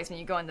surprise when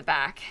you go in the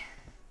back.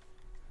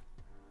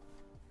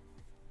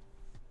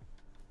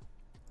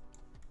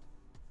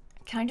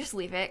 Can I just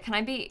leave it?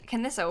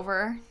 Can this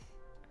over?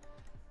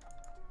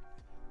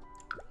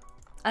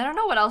 I don't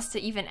know what else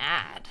to even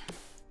add.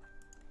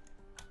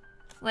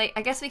 Like,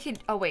 I guess we could,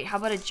 oh wait, how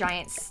about a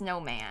giant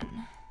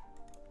snowman?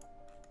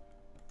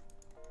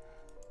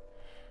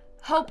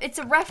 Hope, it's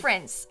a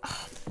reference.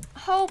 Oh,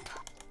 Hope.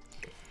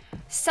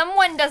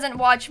 Someone doesn't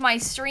watch my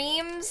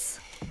streams.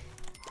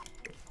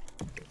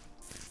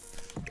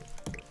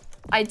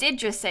 I did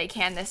just say,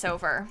 can this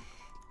over?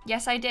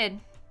 Yes, I did.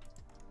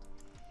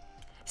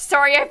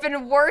 Sorry, I've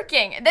been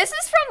working. This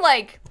is from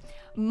like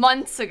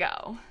months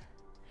ago.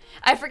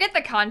 I forget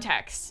the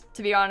context,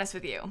 to be honest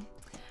with you.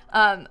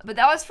 But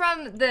that was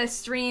from the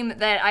stream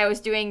that I was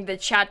doing the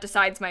chat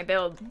decides my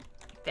build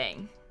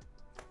thing.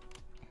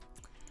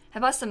 How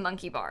about some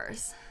monkey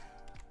bars?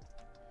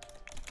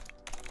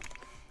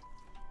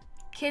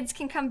 Kids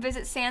can come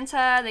visit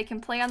Santa. They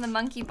can play on the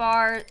monkey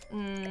bar.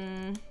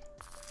 I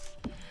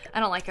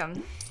don't like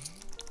them.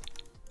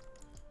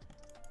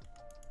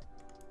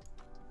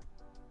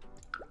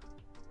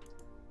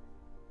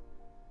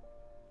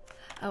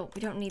 Oh,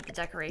 we don't need the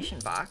decoration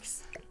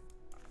box.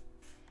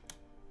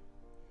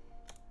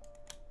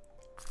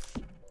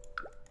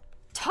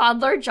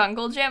 Toddler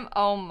jungle gym?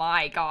 Oh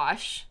my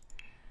gosh.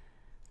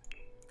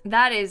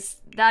 That is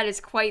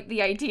quite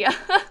the idea.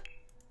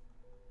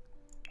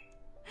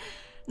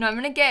 No, I'm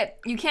gonna get,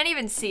 you can't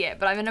even see it,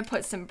 but I'm gonna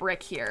put some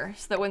brick here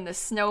so that when the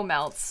snow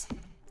melts,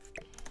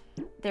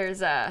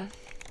 there's a...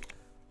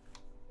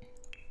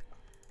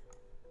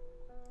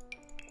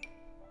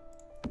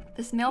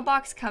 This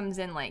mailbox comes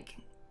in like,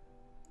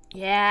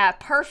 yeah,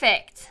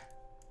 perfect.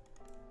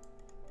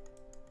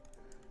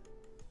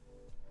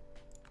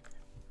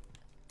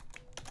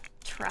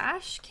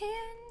 Trash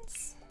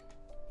cans?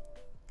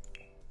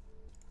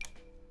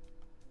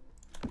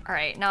 All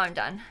right, now I'm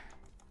done.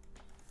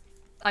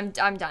 I'm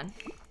done.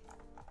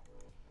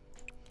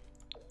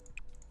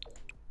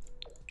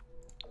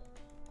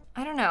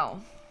 I don't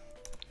know.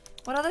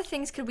 What other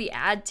things could we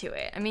add to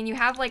it? I mean, you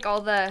have like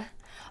all the...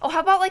 Oh, how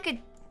about like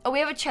a... Oh, we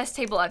have a chess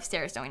table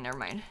upstairs, don't we? Never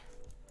mind.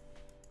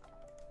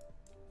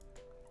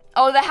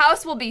 Oh, the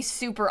house will be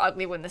super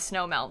ugly when the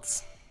snow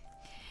melts.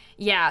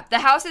 Yeah, the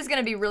house is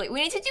gonna be really...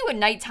 We need to do a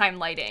nighttime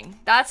lighting.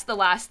 That's the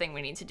last thing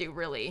we need to do,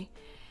 really.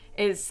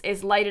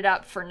 Is light it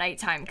up for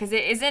nighttime. Because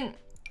it isn't...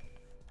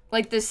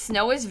 Like, the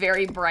snow is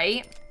very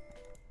bright.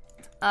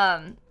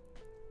 And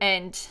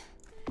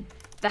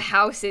the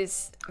house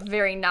is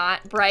very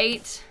not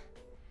bright.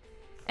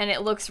 And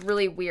it looks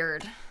really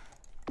weird.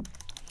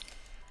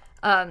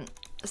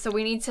 So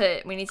we need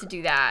to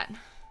do that.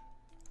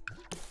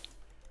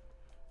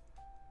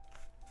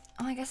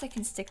 Oh, I guess I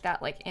can stick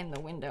that like in the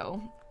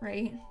window,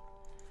 right?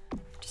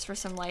 Just for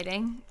some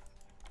lighting.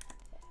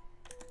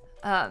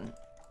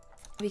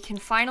 We can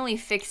finally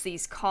fix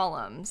these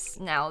columns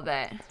now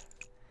that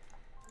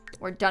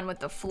we're done with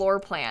the floor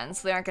plans.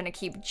 So they aren't gonna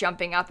keep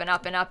jumping up and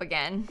up and up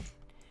again.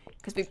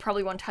 Because we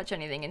probably won't touch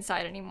anything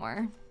inside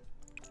anymore.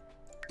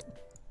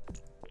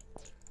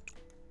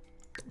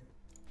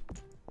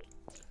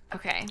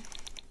 Okay.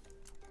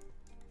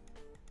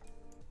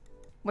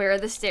 Where are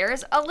the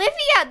stairs?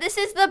 Olivia, this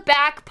is the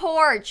back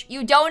porch.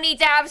 You don't need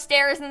to have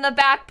stairs in the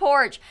back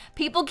porch.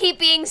 People keep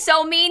being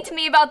so mean to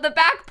me about the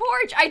back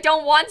porch. I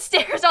don't want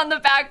stairs on the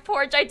back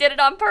porch. I did it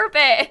on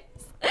purpose.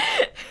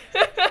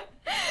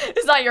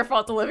 It's not your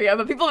fault, Olivia,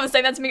 but people have been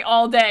saying that to me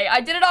all day.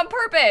 I did it on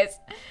purpose.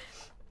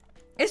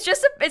 It's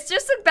just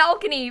a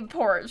balcony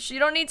porch. You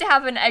don't need to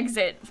have an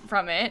exit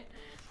from it.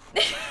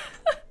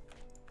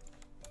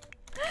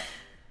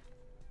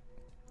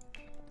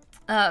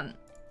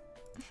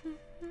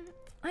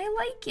 I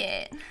like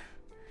it.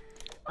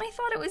 I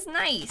thought it was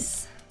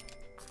nice.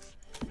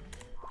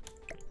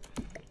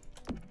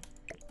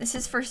 This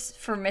is for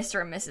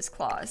Mr. and Mrs.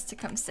 Claus to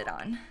come sit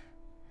on.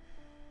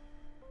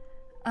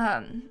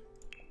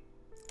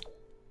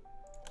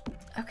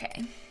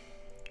 Okay.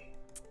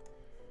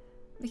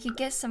 We could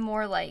get some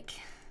more like...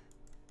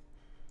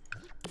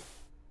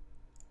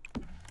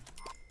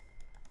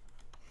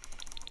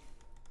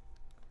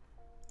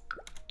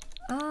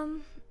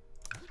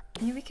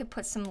 Maybe we could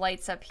put some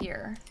lights up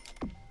here.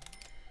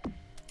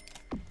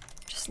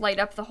 Just light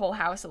up the whole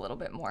house a little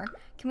bit more.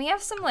 Can we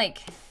have some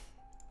like...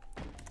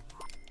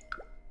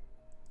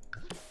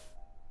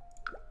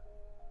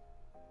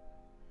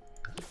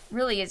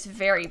 Really is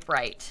very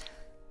bright.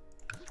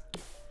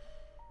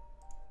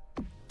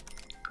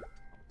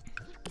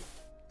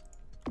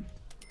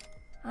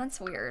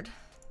 That's weird.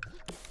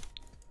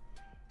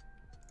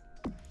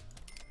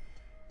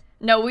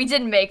 No, we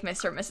didn't make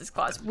Mr. and Mrs.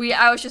 Claus.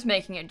 I was just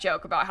making a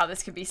joke about how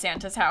this could be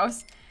Santa's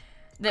house.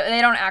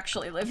 They don't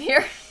actually live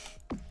here.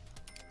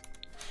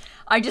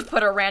 I just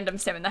put a random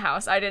sim in the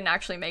house. I didn't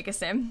actually make a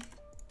sim.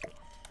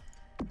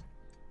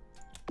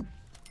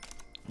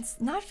 It's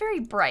not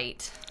very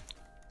bright.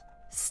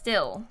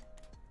 Still.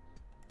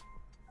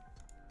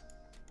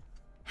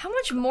 How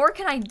much more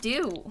can I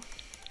do?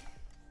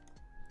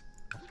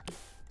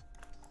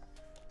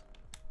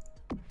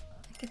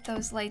 Get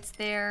those lights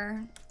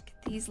there.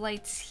 Get these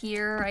lights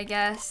here, I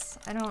guess.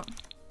 I don't...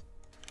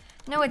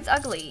 No, it's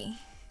ugly.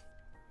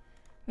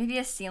 Maybe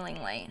a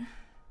ceiling light.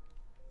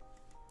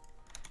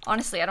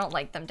 Honestly, I don't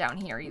like them down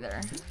here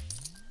either.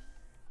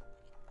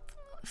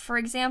 For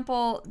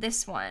example,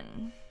 this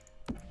one.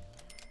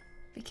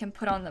 We can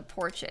put on the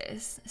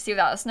porches. See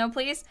without snow,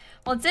 please?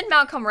 Well, it's in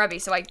Mount Komorebi,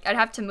 so I'd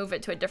have to move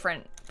it to a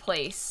different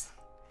place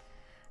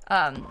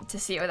to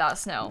see it without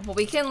snow. Well,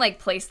 we can, like,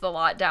 place the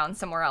lot down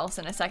somewhere else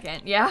in a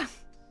second. Yeah.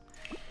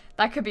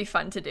 That could be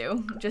fun to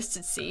do, just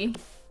to see.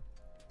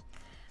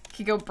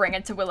 Could go bring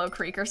it to Willow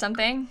Creek or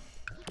something.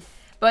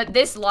 But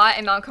this lot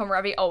in Mount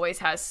Komorebi always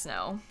has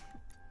snow.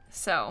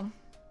 So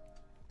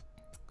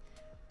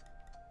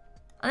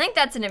I think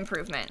that's an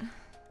improvement.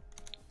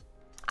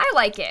 I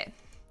like it.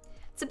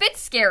 It's a bit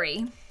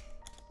scary,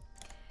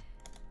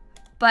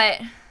 but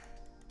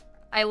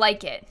I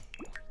like it.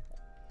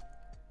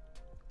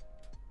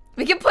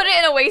 We can put it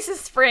in Oasis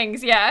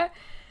Springs, yeah.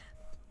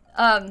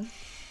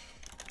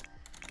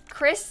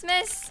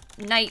 Christmas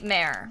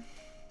Nightmare.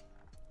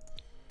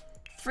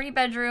 3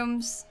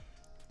 bedrooms,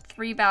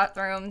 3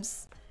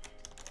 bathrooms.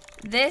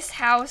 This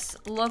house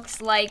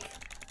looks like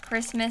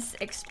Christmas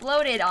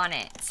exploded on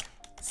it.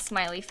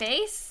 Smiley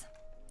face.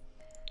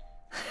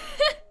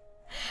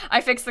 I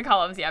fixed the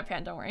columns, yeah,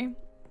 Pan, don't worry.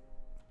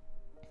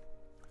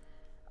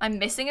 I'm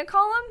missing a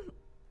column?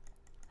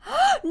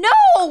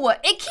 No!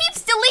 It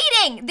keeps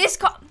deleting this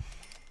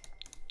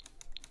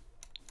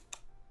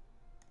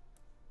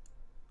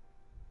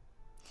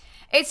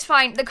It's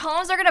fine. The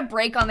columns are gonna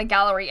break on the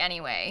gallery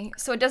anyway,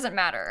 so it doesn't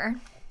matter.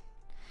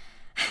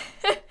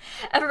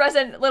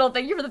 Effervescent, Little,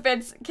 thank you for the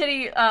bits.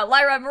 Kitty,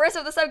 Lyra, Marissa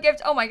with the sub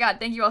gift. Oh my god,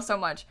 thank you all so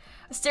much.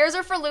 Stairs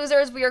are for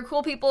losers. We are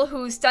cool people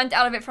who stunt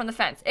out of it from the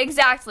fence.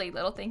 Exactly,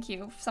 Little, thank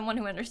you. Someone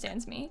who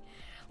understands me.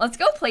 Let's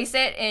go place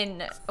it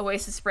in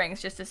Oasis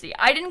Springs just to see.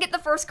 I didn't get the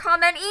first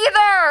comment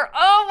either.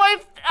 Oh,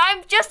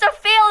 I'm just a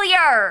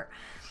failure.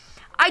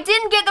 I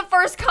didn't get the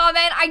first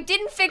comment. I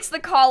didn't fix the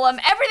column.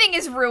 Everything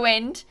is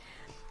ruined.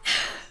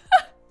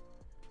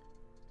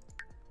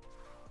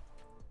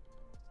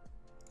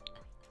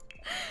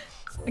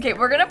 Okay,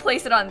 we're gonna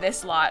place it on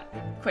this lot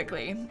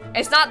quickly.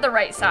 It's not the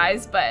right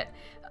size, but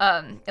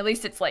at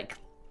least it's like,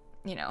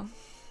 you know,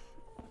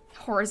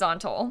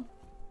 horizontal.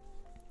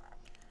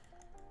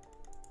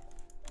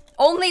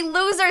 Only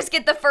losers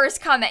get the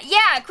first comment.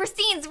 Yeah,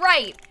 Christine's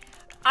right.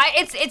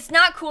 It's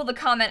not cool to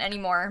comment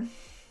anymore.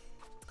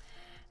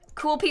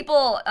 Cool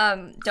people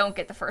don't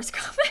get the first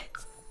comment.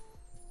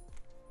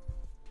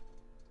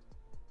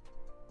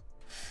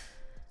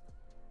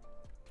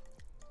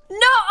 No,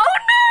 oh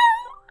no!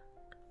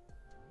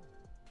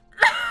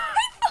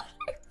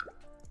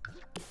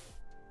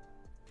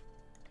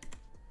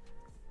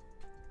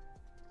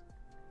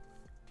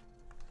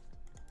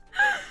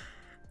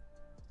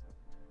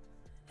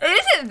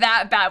 It isn't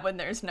that bad when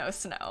there's no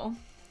snow.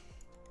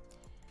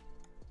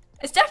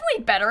 It's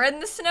definitely better in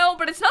the snow,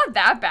 but it's not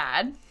that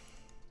bad.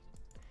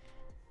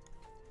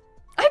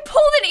 I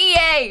pulled an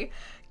EA!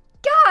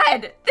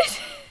 God! This...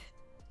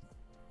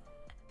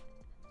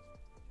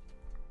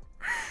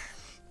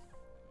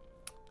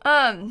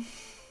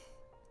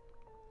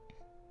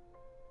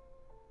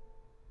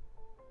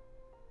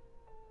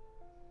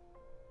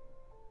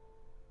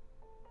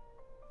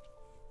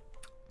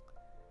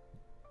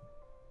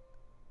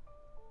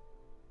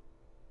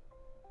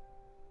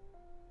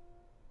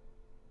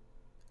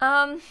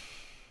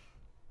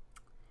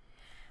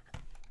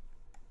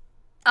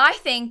 I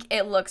think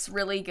it looks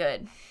really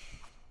good.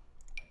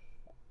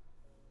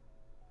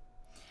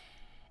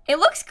 It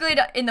looks good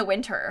in the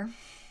winter.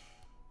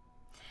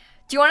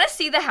 Do you want to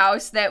see the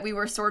house that we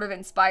were sort of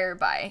inspired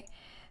by?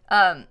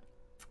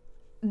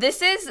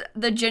 This is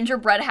the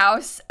gingerbread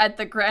house at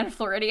the Grand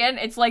Floridian.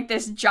 It's like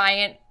this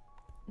giant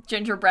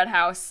gingerbread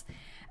house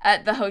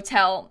at the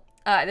hotel,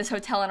 this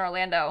hotel in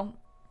Orlando.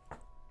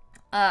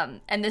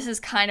 And this is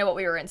kind of what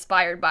we were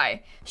inspired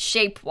by,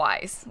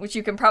 shape-wise, which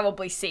you can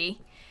probably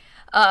see.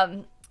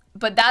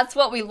 But that's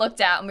what we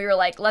looked at, and we were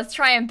like, let's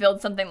try and build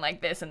something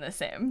like this in The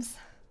Sims.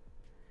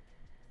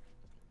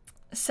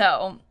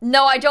 So,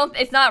 no,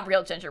 it's not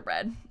real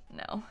gingerbread.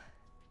 No.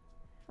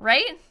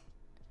 Right?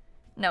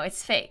 No,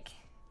 it's fake.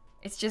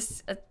 It's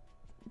just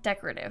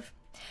decorative.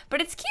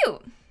 But it's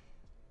cute.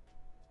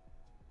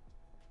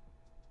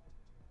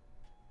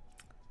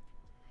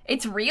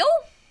 It's real?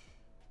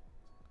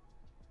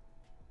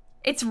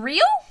 It's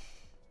real?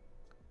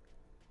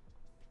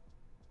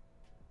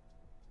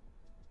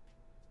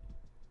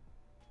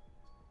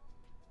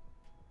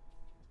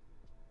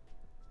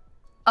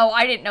 Oh,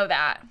 I didn't know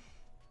that.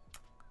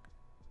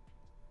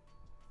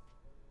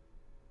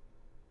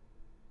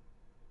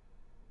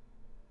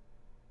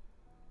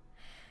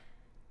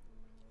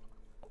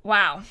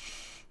 Wow.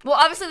 Well,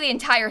 obviously the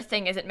entire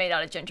thing isn't made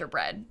out of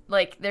gingerbread.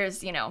 Like,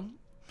 there's, you know,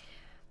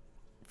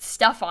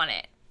 stuff on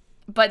it.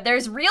 But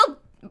there's real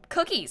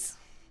cookies.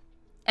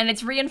 And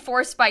it's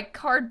reinforced by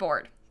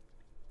cardboard.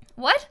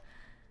 What?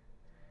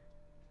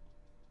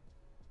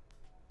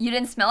 You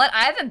didn't smell it?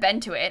 I haven't been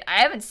to it.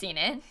 I haven't seen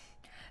it.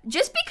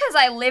 Just because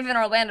I live in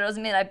Orlando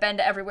doesn't mean I've been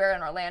to everywhere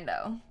in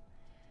Orlando.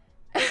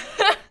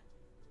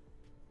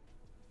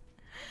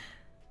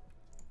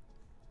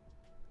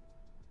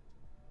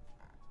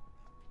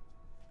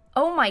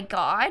 my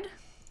god.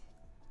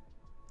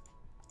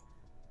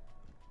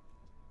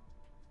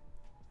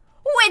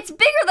 Oh, it's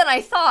bigger than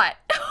I thought.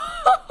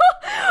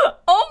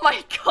 Oh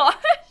my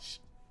gosh.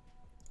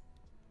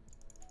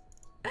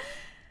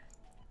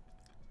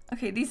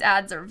 Okay, these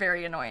ads are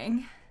very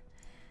annoying.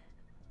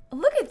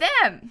 Look at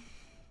them.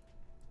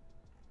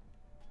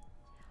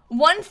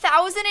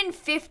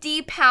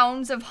 1,050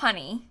 pounds of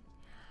honey,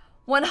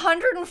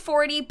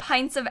 140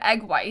 pints of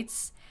egg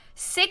whites,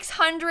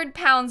 600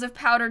 pounds of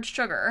powdered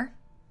sugar.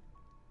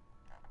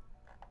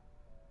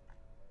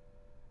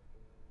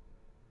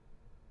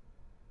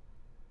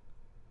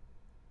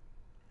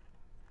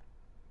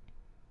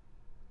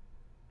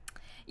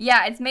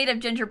 Yeah, it's made of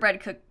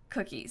gingerbread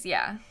cookies,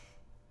 yeah.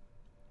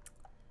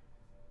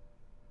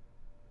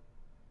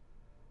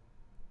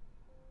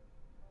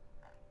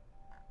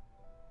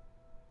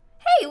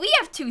 Hey, we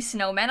have 2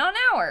 snowmen on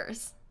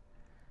ours.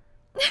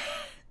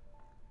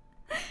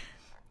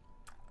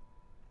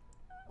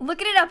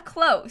 Look at it up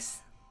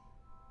close.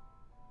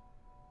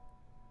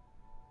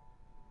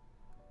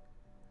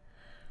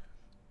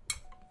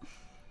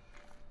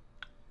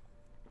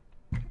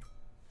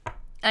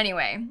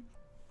 Anyway,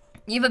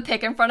 you have a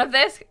pic in front of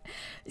this.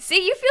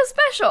 See, you feel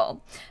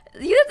special.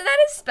 That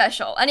is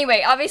special.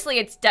 Anyway, obviously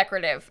it's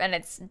decorative and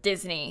it's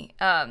Disney.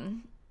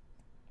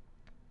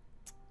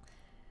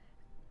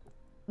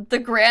 The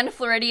Grand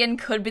Floridian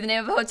could be the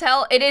name of a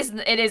hotel. It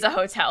is a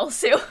hotel,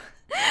 Sue.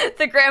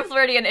 The Grand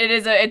Floridian,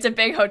 it's a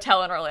big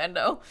hotel in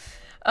Orlando.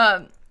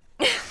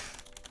 If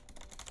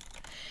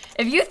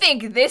you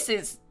think this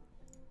is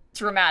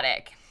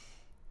dramatic,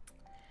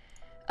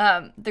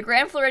 the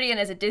Grand Floridian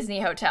is a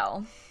Disney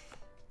hotel.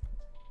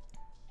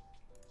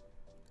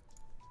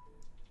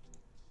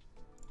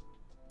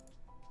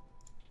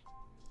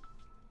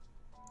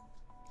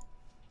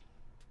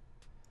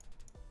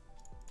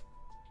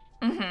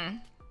 Mm-hmm.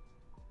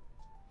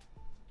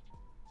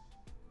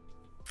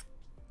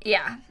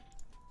 Yeah.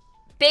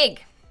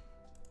 Big.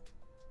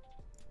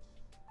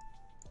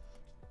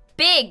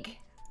 Big.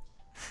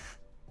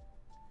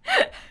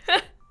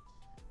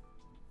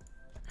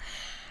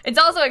 It's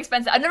also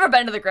expensive. I've never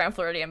been to the Grand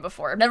Floridian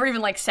before. I've never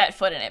even like set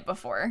foot in it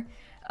before.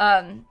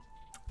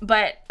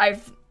 But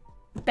I've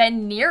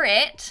been near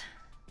it.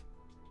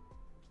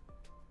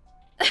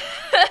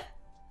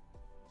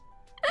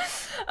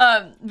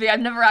 Yeah, I've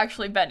never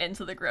actually been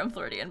into the Grand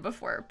Floridian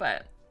before,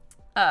 but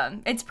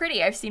it's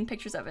pretty. I've seen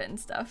pictures of it and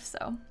stuff,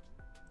 so.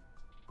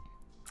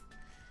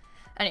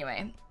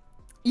 Anyway,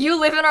 you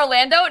live in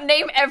Orlando?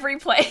 Name every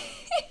place.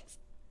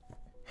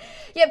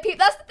 Yeah,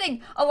 that's the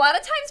thing. A lot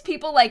of times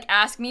people like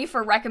ask me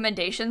for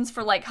recommendations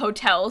for like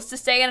hotels to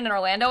stay in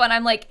Orlando, and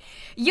I'm like,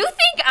 you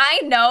think I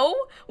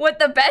know what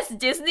the best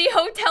Disney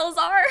hotels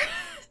are?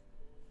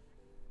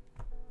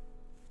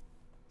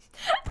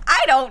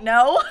 I don't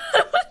know.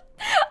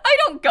 I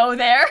don't go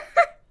there.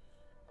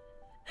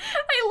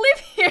 I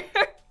live here.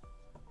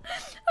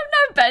 I've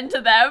not been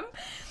to them.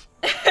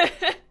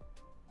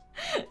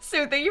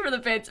 Sue, thank you for the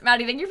bits.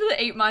 Maddie, thank you for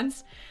the 8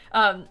 months.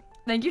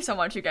 Thank you so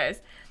much, you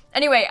guys.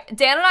 Anyway,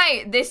 Dan and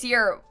I, this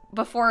year,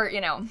 before,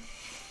 you know,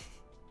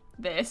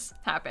 this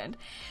happened,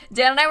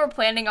 Dan and I were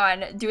planning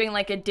on doing,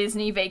 like, a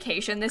Disney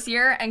vacation this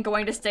year and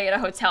going to stay at a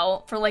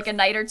hotel for, like, a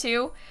night or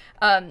two,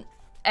 and,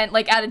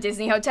 like, at a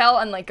Disney hotel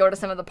and, like, go to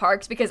some of the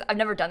parks, because I've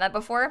never done that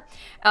before,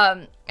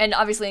 and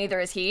obviously neither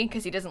is he,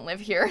 because he doesn't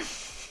live here.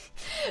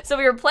 So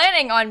we were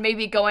planning on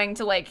maybe going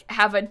to, like,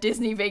 have a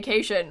Disney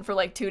vacation for,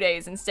 like, 2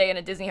 days and stay in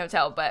a Disney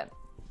hotel, but,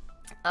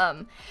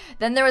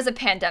 then there was a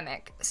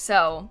pandemic,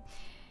 so...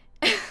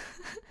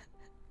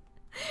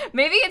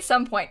 Maybe at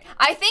some point.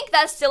 I think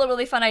that's still a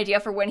really fun idea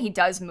for when he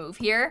does move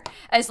here.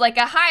 As like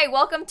a, hi,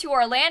 welcome to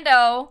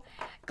Orlando.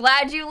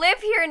 Glad you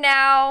live here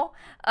now.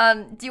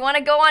 Do you want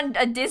to go on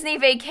a Disney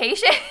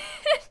vacation?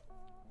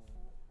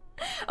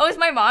 Oh, is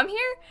my mom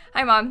here?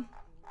 Hi, Mom.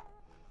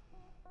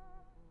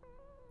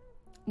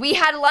 We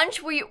had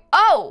lunch where you...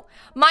 Oh,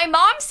 my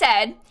mom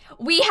said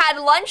we had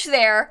lunch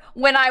there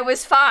when I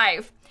was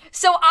 5.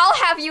 So I'll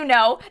have you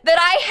know that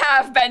I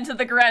have been to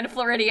the Grand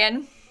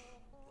Floridian.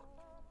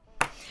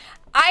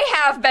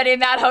 I have been in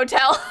that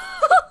hotel.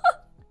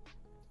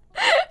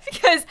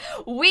 Because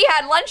we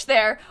had lunch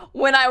there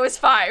when I was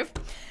 5.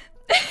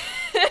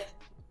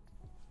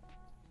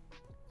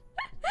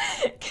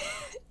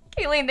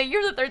 Kayleen, thank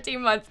you for the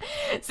 13 months.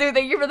 Sue,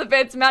 thank you for the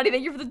bits. Maddie,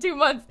 thank you for the 2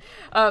 months.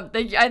 Thank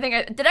you.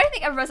 Did I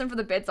think every person for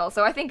the bits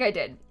also? I think I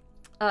did.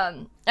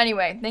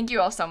 Anyway, thank you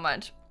all so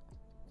much.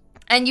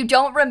 And you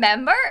don't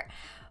remember?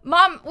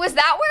 Mom, was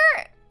that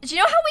where... Do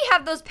you know how we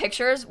have those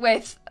pictures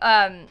with,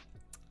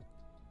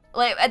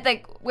 like at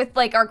the with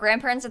like our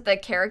grandparents at the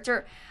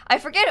character? I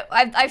forget.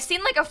 I've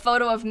seen like a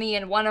photo of me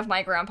and one of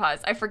my grandpas.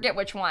 I forget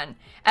which one,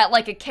 at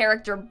like a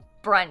character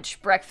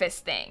brunch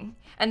breakfast thing,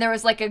 and there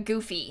was like a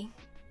goofy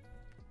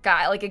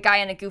guy, like a guy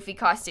in a goofy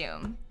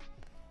costume.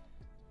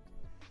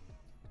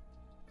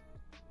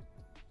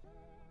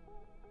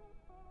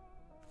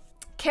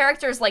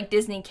 Characters like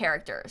Disney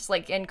characters,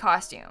 like in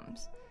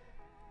costumes.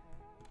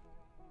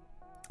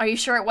 Are you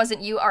sure it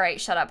wasn't you? All right,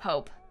 shut up,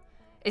 Hope.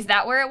 Is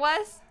that where it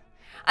was?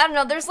 I don't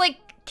know. There's like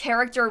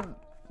character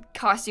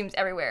costumes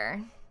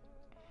everywhere.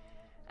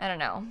 I don't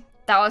know.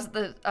 That was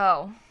the,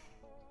 oh.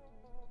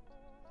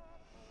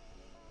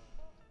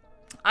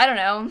 I don't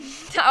know.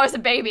 I was a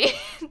baby.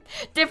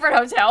 Different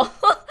hotel.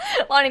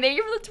 Lonnie, thank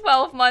you for the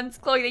 12 months.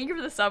 Chloe, thank you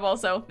for the sub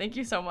also. Thank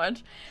you so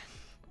much.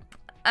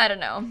 I don't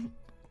know.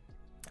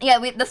 Yeah,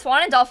 the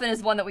Swan and Dolphin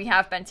is one that we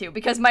have been to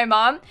because my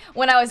mom,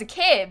 when I was a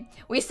kid,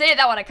 we stayed at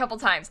that one a couple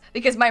times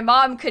because my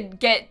mom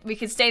we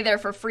could stay there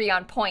for free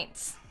on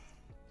points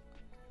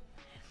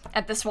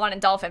at the Swan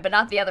and Dolphin, but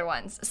not the other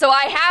ones. So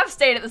I have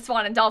stayed at the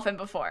Swan and Dolphin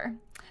before.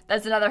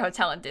 That's another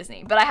hotel in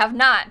Disney, but I have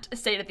not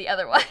stayed at the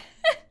other one.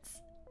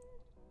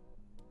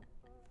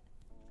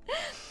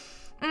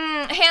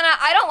 Hannah,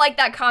 I don't like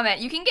that comment.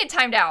 You can get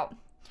timed out.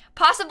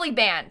 Possibly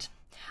banned.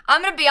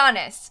 I'm gonna be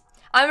honest.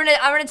 I'm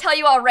gonna tell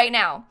you all right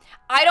now.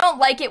 I don't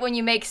like it when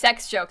you make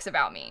sex jokes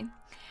about me.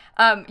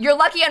 You're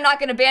lucky I'm not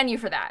gonna ban you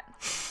for that.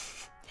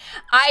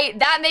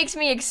 That makes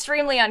me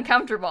extremely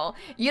uncomfortable.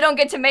 You don't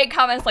get to make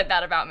comments like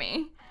that about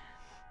me.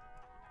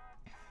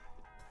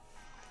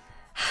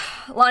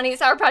 Lonnie,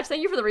 Sour Patch,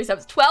 thank you for the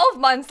resubs. 12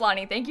 months,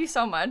 Lonnie, thank you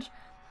so much.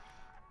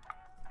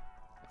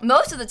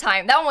 Most of the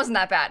time, that one wasn't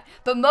that bad,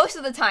 but most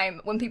of the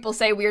time when people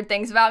say weird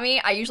things about me,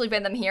 I usually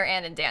ban them here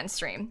and in Dan's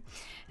stream.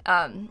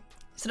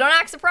 So don't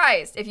act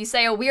surprised if you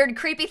say a weird,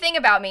 creepy thing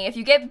about me, if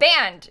you get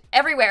banned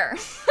everywhere.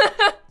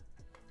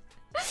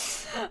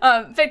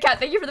 Fitcat,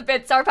 thank you for the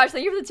bit. Sour Patch,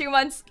 thank you for the 2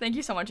 months. Thank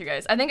you so much, you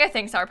guys. I think I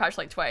thanked Sour Patch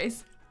like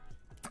twice.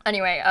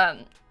 Anyway,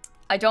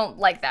 I don't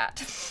like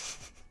that.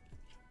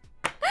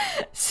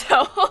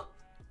 So,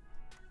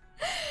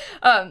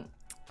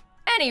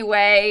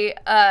 anyway,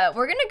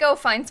 we're gonna go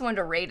find someone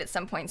to raid at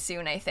some point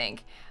soon, I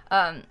think.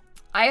 I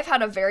have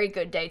had a very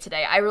good day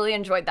today. I really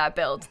enjoyed that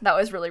build. That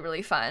was really,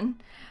 really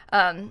fun.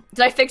 Did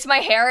I fix my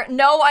hair?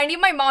 No, I need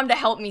my mom to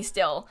help me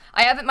still.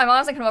 My mom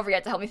hasn't come over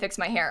yet to help me fix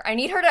my hair. I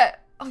need her to,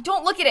 oh,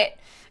 don't look at it.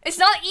 It's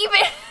not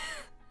even.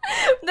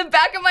 The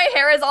back of my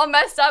hair is all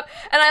messed up,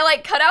 and I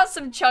like cut out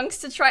some chunks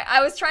to try.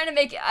 I was trying to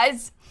make it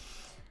as.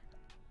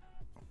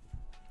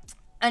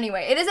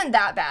 Anyway, it isn't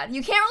that bad.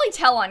 You can't really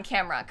tell on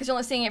camera because you're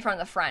only seeing it from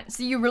the front,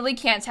 so you really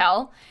can't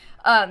tell.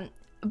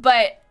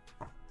 But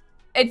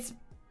it's.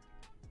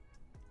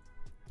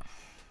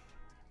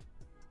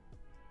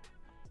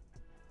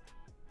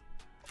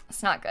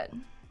 It's not good.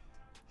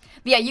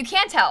 But yeah, you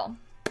can't tell.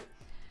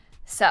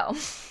 So.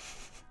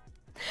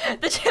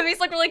 The chimneys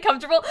look really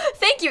comfortable.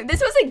 Thank you.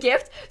 This was a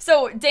gift.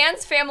 So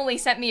Dan's family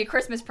sent me a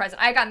Christmas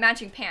present. I got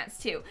matching pants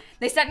too.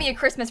 They sent me a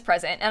Christmas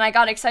present and I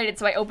got excited,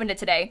 so I opened it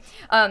today.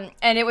 And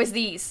it was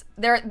these.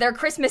 They're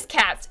Christmas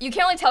cats. You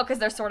can't really tell because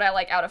they're sort of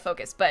like out of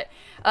focus, but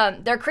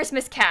they're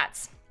Christmas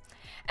cats.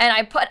 And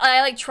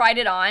I like tried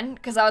it on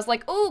because I was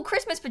like, ooh,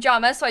 Christmas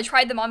pajamas. So I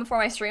tried them on before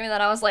my stream, and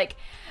then I was like,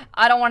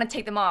 I don't want to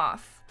take them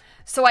off.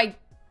 So I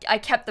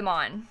kept them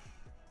on.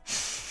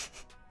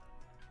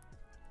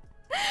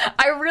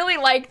 I really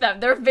like them.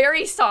 They're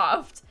very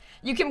soft.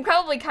 You can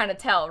probably kind of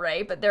tell,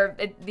 right? But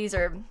these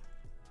are,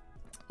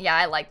 yeah,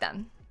 I like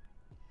them.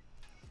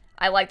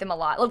 I like them a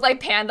lot. Look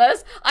like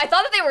pandas. I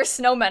thought that they were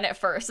snowmen at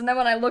first, and then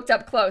when I looked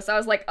up close, I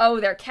was like,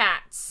 oh, they're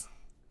cats.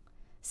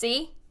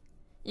 See?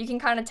 You can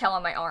kind of tell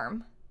on my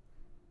arm.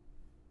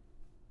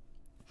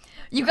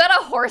 You got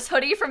a horse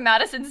hoodie from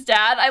Madison's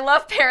dad. I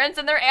love parents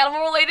and their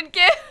animal-related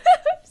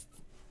gifts.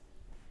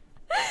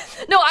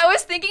 No, I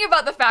was thinking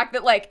about the fact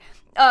that, like,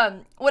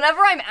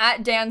 whenever I'm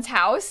at Dan's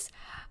house,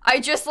 I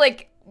just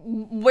like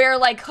wear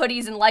like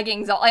hoodies and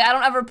leggings. Like, I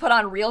don't ever put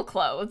on real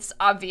clothes,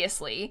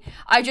 obviously.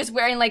 I just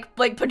wearing like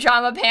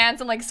pajama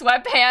pants and like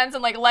sweatpants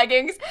and like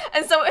leggings.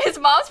 And so his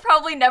mom's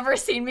probably never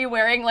seen me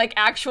wearing like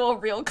actual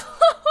real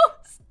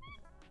clothes.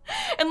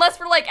 Unless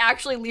we're like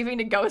actually leaving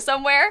to go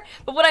somewhere.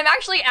 But when I'm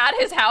actually at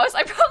his house,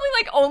 I probably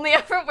like only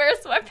ever wear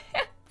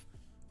sweatpants.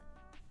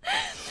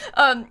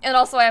 And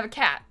also I have a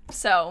cat,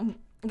 so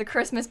the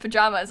Christmas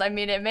pajamas, I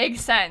mean, it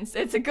makes sense.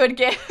 It's a good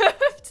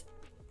gift.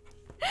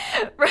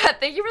 Brad,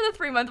 thank you for the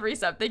 3-month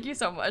resub. Thank you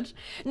so much.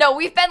 No,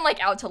 we've been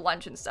like out to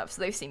lunch and stuff,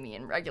 so they've seen me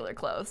in regular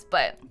clothes,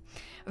 but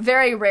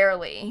very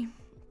rarely.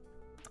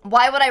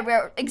 Why would I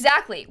wear,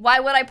 exactly, why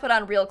would I put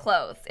on real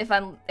clothes if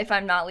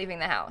I'm not leaving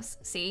the house?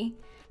 See?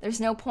 There's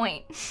no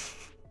point.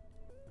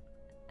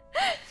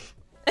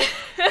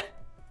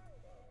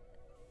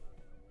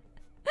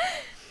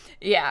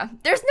 Yeah,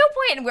 there's no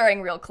point in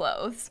wearing real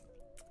clothes.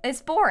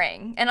 It's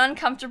boring and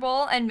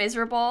uncomfortable and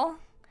miserable.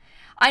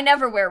 I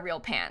never wear real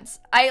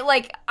pants. I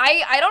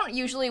don't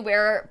usually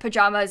wear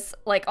pajamas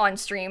like on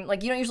stream.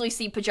 Like, you don't usually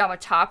see pajama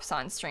tops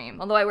on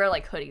stream, although I wear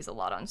like hoodies a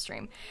lot on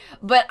stream.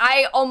 But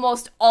I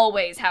almost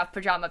always have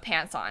pajama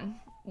pants on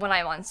when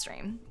I'm on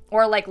stream,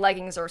 or like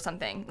leggings or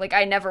something. Like,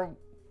 I never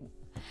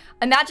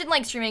imagine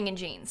like streaming in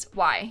jeans.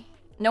 Why?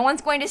 No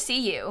one's going to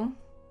see you.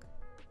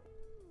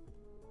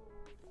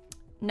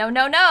 No,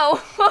 no,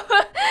 no.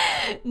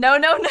 No,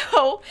 no,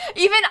 no.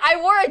 Even I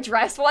wore a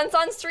dress once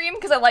on stream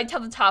because I liked how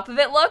the top of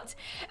it looked,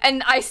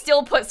 and I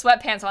still put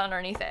sweatpants on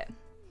underneath it.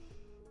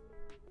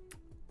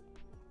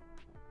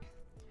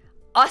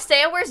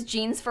 Ostea wears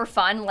jeans for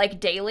fun, like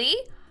daily?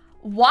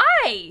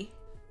 Why?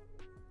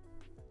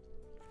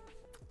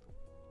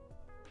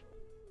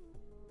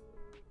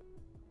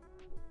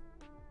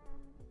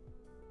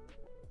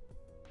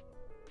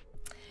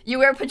 You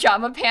wear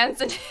pajama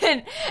pants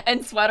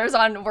and sweaters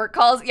on work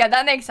calls. Yeah,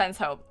 that makes sense,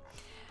 Hope.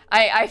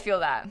 I feel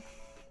that.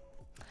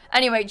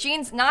 Anyway,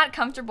 jeans, not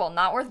comfortable,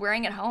 not worth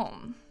wearing at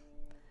home.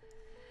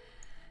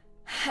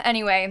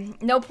 Anyway,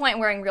 no point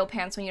wearing real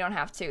pants when you don't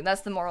have to.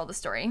 That's the moral of the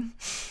story.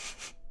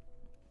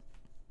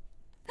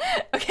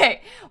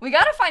 Okay, we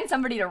gotta find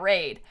somebody to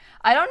raid.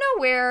 I don't know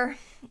where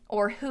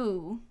or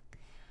who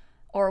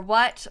or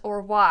what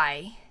or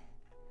why,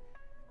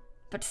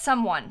 but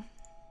someone.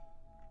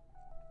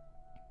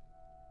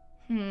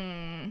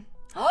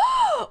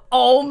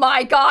 Oh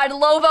my god,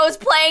 Lovo's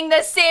playing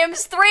The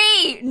Sims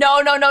 3!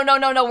 No,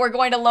 we're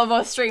going to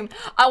Lovo's stream.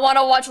 I want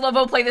to watch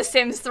Lovo play The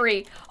Sims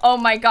 3. Oh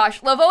my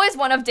gosh. Lovo is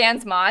one of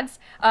Dan's mods,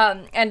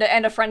 and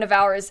a friend of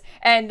ours,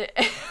 and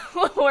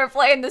we're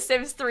playing The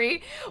Sims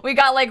 3. We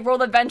got like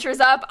World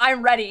Adventures up.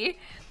 I'm ready.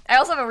 I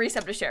also have a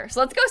recipe to share, so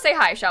let's go say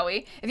hi, shall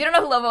we? If you don't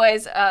know who Lovo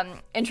is,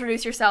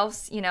 introduce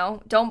yourselves, you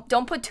know.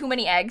 Don't put too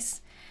many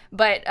eggs,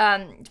 but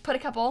put a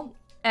couple.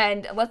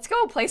 And let's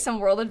go play some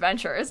World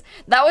Adventures.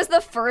 That was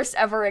the first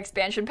ever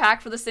expansion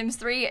pack for The Sims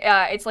 3.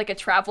 It's like a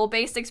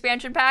travel-based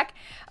expansion pack.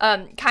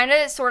 Kind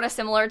of sort of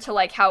similar to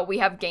like how we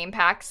have game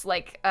packs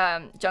like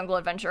Jungle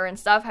Adventure and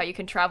stuff, how you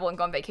can travel and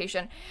go on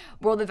vacation.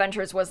 World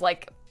Adventures was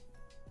like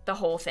the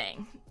whole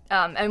thing.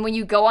 And when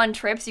you go on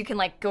trips, you can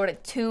like go to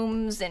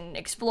tombs and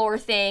explore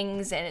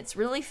things, and it's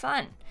really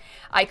fun.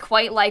 I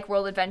quite like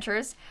World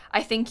Adventures.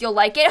 I think you'll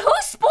like it. Who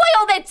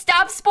spoiled it?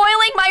 Stop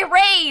spoiling my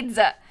raids!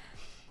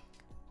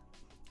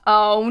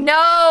 Oh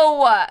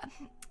no!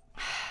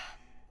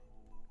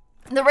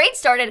 The raid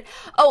started.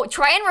 Oh,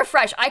 try and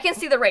refresh. I can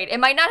see the raid.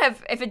 It might not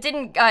have, if it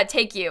didn't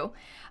take you,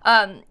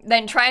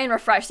 then try and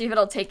refresh. See if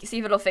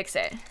it'll fix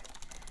it.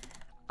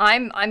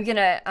 I'm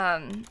gonna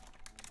I'm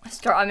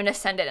gonna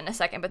send it in a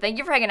second. But thank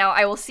you for hanging out.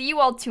 I will see you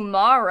all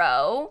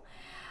tomorrow.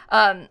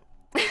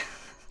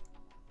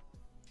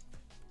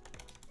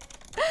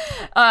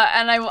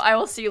 And I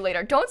will see you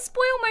later. Don't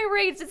spoil my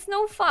raids. It's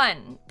no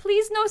fun.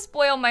 Please no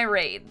spoil my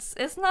raids.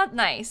 It's not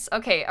nice.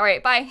 Okay, all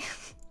right, bye.